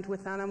everyone. And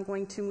with that, I'm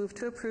going to move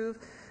to approve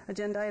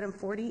agenda item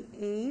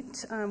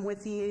 48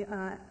 with the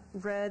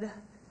red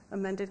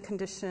amended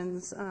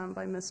conditions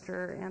by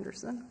Mr.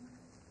 Anderson.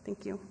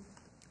 Thank you.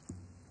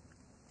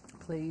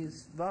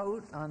 Please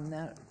vote on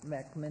that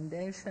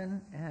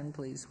recommendation and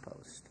please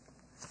post.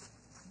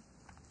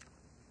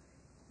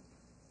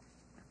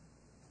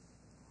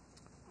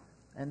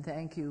 And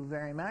thank you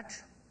very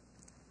much.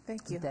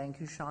 Thank you. And thank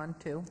you, Sean,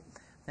 too.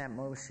 That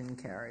motion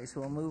carries.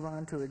 We'll move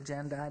on to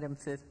agenda item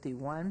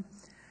 51,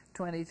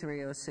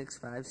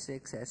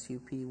 230656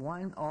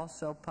 SUP1,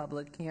 also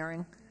public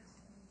hearing.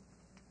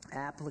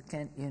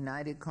 Applicant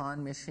United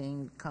Con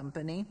Machine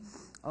Company,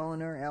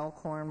 owner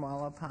Elkhorn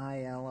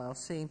Wallapai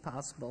LLC,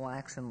 possible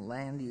action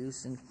land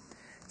use and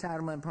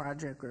entitlement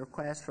project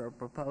request for a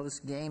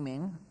proposed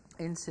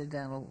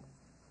incidental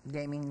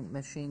gaming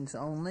machines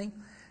only,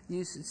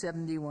 use at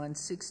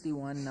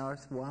 7161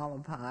 North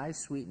Wallapai,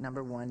 Suite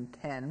number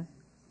 110,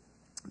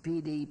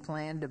 PD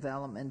Plan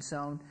Development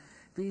Zone,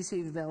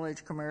 VC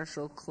Village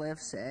Commercial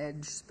Cliffs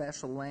Edge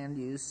Special Land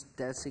Use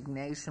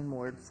Designation,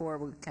 Ward 4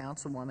 with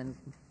Councilwoman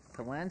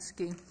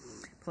Polensky.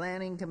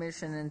 Planning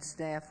Commission and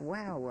staff,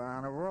 wow, we're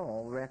on a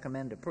roll,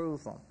 recommend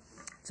approval.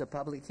 It's a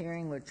public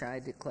hearing which I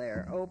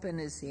declare open.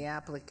 Is the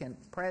applicant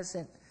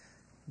present?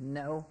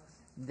 No.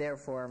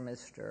 Therefore,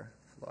 Mr.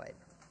 Floyd.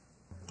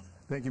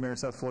 Thank you, Mayor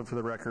Seth Floyd. For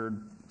the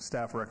record,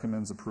 staff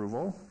recommends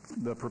approval.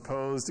 The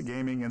proposed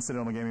gaming,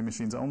 incidental gaming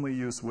machines only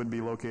use would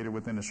be located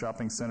within a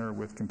shopping center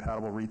with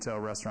compatible retail,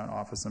 restaurant,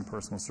 office, and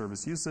personal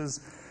service uses.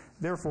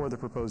 Therefore, the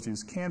proposed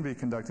use can be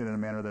conducted in a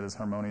manner that is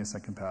harmonious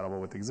and compatible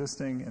with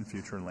existing and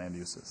future land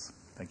uses.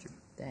 Thank you.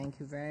 Thank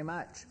you very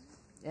much.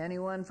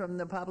 Anyone from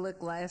the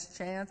public? Last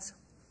chance.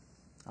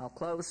 I'll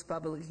close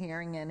public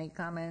hearing. Any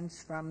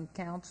comments from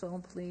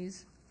council,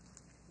 please?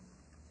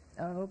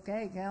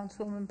 Okay,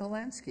 Councilwoman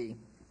Polensky.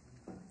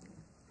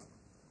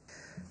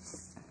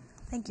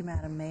 Thank you,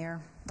 Madam Mayor.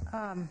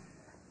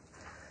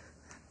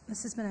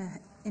 This has been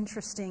an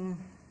interesting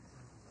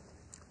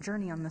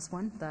journey on this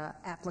one. The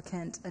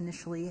applicant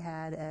initially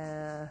had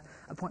an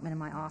appointment in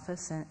my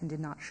office and did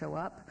not show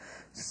up,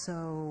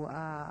 so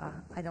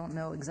I don't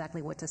know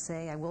exactly what to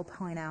say. I will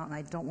point out, and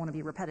I don't want to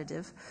be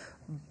repetitive,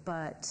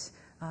 but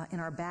in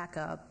our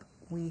backup,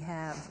 we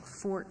have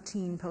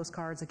 14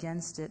 postcards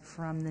against it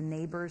from the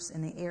neighbors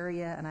in the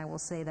area, and I will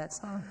say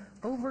that's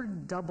over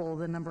double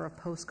the number of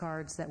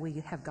postcards that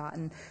we have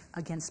gotten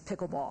against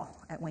pickleball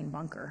at Wayne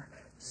Bunker.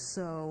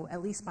 So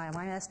at least by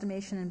my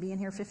estimation and being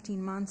here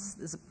 15 months,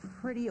 is a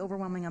pretty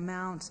overwhelming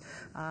amount.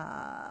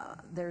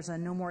 There's a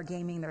no more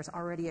gaming. There's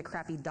already a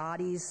crappy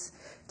Dottie's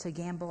to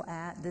gamble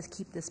at.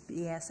 Keep this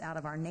BS out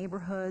of our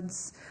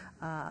neighborhoods.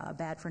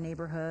 Bad for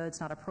neighborhoods,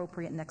 not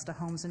appropriate next to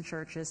homes and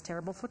churches,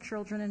 terrible for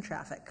children and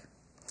traffic.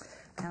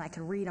 And I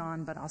could read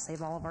on, but I'll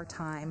save all of our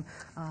time.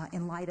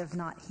 In light of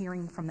not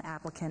hearing from the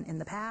applicant in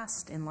the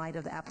past, in light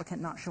of the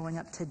applicant not showing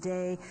up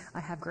today,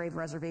 I have grave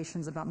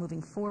reservations about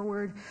moving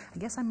forward. I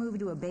guess I'm moving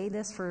to obey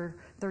this for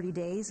 30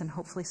 days, and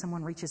hopefully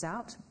someone reaches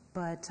out.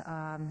 But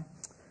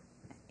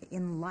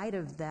in light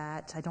of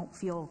that, I don't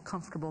feel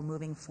comfortable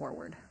moving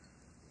forward.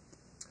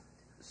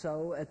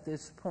 So at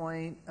this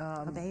point...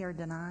 obey or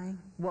deny?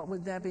 What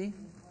would that be?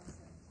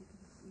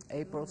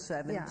 April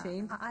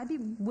 17th? Yeah, I'd be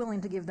willing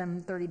to give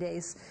them 30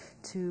 days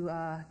to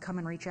come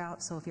and reach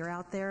out. So if you're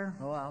out there,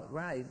 well,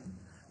 right,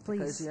 please.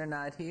 Because you're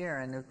not here,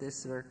 and if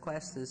this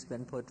request has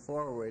been put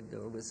forward,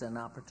 there was an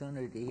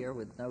opportunity here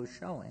with no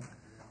showing.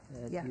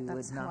 Yeah, you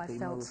that's would how not I be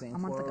felt moving a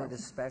month forward, ago.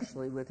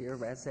 especially with your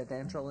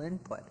residential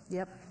input.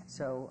 Yep.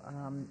 So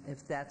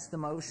if that's the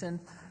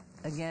motion,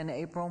 again,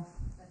 April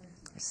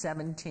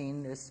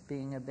 17 is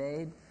being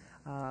obeyed.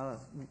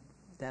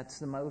 That's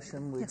the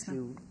motion. Would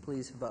you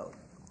please vote?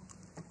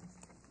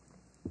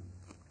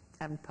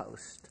 And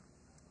post.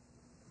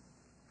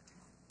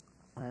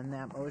 And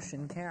that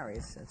motion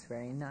carries. That's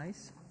very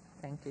nice.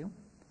 Thank you.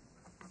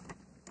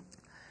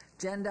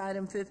 Agenda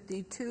item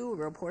 52,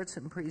 reports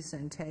and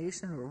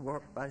presentation,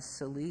 report by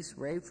Celeste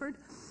Rayford,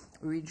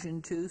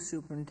 Region 2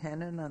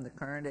 Superintendent on the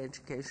current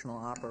educational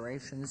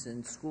operations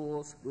in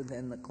schools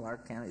within the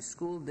Clark County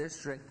School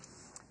District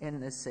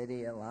in the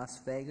city of Las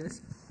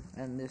Vegas.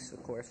 And this,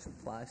 of course,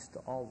 applies to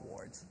all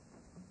wards.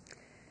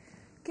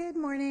 Good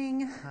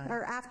morning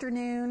or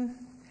afternoon,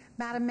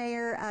 Madam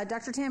Mayor,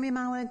 Dr. Tammy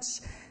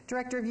Malich,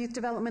 Director of Youth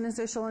Development and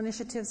Social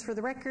Initiatives. For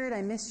the record,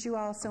 I missed you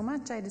all so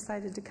much, I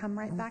decided to come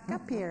right back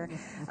up here.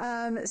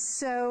 Per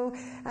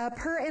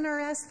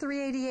NRS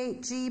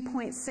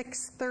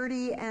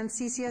 388G.630 and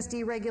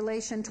CCSD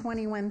Regulation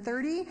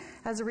 2130,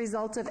 as a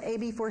result of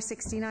AB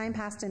 469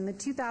 passed in the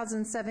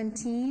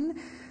 2017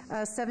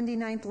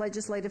 79th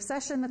legislative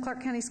session, the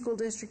Clark County School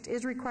District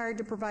is required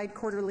to provide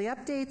quarterly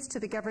updates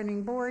to the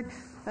governing board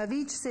of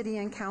each city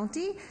and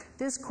county.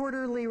 This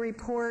quarterly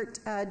report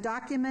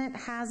document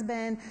has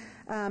been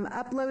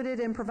uploaded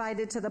and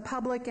provided to the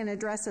public and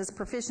addresses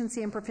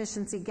proficiency and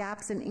proficiency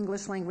gaps in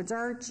English language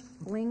arts,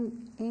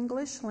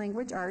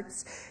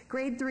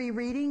 grade 3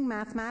 reading,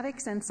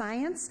 mathematics, and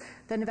science,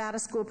 the Nevada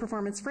School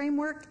Performance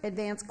Framework,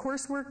 advanced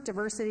coursework,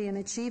 diversity and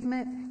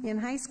achievement in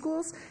high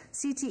schools,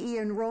 CTE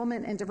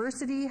enrollment and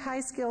diversity, high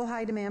skill,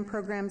 high demand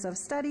programs of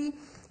study,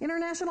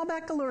 international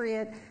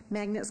baccalaureate,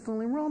 magnet school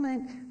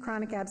enrollment,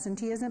 chronic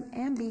absenteeism,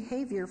 and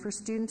behavior for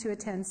students who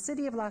attend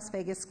City of Las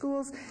Vegas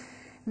schools.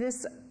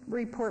 This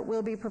report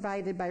will be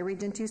provided by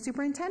Region 2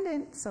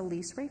 Superintendent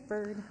Celeste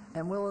Rayford.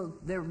 And will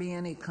there be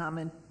any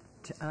comment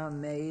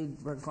made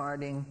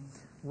regarding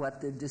what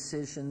the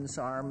decisions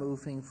are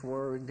moving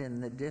forward in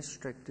the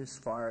district as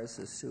far as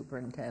the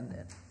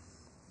superintendent?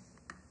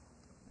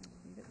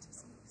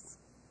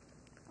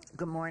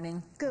 Good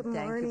morning. Good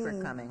morning. Thank you for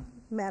coming.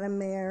 Madam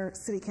Mayor,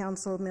 City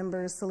Council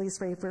members, Celeste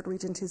Rayford,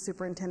 Region 2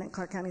 Superintendent,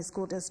 Clark County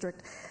School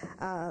District.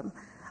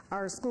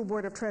 Our School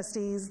Board of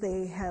Trustees,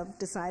 they have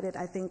decided,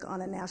 I think,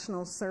 on a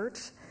national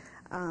search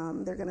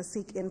They're going to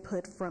seek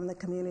input from the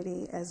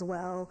community as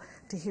well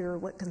to hear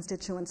what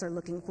constituents are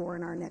looking for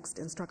in our next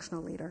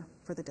instructional leader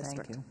for the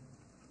district. Thank you.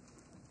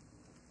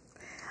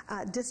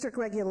 District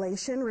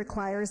regulation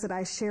requires that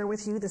I share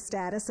with you the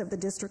status of the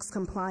district's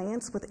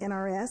compliance with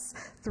NRS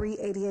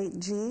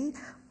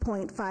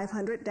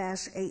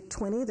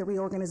 388G.500-820, the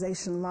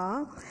reorganization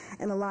law,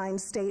 and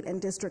aligned state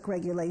and district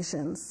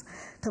regulations.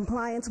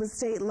 Compliance with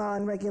state law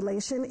and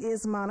regulation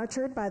is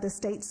monitored by the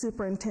state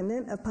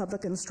superintendent of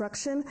public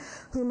instruction,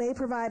 who may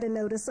provide a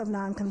notice of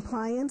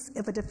noncompliance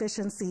if a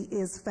deficiency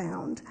is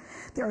found.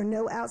 There are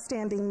no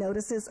outstanding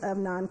notices of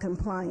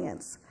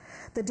noncompliance.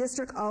 The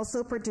district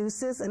also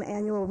produces an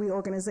annual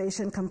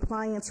reorganization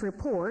compliance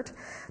report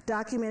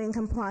documenting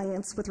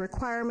compliance with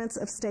requirements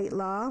of state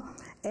law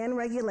and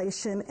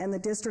regulation and the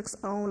district's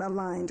own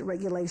aligned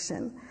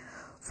regulation.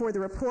 For the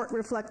report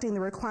reflecting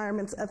the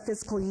requirements of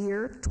fiscal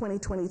year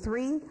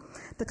 2023,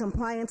 the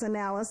compliance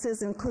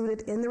analysis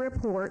included in the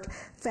report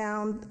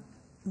found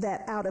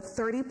that out of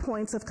 30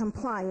 points of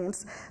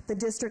compliance, the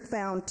district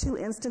found 2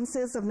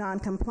 instances of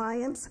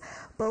noncompliance.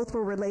 Both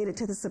were related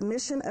to the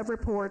submission of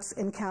reports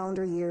in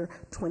calendar year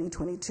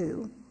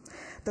 2022.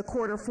 The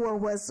quarter 4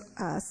 was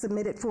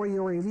submitted for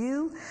your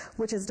review,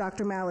 which, as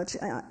Dr. Malich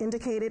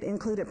indicated,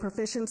 included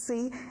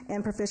proficiency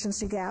and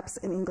proficiency gaps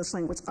in English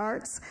language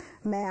arts,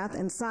 math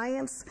and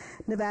science,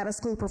 Nevada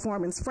School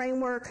Performance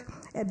Framework,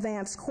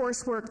 advanced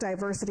coursework,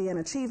 diversity and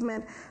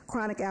achievement,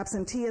 chronic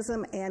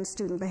absenteeism, and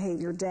student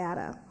behavior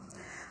data.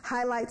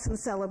 Highlights and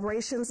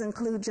celebrations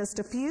include just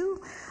a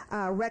few.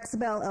 Rex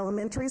Bell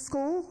Elementary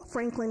School,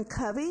 Franklin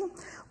Covey,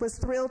 was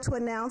thrilled to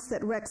announce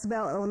that Rex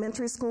Bell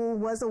Elementary School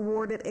was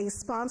awarded a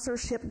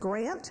sponsorship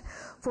grant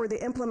for the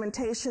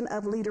implementation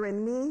of Leader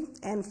in Me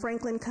and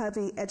Franklin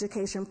Covey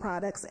education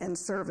products and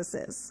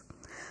services.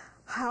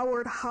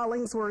 Howard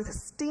Hollingsworth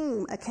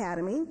STEAM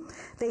Academy,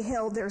 they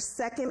held their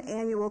 2nd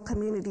annual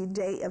Community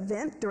Day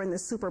event during the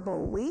Super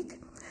Bowl week.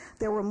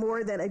 There were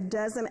more than a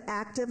dozen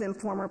active and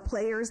former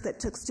players that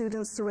took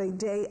students through a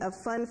day of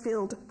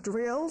fun-filled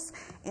drills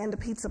and a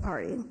pizza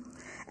party.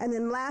 And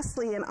then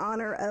lastly, in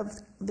honor of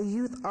the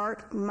Youth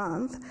Art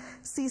Month,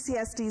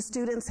 CCSD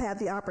students had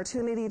the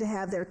opportunity to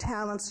have their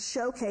talents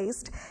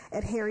showcased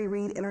at Harry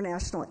Reid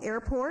International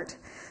Airport.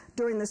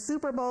 During the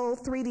Super Bowl,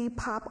 3D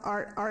pop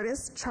art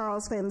artist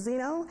Charles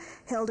Fanzino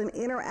held an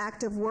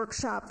interactive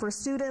workshop for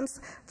students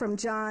from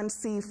John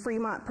C.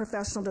 Fremont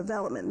Professional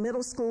Development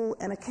Middle School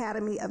and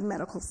Academy of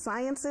Medical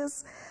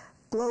Sciences,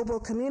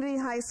 Global Community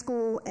High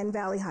School, and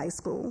Valley High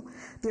School.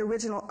 The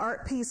original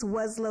art piece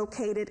was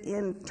located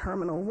in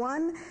Terminal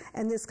 1,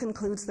 and this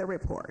concludes the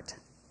report.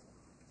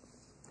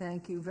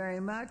 Thank you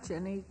very much.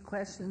 Any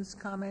questions,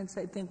 comments?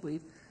 I think we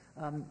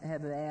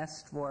have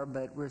asked for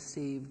but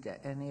received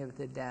any of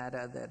the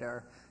data that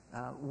are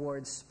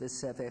ward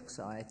specific,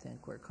 so I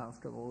think we're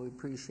comfortable. We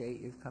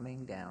appreciate you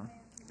coming down.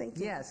 Thank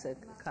you. Yes, a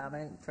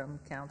comment from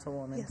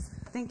Councilwoman. Yes.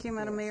 Thank you,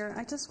 Madam Mayor.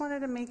 I just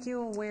wanted to make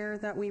you aware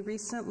that we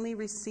recently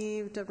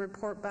received a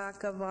report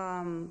back of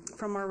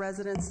from our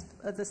residents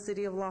of the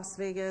city of Las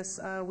Vegas.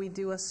 We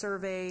do a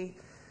survey,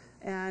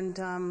 and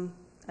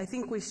I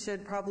think we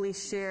should probably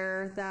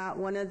share that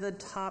one of the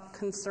top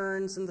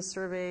concerns in the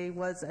survey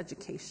was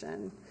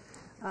education.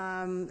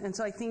 And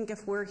so I think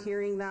if we're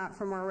hearing that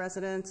from our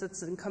residents,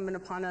 it's incumbent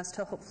upon us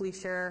to hopefully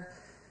share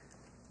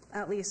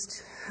at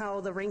least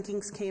how the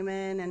rankings came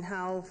in and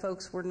how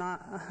folks were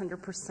not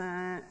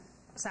 100%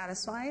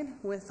 satisfied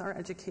with our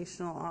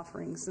educational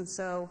offerings. And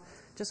so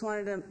just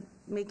wanted to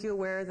make you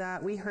aware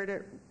that we heard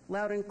it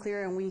loud and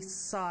clear and we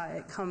saw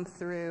it come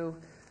through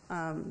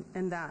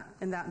in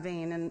that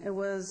vein. And it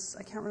was,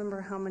 I can't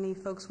remember how many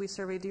folks we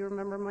surveyed. Do you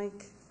remember,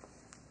 Mike?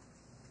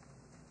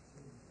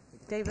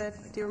 David,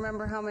 do you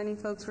remember how many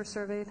folks were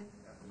surveyed?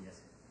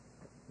 Yes.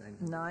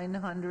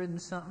 900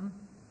 and something.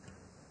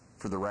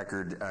 For the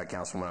record,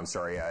 Councilwoman, I'm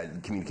sorry,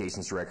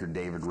 Communications Director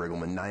David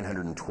Riggleman,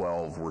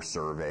 912 were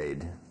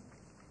surveyed.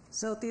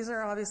 So these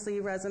are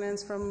obviously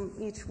residents from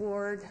each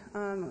ward.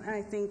 And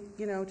I think,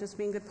 you know, just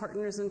being good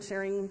partners and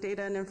sharing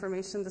data and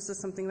information, this is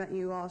something that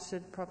you all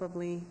should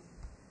probably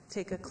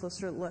take a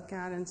closer look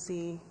at and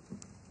see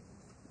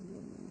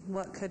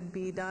what could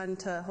be done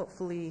to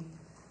hopefully,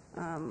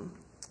 I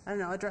don't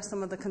know, address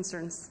some of the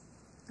concerns,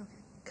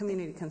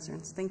 community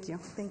concerns. Thank you.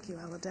 Thank you.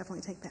 I will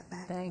definitely take that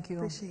back. Thank you.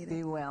 Appreciate it.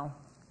 Be well.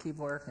 Keep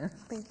working.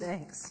 Thank you.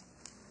 Thanks.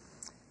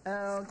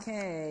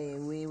 Okay,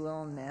 we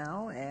will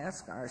now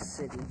ask our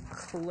city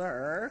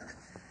clerk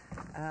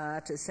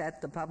to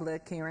set the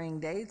public hearing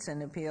dates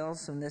and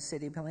appeals from the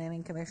City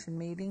Planning Commission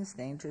meetings,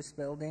 dangerous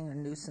building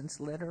and nuisance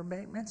litter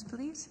abatements,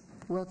 please.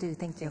 Will do.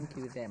 Thank you. Thank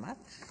you very much.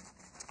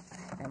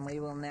 And we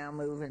will now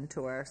move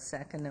into our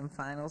second and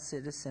final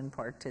citizen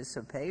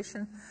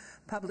participation.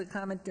 Public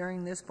comment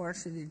during this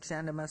portion of the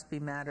agenda must be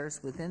matters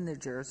within the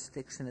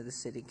jurisdiction of the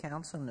City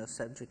Council. No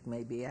subject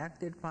may be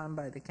acted upon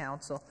by the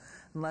Council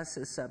unless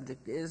the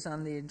subject is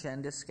on the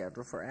agenda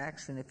scheduled for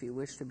action. If you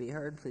wish to be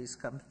heard, please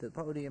come to the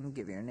podium,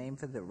 give your name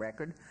for the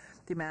record.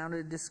 The amount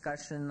of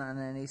discussion on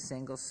any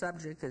single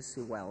subject, as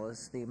well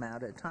as the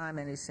amount of time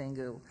any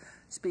single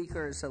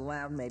speaker is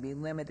allowed, may be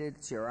limited.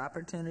 It's your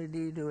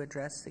opportunity to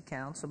address the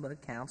council,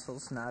 but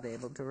council's not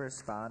able to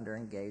respond or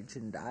engage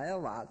in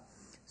dialogue.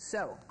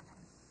 So,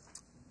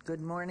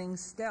 good morning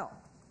still.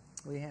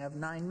 We have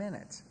 9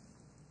 minutes.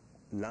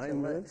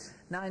 9 minutes?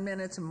 9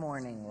 minutes of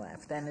morning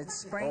left, and it's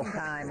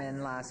springtime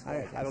in Las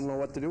Vegas. I don't know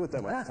what to do with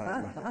that much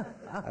time.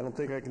 I don't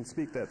think I can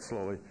speak that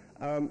slowly.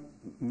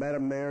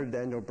 Madam Mayor,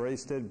 Daniel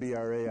Braisted,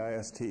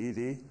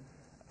 B-R-A-I-S-T-E-D.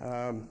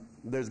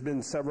 There's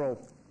been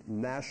several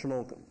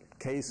national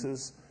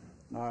cases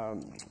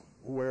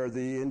where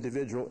the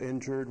individual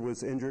injured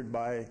was injured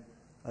by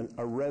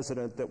a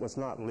resident that was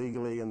not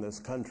legally in this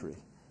country.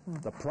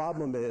 The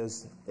problem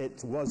is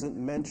it wasn't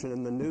mentioned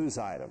in the news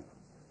item.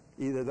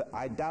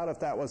 I doubt if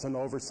that was an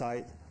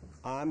oversight.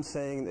 I'm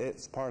saying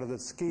it's part of the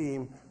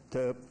scheme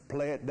to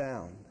play it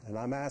down. And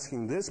I'm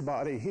asking this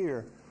body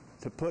here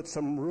to put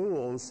some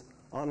rules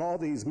on all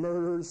these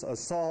murders,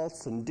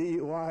 assaults, and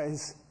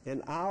DUIs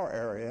in our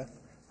area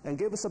and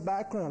give us a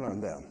background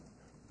on them.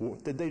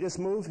 Did they just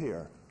move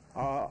here?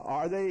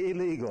 Are they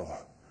illegal?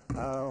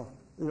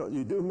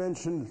 You do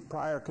mention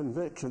prior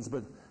convictions,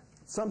 but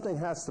something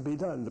has to be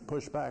done to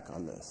push back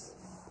on this.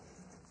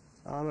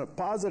 On a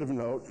positive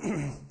note,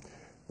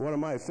 one of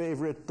my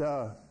favorite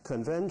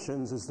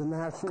conventions is the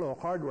National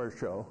Hardware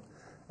Show,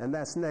 and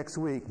that's next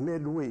week,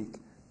 midweek.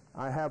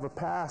 I have a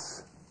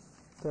pass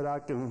that I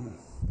can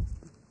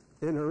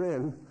enter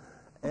in,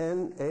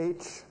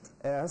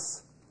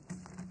 NHS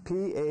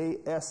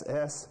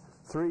PASS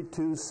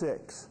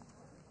 326.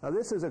 Now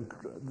this is a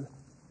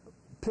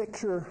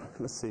picture,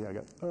 let's see,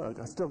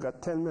 I still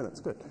got 10 minutes,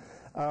 good.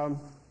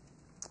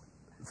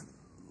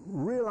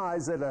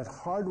 Realize that a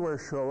hardware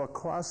show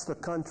across the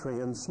country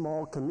in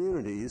small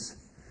communities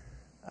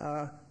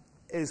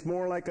is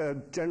more like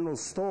a general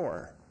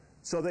store.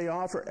 So they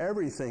offer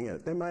everything in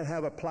it. They might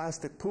have a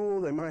plastic pool,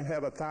 they might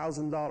have a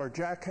 $1,000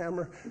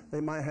 jackhammer,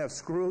 they might have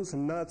screws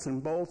and nuts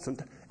and bolts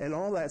and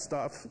all that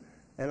stuff.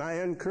 And I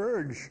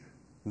encourage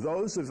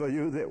those of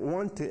you that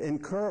want to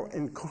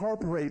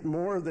incorporate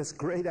more of this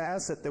great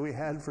asset that we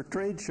had for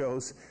trade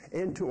shows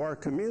into our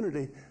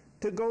community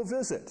to go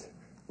visit.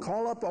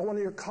 Call up one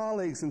of your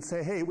colleagues and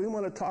say, hey, we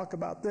want to talk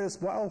about this.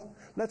 Well,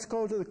 let's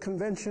go to the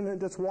convention and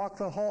just walk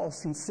the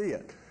halls and see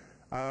it.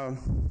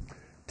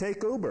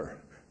 Take Uber.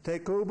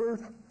 Take Uber.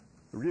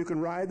 You can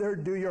ride there,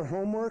 do your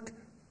homework,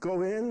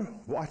 go in,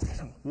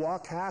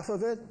 walk half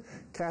of it,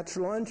 catch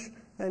lunch,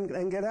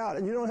 and get out.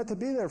 And you don't have to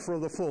be there for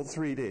the full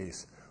 3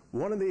 days.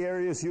 One of the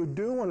areas you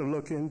do want to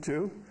look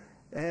into,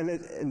 and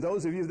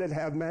those of you that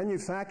have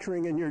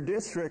manufacturing in your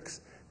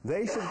districts,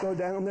 they should go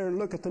down there and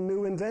look at the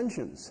new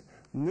inventions.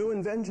 New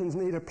inventions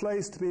need a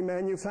place to be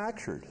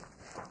manufactured.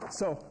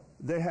 So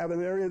they have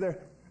an area there,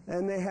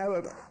 and they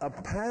have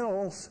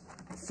panels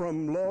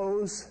from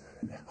Lowe's,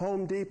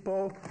 Home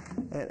Depot,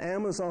 and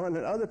Amazon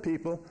and other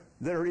people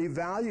that are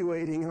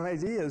evaluating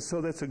ideas.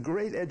 So that's a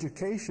great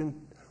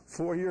education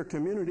for your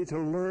community to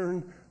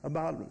learn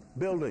about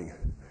building.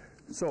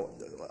 So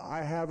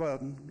I have a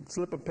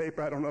slip of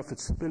paper. I don't know if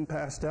it's been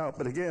passed out,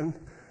 but again,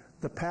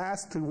 the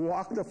pass to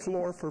walk the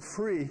floor for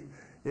free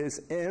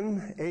is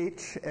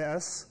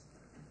NHS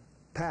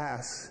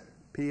PASS,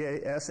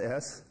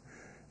 P-A-S-S,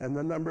 and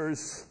the number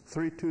is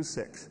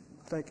 326.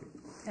 Thank you.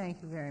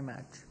 Thank you very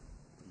much.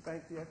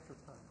 Thank the extra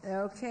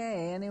time.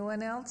 Okay,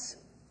 anyone else?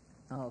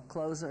 I'll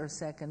close our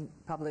second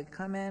public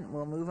comment.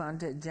 We'll move on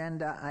to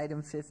agenda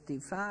item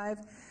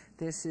 55.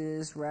 This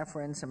is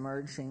reference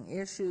emerging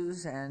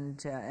issues,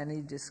 and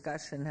any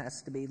discussion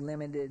has to be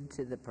limited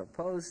to the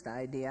proposed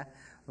idea,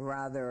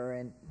 rather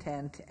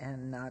intent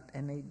and not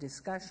any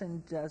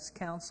discussion.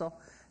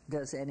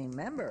 Does any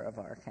member of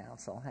our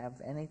council have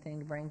anything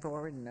to bring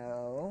forward?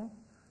 No,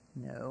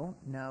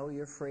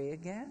 you're free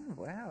again.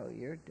 Wow,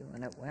 you're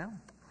doing it well.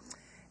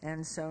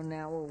 And so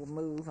now we'll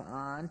move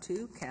on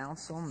to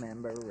council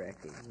member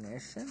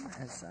recognition,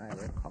 as I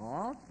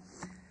recall.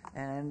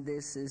 And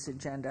this is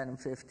agenda item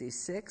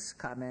 56.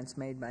 Comments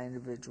made by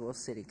individual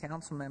city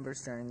council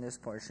members during this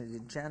portion of the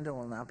agenda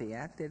will not be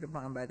acted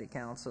upon by the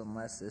council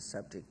unless this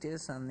subject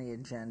is on the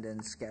agenda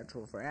and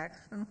scheduled for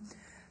action.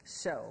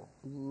 So,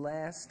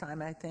 last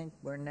time I think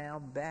we're now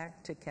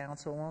back to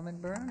Councilwoman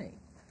Bruni.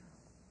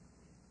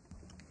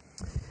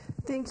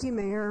 Thank you,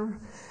 Mayor.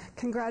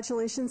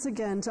 Congratulations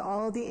again to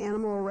all of the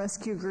animal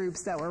rescue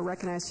groups that were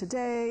recognized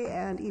today,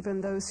 and even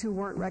those who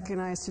weren't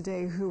recognized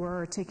today who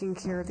are taking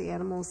care of the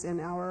animals in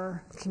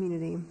our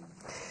community.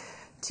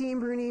 Team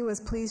Bruni was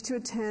pleased to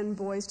attend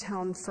Boys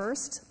Town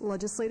First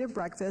legislative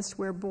breakfast,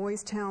 where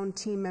Boys Town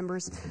team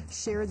members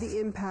shared the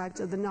impact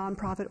of the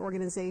nonprofit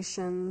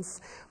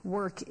organization's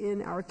work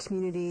in our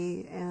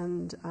community,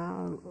 and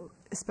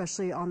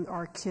especially on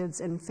our kids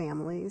and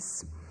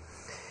families.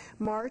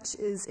 March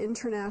is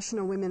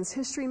International Women's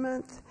History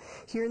Month.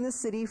 Here in the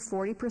city,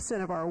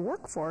 40% of our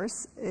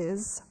workforce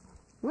is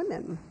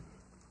women,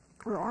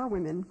 or are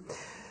women.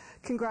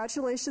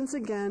 Congratulations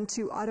again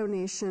to Auto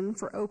Nation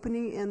for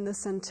opening in the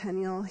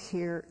Centennial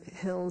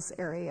Hills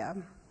area.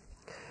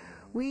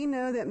 We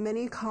know that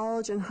many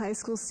college and high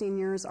school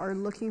seniors are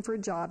looking for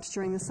jobs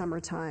during the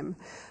summertime.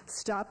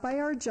 Stop by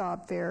our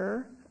job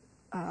fair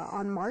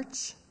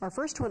our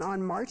first one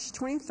on March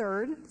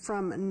 23rd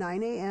from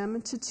 9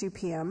 a.m. to 2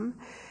 p.m.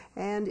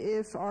 And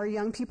if our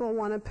young people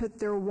want to put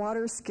their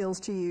water skills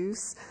to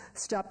use,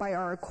 stop by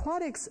our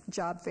aquatics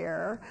job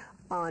fair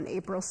on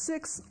April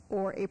 6th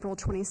or April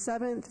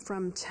 27th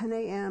from 10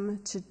 a.m.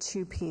 to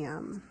 2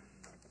 p.m.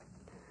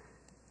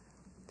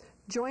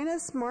 Join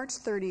us March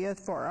 30th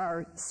for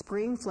our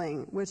Spring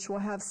Fling, which will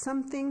have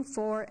something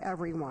for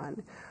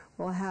everyone.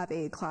 We'll have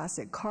a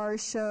classic car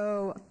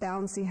show,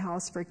 bouncy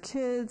house for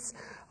kids,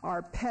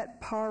 our pet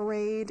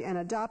parade and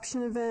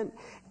adoption event,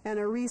 and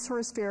a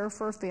resource fair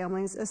for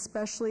families,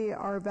 especially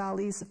our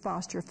Valley's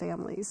foster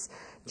families.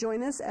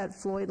 Join us at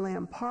Floyd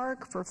Lamb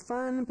Park for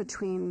fun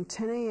between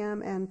 10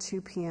 a.m. and 2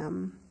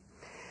 p.m.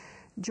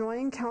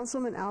 Join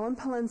Councilman Alan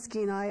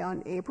Polensky and I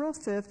on April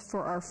 5th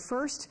for our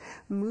first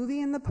Movie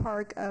in the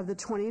Park of the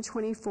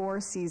 2024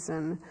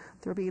 season.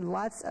 There'll be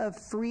lots of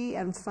free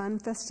and fun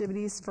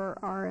festivities for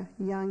our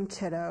young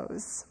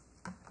kiddos.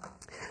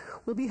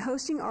 We'll be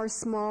hosting our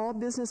small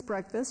business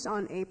breakfast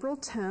on April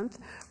 10th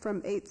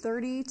from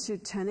 8:30 to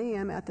 10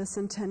 a.m. at the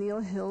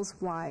Centennial Hills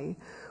Y.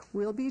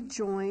 We'll be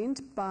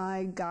joined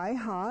by Guy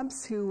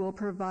Hobbs, who will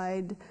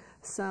provide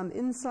some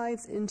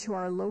insights into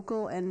our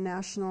local and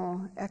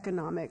national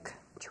economic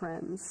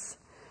trends.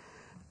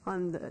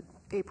 On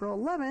April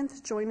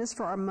 11th, join us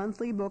for our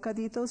monthly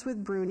Bocaditos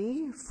with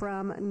Bruni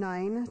from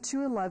 9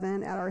 to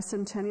 11 at our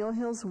Centennial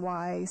Hills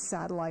Y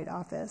satellite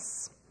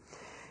office.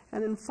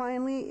 And then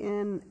finally,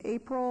 in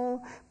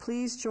April,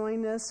 please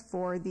join us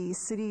for the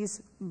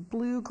city's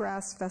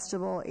Bluegrass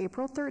Festival,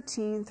 April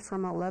 13th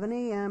from 11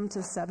 a.m.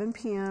 to 7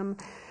 p.m.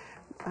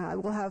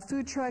 We'll have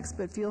food trucks,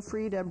 but feel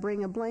free to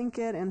bring a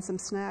blanket and some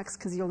snacks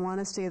because you'll want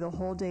to stay the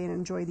whole day and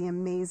enjoy the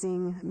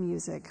amazing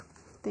music.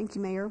 Thank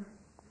you, Mayor.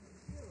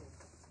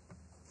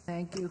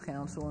 Thank you,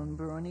 Councilwoman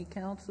Bruni.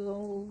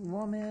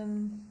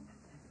 Councilwoman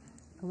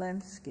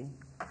Polensky.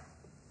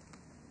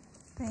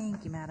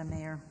 Thank you, Madam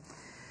Mayor.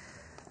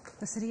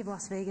 The City of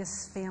Las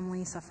Vegas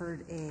family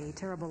suffered a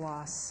terrible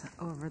loss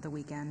over the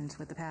weekend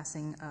with the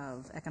passing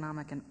of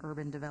Economic and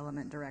Urban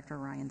Development Director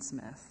Ryan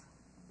Smith.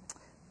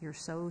 We're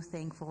so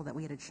thankful that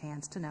we had a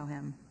chance to know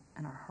him,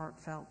 and our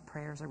heartfelt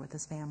prayers are with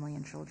his family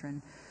and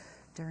children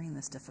during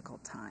this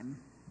difficult time.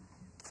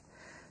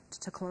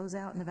 To close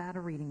out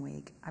Nevada Reading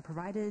Week, I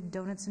provided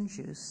donuts and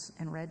juice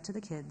and read to the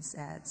kids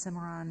at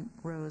Cimarron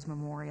Rose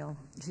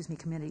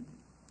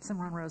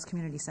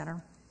Community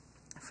Center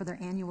for their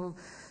annual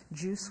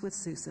Juice with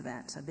Seuss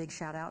event. A big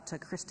shout out to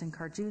Kristen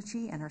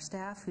Carducci and her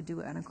staff who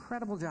do an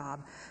incredible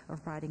job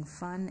of providing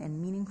fun and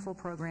meaningful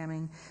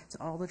programming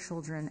to all the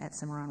children at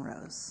Cimarron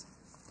Rose.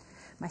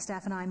 My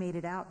staff and I made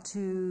it out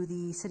to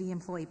the City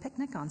Employee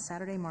Picnic on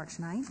Saturday, March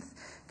 9th.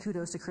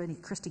 Kudos to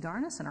Christy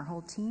Garnis and our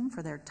whole team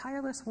for their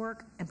tireless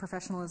work and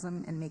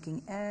professionalism in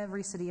making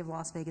every City of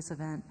Las Vegas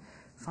event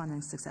fun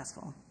and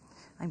successful.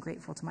 I'm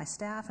grateful to my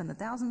staff and the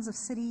thousands of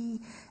city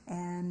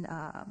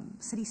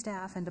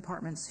staff and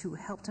departments who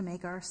help to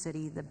make our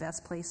city the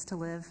best place to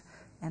live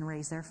and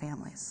raise their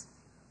families.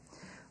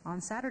 On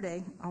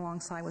Saturday,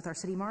 alongside with our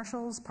city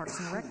marshals, Parks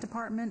and Rec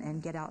Department,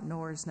 and Get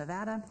Outdoors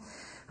Nevada,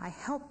 I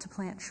helped to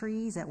plant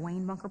trees at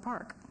Wayne Bunker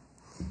Park.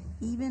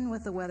 Even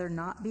with the weather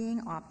not being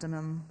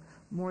optimum,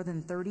 more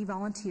than 30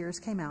 volunteers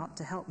came out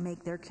to help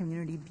make their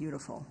community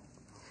beautiful.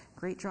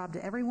 Great job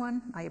to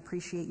everyone. I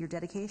appreciate your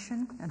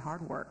dedication and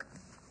hard work.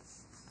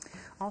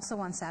 Also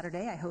on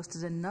Saturday, I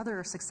hosted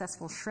another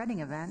successful shredding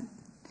event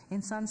in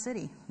Sun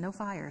City. No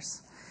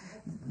fires.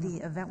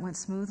 The event went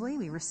smoothly.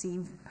 We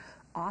received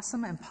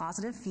awesome and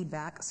positive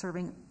feedback,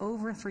 serving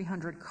over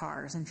 300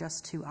 cars in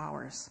just 2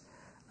 hours.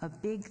 A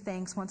big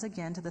thanks once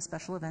again to the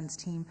special events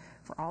team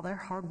for all their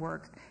hard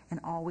work and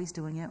always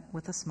doing it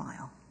with a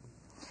smile.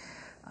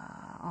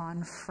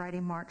 On Friday,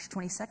 March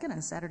 22nd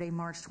and Saturday,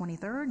 March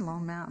 23rd,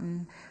 Lone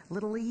Mountain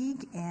Little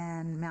League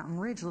and Mountain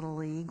Ridge Little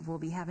League will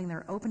be having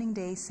their opening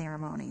day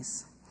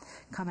ceremonies.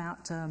 Come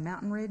out to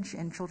Mountain Ridge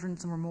and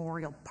Children's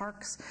Memorial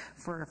Parks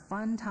for a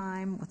fun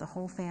time with the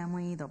whole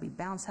family. There'll be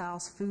bounce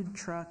house, food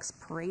trucks,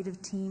 parade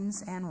of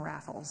teams, and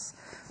raffles.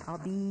 I'll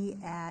be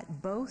at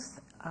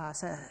both.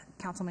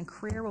 Councilman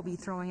Creer will be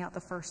throwing out the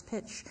first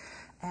pitch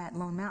at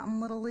Lone Mountain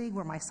Little League,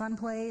 where my son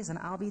plays, and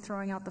I'll be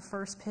throwing out the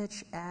first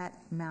pitch at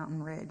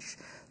Mountain Ridge.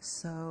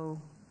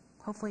 So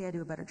hopefully I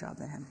do a better job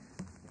than him.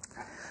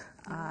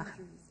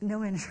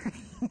 No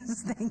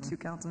injuries. Thank you,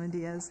 Councilman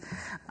Diaz.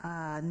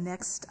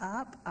 Next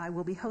up, I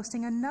will be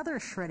hosting another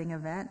shredding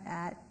event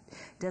at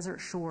Desert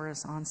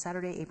Shores on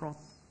Saturday, April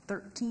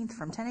 13th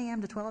from 10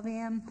 a.m. to 12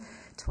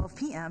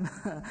 p.m.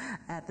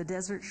 at the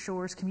Desert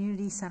Shores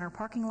Community Center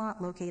parking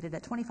lot located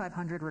at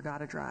 2500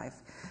 Regatta Drive.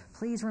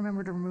 Please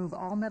remember to remove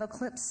all metal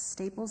clips,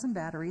 staples, and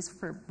batteries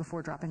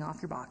before dropping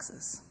off your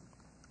boxes.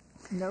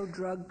 No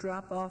drug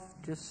drop-off,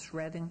 just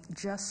shredding?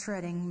 Just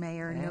shredding,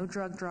 Mayor. Okay. No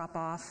drug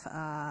drop-off.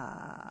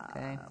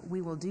 Okay.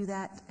 We will do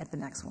that at the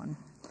next one.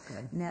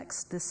 Okay.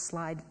 Next, this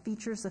slide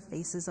features the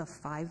faces of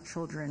 5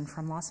 children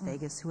from Las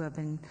Vegas who have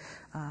been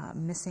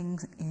missing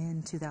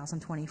in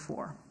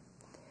 2024.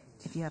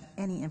 If you have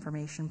any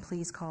information,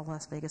 please call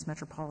Las Vegas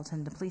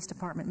Metropolitan Police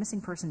Department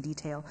Missing Person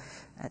Detail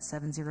at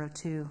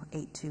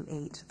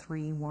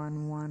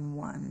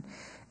 702-828-3111.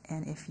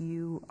 And if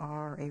you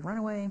are a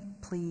runaway,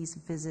 please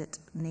visit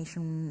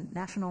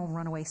National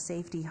Runaway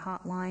Safety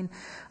Hotline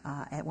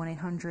at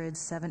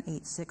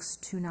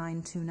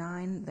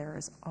 1-800-786-2929. There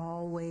is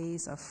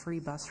always a free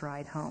bus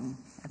ride home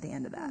at the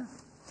end of that.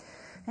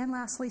 And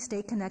lastly,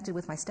 stay connected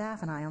with my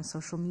staff and I on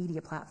social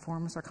media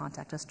platforms or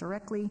contact us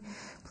directly.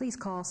 Please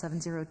call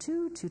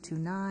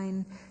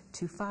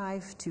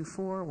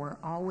 702-229-2524. We're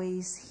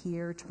always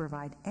here to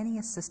provide any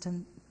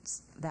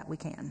assistance that we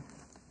can.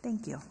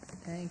 Thank you.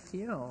 Thank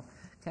you.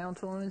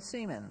 Councilwoman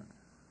Seaman.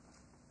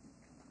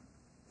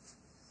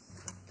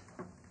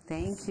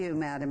 Thank you,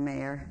 Madam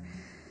Mayor.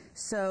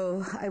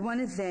 So I want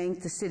to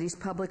thank the city's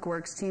Public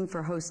Works team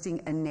for hosting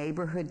a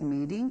neighborhood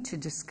meeting to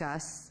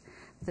discuss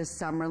the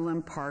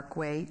Summerlin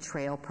Parkway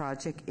Trail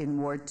project in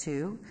Ward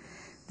 2.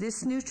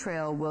 This new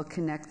trail will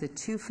connect the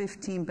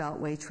 215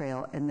 Beltway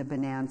Trail and the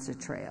Bonanza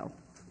Trail.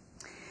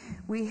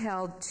 We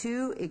held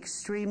 2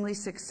 extremely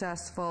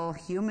successful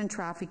human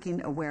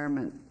trafficking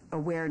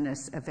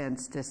awareness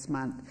events this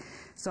month.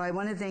 So I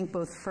want to thank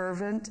both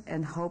Fervent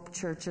and Hope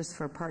Churches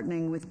for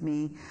partnering with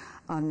me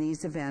on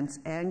these events,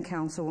 and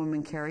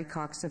Councilwoman Carrie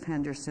Cox of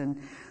Henderson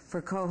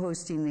for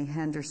co-hosting the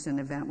Henderson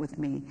event with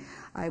me.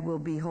 I will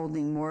be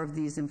holding more of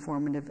these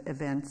informative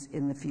events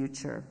in the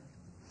future.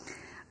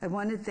 I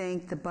want to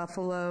thank the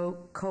Buffalo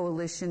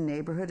Coalition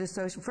Neighborhood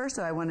Association. First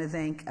of all, I want to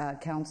thank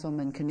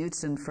Councilman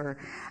Knutson for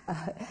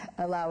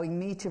allowing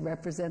me to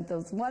represent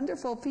those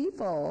wonderful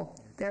people.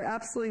 They're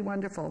absolutely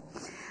wonderful.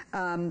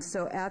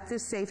 So at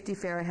this safety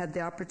fair, I had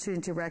the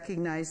opportunity to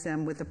recognize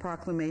them with a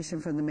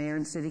proclamation from the Mayor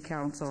and City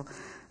Council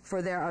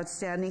for their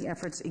outstanding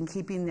efforts in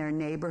keeping their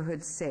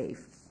neighborhoods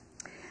safe.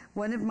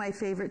 One of my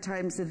favorite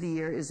times of the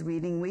year is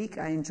Reading Week.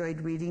 I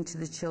enjoyed reading to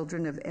the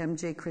children of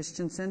M.J.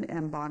 Christensen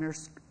and Bonner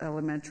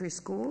Elementary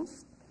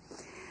Schools.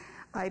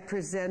 I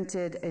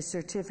presented a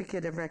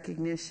certificate of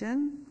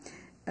recognition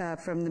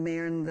from the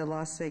Mayor and the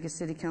Las Vegas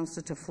City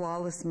Council to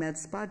Flawless Med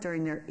Spa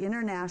during their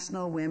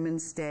International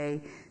Women's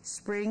Day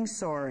Spring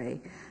Soiree.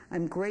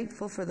 I'm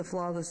grateful for the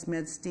Flawless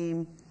Med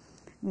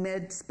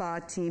Spa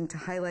team to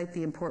highlight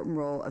the important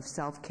role of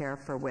self-care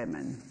for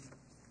women.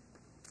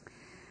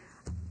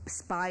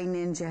 Spy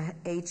Ninja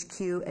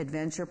HQ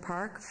Adventure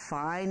Park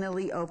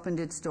finally opened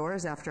its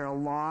doors after a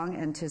long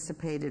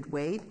anticipated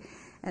wait,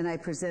 and I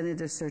presented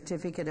a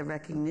certificate of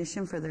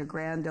recognition for their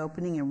grand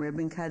opening and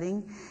ribbon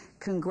cutting.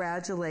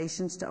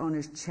 Congratulations to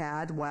owners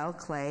Chad Wild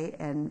Clay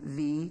and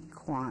V.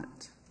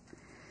 Quant.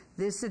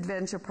 This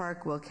adventure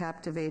park will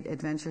captivate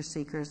adventure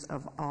seekers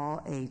of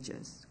all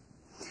ages.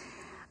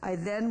 I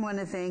then want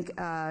to thank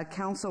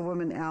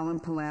Councilwoman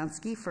Alan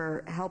Polanski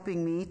for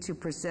helping me to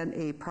present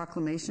a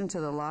proclamation to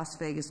the Las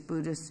Vegas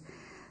Buddhist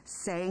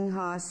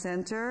Sangha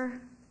Center,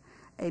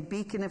 a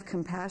beacon of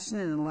compassion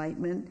and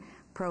enlightenment,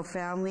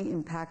 profoundly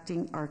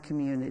impacting our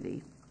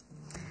community.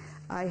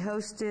 I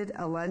hosted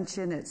a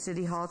luncheon at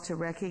City Hall to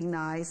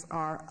recognize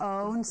our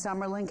own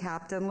Summerlin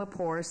Captain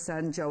Lepore's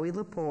son, Joey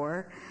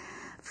Lepore,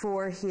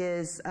 for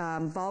his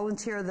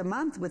Volunteer of the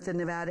Month with the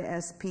Nevada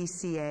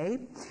SPCA.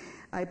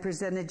 I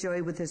presented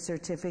Joey with a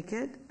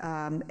certificate,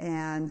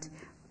 and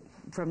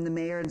from the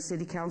Mayor and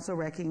City Council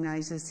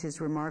recognizes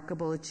his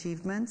remarkable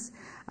achievements.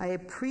 I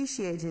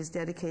appreciate his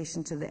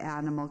dedication to the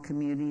animal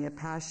community, a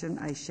passion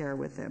I share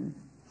with him.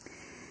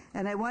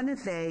 And I want to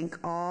thank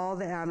all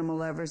the animal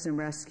lovers and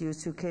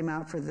rescues who came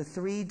out for the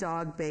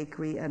 3-Dog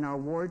Bakery and our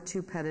Ward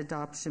 2 Pet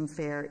Adoption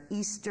Fair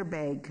Easter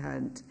Bag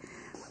Hunt.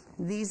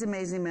 These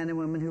amazing men and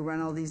women who run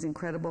all these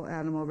incredible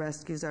animal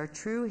rescues are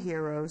true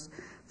heroes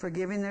for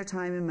giving their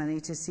time and money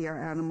to see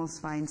our animals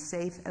find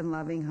safe and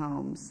loving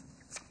homes.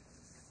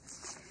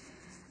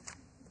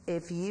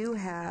 If you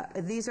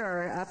have, these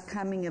are our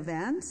upcoming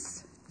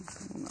events. I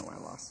don't know why I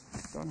lost.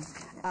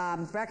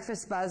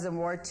 Breakfast Buzz and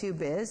Ward 2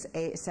 Biz,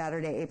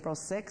 Saturday, April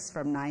 6th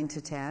from 9 to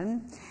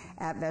 10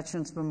 at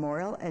Veterans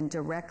Memorial. And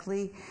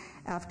directly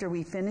after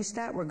we finish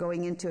that, we're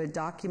going into a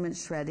document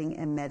shredding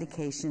and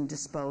medication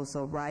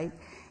disposal right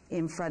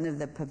in front of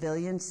the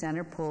Pavilion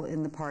Center pool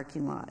in the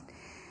parking lot.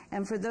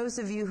 And for those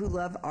of you who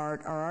love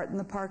art, our Art in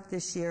the Park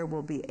this year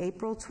will be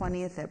April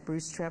 20th at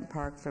Bruce Trent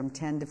Park from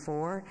 10 to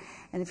 4.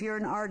 And if you're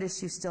an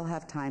artist, you still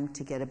have time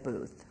to get a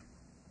booth.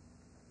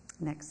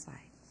 Next slide.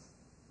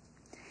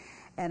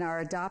 And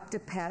our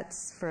adopted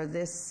pets for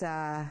this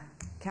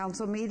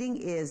council meeting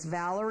is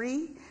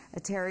Valerie, a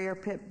terrier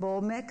pit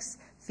bull mix,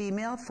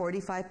 female,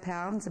 45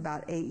 pounds,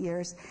 about 8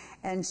 years,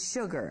 and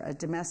Sugar, a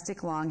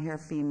domestic long-hair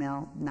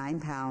female, 9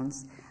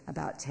 pounds,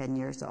 about 10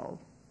 years old.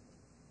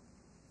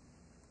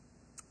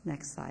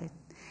 Next slide.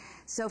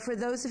 So for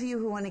those of you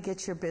who want to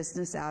get your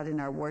business out in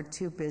our Ward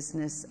 2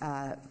 business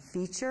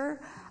feature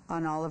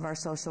on all of our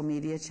social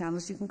media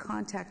channels, you can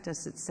contact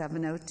us at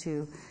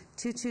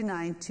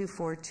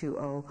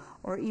 702-229-2420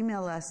 or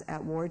email us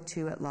at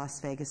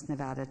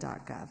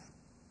ward2@lasvegasnevada.gov.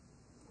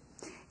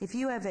 If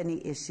you have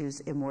any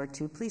issues in Ward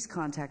 2, please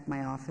contact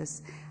my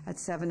office at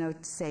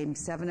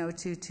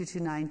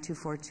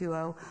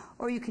 702-229-2420,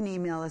 or you can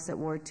email us at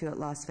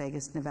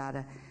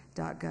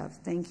ward2@lasvegasnevada.gov.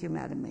 Thank you,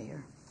 Madam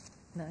Mayor.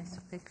 Nice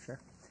picture.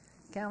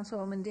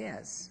 Councilwoman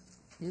Diaz,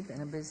 you've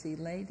been a busy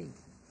lady.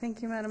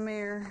 Thank you, Madam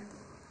Mayor.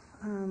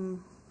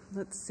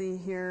 Let's see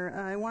here.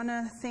 I want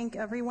to thank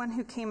everyone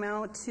who came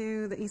out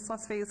to the East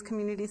Las Vegas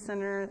Community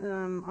Center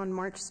on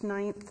March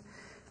 9th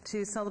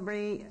to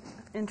celebrate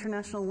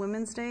International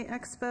Women's Day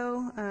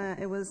Expo.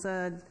 It was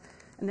an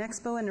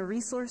expo and a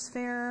resource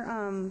fair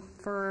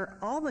for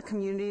all the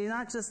community,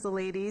 not just the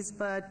ladies,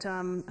 but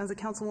as a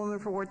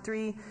councilwoman for Ward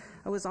 3,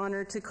 I was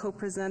honored to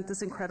co-present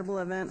this incredible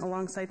event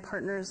alongside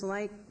partners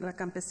like La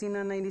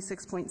Campesina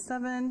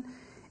 96.7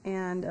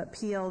 and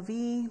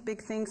PLV.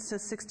 Big thanks to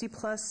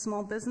 60-plus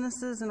small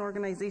businesses and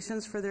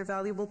organizations for their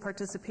valuable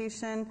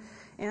participation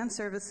and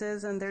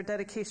services, and their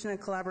dedication and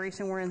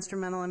collaboration were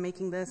instrumental in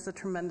making this a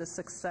tremendous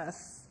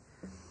success.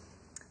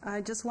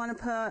 I just want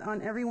to put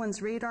on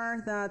everyone's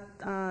radar that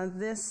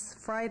this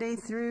Friday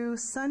through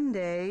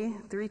Sunday,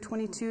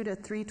 3/22 to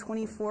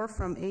 3/24,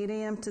 from 8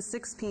 a.m. to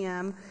 6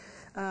 p.m.,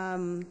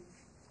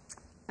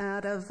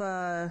 out of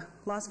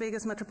Las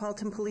Vegas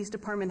Metropolitan Police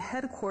Department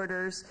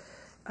headquarters,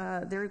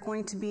 they're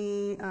going to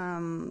be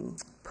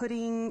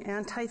putting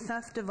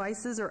anti-theft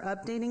devices or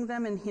updating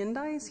them in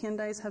Hyundais.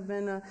 Hyundais have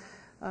been a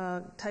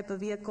type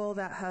of vehicle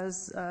that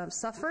has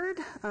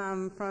suffered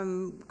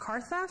from car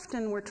theft,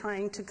 and we're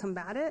trying to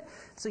combat it.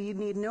 So you'd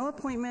need no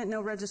appointment,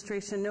 no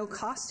registration, no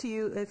cost to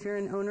you if you're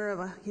an owner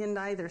of a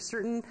Hyundai. There's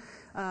certain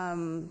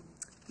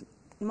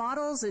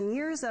models and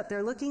years that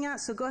they're looking at.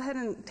 So go ahead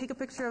and take a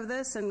picture of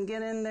this and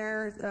get in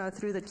there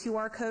through the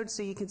QR code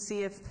so you can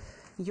see if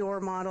your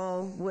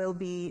model will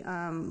be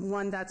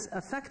one that's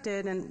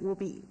affected and will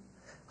be,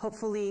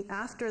 hopefully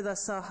after the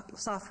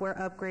software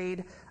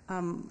upgrade,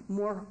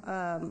 more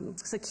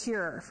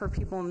secure for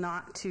people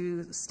not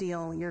to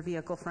steal your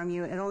vehicle from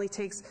you. It only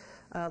takes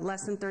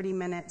less than 30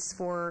 minutes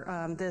for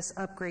this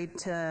upgrade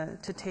to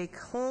take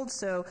hold.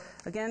 So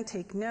again,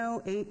 take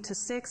note, 8 to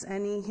 6,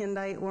 any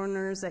Hyundai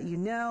owners that you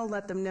know,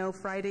 let them know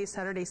Friday,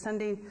 Saturday,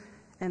 Sunday,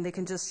 and they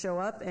can just show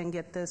up and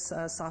get this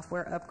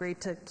software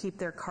upgrade to keep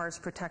their cars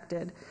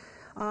protected.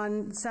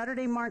 On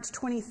Saturday, March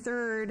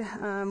 23rd,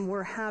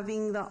 we're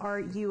having the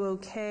Art You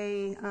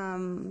OK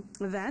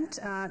event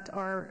at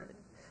our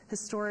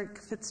historic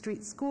Fifth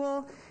Street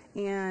School,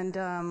 and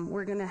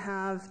we're going to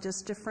have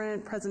just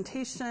different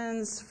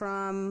presentations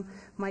from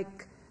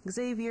Mike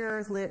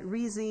Xavier, Lit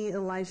Reezy,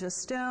 Elijah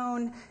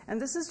Stone,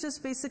 and this is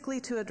just basically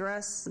to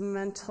address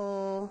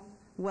mental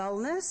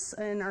wellness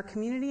in our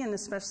community and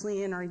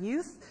especially in our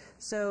youth.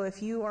 So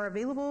if you are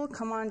available,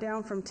 come on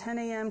down from 10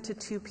 a.m. to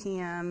 2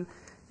 p.m.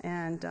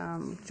 and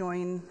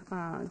join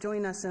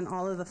us in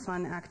all of the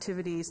fun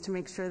activities to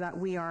make sure that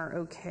we are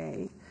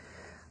okay.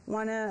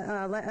 Want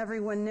to let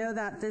everyone know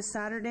that this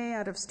Saturday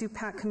out of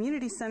Stupak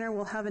Community Center,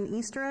 we'll have an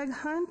Easter egg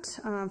hunt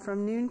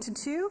from noon to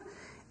 2,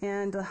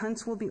 and the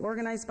hunts will be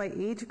organized by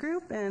age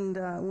group, and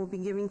we'll be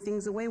giving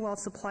things away while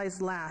supplies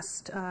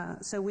last.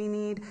 So we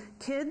need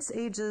kids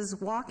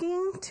ages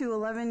walking to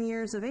 11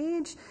 years of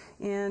age,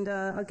 and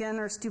again,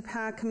 our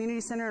Stupak Community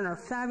Center and our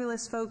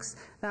fabulous folks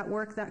that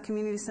work that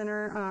community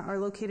center are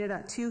located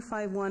at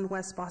 251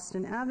 West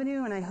Boston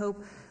Avenue, and I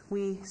hope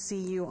we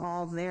see you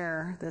all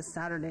there this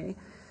Saturday.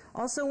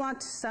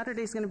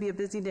 Saturday's going to be a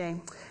busy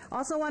day.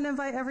 Also want to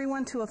invite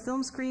everyone to a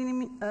film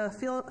screening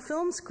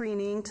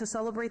to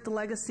celebrate the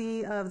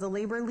legacy of the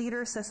labor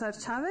leader Cesar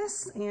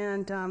Chavez,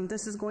 and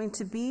this is going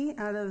to be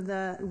out of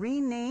the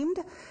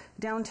renamed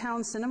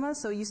Downtown Cinema.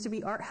 So it used to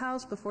be Art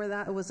House. Before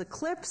that, it was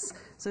Eclipse.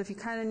 So if you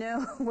kind of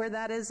know where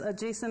that is,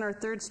 adjacent our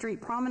 3rd Street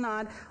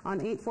Promenade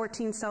on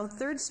 814 South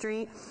 3rd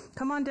Street,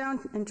 come on down,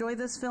 enjoy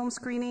this film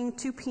screening,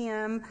 2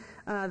 p.m.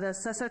 The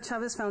Cesar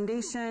Chavez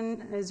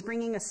Foundation is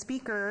bringing a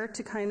speaker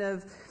to kind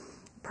of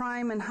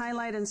prime and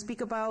highlight and speak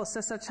about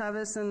Cesar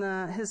Chavez and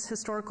his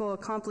historical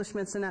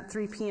accomplishments, and at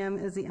 3 p.m.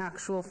 is the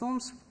actual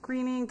film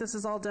screening. This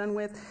is all done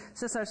with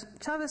Cesar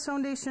Chavez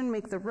Foundation,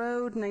 Make the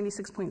Road,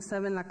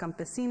 96.7 La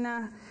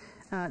Campesina,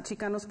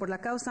 Chicanos por la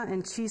Causa,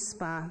 and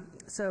Chispa.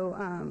 So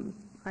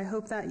I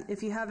hope that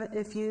if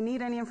you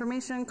need any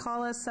information,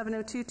 call us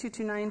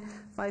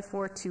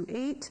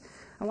 702-229-5428.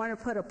 I want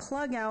to put a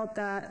plug out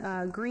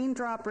that green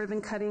drop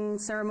ribbon cutting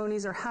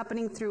ceremonies are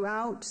happening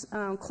throughout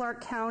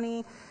Clark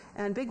County,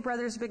 and Big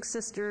Brothers Big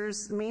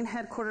Sisters main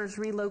headquarters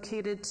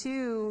relocated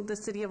to the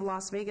city of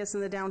Las Vegas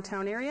in the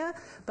downtown area,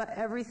 but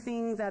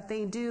everything that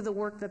they do, the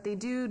work that they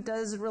do,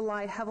 does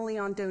rely heavily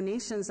on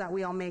donations that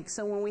we all make.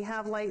 So when we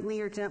have lightly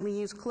or gently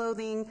used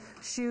clothing,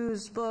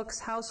 shoes, books,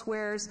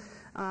 housewares,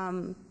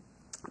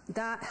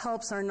 that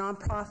helps our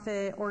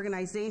nonprofit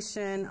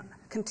organization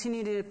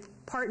continue to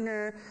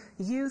partner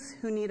youth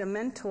who need a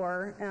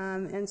mentor.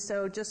 And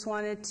so just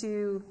wanted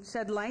to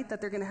shed light that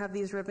they're going to have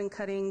these ribbon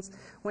cuttings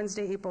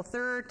Wednesday, April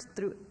 3rd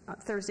through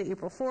Thursday,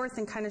 April 4th,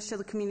 and kind of show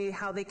the community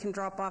how they can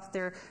drop off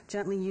their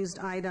gently used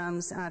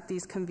items at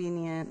these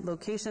convenient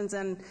locations,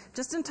 and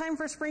just in time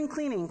for spring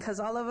cleaning, because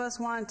all of us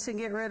want to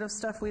get rid of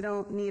stuff we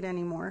don't need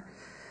anymore.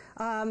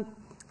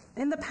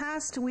 In the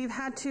past, we've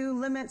had to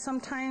limit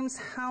sometimes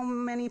how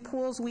many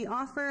pools we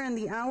offer and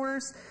the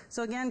hours.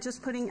 So again,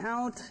 just putting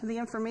out the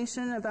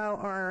information about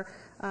our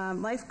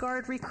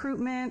lifeguard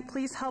recruitment.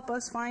 Please help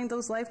us find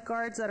those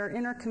lifeguards that are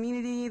in our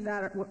community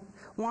that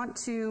want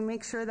to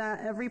make sure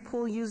that every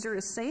pool user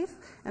is safe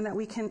and that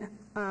we can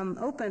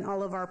open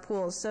all of our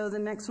pools. So the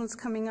next one's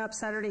coming up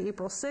Saturday,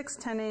 April 6th,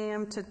 10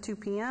 a.m. to 2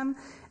 p.m.,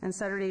 and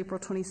Saturday, April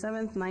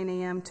 27th, 9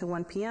 a.m. to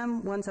 1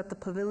 p.m. One's at the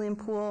Pavilion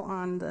Pool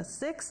on the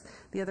 6th.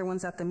 The other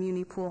one's at the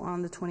Muni Pool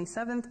on the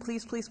 27th.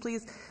 Please, please,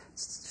 please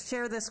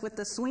share this with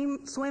the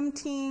swim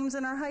teams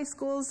in our high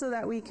schools so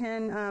that we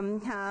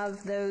can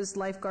have those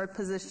lifeguard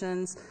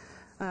positions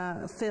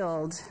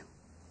filled.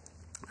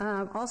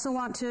 Also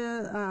want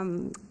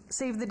to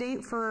save the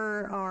date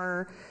for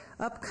our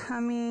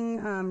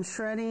upcoming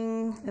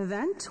shredding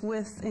event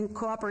in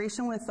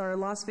cooperation with our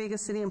Las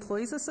Vegas City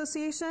Employees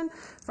Association,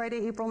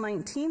 Friday, April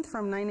 19th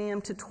from 9 a.m.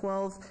 to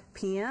 12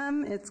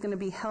 p.m. It's going to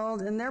be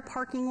held in their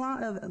parking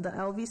lot of the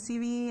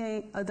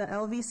LVCEA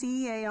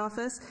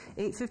office,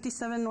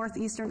 857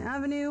 Northeastern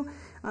Avenue.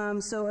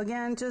 So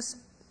again, just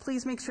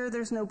please make sure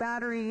there's no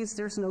batteries,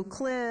 there's no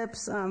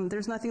clips,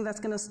 there's nothing that's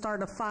going to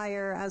start a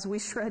fire as we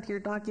shred your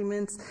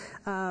documents.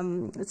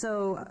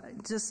 So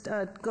just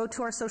go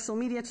to our social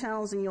media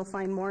channels and you'll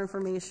find more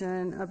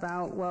information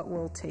about what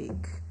we'll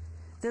take.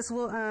 This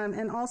will,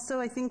 and also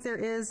I think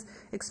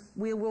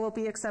we will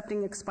be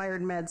accepting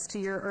expired meds. To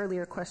your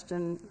earlier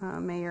question,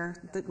 Mayor,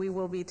 that we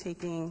will be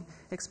taking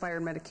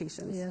expired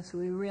medications. Yes,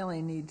 we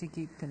really need to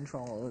keep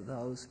control of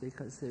those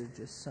because there are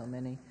just so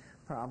many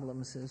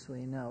problems, as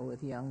we know,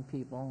 with young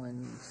people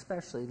and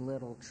especially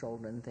little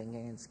children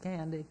thinking it's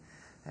candy.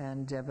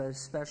 And have a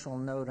special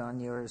note on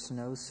yours,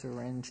 no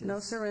syringes. No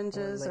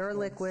syringes or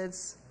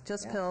liquids,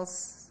 just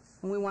pills.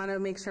 And we want to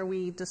make sure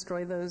we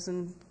destroy those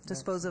and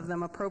dispose of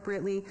them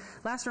appropriately.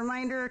 Last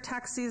reminder,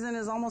 tax season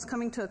is almost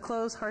coming to a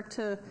close, hard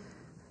to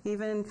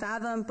even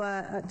fathom,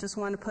 but I just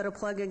want to put a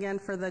plug again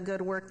for the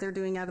good work they're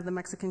doing out of the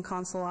Mexican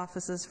consul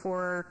offices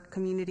for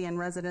community and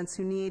residents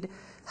who need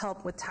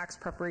help with tax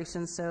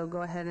preparation. So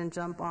go ahead and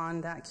jump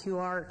on that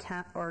QR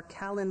or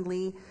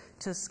Calendly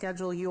to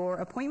schedule your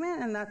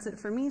appointment. And that's it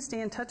for me. Stay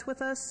in touch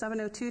with us,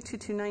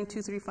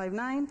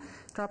 702-229-2359.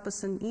 Drop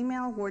us an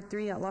email,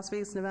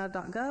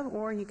 ward3@lasvegasnevada.gov,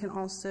 or you can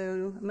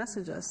also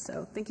message us.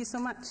 So thank you so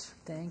much.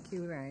 Thank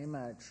you very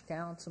much.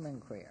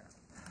 Councilman Creer.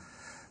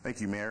 Thank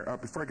you, Mayor.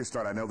 Before I get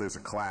started, I know there's a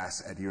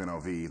class at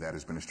UNLV that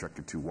has been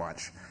instructed to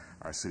watch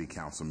our city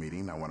council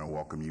meeting. I want to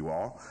welcome you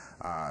all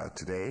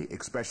today,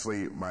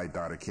 especially my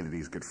daughter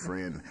Kennedy's good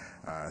friend,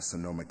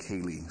 Sonoma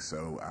Kaylee.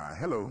 So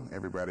hello,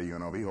 everybody at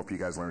UNLV. Hope you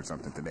guys learned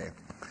something today.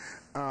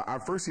 Our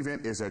first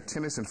event is a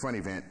tennis and fun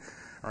event,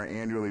 our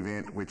annual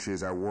event, which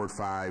is our Ward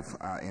 5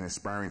 and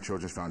Inspiring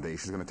Children's Foundation.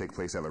 It's going to take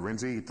place at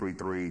Lorenzi,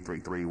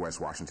 3333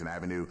 West Washington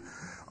Avenue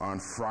on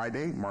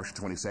Friday, March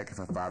 22nd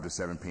from 5 to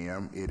 7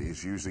 p.m. It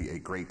is usually a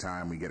great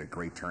time. We get a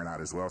great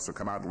turnout as well. So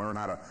come out and learn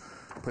how to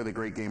play the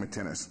great game of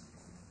tennis.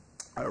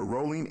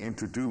 Rolling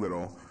into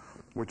Doolittle,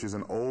 which is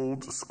an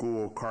old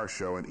school car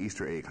show and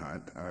Easter egg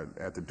hunt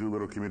at the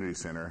Doolittle Community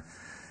Center,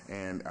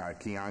 and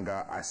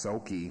Kianga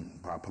Isoki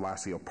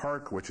Palacio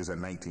Park, which is at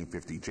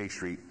 1950 J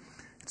Street.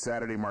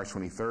 Saturday, March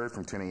 23rd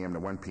from 10 a.m. to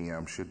 1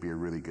 p.m. Should be a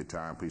really good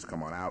time. Please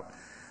come on out.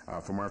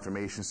 For more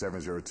information,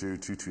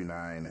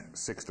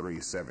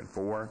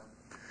 702-229-6374.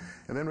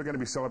 And then we're going to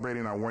be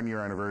celebrating our one-year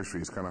anniversary,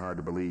 it's kind of hard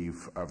to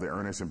believe, of the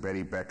Ernest and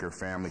Betty Becker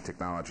Family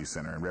Technology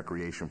Center and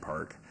Recreation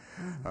Park.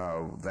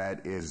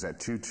 That is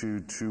at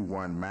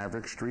 2221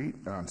 Maverick Street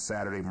on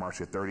Saturday, March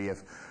the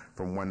 30th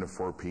from 1 to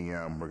 4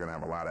 p.m. We're going to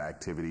have a lot of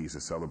activities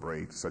to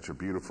celebrate such a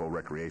beautiful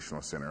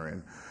recreational center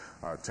and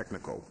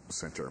technical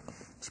center.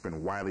 It's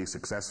been widely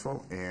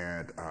successful,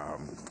 and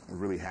we're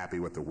really happy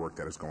with the work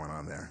that is going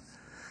on there.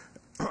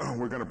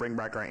 We're going to bring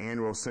back our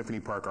annual Symphony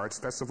Park Arts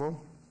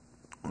Festival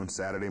on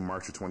Saturday,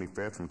 March the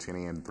 25th from 10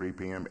 a.m. to 3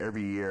 p.m.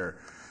 Every year,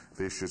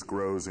 this just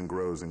grows and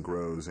grows and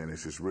grows, and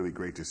it's just really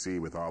great to see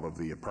with all of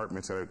the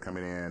apartments that are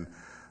coming in,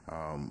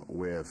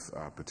 with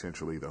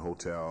potentially the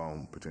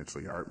hotel,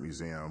 potentially art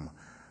museum,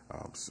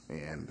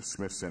 and the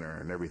Smith Center,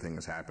 and everything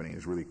that's happening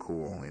is really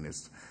cool, and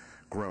it's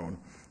grown.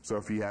 So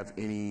if you have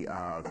any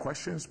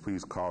questions,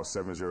 please call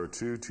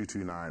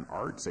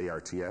 702-229-ARTS,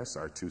 ARTS,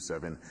 or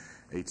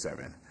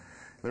 2787.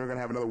 Then we're going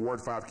to have another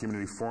Ward 5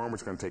 Community Forum,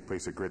 which is going to take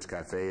place at Grits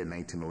Cafe at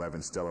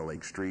 1911 Stella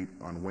Lake Street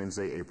on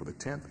Wednesday, April the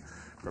 10th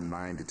from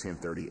 9 to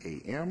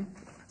 10:30 a.m.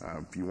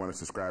 If you want to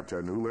subscribe to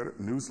our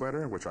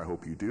newsletter, which I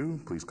hope you do,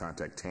 please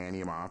contact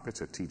Tanny in my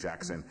office at T.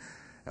 Jackson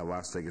at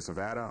Las Vegas,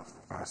 Nevada,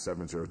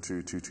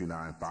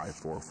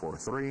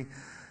 702-229-5443.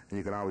 And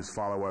you can always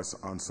follow us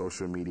on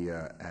social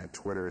media at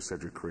Twitter,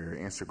 Cedric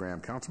Creer,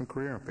 Instagram, Councilman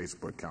Creer, and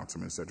Facebook,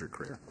 Councilman Cedric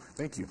Creer.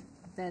 Thank you.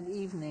 That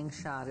evening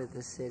shot of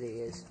the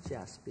city is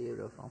just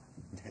beautiful.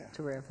 Yeah.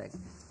 Terrific.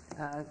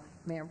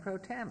 Mayor Pro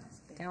Tem,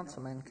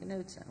 Councilman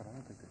Knudsen.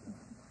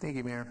 Thank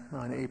you, Mayor.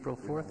 On April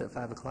 4th at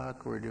 5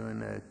 o'clock, we're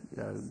doing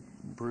a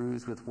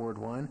Brews with Ward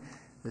 1.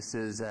 This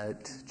is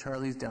at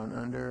Charlie's Down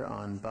Under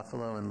on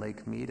Buffalo and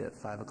Lake Mead at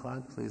 5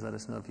 o'clock. Please let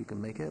us know if you can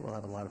make it. We'll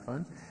have a lot of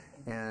fun.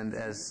 And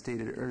as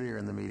stated earlier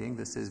in the meeting,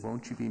 this is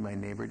Won't You Be My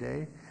Neighbor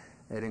Day.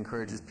 It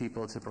encourages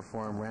people to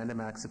perform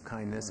random acts of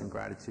kindness and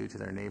gratitude to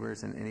their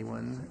neighbors and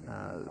anyone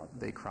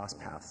they cross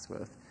paths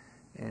with.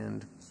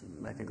 And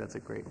I think that's a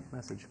great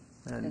message.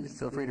 And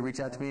feel free to reach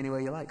out to me any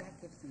way you like.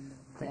 Thanks,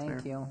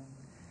 Thank Mayor. you.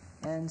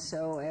 And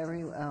so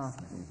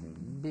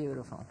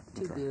beautiful,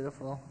 two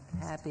beautiful,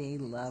 happy,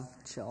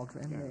 loved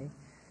children. They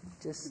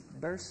just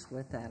burst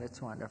with that.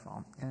 It's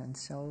wonderful. And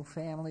so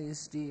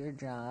families, do your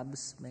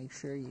jobs. Make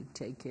sure you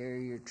take care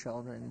of your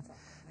children.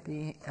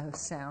 Be a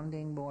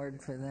sounding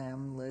board for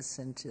them.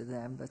 Listen to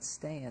them, but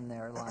stay in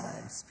their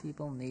lives.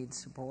 People need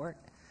support.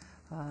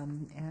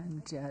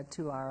 And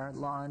to our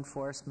law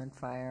enforcement,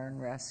 fire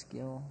and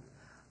rescue,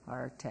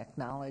 our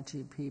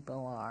technology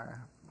people,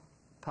 our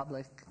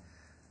public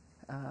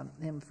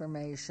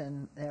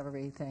information,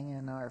 everything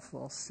in our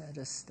full set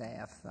of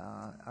staff,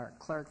 our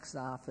clerk's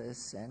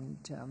office, and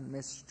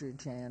Mr.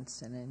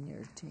 Jansen and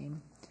your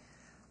team.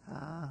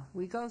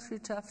 We go through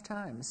tough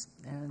times,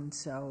 and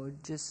so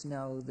just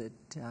know that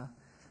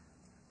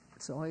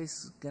it's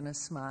always going to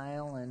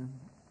smile and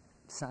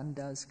sun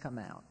does come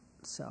out.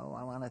 So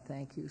I want to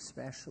thank you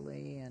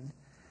especially and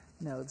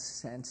know the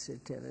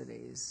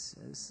sensitivities.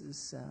 This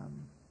is,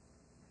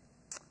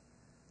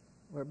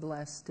 we're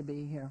blessed to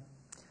be here.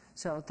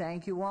 So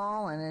thank you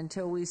all, and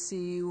until we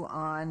see you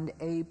on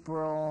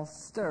April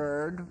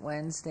 3rd,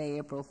 Wednesday,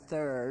 April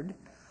 3rd,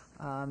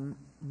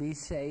 be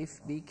safe,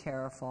 be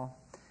careful.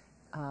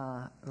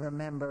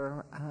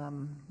 Remember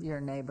your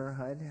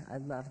neighborhood. I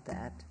love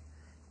that.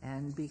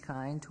 And be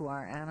kind to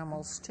our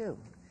animals, too.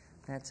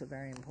 That's a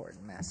very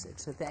important message.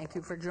 So thank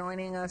you for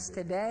joining us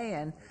today.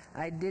 And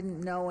I didn't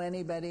know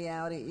anybody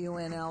out at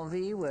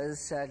UNLV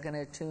was going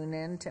to tune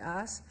in to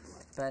us.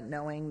 But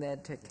knowing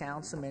that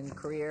Councilman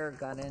Creer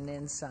got an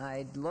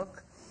inside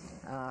look,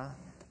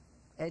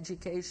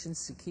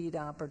 education's the key to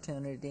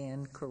opportunity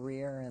and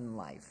career in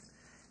life.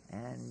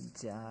 And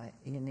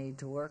you need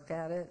to work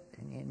at it,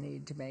 and you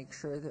need to make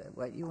sure that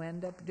what you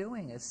end up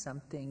doing is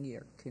something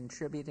you're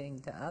contributing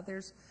to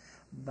others,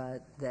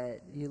 but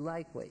that you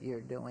like what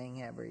you're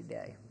doing every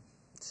day.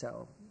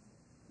 So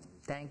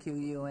thank you,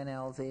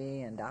 UNLV,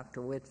 and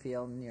Dr.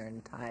 Whitfield and your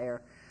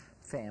entire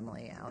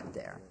family out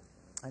there.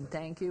 And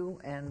thank you,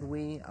 and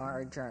we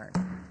are adjourned.